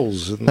all the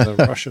holes in the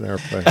Russian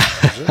airplane.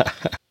 Is it?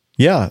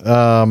 Yeah,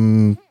 I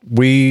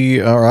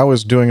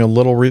was doing a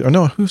little.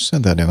 No, who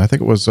sent that in? I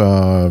think it was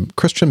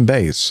Christian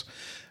Bass.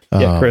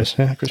 Chris.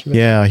 Yeah, Christian Bass.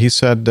 Yeah, he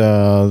said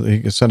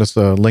he sent us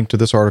the link to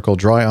this article.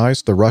 Dry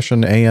ice, the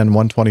Russian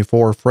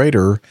AN-124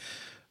 freighter.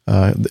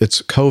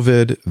 It's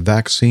COVID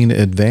vaccine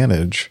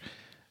advantage.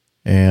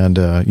 And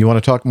you want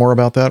to talk more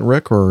about that,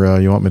 Rick, or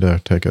you want me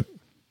to take it?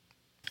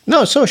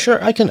 No, so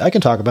sure, I can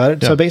talk about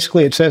it. Yeah. So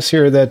basically, it says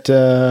here that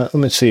let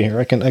me see here.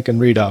 I can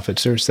read off it.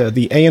 So it says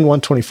the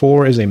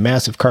AN-124 is a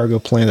massive cargo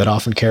plane that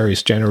often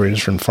carries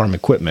generators from farm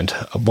equipment.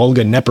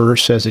 Volga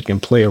Dnepr says it can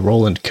play a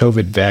role in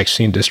COVID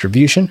vaccine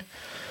distribution.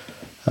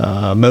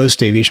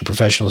 Most aviation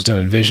professionals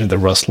don't envision the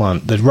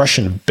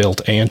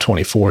Russian-built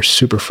AN-24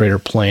 super freighter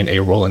playing a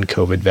role in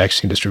COVID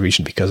vaccine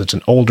distribution because it's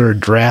an older,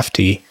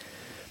 drafty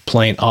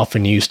plane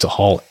often used to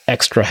haul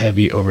extra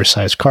heavy,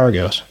 oversized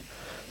cargoes.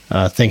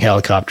 Think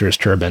helicopters,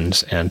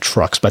 turbines, and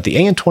trucks. But the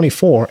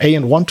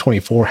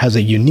AN-124 has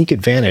a unique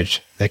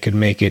advantage that could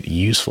make it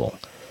useful.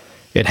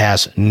 It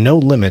has no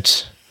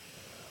limits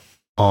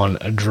on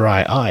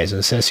dry ice. And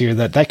it says here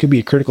that could be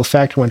a critical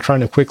factor when trying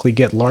to quickly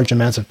get large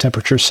amounts of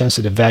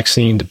temperature-sensitive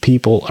vaccine to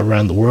people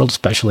around the world,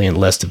 especially in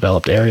less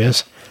developed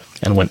areas,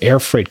 and when air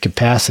freight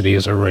capacity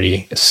is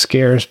already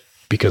scarce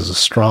because of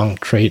strong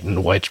trade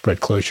and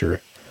widespread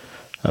closure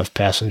of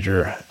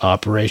passenger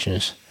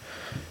operations.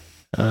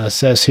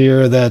 Says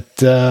here that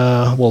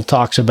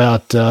talks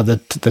about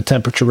the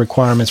temperature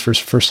requirements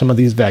for some of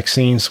these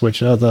vaccines, which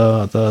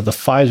the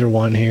Pfizer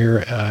one here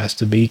has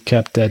to be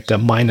kept at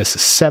minus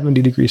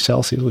 70 degrees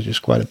Celsius, which is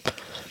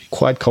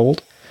quite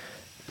cold,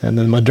 and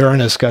then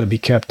Moderna's got to be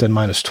kept at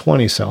minus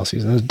 20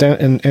 Celsius,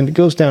 and it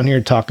goes down here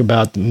to talk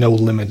about no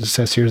limit. It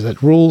says here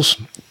that rules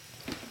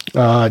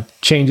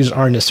changes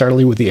aren't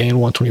necessarily with the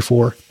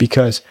AN-124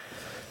 because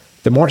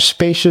the more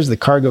spacious the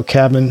cargo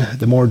cabin,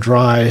 the more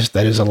dry ice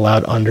that is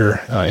allowed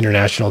under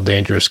international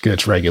dangerous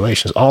goods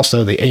regulations.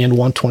 Also, the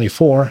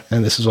AN-124,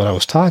 and this is what I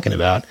was talking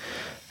about,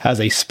 has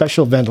a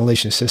special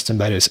ventilation system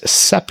that is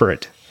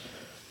separate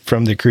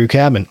from the crew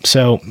cabin.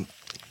 So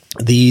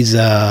these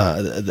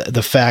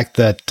the fact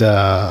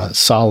that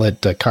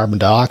solid carbon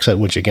dioxide,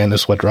 which again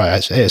is what dry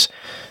ice is,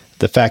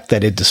 the fact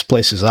that it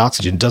displaces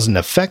oxygen doesn't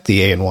affect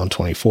the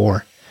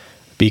AN-124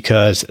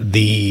 because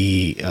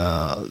the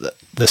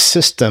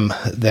system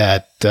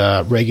that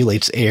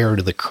regulates air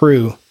to the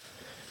crew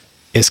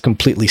is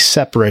completely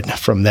separate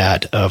from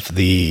that of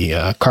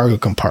the cargo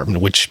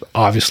compartment, which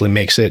obviously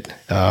makes it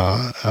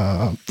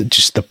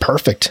just the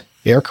perfect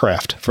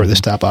aircraft for this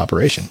type of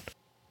operation.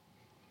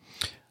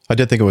 I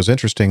did think it was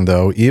interesting,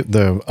 though.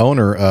 The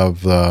owner of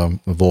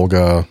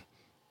Volga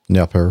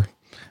Dnepr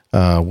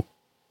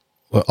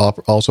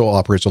also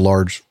operates a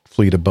large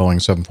fleet of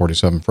Boeing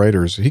 747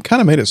 freighters. He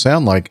kind of made it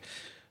sound like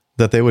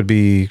that the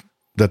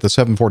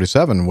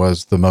 747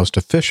 was the most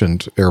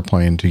efficient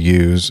airplane to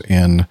use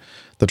in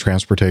the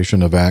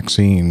transportation of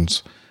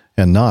vaccines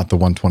and not the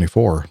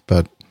 124.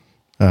 But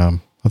I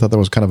thought that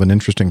was kind of an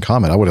interesting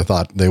comment. I would have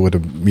thought they would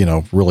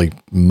have, really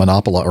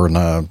monopolized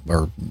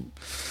or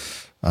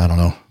I don't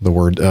know the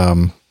word.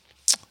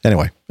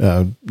 Anyway,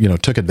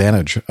 took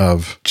advantage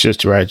of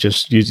just use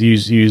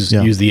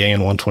the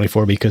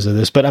AN-124 because of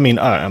this. But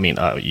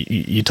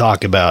you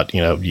talk about,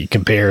 you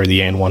compare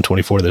the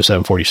AN-124 to the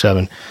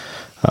 747.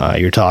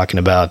 You're talking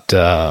about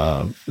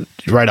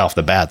right off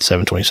the bat,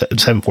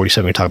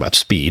 747. You talk about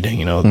speed.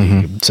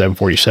 The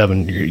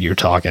 747. You're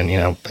talking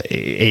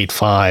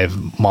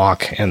 8.5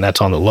 Mach, and that's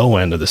on the low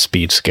end of the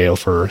speed scale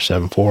for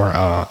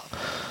 7.4.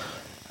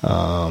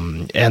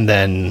 And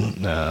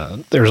then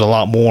there's a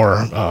lot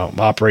more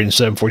operating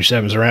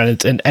 747s around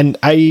it, and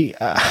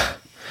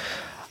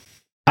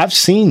I've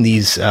seen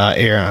these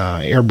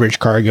air bridge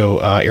cargo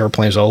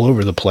airplanes all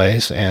over the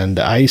place, and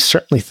I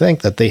certainly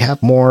think that they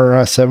have more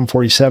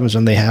 747s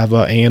than they have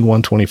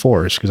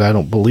AN-124s because I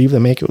don't believe they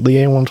make it with the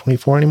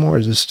AN-124 anymore.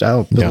 I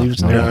don't believe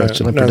it's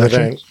in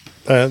production.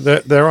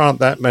 There aren't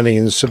that many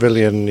in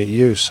civilian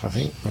use, I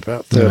think,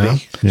 about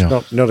 30.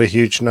 It's not a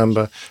huge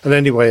number. And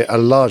anyway, a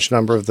large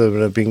number of them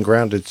have been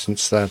grounded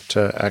since that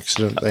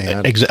accident they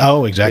had.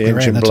 Exactly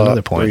right. That's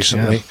another point.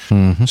 Recently. Yeah.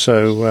 Mm-hmm.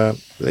 So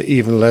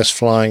even less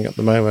flying at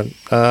the moment.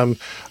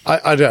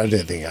 I don't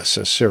think that's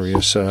a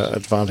serious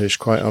advantage,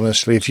 quite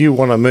honestly. If you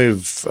want to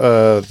move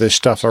this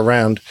stuff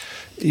around,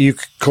 you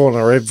could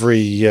corner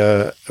every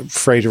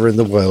freighter in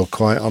the world,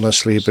 quite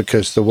honestly,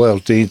 because the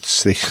world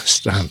needs the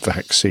damn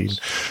vaccine,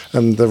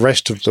 and the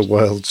rest of the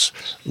world's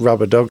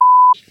rubber dog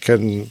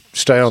can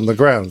stay on the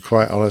ground,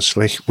 quite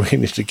honestly. We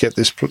need to get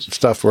this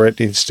stuff where it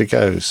needs to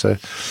go. So,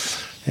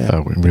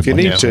 if you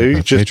need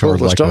to, just pull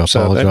the stops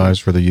out. I apologize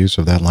for the use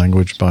of that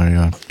language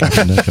by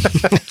Captain Nick.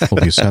 It will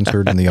be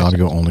censored in the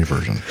audio-only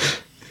version.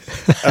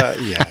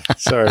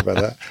 Sorry about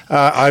that.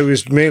 I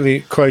was merely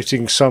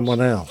quoting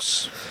someone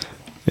else.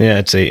 Yeah,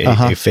 it's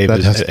a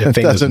famous it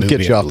doesn't movie,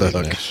 get you off the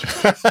hook.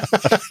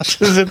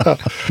 Does it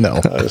not? No.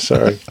 Oh,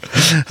 sorry.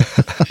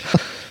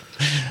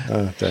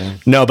 Oh, damn.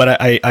 No,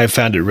 but I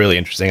found it really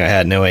interesting. I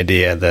had no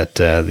idea that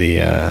the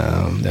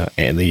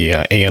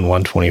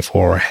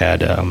AN-124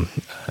 had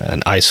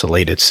an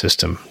isolated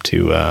system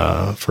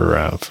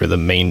for the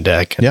main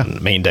deck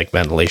and main deck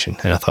ventilation,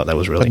 and I thought that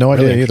was really no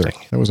idea really either.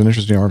 That was an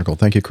interesting article.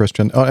 Thank you,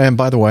 Christian. Oh, and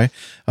by the way,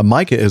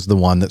 Micah is the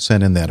one that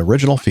sent in that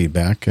original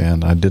feedback,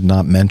 and I did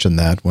not mention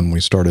that when we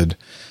started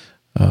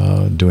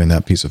doing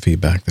that piece of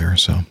feedback there.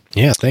 So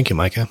yeah, thank you,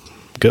 Micah.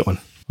 Good one.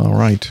 All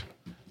right.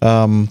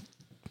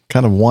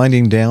 kind of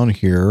winding down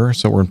here.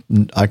 So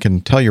I can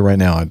tell you right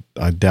now,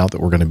 I doubt that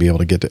we're going to be able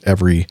to get to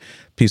every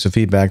piece of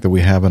feedback that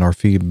we have in our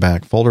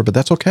feedback folder, but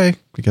that's okay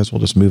because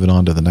we'll just move it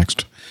on to the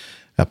next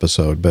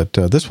episode. But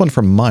this one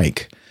from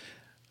Mike.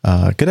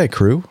 G'day,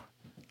 crew.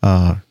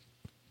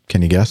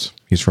 Can you guess?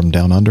 He's from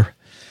Down Under.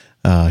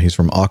 He's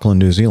from Auckland,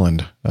 New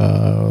Zealand.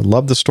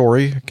 Love the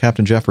story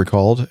Captain Jeff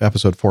recalled,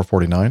 episode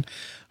 449,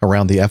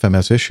 around the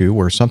FMS issue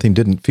where something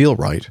didn't feel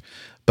right,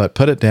 but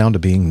put it down to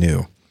being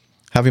new.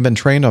 Having been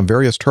trained on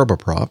various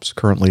turboprops,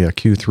 currently a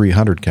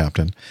Q300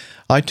 captain,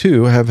 I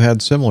too have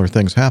had similar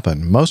things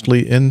happen,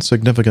 mostly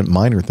insignificant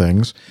minor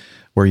things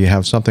where you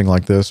have something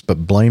like this,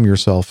 but blame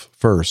yourself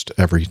first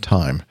every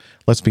time.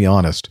 Let's be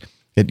honest.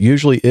 It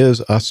usually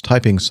is us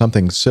typing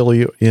something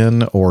silly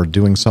in or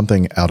doing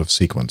something out of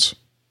sequence.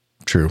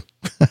 True.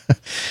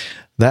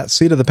 That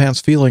seat of the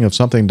pants feeling of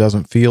something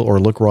doesn't feel or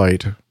look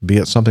right, be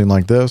it something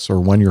like this or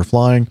when you're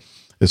flying,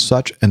 is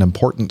such an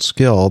important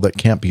skill that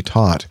can't be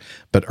taught,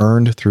 but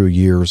earned through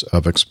years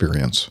of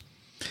experience.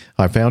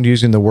 I found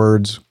using the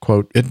words,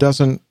 quote, "it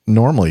doesn't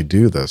normally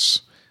do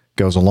this,"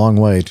 goes a long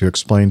way to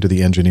explain to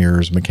the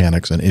engineers,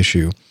 mechanics, an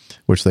issue,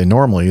 which they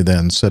normally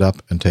then sit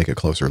up and take a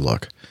closer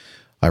look.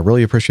 I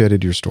really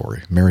appreciated your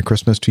story. Merry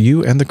Christmas to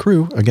you and the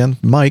crew. Again,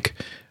 Mike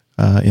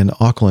in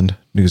Auckland,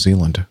 New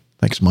Zealand.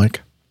 Thanks, Mike.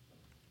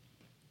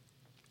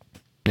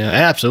 Yeah,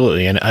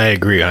 absolutely, and I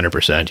agree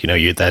 100%. You know,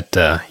 you get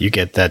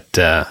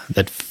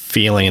that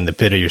feeling in the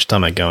pit of your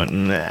stomach,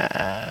 going, nah,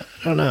 I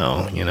don't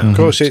know. You know, of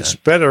course, it's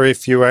better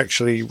if you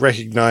actually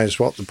recognize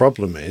what the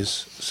problem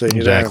is, so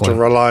you don't have to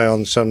rely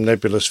on some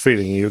nebulous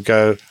feeling. You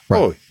go,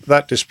 oh,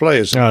 that display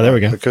is there we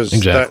go, because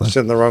that's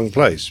in the wrong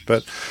place.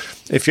 But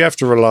if you have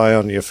to rely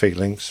on your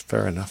feelings,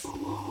 fair enough.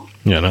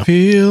 Yeah, no.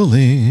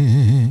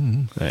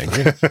 Feeling. I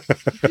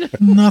agree.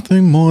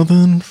 Nothing more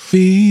than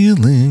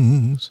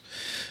feelings.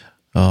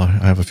 I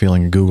have a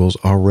feeling Google's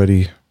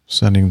already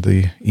sending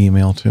the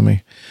email to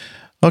me.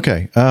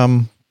 Okay.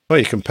 Well,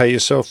 you can pay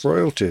yourself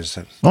royalties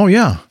then. Oh,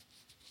 yeah.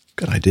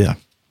 Good idea.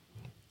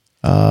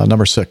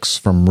 Number 6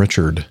 from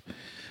Richard.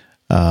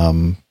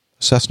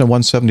 Cessna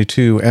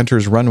 172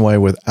 enters runway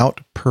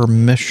without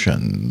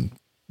permission.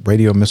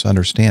 Radio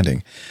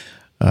misunderstanding.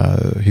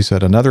 He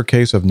said, another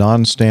case of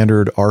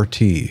non-standard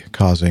RT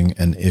causing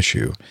an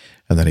issue.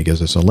 And then he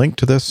gives us a link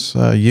to this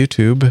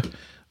YouTube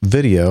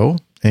video.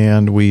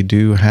 And we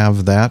do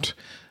have that.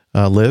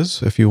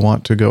 Liz, if you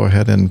want to go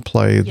ahead and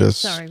play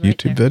this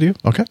YouTube video.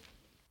 Okay.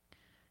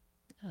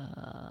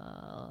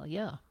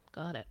 Yeah,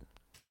 got it.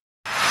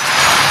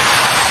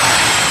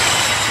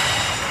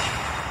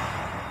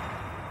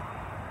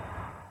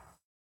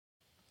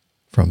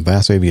 From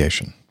Bass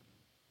Aviation.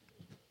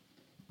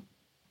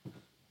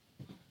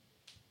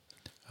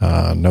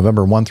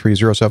 November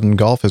 1307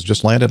 Golf has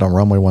just landed on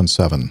runway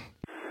 17.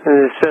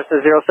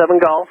 Cessna 07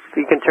 Golf.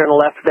 You can turn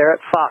left there at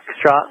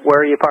Foxtrot. Where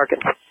are you parking?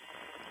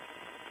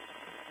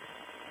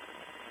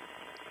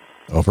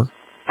 Over.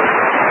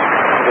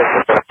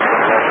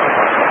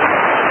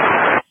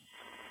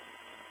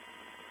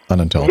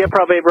 Unintelligible. Yeah,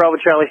 probably Bravo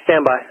Charlie,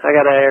 standby. I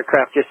got an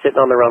aircraft just sitting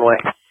on the runway.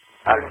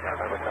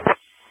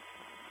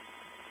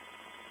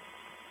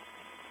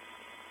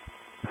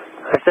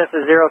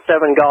 Cessna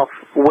 07 Golf.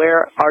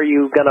 Where are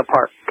you going to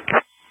park?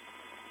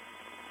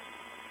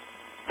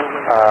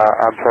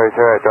 I'm sorry,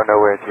 sir. I don't know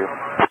where to.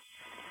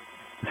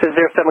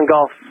 Cessna 07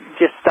 Golf.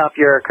 Just stop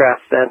your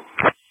aircraft then.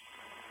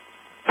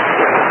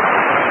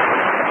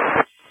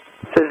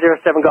 Cessna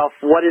 07 Golf.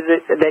 What is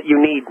it that you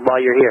need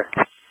while you're here?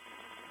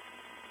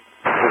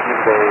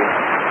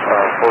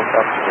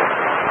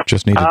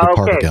 Just needed to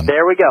park again. Okay,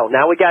 there we go.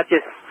 Now we got you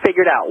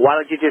figured out. Why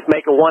don't you just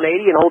make a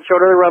 180 and hold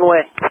short of the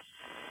runway?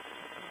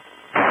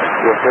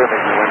 Yes, sir.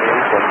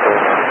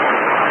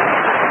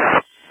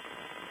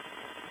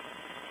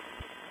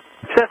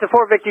 Cessna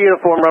 4 Victor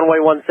Uniform, runway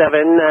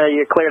 17.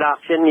 You cleared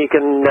option. You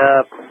can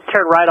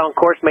turn right on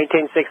course,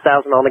 maintain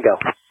 6,000 on the go.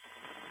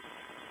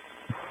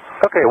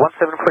 Okay,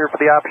 17 clear for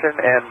the option,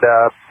 and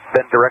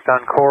then direct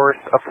on course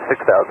up to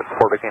 6,000.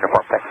 4 Victor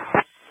Uniform, thanks.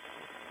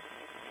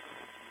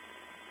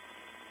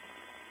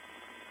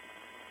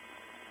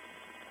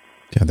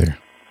 Yeah, there.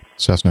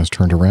 Cessna's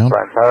turned around.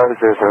 Right, Tower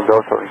 07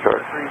 Golf, holding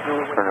short.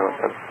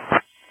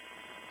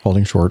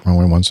 Holding short,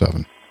 runway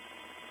 17.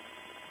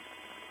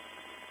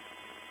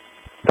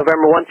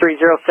 November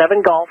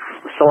 1307 Golf,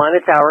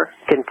 Salina Tower,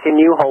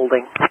 continue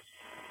holding.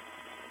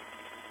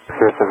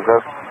 07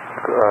 Golf,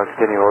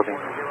 continue holding.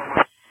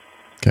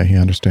 Okay, he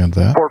understands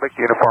that. 4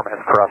 Victor Uniform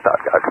has crossed out,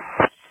 guys.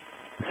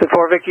 So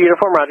 4 Victor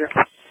Uniform, roger.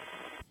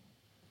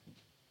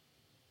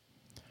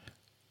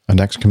 The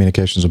next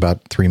communication is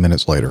about 3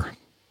 minutes later.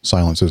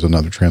 Silences and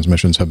other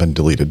transmissions have been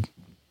deleted.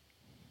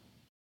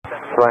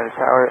 Salina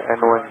Tower,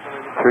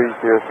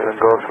 N1307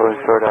 Golf,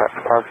 holding short at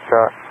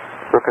Foxtrot.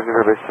 Broken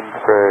permission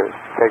for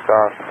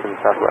takeoff to the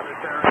southwest.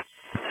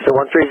 So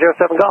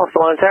 1307 Golf,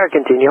 Salina Tower,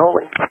 continue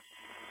holding.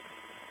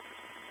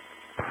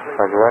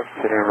 Roger that,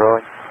 continue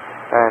rolling.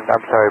 And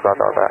I'm sorry about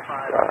all that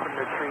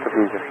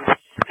confusion.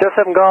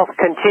 07 Golf,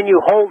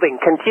 continue holding,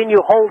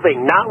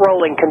 not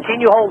rolling,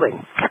 continue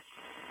holding.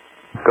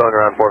 Going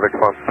around 4 Victor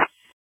Farm.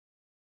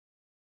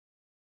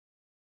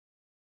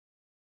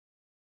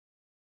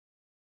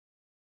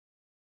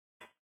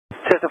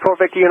 Cessna 4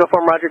 Victor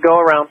Uniform, roger, go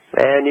around,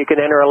 and you can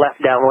enter a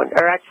left downwind,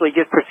 or actually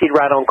just proceed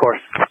right on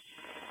course.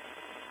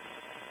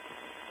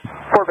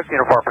 4 Victor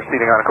Uniform,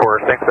 proceeding on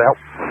course, thanks for the help.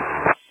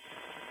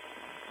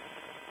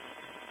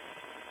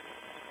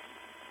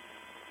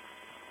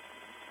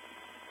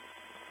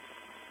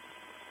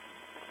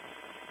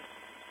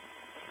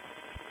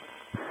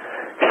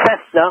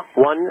 Cessna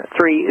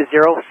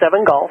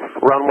 1307 Golf,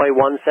 runway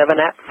 17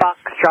 at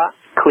Foxtrot,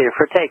 clear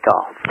for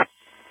takeoff.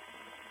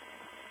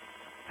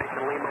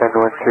 And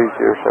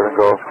 1307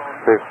 Golf,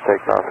 clear for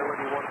takeoff.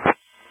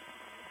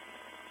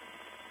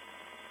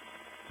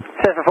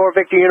 Cessna 4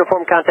 Victor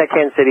Uniform, contact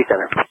Kansas City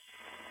Center.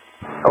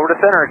 Over to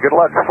center, good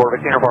luck, 4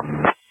 Victor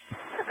Uniform.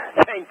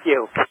 Thank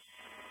you.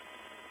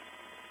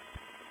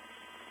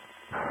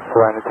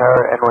 Savannah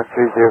Tower,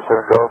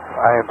 N1307 Golf,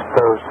 I am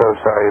so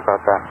sorry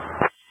about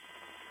that.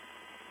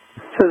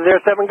 So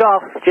 07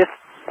 Golf, just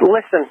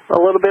listen a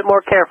little bit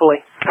more carefully.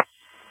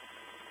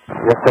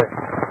 Yes, sir.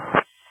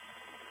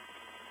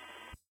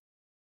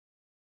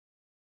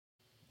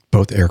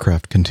 Both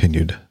aircraft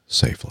continued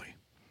safely.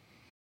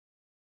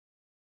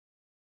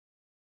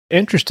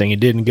 Interesting. He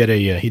didn't get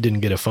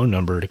a phone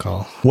number to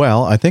call.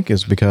 Well, I think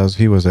it's because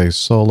he was a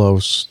solo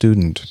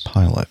student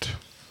pilot,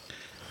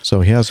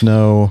 so he has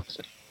no.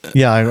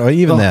 Yeah,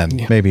 even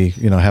then, maybe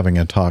having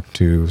a talk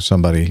to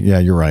somebody. Yeah,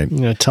 you're right.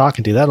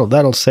 Talking to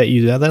that'll set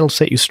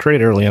you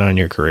straight early on in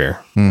your career.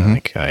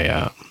 Mm-hmm.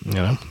 I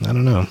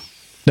don't know.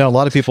 Now, a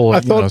lot of people. I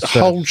thought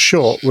hold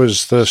short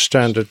was the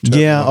standard.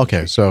 Yeah.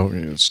 Okay.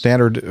 So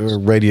standard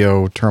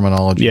radio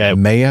terminology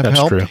may have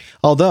helped. True.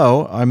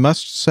 Although I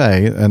must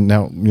say, and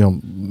now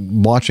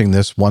watching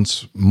this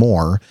once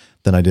more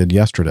than I did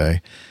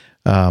yesterday,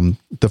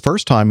 the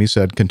first time he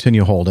said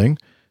continue holding,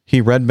 he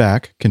read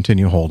back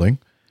continue holding.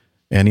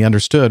 And he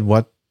understood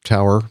what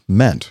tower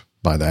meant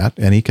by that,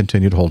 and he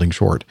continued holding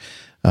short.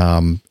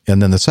 And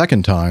then the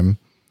second time,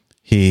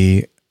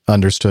 he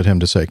understood him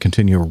to say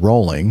continue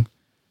rolling,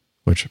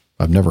 which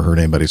I've never heard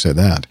anybody say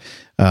that.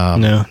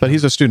 No, but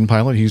he's a student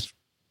pilot. He's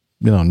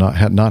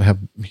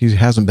he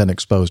hasn't been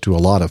exposed to a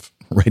lot of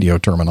radio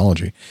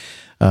terminology,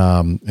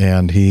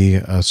 and he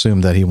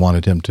assumed that he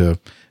wanted him to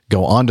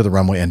go onto the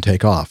runway and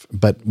take off,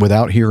 but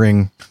without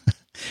hearing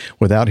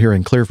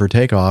clear for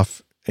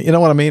takeoff. You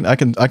know what I mean? I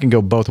can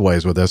go both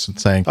ways with this and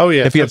saying, oh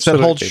yeah, if he had said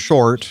hold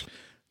short,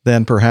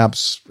 then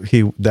perhaps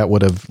that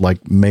would have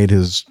made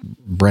his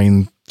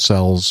brain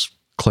cells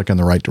click in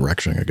the right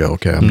direction and go,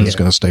 okay, I'm just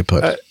going to stay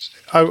put.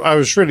 I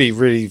was really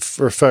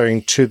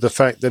referring to the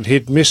fact that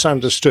he'd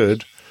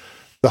misunderstood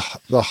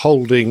the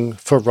holding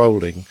for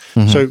rolling.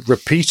 Mm-hmm. So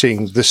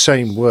repeating the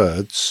same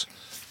words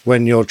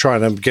when you're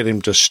trying to get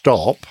him to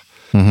stop.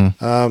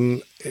 Mm-hmm.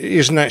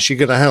 Isn't actually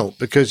going to help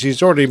because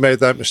he's already made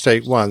that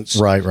mistake once.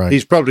 Right.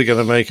 He's probably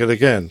going to make it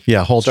again.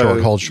 Yeah, hold short.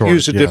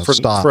 Use a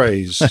different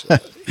phrase.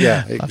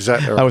 Yeah,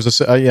 exactly.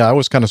 Right. I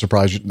was kind of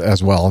surprised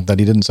as well that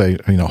he didn't say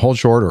hold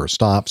short or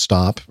stop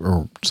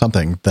or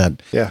something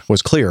that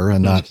was clear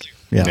and not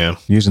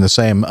using the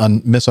same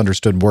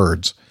misunderstood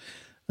words.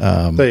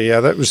 But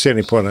yeah, that was the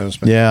only point I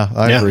was making. Yeah,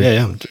 I agree.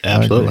 Yeah,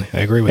 absolutely. I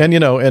agree with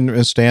you.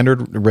 And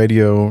standard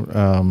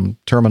radio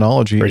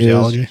terminology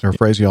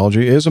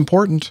phraseology is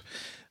important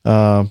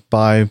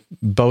by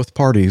both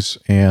parties.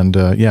 And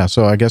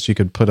so I guess you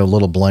could put a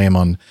little blame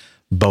on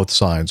both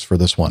sides for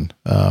this one.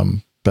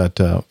 But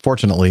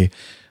fortunately,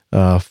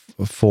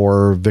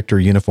 for Victor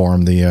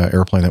Uniform, the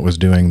airplane that was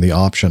doing the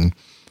option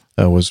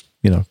was,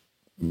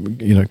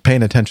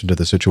 paying attention to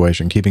the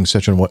situation, keeping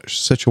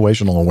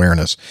situational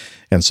awareness,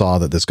 and saw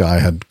that this guy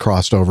had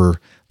crossed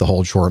over the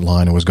hold short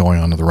line and was going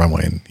onto the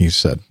runway. And he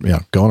said,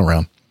 going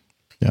around.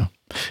 Yeah.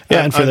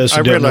 Yeah. And for those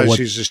who I realize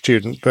he's a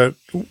student, but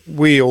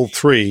we all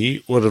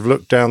three would have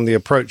looked down the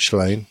approach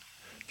lane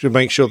to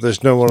make sure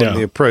there's no one on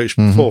the approach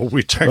before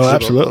we take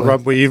the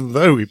runway, even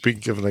though we've been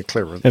given a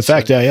clearance. In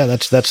fact,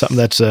 that's something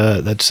that's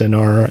in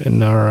our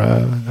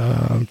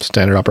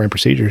standard operating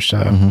procedures.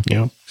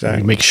 Exactly.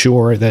 You make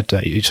sure that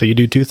so you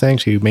do two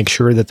things. You make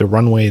sure that the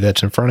runway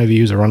that's in front of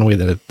you is a runway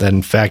that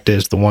in fact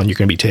is the one you're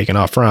going to be taking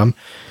off from,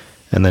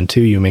 and then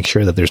two, you make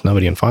sure that there's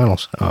nobody in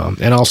finals.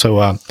 And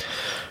also,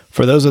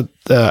 for those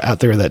out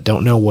there that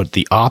don't know what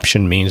the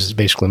option means, it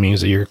basically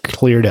means that you're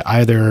clear to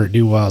either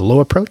do a low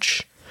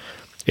approach,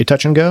 a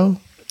touch and go,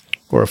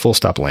 or a full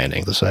stop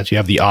landing. So that you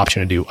have the option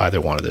to do either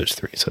one of those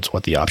three. So that's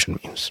what the option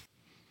means.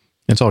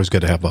 It's always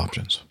good to have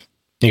options.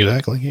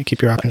 Exactly. You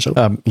keep your options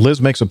open. Liz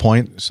makes a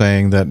point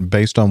saying that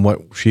based on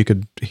what she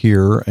could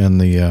hear in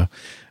the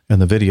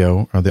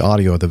video, or the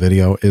audio of the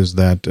video, is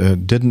that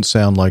it didn't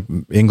sound like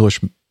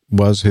English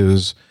was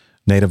his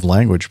native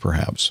language,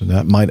 perhaps. And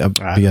that might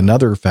be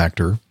another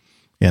factor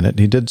in it.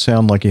 He did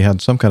sound like he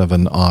had some kind of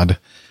an odd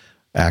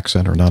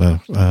accent, or not an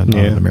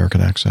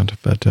American accent,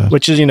 but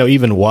which is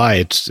even why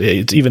it's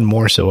even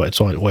more so. It's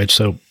why it's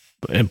so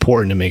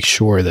important to make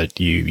sure that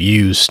you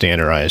use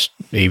standardized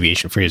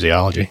aviation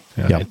phraseology.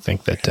 I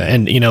think that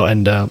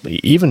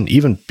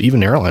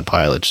even airline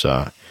pilots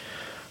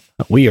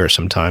we are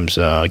sometimes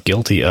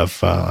guilty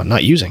of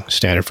not using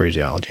standard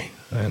phraseology,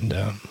 and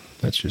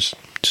that's just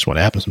what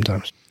happens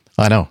sometimes.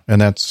 I know, and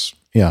that's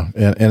and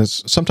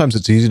it's sometimes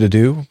it's easy to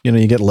do.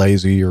 You get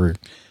lazy, or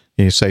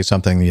you say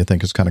something that you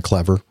think is kind of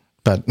clever,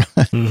 but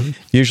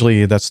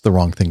usually that's the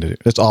wrong thing to do.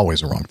 It's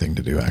always the wrong thing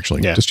to do.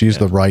 Actually, just use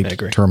the right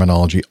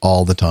terminology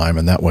all the time,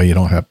 and that way you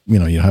don't have you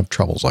don't have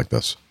troubles like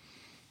this.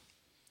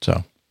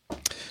 So,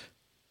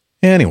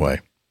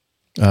 anyway,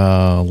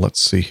 let's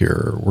see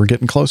here. We're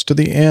getting close to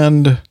the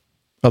end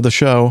of the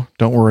show.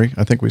 Don't worry,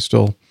 I think we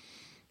still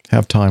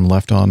have time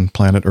left on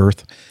planet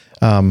Earth.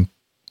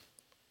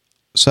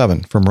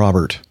 7 from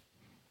Robert.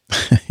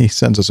 He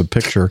sends us a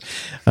picture.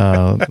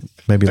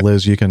 Maybe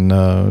Liz, you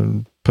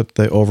can put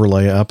the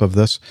overlay up of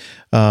this.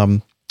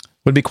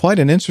 Would be quite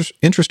an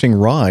interesting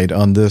ride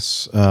on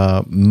this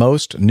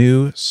most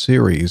new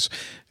series.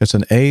 It's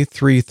an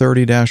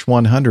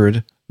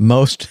A330-100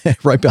 most,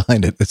 right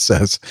behind it, it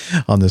says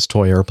on this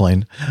toy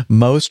airplane,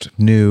 most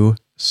new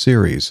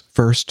series,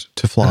 first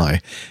to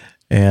fly.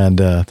 And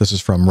this is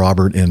from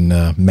Robert in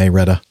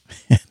Mayetta.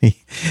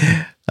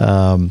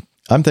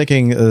 I'm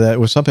thinking that it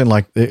was something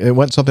like, it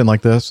went something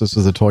like this. This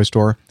is the toy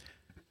store.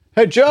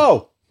 Hey,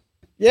 Joe.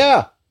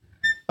 Yeah.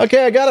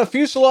 Okay, I got a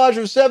fuselage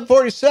of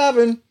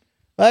 747.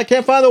 I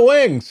can't find the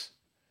wings.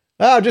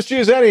 Oh, just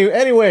use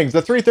any wings,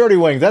 the 330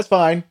 wings. That's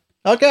fine.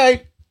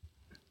 Okay.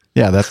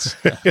 Yeah, that's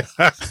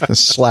a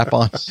slap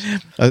on.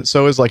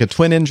 So it's like a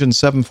twin engine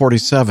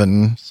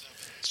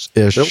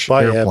 747-ish built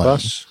by airplane.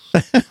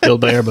 Airbus.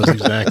 Built by Airbus,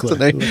 exactly. With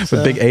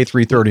big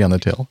A330 on the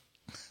tail.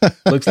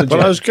 Looks legit.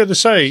 Well, I was going to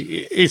say,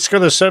 it's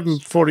got a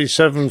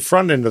 747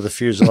 front end of the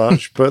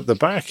fuselage, but the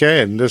back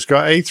end has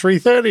got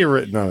A330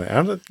 written on it,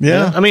 hasn't it?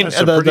 Yeah, I mean,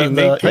 That's a pretty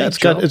neat paint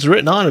job. it's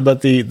written on it,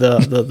 but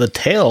the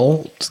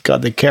tail's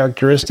got the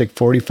characteristic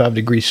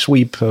 45-degree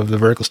sweep of the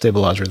vertical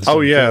stabilizer.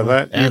 Oh, yeah,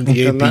 that and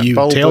the and that APU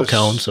bulbous tail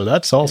cone. So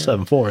that's all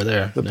 7.4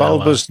 there. The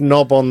bulbous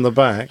knob on the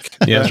back.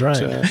 Yeah, that's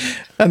right.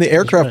 And the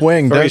aircraft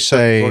wing does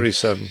say,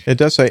 it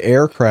does say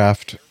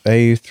aircraft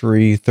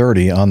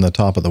A330 on the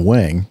top of the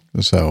wing.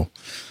 So,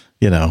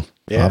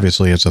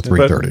 obviously it's a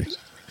 330.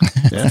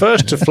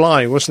 First to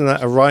fly, wasn't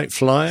that a Wright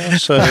flyer?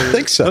 So I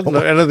think so. Doesn't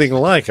look anything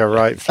like a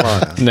Wright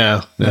flyer.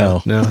 No.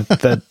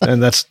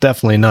 And that's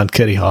definitely not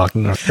Kitty Hawk,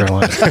 North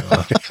Carolina.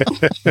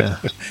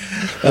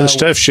 And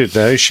Steph should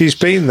know. She's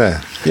been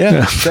there.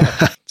 Yeah.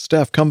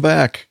 Steph, come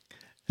back.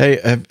 Hey,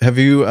 have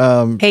you?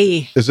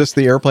 Hey. Is this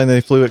the airplane they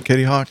flew at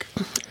Kitty Hawk?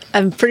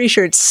 I'm pretty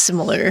sure it's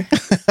similar.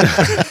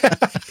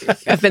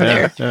 I've been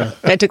there. Yeah.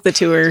 I took the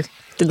tour,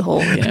 did the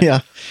whole, Yeah.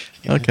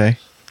 Okay.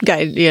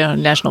 Guide,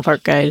 National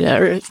Park Guide,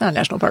 or it's not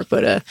National Park,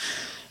 but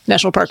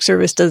National Park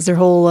Service does their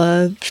whole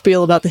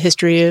spiel about the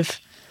history of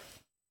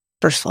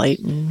first flight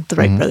and the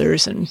Wright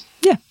brothers. And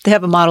they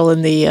have a model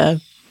in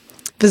the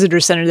visitor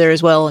center there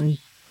as well. And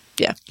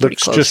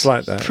looks close. just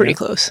like that. Pretty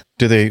close.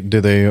 Do they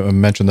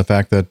mention the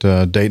fact that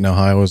Dayton,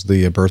 Ohio is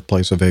the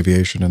birthplace of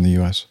aviation in the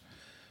U.S.?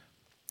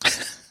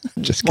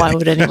 Just kidding. Why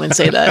would anyone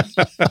say that?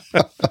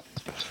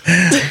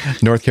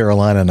 North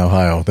Carolina and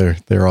Ohio,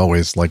 they're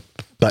always like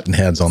button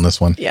heads on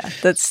this one. Yeah,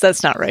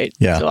 that's not right.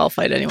 Yeah. So I'll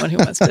fight anyone who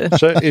wants to.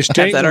 So is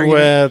Dayton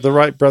where the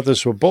Wright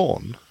brothers were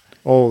born?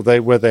 Or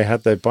where they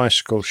had their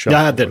bicycle shop?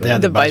 Yeah, they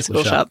had the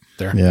bicycle shop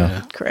there.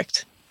 Yeah.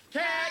 Correct.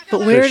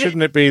 But where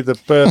shouldn't it be the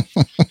birth?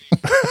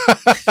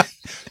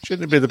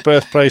 Shouldn't it be the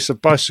birthplace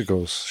of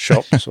bicycles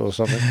shops or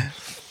something?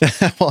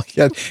 Well,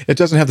 yeah, it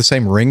doesn't have the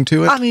same ring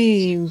to it. I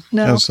mean,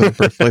 no. As the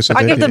birthplace of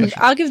aviation.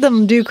 I'll give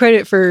them due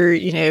credit for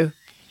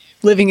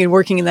living and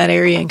working in that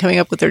area and coming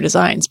up with their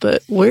designs.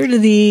 But where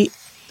did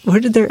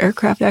their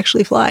aircraft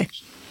actually fly?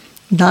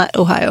 Not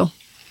Ohio.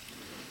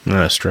 No,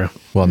 that's true.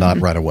 Well, not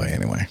right away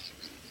anyway.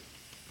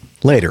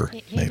 Later,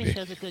 maybe.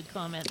 Has a good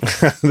comment.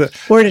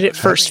 Where did it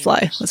first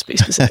fly? Let's be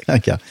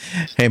specific. Yeah.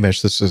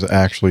 Hamish, this is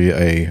actually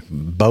a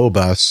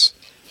Bobus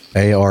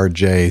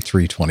ARJ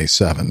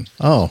 327.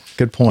 Oh,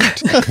 good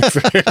point.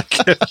 Very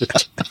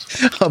good.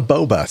 A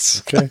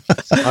Bobus. Okay.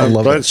 I'm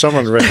glad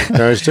someone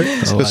recognized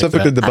it.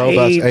 Specifically the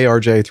Bobus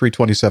ARJ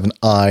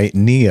 327i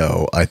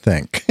Neo, I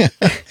think.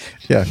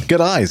 Yeah, good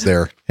eyes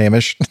there,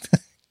 Hamish.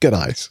 Good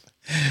eyes.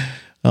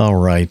 All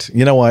right.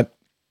 You know what?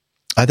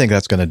 I think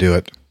that's going to do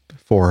it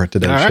for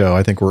today's show.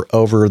 I think we're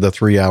over the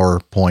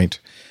 3-hour point,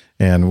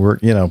 and we're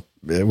going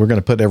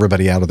to put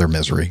everybody out of their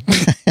misery.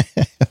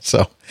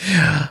 So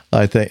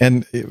I think,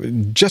 and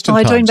just in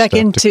time, I joined back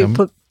in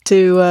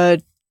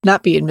to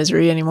not be in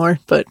misery anymore,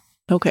 but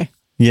okay.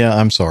 Yeah,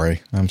 I'm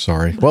sorry.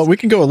 Well, we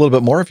can go a little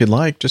bit more if you'd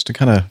like, just to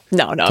kind of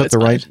put the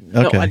right.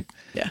 Okay.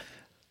 Yeah.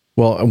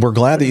 Well, we're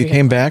glad that you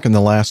came back in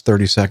the last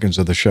 30 seconds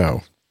of the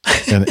show,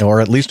 or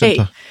at least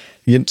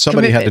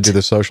somebody had to do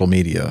the social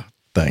media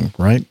thing,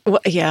 right? Well,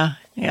 yeah.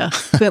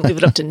 Couldn't leave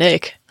it up to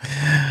Nick.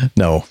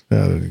 No,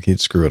 he'd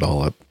screw it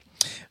all up.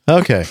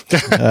 Okay.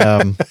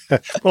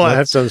 Well, I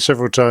have done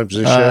several times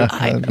this show.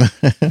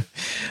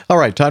 All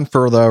right, time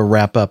for the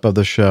wrap up of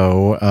the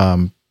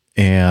show.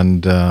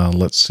 And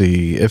let's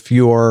see. If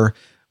you're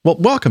Well,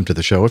 welcome to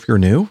the show if you're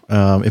new.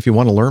 If you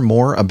want to learn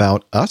more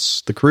about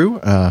us, the crew,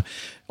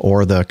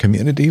 or the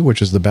community,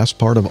 which is the best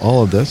part of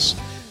all of this,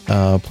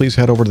 please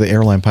head over to the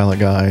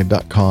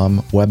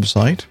airlinepilotguy.com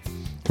website,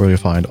 where you'll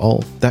find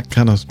all that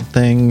kind of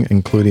thing,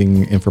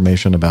 including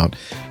information about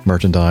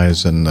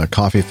merchandise and the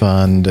coffee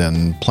fund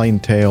and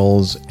Plane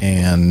Tales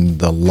and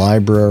the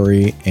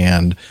library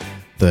and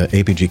the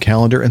APG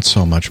calendar and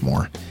so much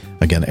more.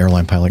 Again,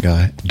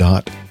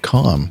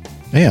 airlinepilotguy.com.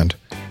 And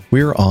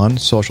we're on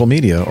social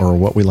media, or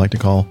what we like to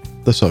call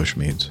the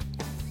social meds.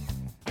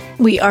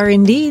 We are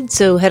indeed.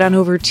 So head on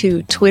over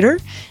to Twitter.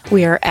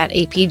 We are at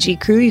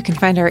APG Crew. You can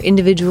find our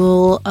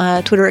individual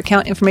Twitter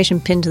account information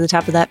pinned to the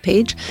top of that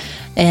page.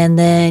 And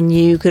then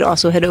you could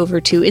also head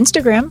over to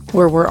Instagram,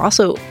 where we're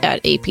also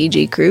at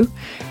APG Crew.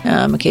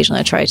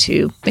 Occasionally I try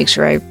to make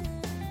sure I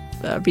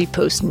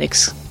repost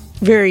Nick's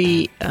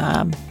very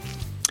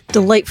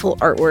delightful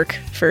artwork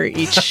for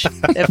each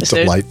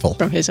episode. Delightful.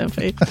 From his own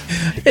page.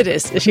 It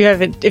is. If you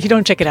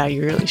don't check it out,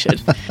 you really should.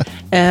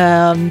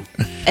 And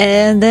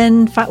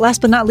then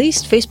last but not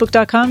least,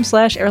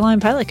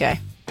 facebook.com/airlinepilotguy.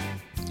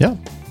 Yeah.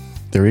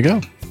 There you go.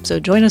 So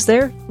join us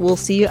there. We'll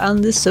see you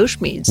on the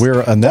social medias.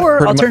 Or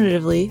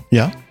alternatively.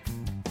 Yeah.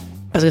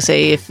 I was going to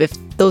say, if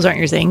those aren't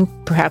your thing,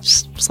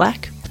 perhaps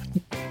Slack.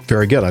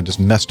 Very good. I just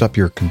messed up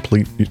your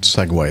complete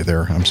segue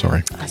there. I'm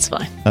sorry. That's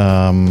fine.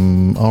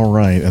 All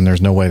right. And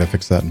there's no way to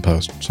fix that in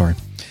post. Sorry.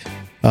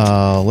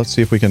 Let's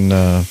see if we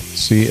can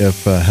see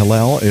if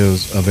Hillel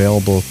is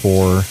available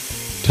for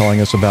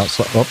telling us about...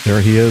 Oh, there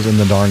he is in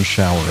the darn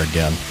shower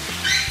again.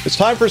 It's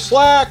time for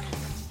Slack.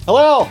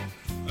 Hillel.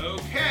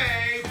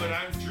 Okay, but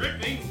I'm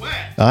dripping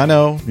wet. I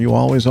know. You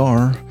always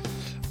are.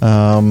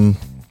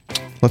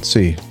 Let's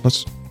see.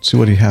 Let's see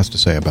what he has to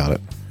say about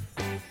it.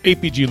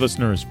 APG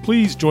listeners,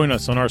 please join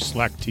us on our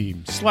Slack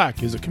team.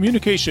 Slack is a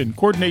communication,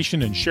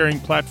 coordination, and sharing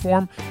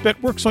platform that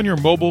works on your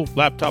mobile,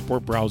 laptop, or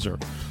browser.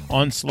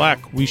 On Slack,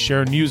 we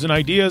share news and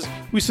ideas,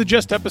 we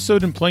suggest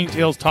episode and Plane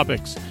Tales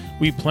topics,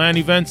 we plan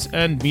events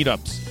and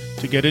meetups.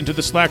 To get into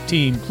the Slack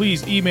team,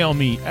 please email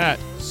me at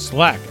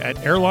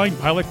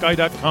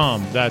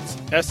slack@airlinepilotguy.com. That's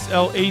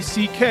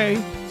SLACK,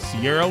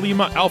 Sierra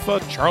Lima Alpha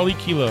Charlie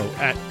Kilo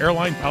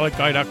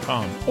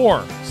 @airlinepilotguy.com,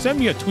 or send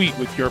me a tweet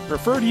with your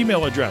preferred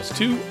email address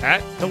to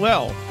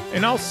 @Hillel,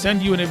 and I'll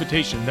send you an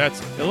invitation.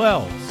 That's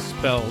Hillel,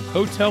 spelled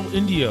Hotel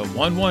India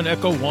 11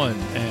 Echo 1,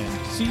 and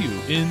see you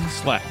in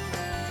Slack.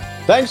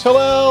 Thanks,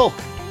 Hillel.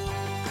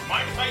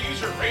 Mind if I use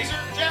your razor,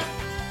 Jeff?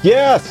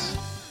 Yes,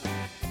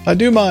 I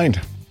do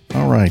mind.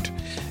 All right.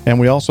 And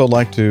we also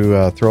like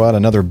to throw out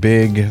another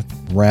big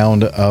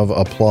round of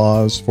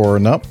applause for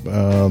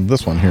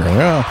this one here.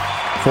 Yeah.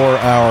 For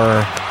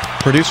our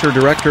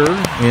producer-director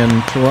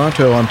in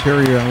Toronto,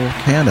 Ontario,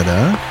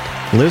 Canada,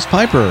 Liz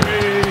Piper,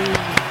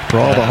 for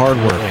all the hard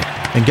work.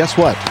 And guess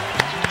what?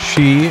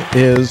 She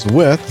is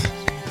with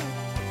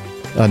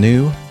a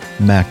new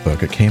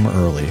MacBook. It came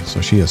early,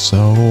 so she is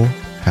so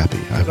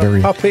happy. A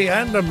puppy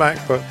and a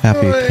MacBook.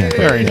 Happy camper.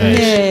 Very nice.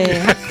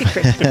 Yay. Happy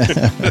Christmas.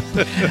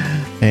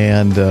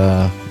 And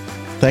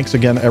thanks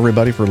again,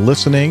 everybody, for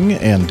listening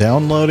and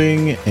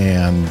downloading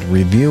and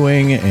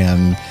reviewing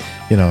and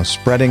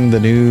spreading the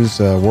news,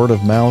 word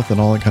of mouth,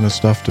 and all that kind of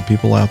stuff to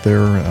people out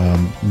there.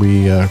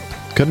 We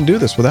couldn't do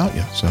this without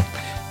you, so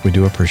we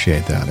do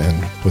appreciate that.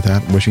 And with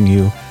that, wishing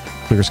you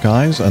clear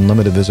skies,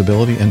 unlimited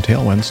visibility, and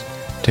tailwinds.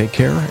 Take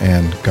care,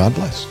 and God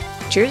bless.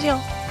 Cheers, y'all.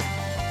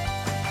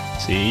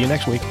 See you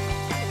next week.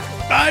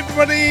 Bye,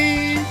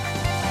 everybody.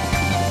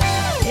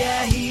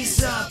 Yeah,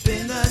 he's up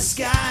in the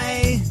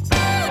sky.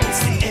 It's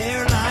the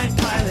airline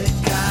pilot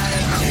guy.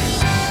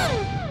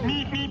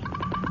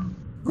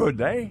 Good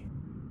day.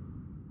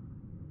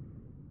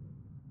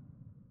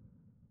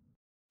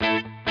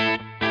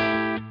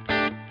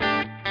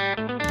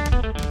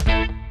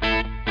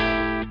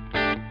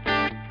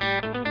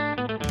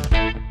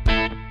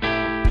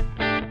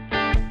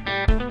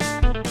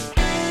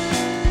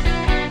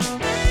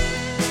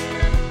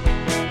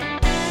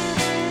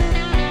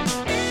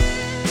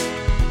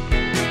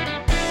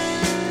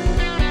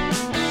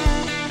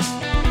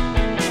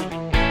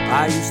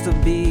 I used to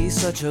be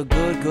such a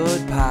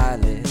good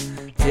pilot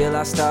till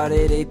I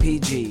started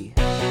APG.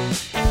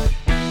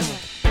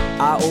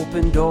 I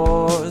opened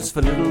doors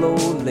for little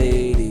old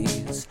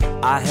ladies.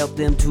 I helped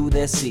them to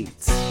their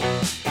seats.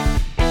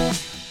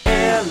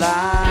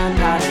 Airline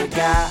pilot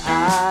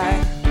guy,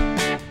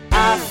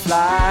 I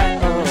fly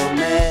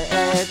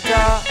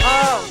America.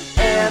 Oh,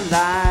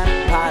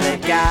 airline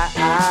pilot guy,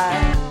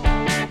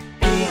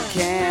 he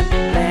can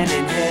land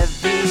in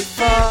heavy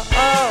fog.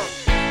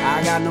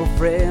 I got no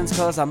friends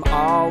 'cause I'm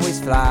always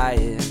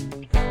flying.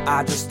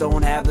 I just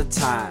don't have the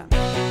time.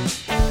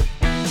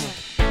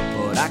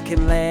 But I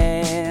can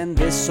land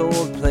this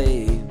old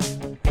plane.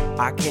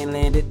 I can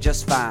land it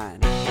just fine.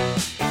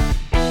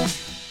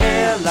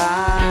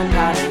 Airline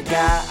pilot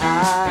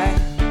guy,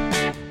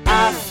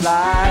 I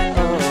fly